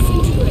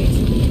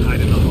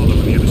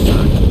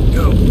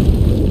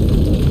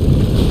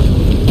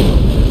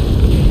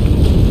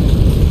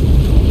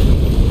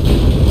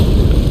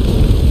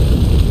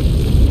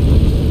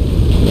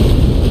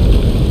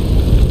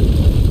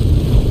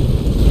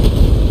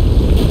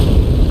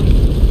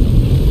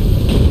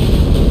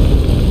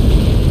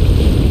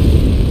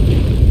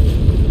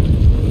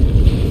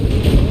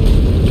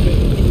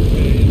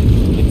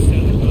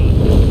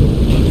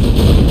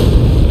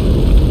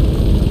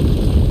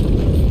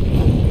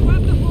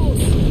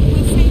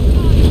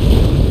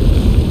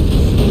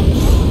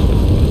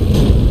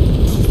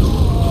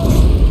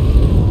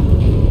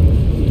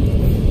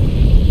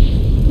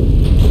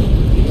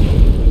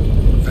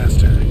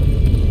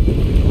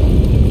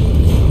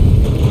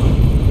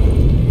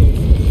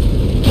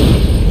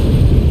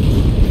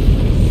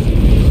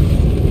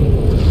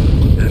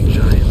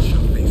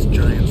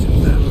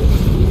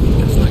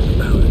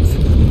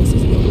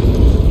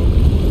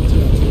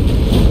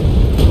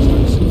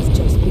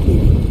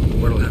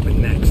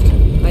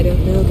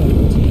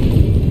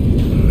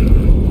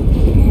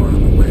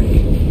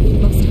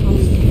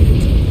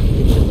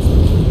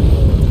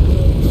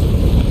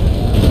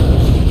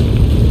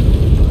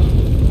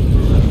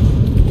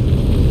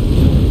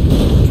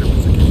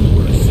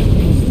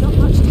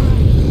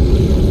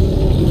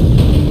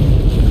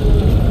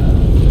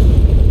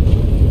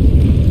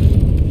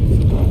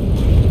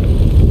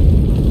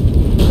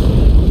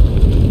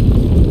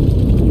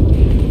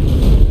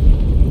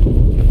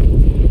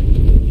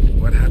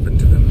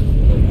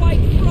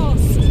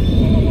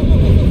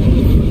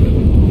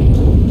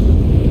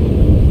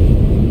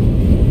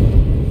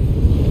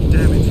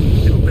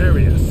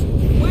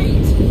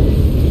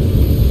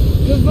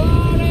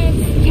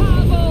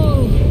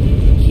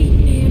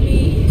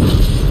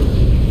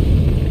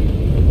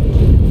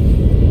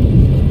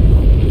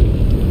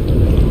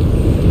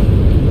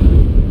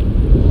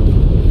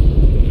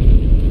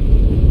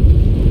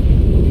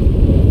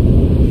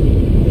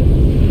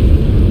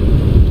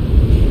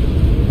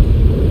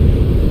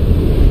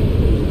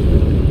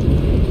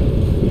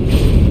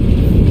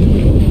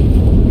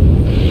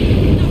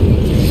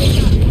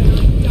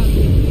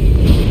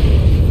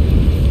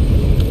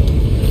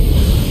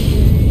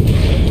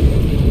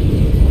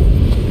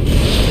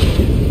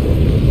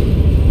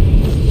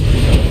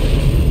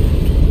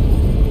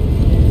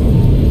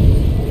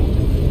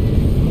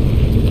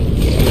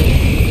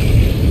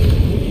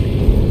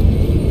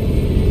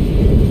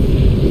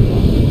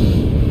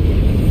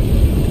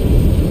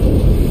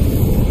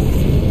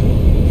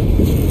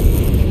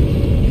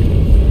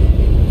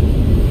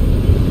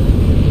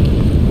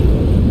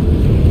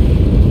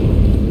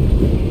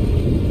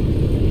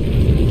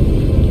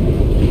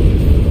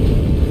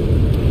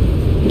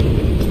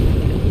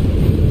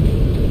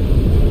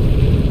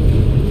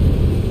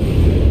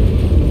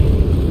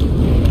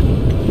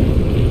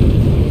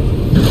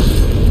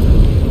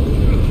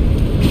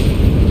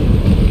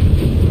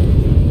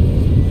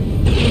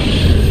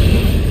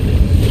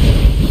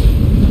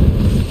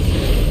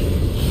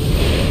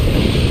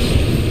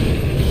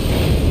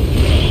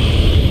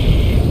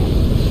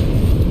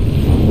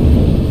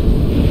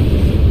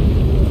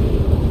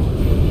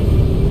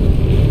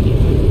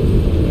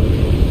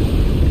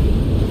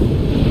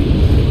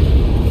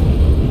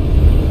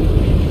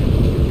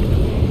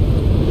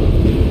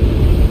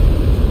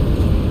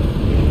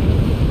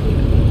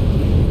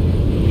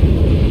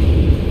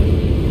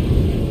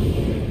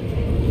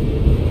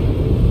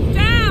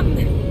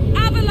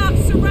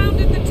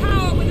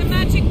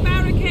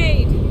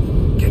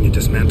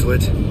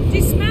it?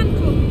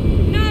 Dismantle?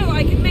 No,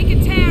 I can make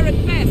a tear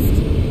at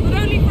best. But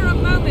only for a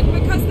moment,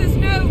 because there's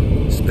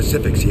no...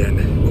 Specifics,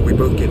 Yen. Will we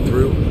both get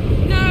through?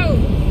 No!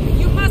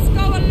 You must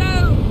go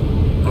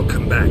alone! I'll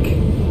come back.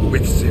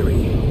 With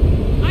Siri.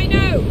 I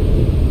know!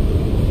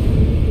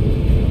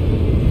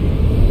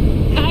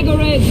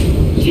 Agarid!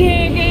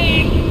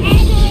 Tiggy!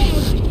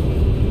 Agarid!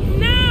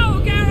 Now,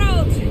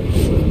 Geralt!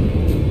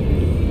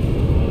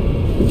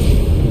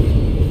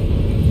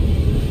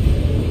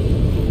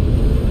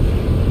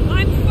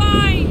 I'm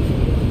fine!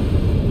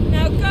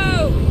 Now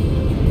go!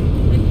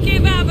 And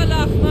give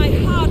Avalok my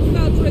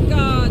heartfelt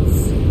regards!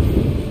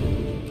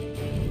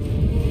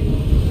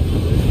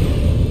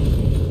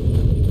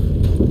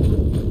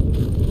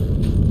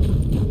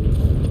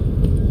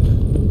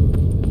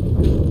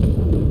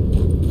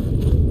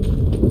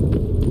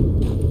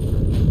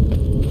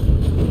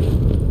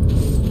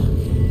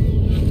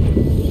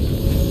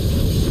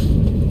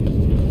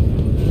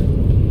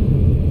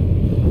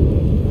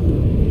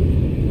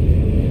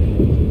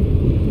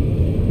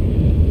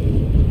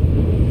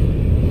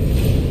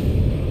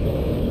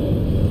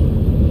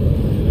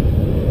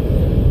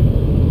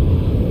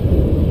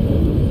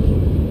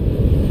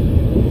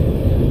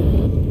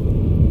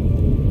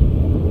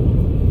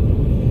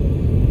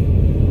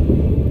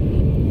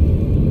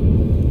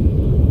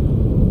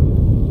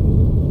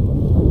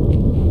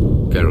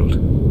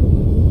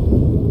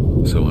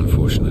 So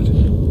unfortunate.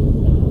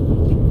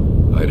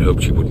 I'd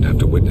hoped you wouldn't have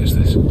to witness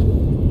this.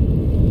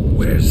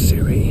 Where's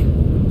Siri?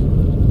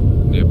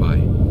 Nearby.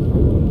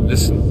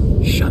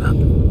 Listen. Shut up.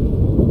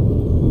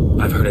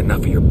 I've heard enough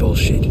of your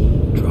bullshit.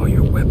 Draw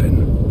your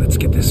weapon. Let's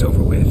get this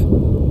over with.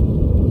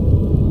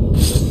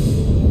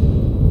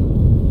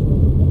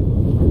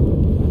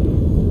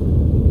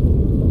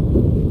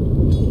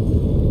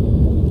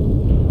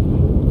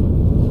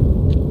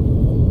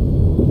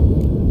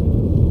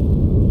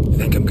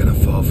 Think I'm gonna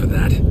fall for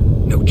that?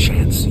 No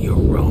chance. You're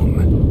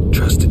wrong.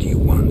 Trusted you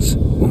once.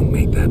 Won't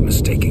make that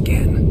mistake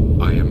again.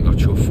 I am not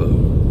your foe.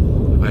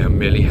 I am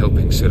merely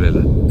helping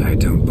Cyrilla. I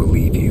don't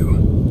believe you.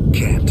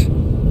 Can't.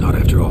 Not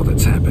after all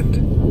that's happened.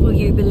 Will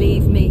you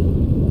believe me?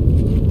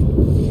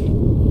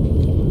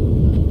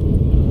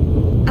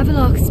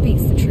 Avalok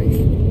speaks the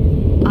truth.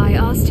 I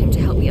asked him to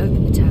help me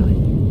open the tower,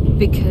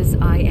 because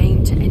I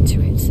aim to enter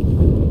it.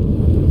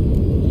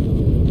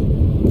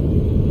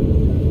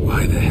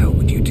 Why the hell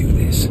would you do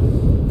this?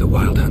 The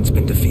Wild Hunt's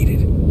been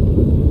defeated.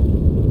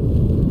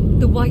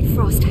 The White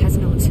Frost has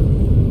not.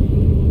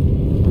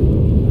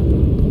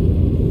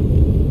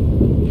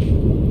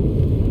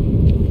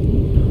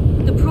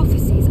 The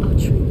prophecies are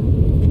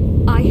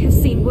true. I have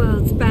seen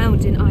worlds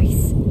bound in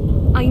ice.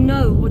 I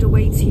know what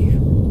awaits you.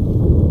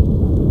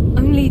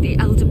 Only the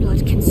Elder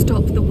Blood can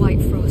stop the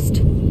White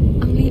Frost.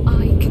 Only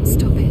I can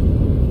stop it.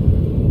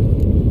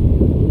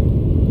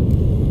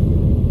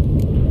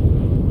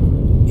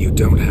 You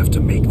don't have to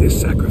make this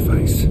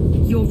sacrifice.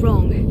 You're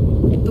wrong.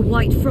 The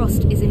White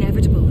Frost is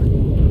inevitable.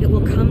 It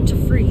will come to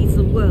freeze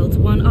the worlds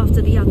one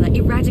after the other,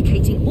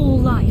 eradicating all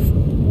life.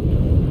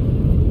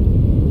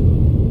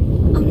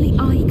 Only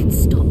I can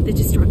stop the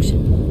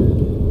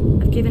destruction.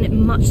 I've given it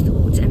much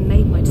thought and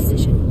made my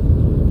decision.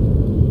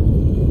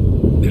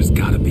 There's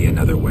gotta be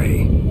another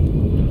way.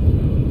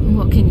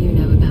 What can you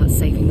know about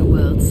saving the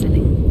world,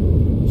 silly?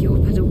 You're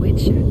but a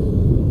witcher.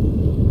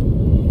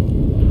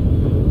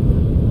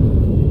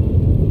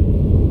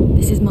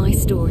 This is my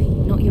story,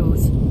 not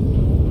yours.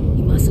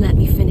 You must let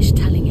me finish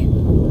telling it.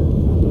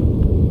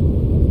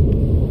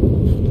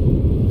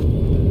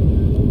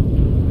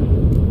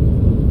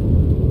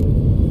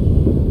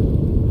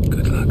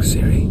 Good luck,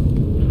 Siri.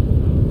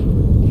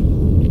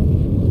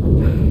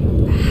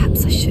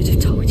 Perhaps I should have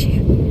told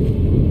you.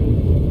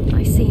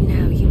 I see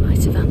now you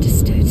might have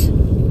understood.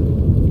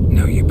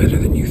 Know you better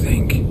than you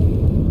think.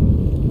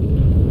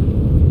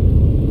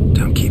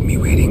 Don't keep me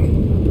waiting.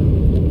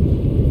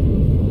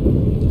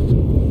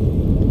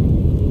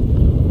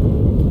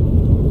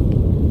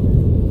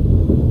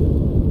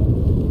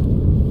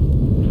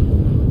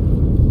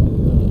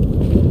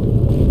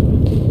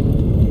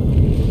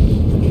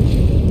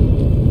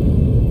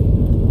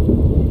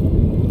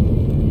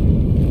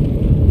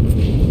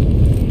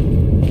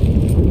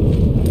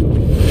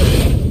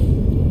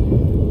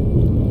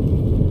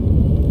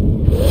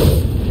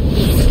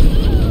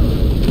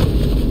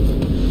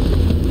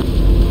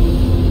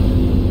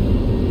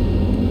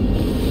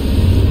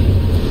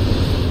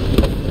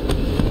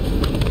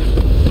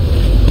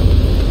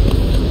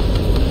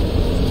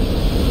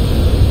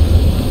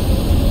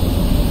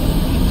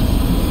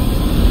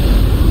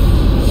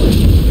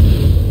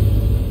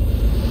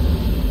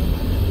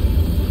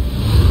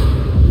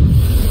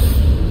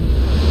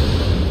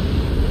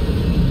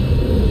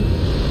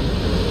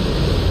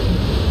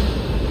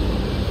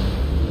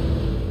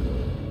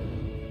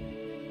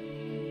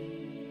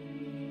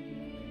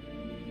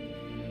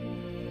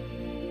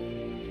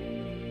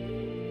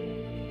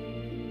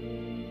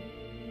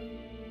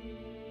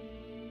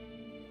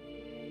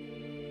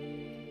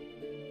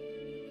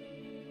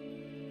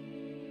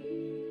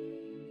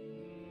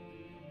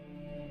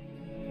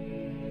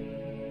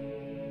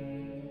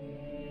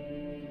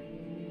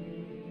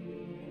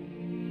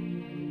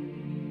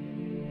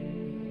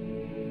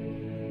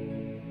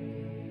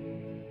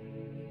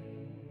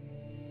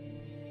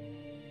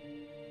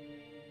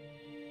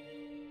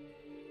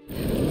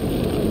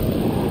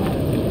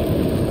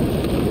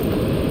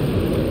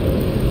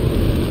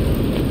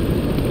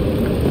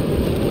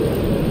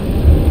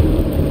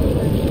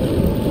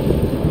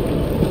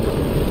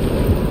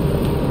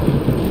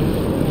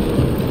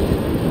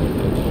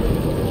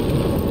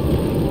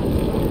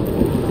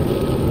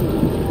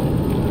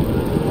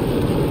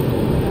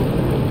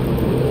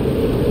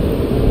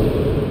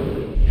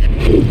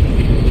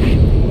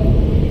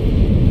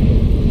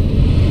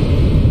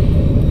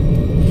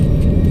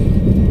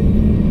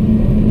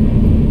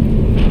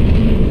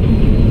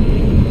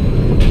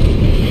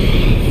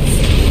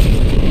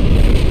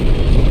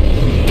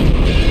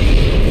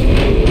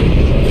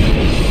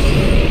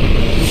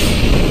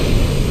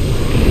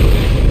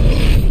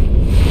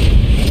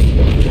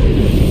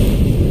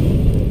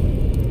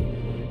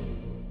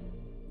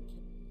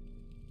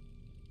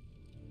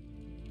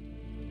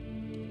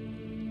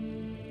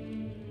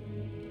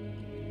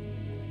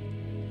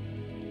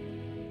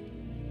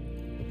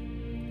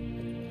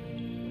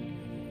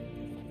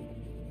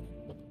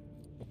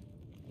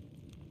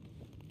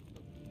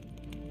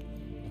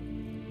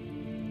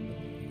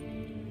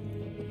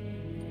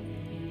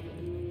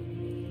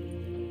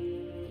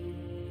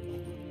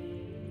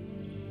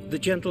 The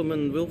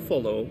gentleman will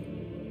follow.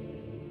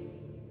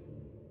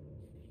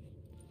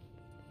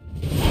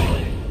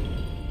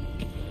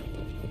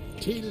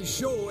 Till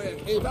show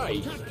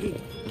evade.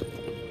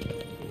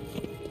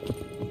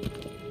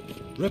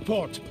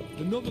 Report.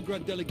 The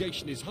Novigrad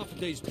delegation is half a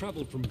day's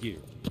travel from here.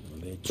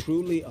 They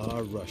truly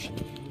are Russian.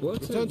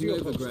 What's Return to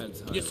your post.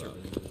 Novigrad's Yes, sir.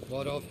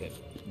 What of him?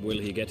 Will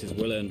he get his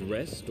well-earned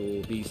rest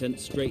or be sent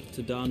straight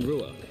to Dan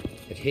Ruach?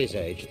 At his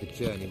age, the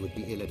journey would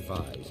be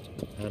ill-advised.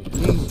 And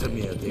please to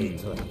me a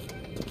data.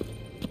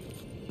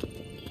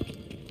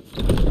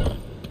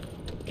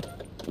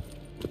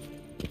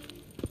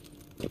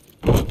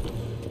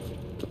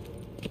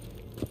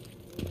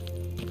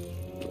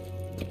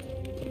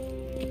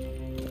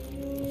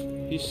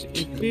 His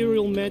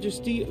Imperial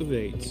Majesty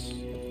awaits.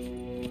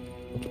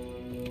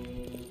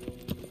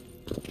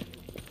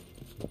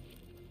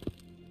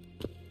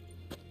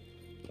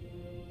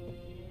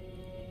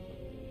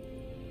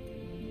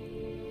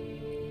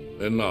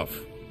 Enough.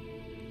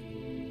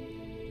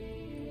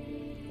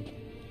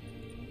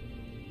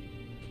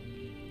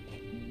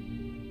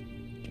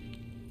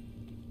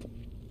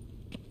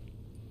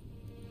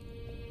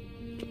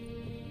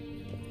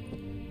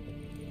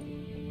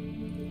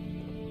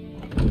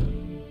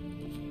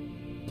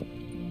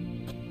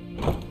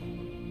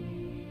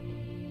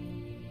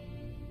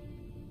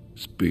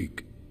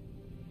 Speak.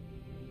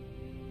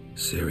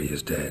 Ciri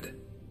is dead.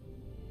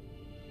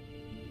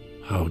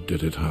 How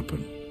did it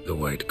happen? The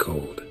White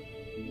Cold.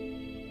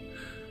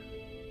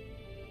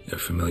 You're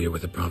familiar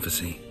with the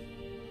prophecy?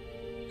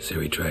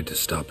 Ciri tried to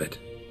stop it.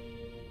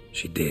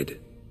 She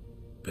did,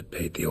 but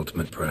paid the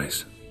ultimate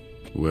price.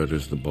 Where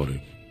is the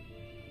body?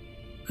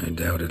 I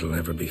doubt it'll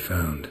ever be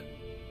found.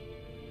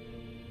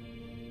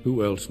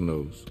 Who else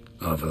knows?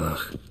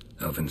 Avalach,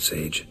 Elven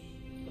Sage.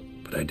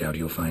 But I doubt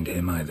you'll find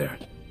him either.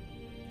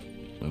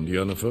 And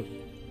Yennefer?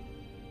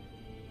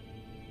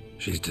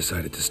 She's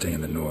decided to stay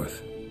in the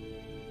north.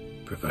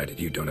 Provided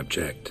you don't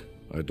object.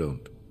 I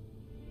don't.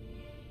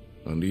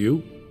 And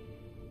you?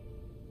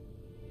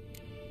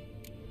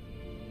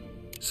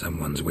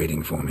 Someone's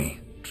waiting for me.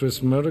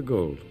 Triss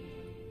Merigold.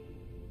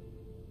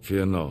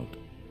 Fear not.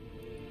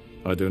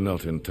 I do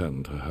not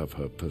intend to have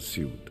her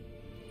pursued.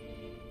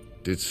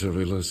 Did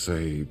Cirilla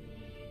say...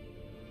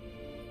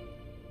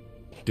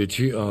 Did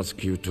she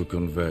ask you to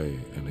convey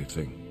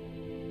anything?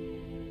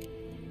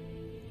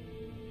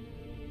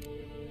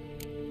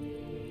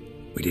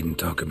 We didn't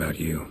talk about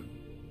you.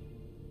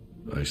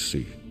 I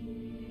see.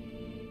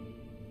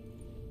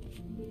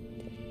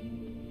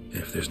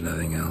 If there's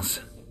nothing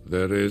else...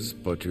 There is,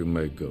 but you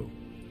may go.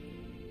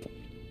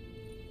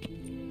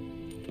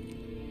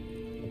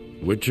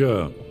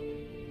 Witcher,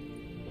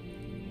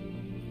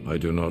 I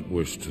do not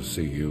wish to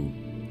see you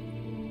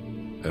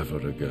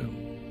ever again.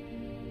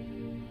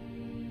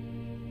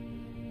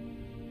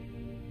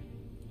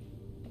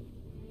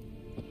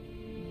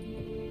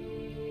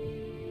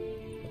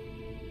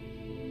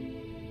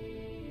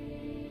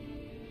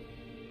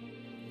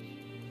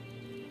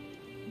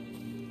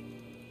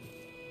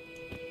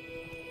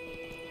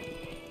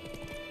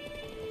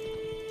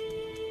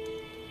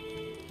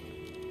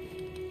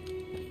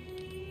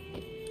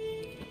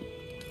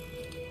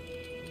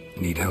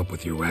 Need help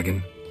with your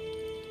wagon?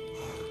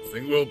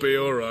 Think we'll be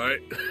all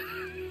right.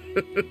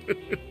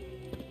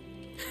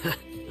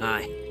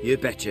 Aye, you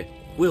betcha.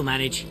 We'll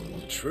manage.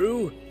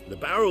 True, the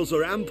barrels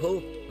are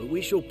ample, but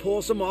we shall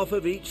pour some off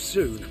of each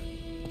soon.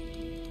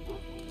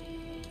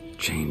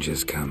 Change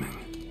is coming.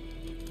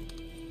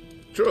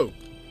 True,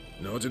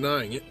 no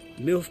denying it.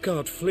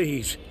 Nilfgaard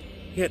flees,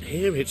 yet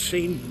here it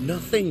seemed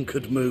nothing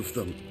could move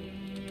them.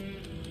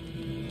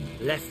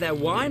 Left their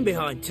wine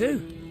behind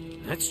too.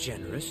 That's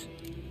generous.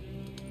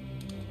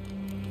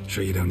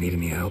 Sure you don't need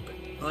any help?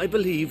 I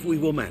believe we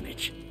will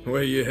manage.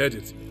 Where you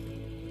headed?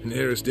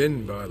 Nearest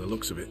inn by the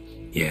looks of it.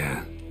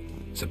 Yeah.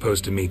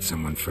 Supposed to meet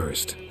someone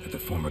first, at the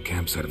former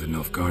campsite of the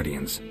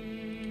Nilfgaardians.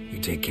 You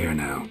take care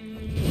now.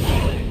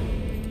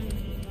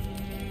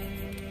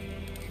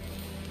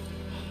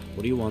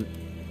 What do you want?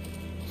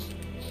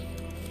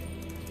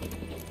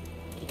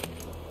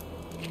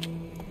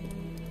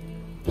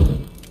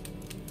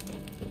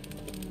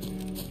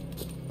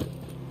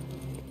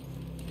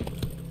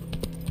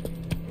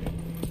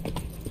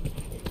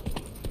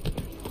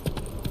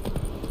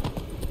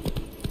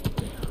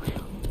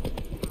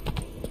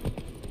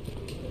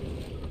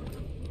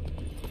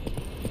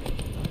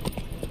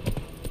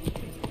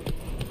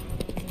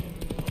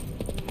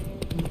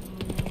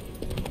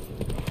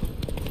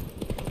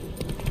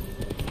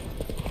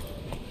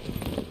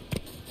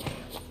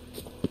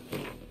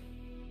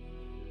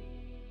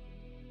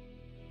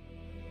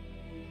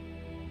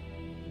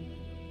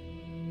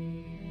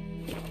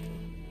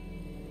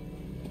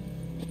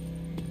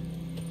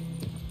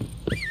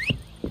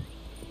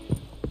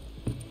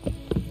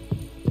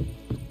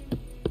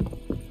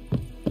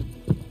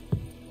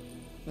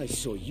 I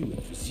saw you in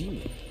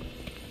Vizima.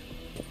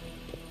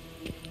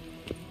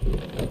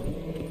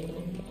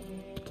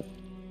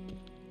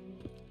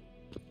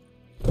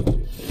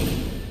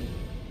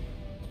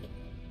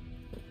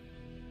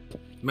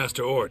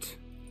 Master Ort.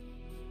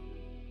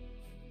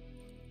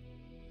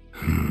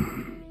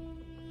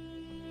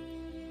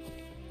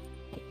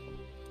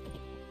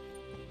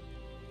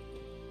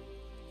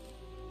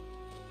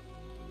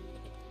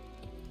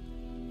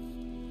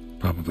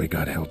 Probably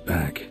got held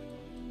back.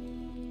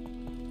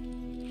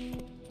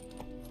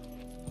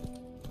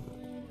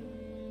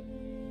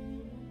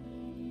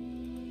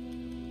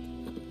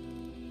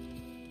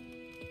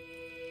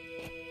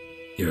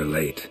 You're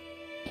late.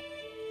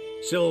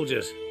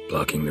 Soldiers.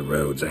 Blocking the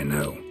roads, I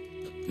know.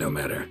 No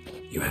matter.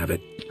 You have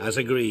it? As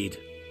agreed.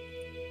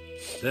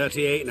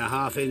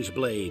 38.5-inch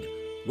blade.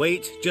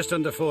 Weight just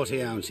under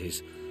 40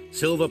 ounces.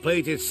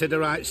 Silver-plated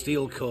siderite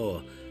steel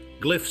core.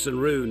 Glyphs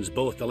and runes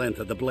both the length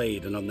of the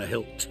blade and on the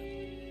hilt.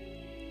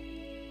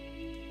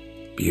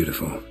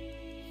 Beautiful.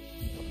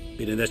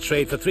 Been in this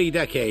trade for 3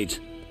 decades.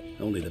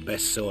 Only the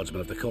best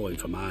swordsman of the coin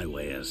for my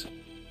wares.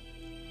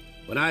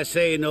 When I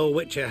say no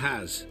Witcher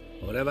has,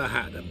 or ever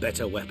had, a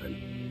better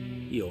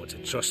weapon, you ought to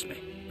trust me.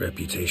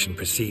 Reputation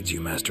precedes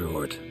you, Master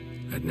Hort.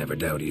 I'd never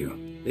doubt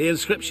you. The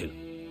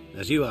inscription,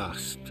 as you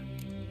asked.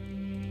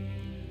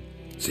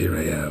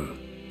 Zirael.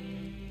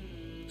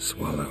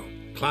 Swallow.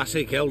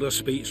 Classic Elder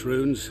Speech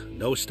runes,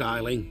 no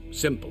styling,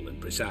 simple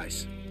and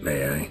precise.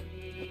 May I?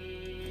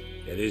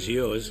 It is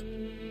yours.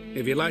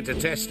 If you'd like to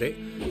test it,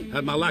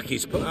 have my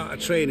lackeys put out a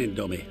training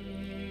dummy.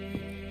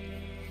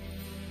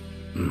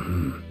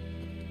 Mm-hmm.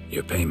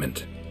 Your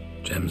payment.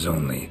 Gems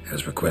only,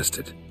 as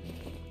requested.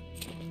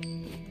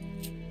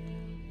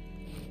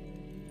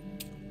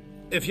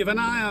 If you've an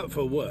eye out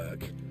for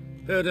work,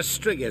 heard of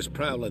striggers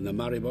prowling the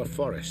Maribor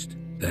forest.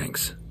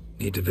 Thanks.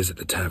 Need to visit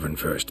the tavern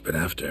first, but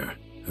after,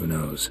 who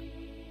knows?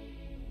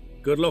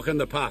 Good luck on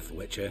the path,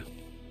 Witcher.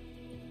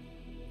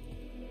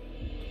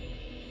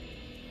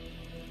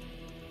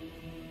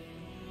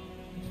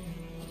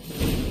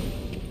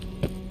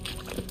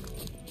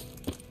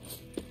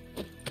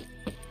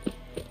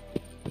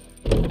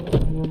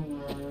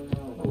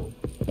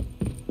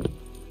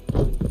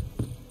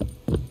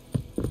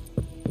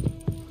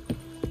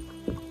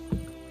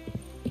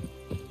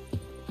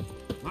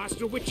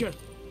 Master Witcher,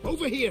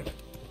 over here.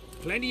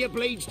 Plenty of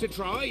blades to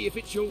try, if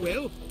it's your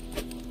will.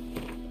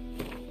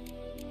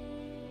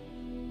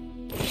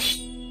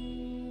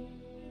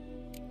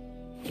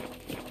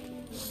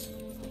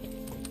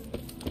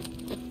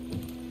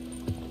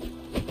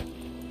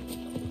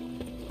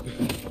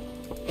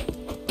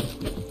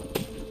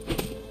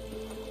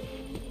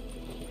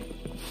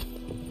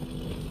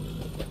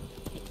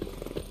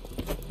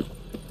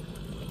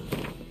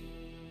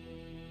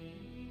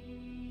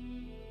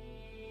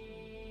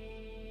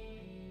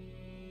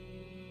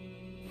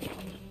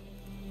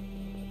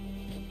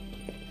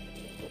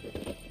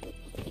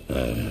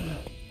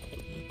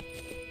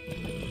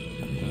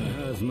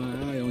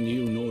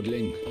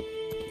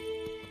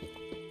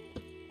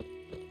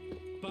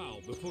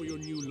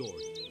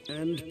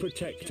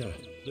 Protector.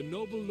 The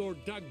noble Lord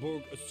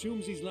Dagborg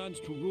assumes these lands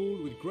to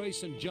rule with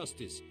grace and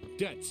justice.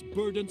 Debts,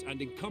 burdens,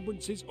 and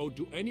encumbrances owed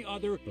to any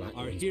other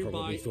are hereby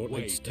probably thought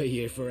waived. I'd stay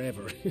here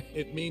forever.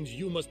 It means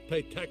you must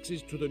pay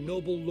taxes to the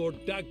noble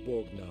Lord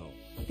Dagborg now.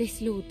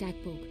 This Lord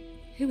Dagborg,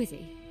 who is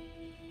he?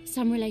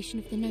 Some relation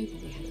of the noble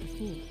we had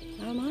before.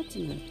 How am I to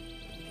know?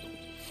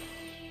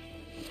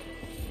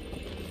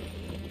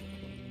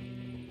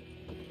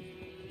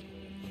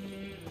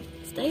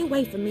 Stay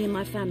away from me and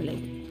my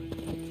family.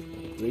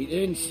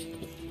 Greetings.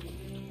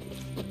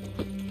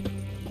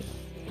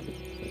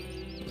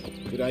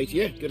 Good day to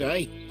you, good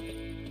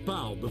day.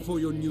 Bow before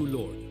your new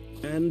lord.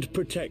 And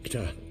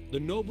protector. The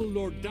noble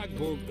Lord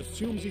Dagborg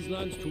assumes these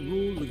lands to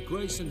rule with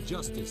grace and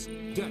justice.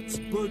 Debts,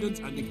 burdens,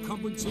 and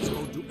encumbrances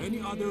owed to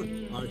any other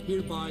are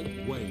hereby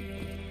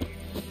waived.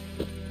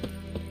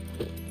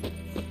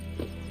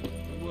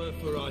 Were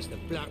for us, the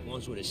black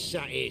ones would have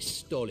sat here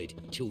stolid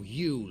till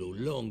Yule or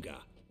longer.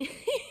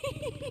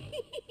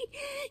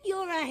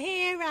 You're a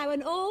hero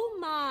and all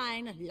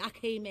mine.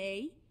 Lucky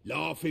me.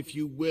 Laugh if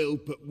you will,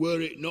 but were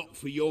it not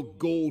for your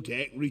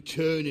Gordek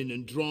returning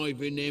and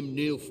driving them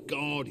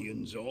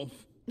Nilfgaardians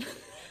off...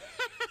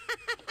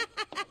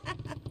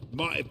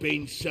 might have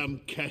been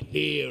some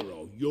Cahir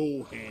or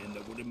your hand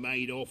that would have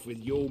made off with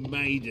your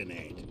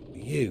maidenhead.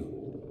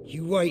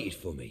 You waited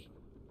for me,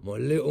 my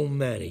little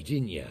Manny,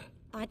 didn't you?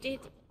 I did.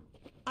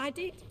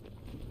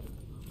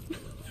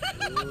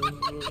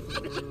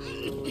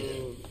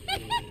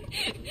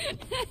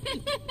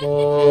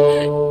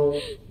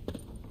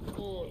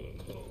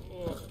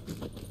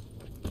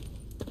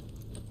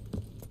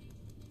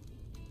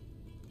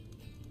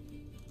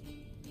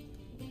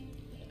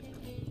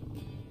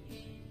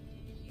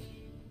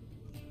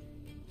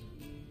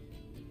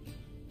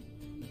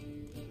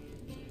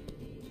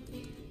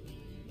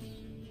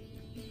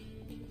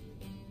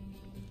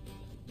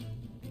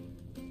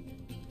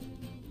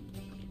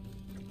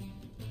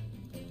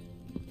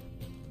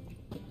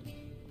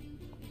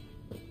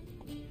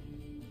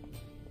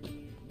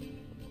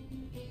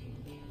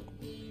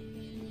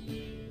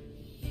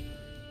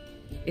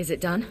 Is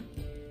it done?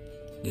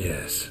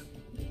 Yes.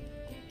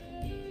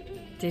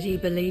 Did he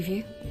believe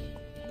you?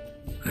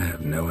 I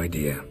have no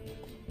idea.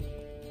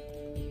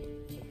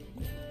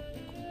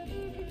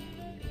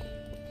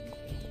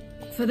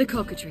 For the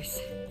cockatrice.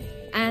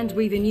 And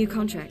we've a new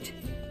contract.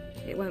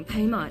 It won't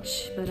pay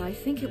much, but I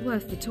think it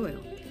worth the toil.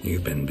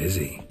 You've been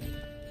busy.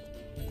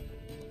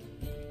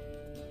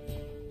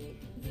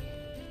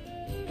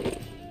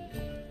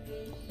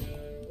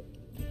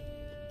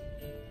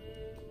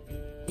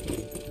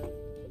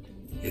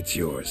 It's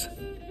yours.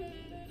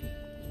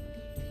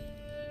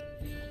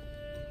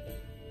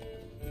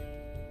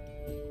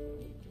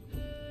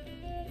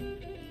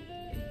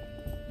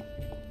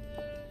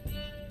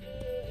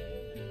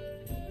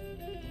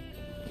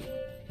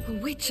 A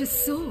witch's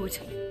sword.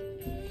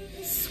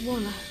 Swallow.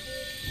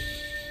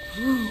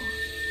 Ooh,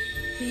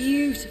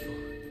 beautiful.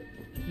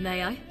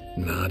 May I?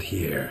 Not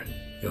here.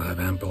 You'll have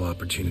ample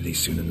opportunity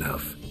soon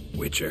enough,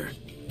 Witcher.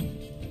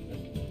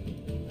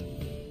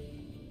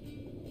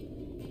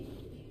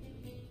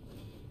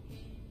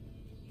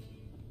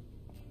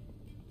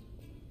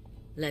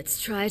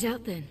 Let's try it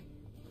out then.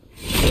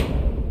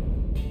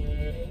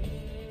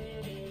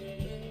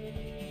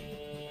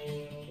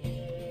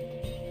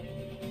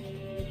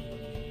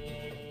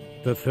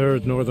 The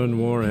Third Northern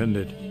War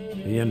ended.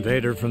 The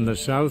invader from the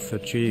south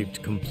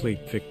achieved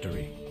complete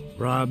victory.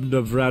 Robbed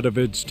of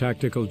Radovid's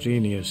tactical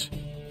genius,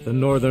 the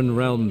northern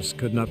realms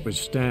could not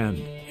withstand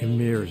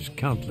Ymir's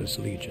countless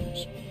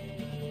legions.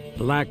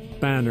 Black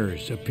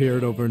banners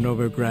appeared over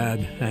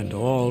Novigrad and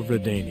all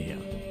Redania.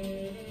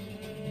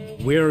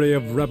 Weary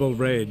of rebel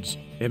raids,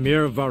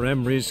 Emir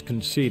Var-Emreis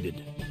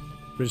conceded,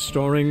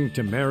 restoring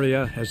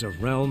Temeria as a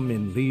realm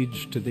in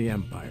liege to the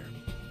Empire.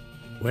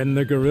 When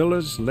the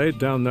guerrillas laid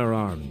down their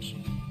arms,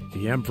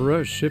 the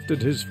Emperor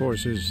shifted his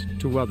forces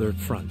to other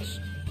fronts.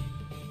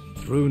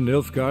 Through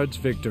Nilfgaard's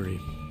victory,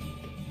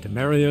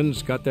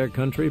 Temerians got their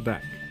country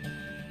back,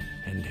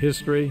 and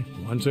history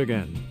once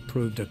again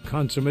proved a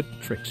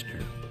consummate trickster.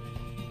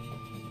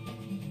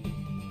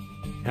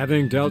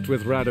 Having dealt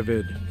with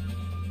Radovid,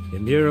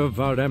 Emir of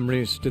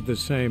Var-Emreis did the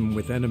same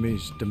with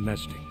enemies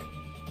domestic.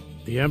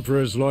 The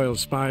Emperor's loyal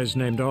spies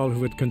named all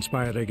who had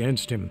conspired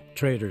against him,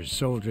 traitors,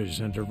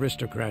 soldiers, and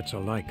aristocrats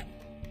alike.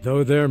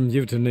 Though their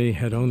mutiny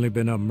had only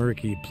been a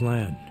murky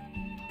plan,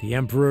 the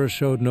Emperor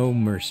showed no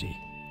mercy,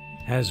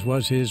 as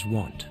was his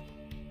wont.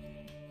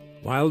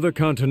 While the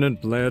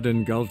continent bled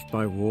engulfed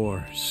by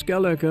war,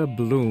 Skellige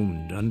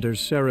bloomed under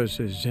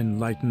Ceres's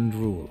enlightened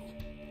rule.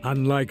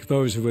 Unlike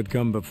those who had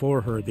come before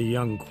her, the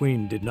young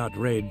queen did not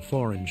raid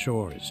foreign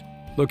shores,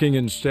 looking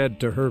instead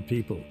to her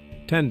people,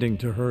 tending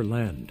to her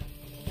land.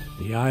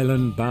 The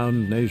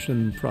island-bound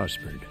nation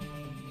prospered,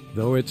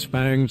 though its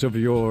fangs of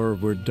yore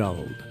were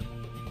dulled.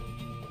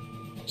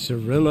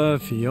 Cirilla,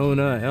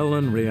 Fiona,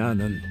 Ellen,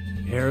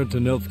 Rhiannon, heir to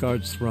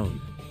Nilfgaard's throne,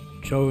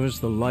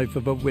 chose the life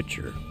of a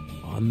witcher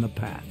on the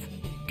path.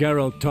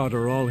 Geralt taught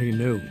her all he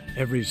knew,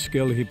 every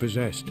skill he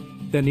possessed,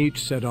 then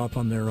each set off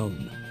on their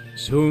own.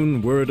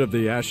 Soon word of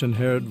the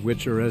ashen-haired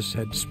witcheress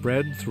had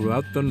spread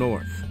throughout the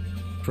north,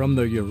 from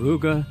the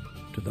Yaruga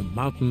to the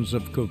mountains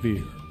of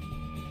Kovir.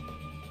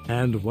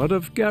 And what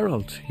of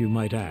Geralt, you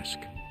might ask?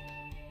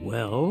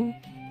 Well,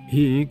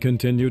 he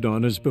continued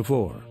on as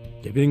before,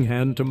 giving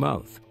hand to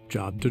mouth,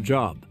 job to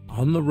job,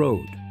 on the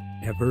road,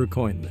 ever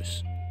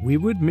coinless. We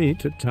would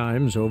meet at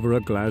times over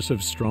a glass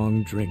of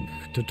strong drink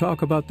to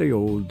talk about the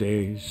old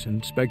days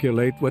and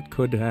speculate what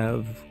could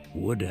have,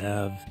 would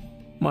have,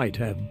 might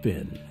have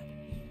been.